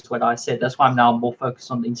to just what I said. That's why I'm now more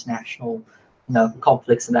focused on the international,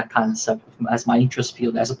 conflicts and that kind of stuff as my interest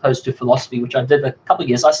field, as opposed to philosophy, which I did a couple of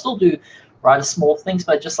years. I still do rather small things,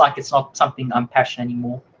 but just like it's not something I'm passionate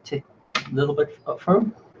anymore. To a little bit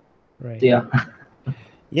from. Right. Yeah.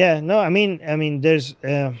 Yeah. No. There's.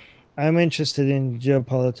 I'm interested in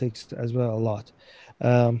geopolitics as well a lot.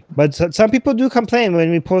 But some people do complain when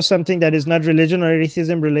we post something that is not religion or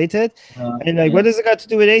atheism related, and like, Yeah. what does it got to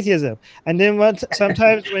do with atheism? And then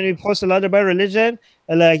sometimes when we post a lot about religion,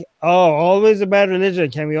 like, oh, always about religion.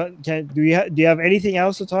 Do you have anything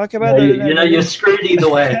else to talk about? Yeah, you're screwed either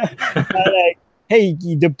way. Like, hey,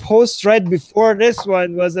 the post right before this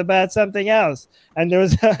one was about something else, and there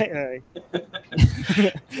was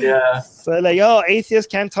Yeah. so like, oh,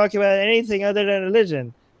 atheists can't talk about anything other than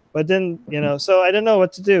religion. But then, so I don't know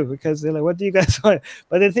what to do because they're like, what do you guys want?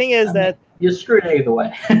 But the thing is that you're screwed either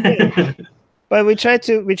way. but we try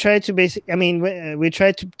to basically, we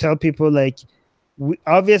try to tell people like,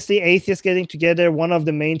 obviously atheists getting together, one of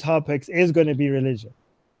the main topics is going to be religion,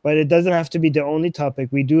 but it doesn't have to be the only topic.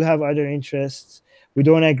 We do have other interests. We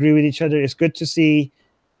don't agree with each other. It's good to see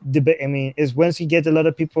debate. Is once you get a lot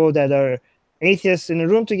of people that are atheists in a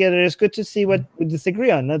room together, it's good to see what we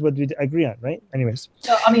disagree on, not what we agree on, right? Anyways.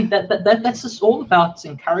 No, that's just all about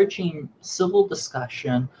encouraging civil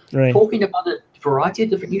discussion, Right. talking about a variety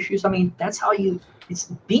of different issues. That's how it's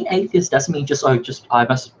being atheist doesn't mean just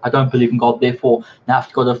I don't believe in God, therefore now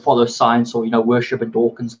I've got to follow science or worship a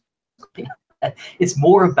Dawkins. It's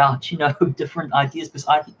more about different ideas, because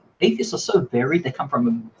I think atheists are so varied. They come from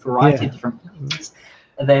a variety of different places.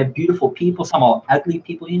 They're beautiful people. Some are ugly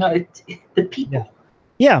people. The people.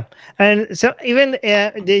 Yeah, and so even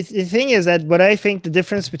the thing is that what I think the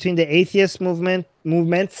difference between the atheist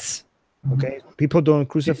movements. Okay, people don't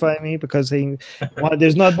crucify me because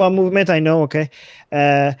there's not one movement. I know. Okay,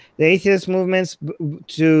 the atheist movements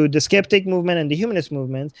to the skeptic movement and the humanist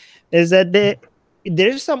movement is that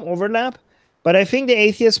there's some overlap. But I think the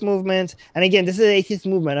atheist movement, and again, this is an atheist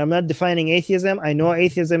movement. I'm not defining atheism. I know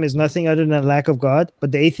atheism is nothing other than a lack of God,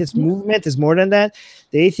 but the atheist movement is more than that.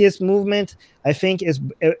 The atheist movement, I think, is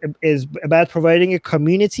about providing a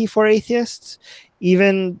community for atheists,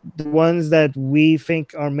 even the ones that we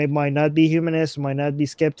think might not be humanists, might not be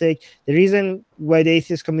skeptic. The reason why the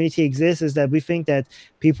atheist community exists is that we think that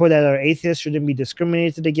people that are atheists shouldn't be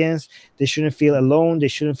discriminated against. They shouldn't feel alone. They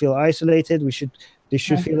shouldn't feel isolated. They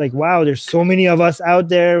should feel like, wow, there's so many of us out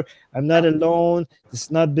there. I'm not alone. It's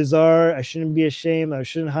not bizarre. I shouldn't be ashamed. I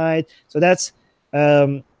shouldn't hide. So that's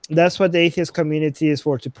what the atheist community is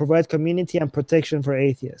for, to provide community and protection for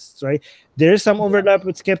atheists, right? There is some overlap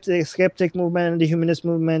with skeptic movement and the humanist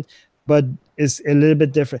movement, but it's a little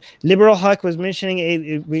bit different. Liberal Hawk was mentioning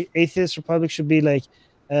atheist republic should be like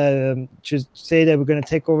should say that we're going to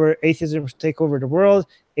take over atheism, take over the world,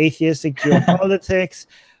 atheistic geopolitics.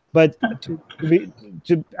 But let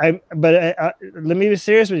me be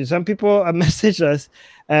serious with you. Some people messaged us,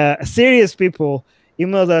 serious people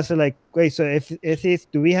emailed us like, wait, so if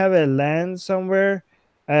atheist, do we have a land somewhere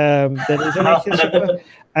that is an atheist republic?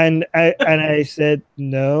 And I said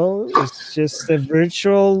no, it's just a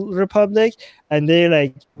virtual republic. And they're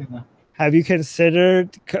like, have you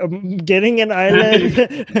considered getting an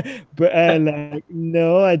island? But like,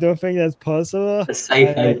 no, I don't think that's possible. A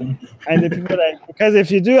safe haven. And the people are like, because if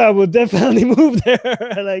you do, I will definitely move there.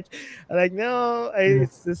 like, no,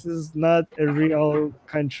 this is not a real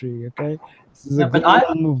country. Okay, this is a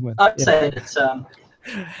global movement. I'd say that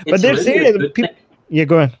but they're serious. Yeah,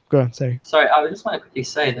 go on. Sorry. I just want to quickly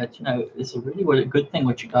say that it's a really good thing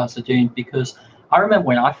what you guys are doing, because I remember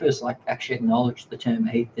when I first actually acknowledged the term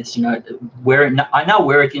atheist, I now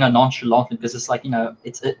wear it nonchalantly, because it's like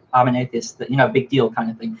I'm an atheist, big deal kind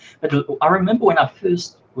of thing. But I remember when I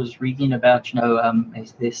first was reading about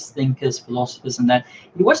atheist thinkers, philosophers, and that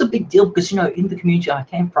it was a big deal, because in the community I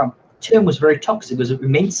came from, the term was very toxic, because it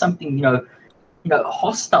meant something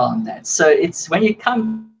hostile in that. So it's when you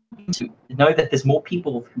come to know that there's more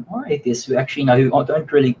people who are atheists who actually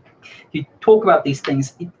who talk about these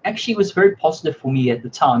things, it actually was very positive for me at the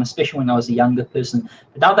time, especially when I was a younger person.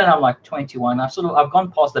 But now that I'm like 21, I've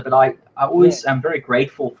gone past that, but I always am very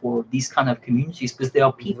grateful for these kind of communities, because there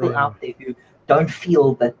are people out there who don't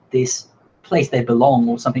feel that this place they belong,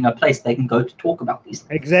 or something, a place they can go to talk about these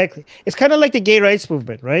things. Exactly. It's kind of like the gay rights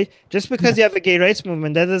movement, right? Just because you have a gay rights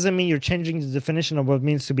movement, that doesn't mean you're changing the definition of what it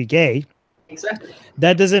means to be gay. Exactly.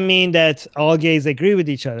 That doesn't mean that all gays agree with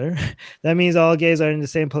each other. That means all gays are in the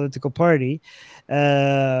same political party.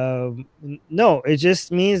 No, it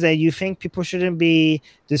just means that you think people shouldn't be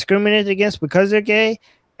discriminated against because they're gay,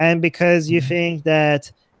 and because you think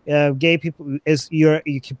that gay people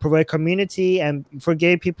you can provide community and for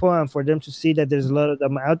gay people, and for them to see that there's a lot of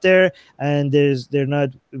them out there, and they're not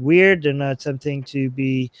weird, they're not something to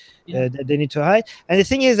be that they need to hide. And the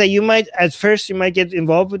thing is that at first you might get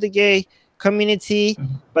involved with the gay community,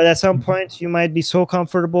 but at some point you might be so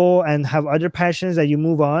comfortable and have other passions that you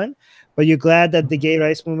move on, but you're glad that the gay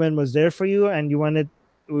rights movement was there for you, and you wanted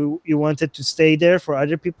to stay there for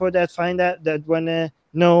other people that want to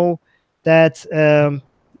know that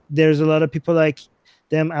there's a lot of people like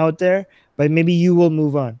them out there, but maybe you will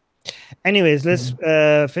move on. Anyways, let's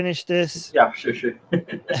finish this. Yeah, sure. We've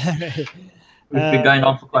been going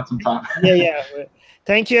on for quite some time. yeah.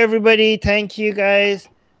 Thank you, everybody. Thank you, guys.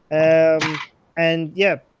 And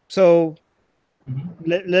yeah, so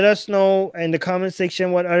let us know in the comment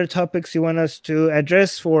section what other topics you want us to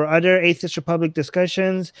address for other Atheist Republic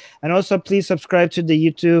discussions. And also please subscribe to the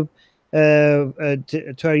YouTube to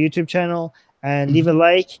our YouTube channel, and leave a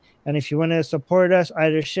like. And if you want to support us,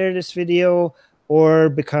 either share this video or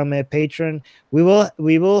become a patron. We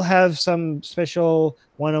will have some special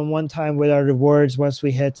one-on-one time with our rewards once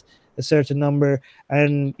we hit a certain number.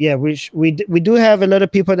 And yeah, we do have a lot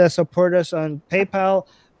of people that support us on PayPal,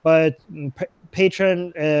 but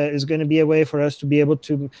Patreon is going to be a way for us to be able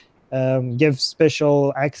to give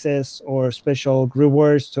special access or special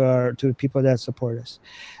rewards to people that support us.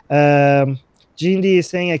 Gene D is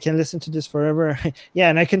saying I can listen to this forever. Yeah,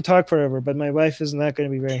 and I can talk forever, but my wife is not going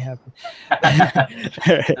to be very happy.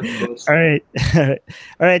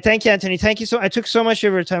 All right. Thank you, Anthony. Thank you I took so much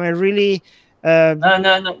of your time. I really.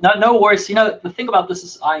 No worries. The thing about this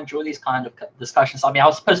is I enjoy these kind of discussions. I mean, I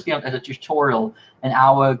was supposed to be on a tutorial an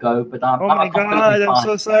hour ago, but oh my God, I'm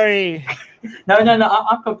so sorry. No,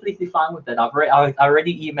 I'm completely fine with it. I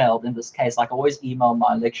already emailed in this case. Like I always email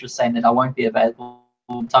my lecturers saying that I won't be available.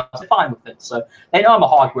 So I'm fine with it. So they know I'm a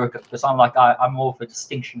hard worker, because I'm more of a high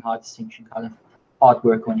distinction kind of hard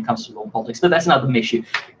work when it comes to law and politics, but that's another issue.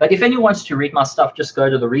 But if anyone wants to read my stuff, just go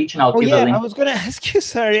to the region. I'll give a link. I was going to ask you.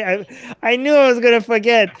 Sorry, I knew I was going to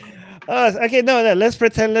forget. Oh, okay. No. Let's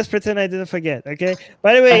pretend I didn't forget. Okay.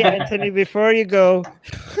 By the way, Anthony, before you go,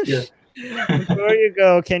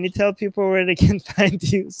 can you tell people where they can find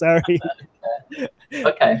you? Sorry.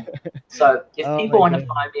 Okay. So if people want to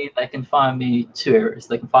find me, they can find me two areas.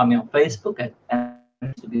 They can find me on Facebook at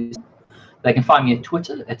Anthony. They can find me at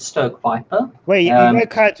Twitter at Stoke Viper. Wait,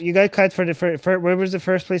 you got cut for the first. Where was the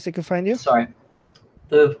first place they could find you? Sorry,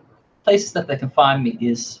 the places that they can find me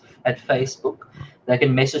is at Facebook. They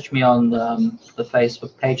can message me on the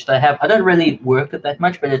Facebook page they have. I don't really work it that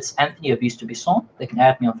much, but it's Anthony Avice Du Buisson. They can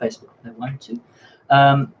add me on Facebook if they want to.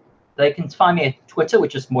 They can find me at Twitter,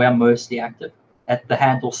 which is where I'm mostly active, at the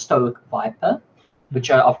handle Stoke Viper.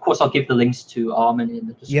 which of course I'll give the links to Armin in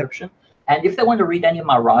the description. And if they want to read any of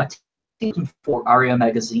my writing for Aria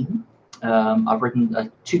Magazine, I've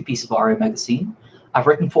written 2 pieces of Aria Magazine. I've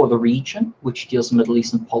written for The Region, which deals in Middle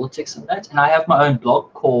Eastern politics and that. And I have my own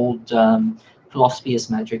blog called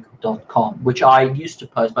philosophyismagic.com, which I used to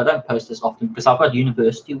post, but I don't post as often because I've got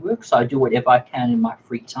university work, so I do whatever I can in my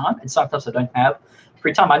free time. And sometimes I don't have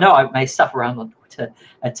free time. I know I may stuff around on Twitter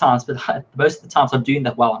at times, but most of the times I'm doing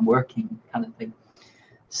that while I'm working, kind of thing.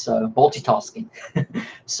 So multitasking.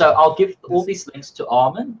 So I'll give all these links to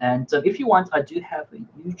Armin, and if you want, I do have a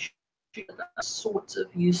YouTube that I sort of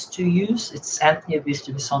used to use. It's Anthony Avice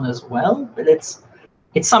Du Buisson as well, but it's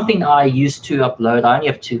something I used to upload. I only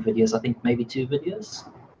have 2 videos, I think maybe 2 videos,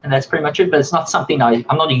 and that's pretty much it. But it's not something I'm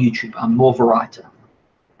not a YouTuber. I'm more of a writer,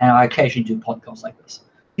 and I occasionally do podcasts like this.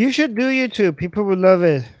 You should do YouTube. People would love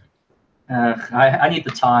it. I need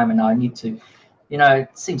the time, and I need to. You know,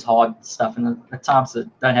 it seems hard stuff, and at times I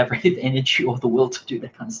don't have really the energy or the will to do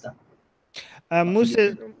that kind of stuff. Moose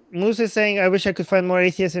is saying, I wish I could find more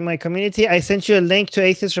atheists in my community. I sent you a link to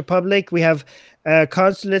Atheist Republic. We have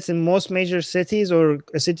consulates in most major cities or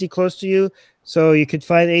a city close to you. So you could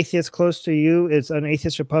find atheists close to you. It's on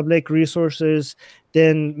Atheist Republic resources.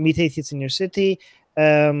 Then meet atheists in your city.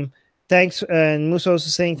 Thanks. And Moose also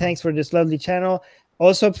saying, thanks for this lovely channel.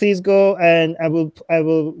 Also, please go, and I will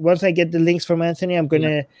once I get the links from Anthony, I'm going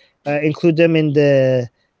to include them in the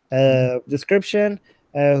description.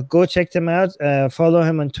 Go check them out. Follow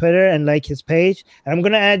him on Twitter and like his page. And I'm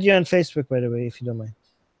going to add you on Facebook, by the way, if you don't mind.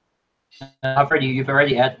 You've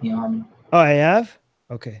already added me, Armin. Oh, I have?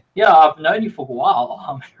 Okay. Yeah, I've known you for a while,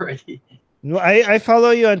 Armin, already. No, I follow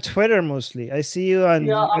you on Twitter mostly. I see you on.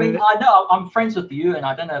 Yeah, I mean, I know I'm friends with you, and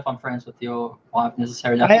I don't know if I'm friends with your wife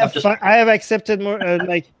necessarily. I have accepted more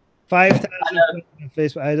like 5,000 on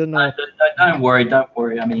Facebook. I don't know. Don't worry.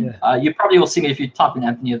 I mean, you probably will see me if you type in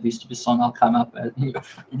Anthony Avice Du Buisson. I'll come up as your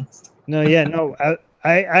friends. No,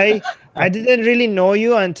 I didn't really know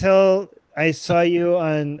you until I saw you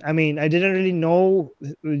on. I mean, I didn't really know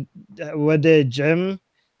what the gym.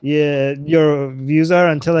 Yeah, your views are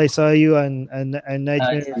until I saw you on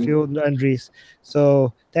Nightmare Fuel and Reese.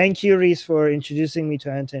 So thank you, Reese, for introducing me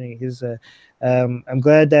to Anthony. He's I'm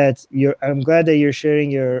glad that you're sharing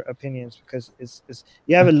your opinions, because it's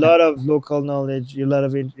you have a lot of local knowledge, a lot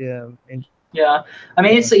of yeah. I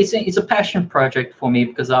mean, it's a passion project for me,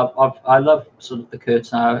 because I love sort of the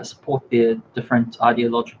Kurds, and I support their different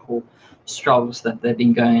ideological struggles that they've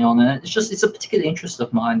been going on, and it's a particular interest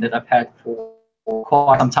of mine that I've had for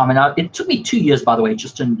quite some time. And it took me 2 years, by the way,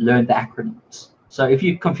 just to learn the acronyms. So if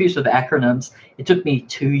you're confused with the acronyms, it took me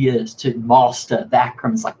 2 years to master the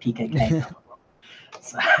acronyms like PKK.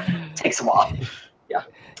 So it takes a while. Yeah.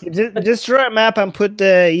 Just draw a map and put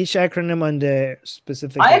each acronym on the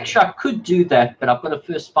specific. I could do that, but I've got to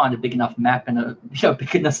first find a big enough map and a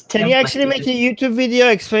big enough. Can you actually make a YouTube video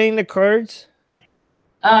explaining the cards?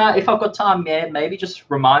 If I've got time, yeah, maybe just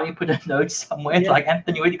remind me, put a note somewhere. Yeah. Like,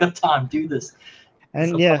 Anthony, when you got time, do this.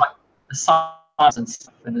 And so yeah, like the science and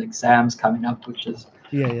stuff and the exams coming up, which is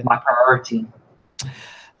my priority.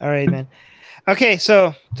 All right, man. Okay,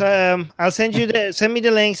 so I'll send me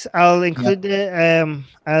the links. I'll include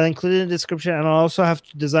I'll include in the description, and I'll also have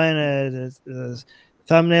to design a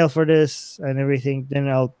thumbnail for this and everything. Then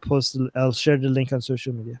I'll share the link on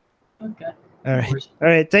social media. Okay. All right. All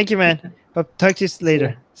right. Thank you, man. I'll talk to you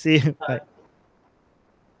later. See you. Bye.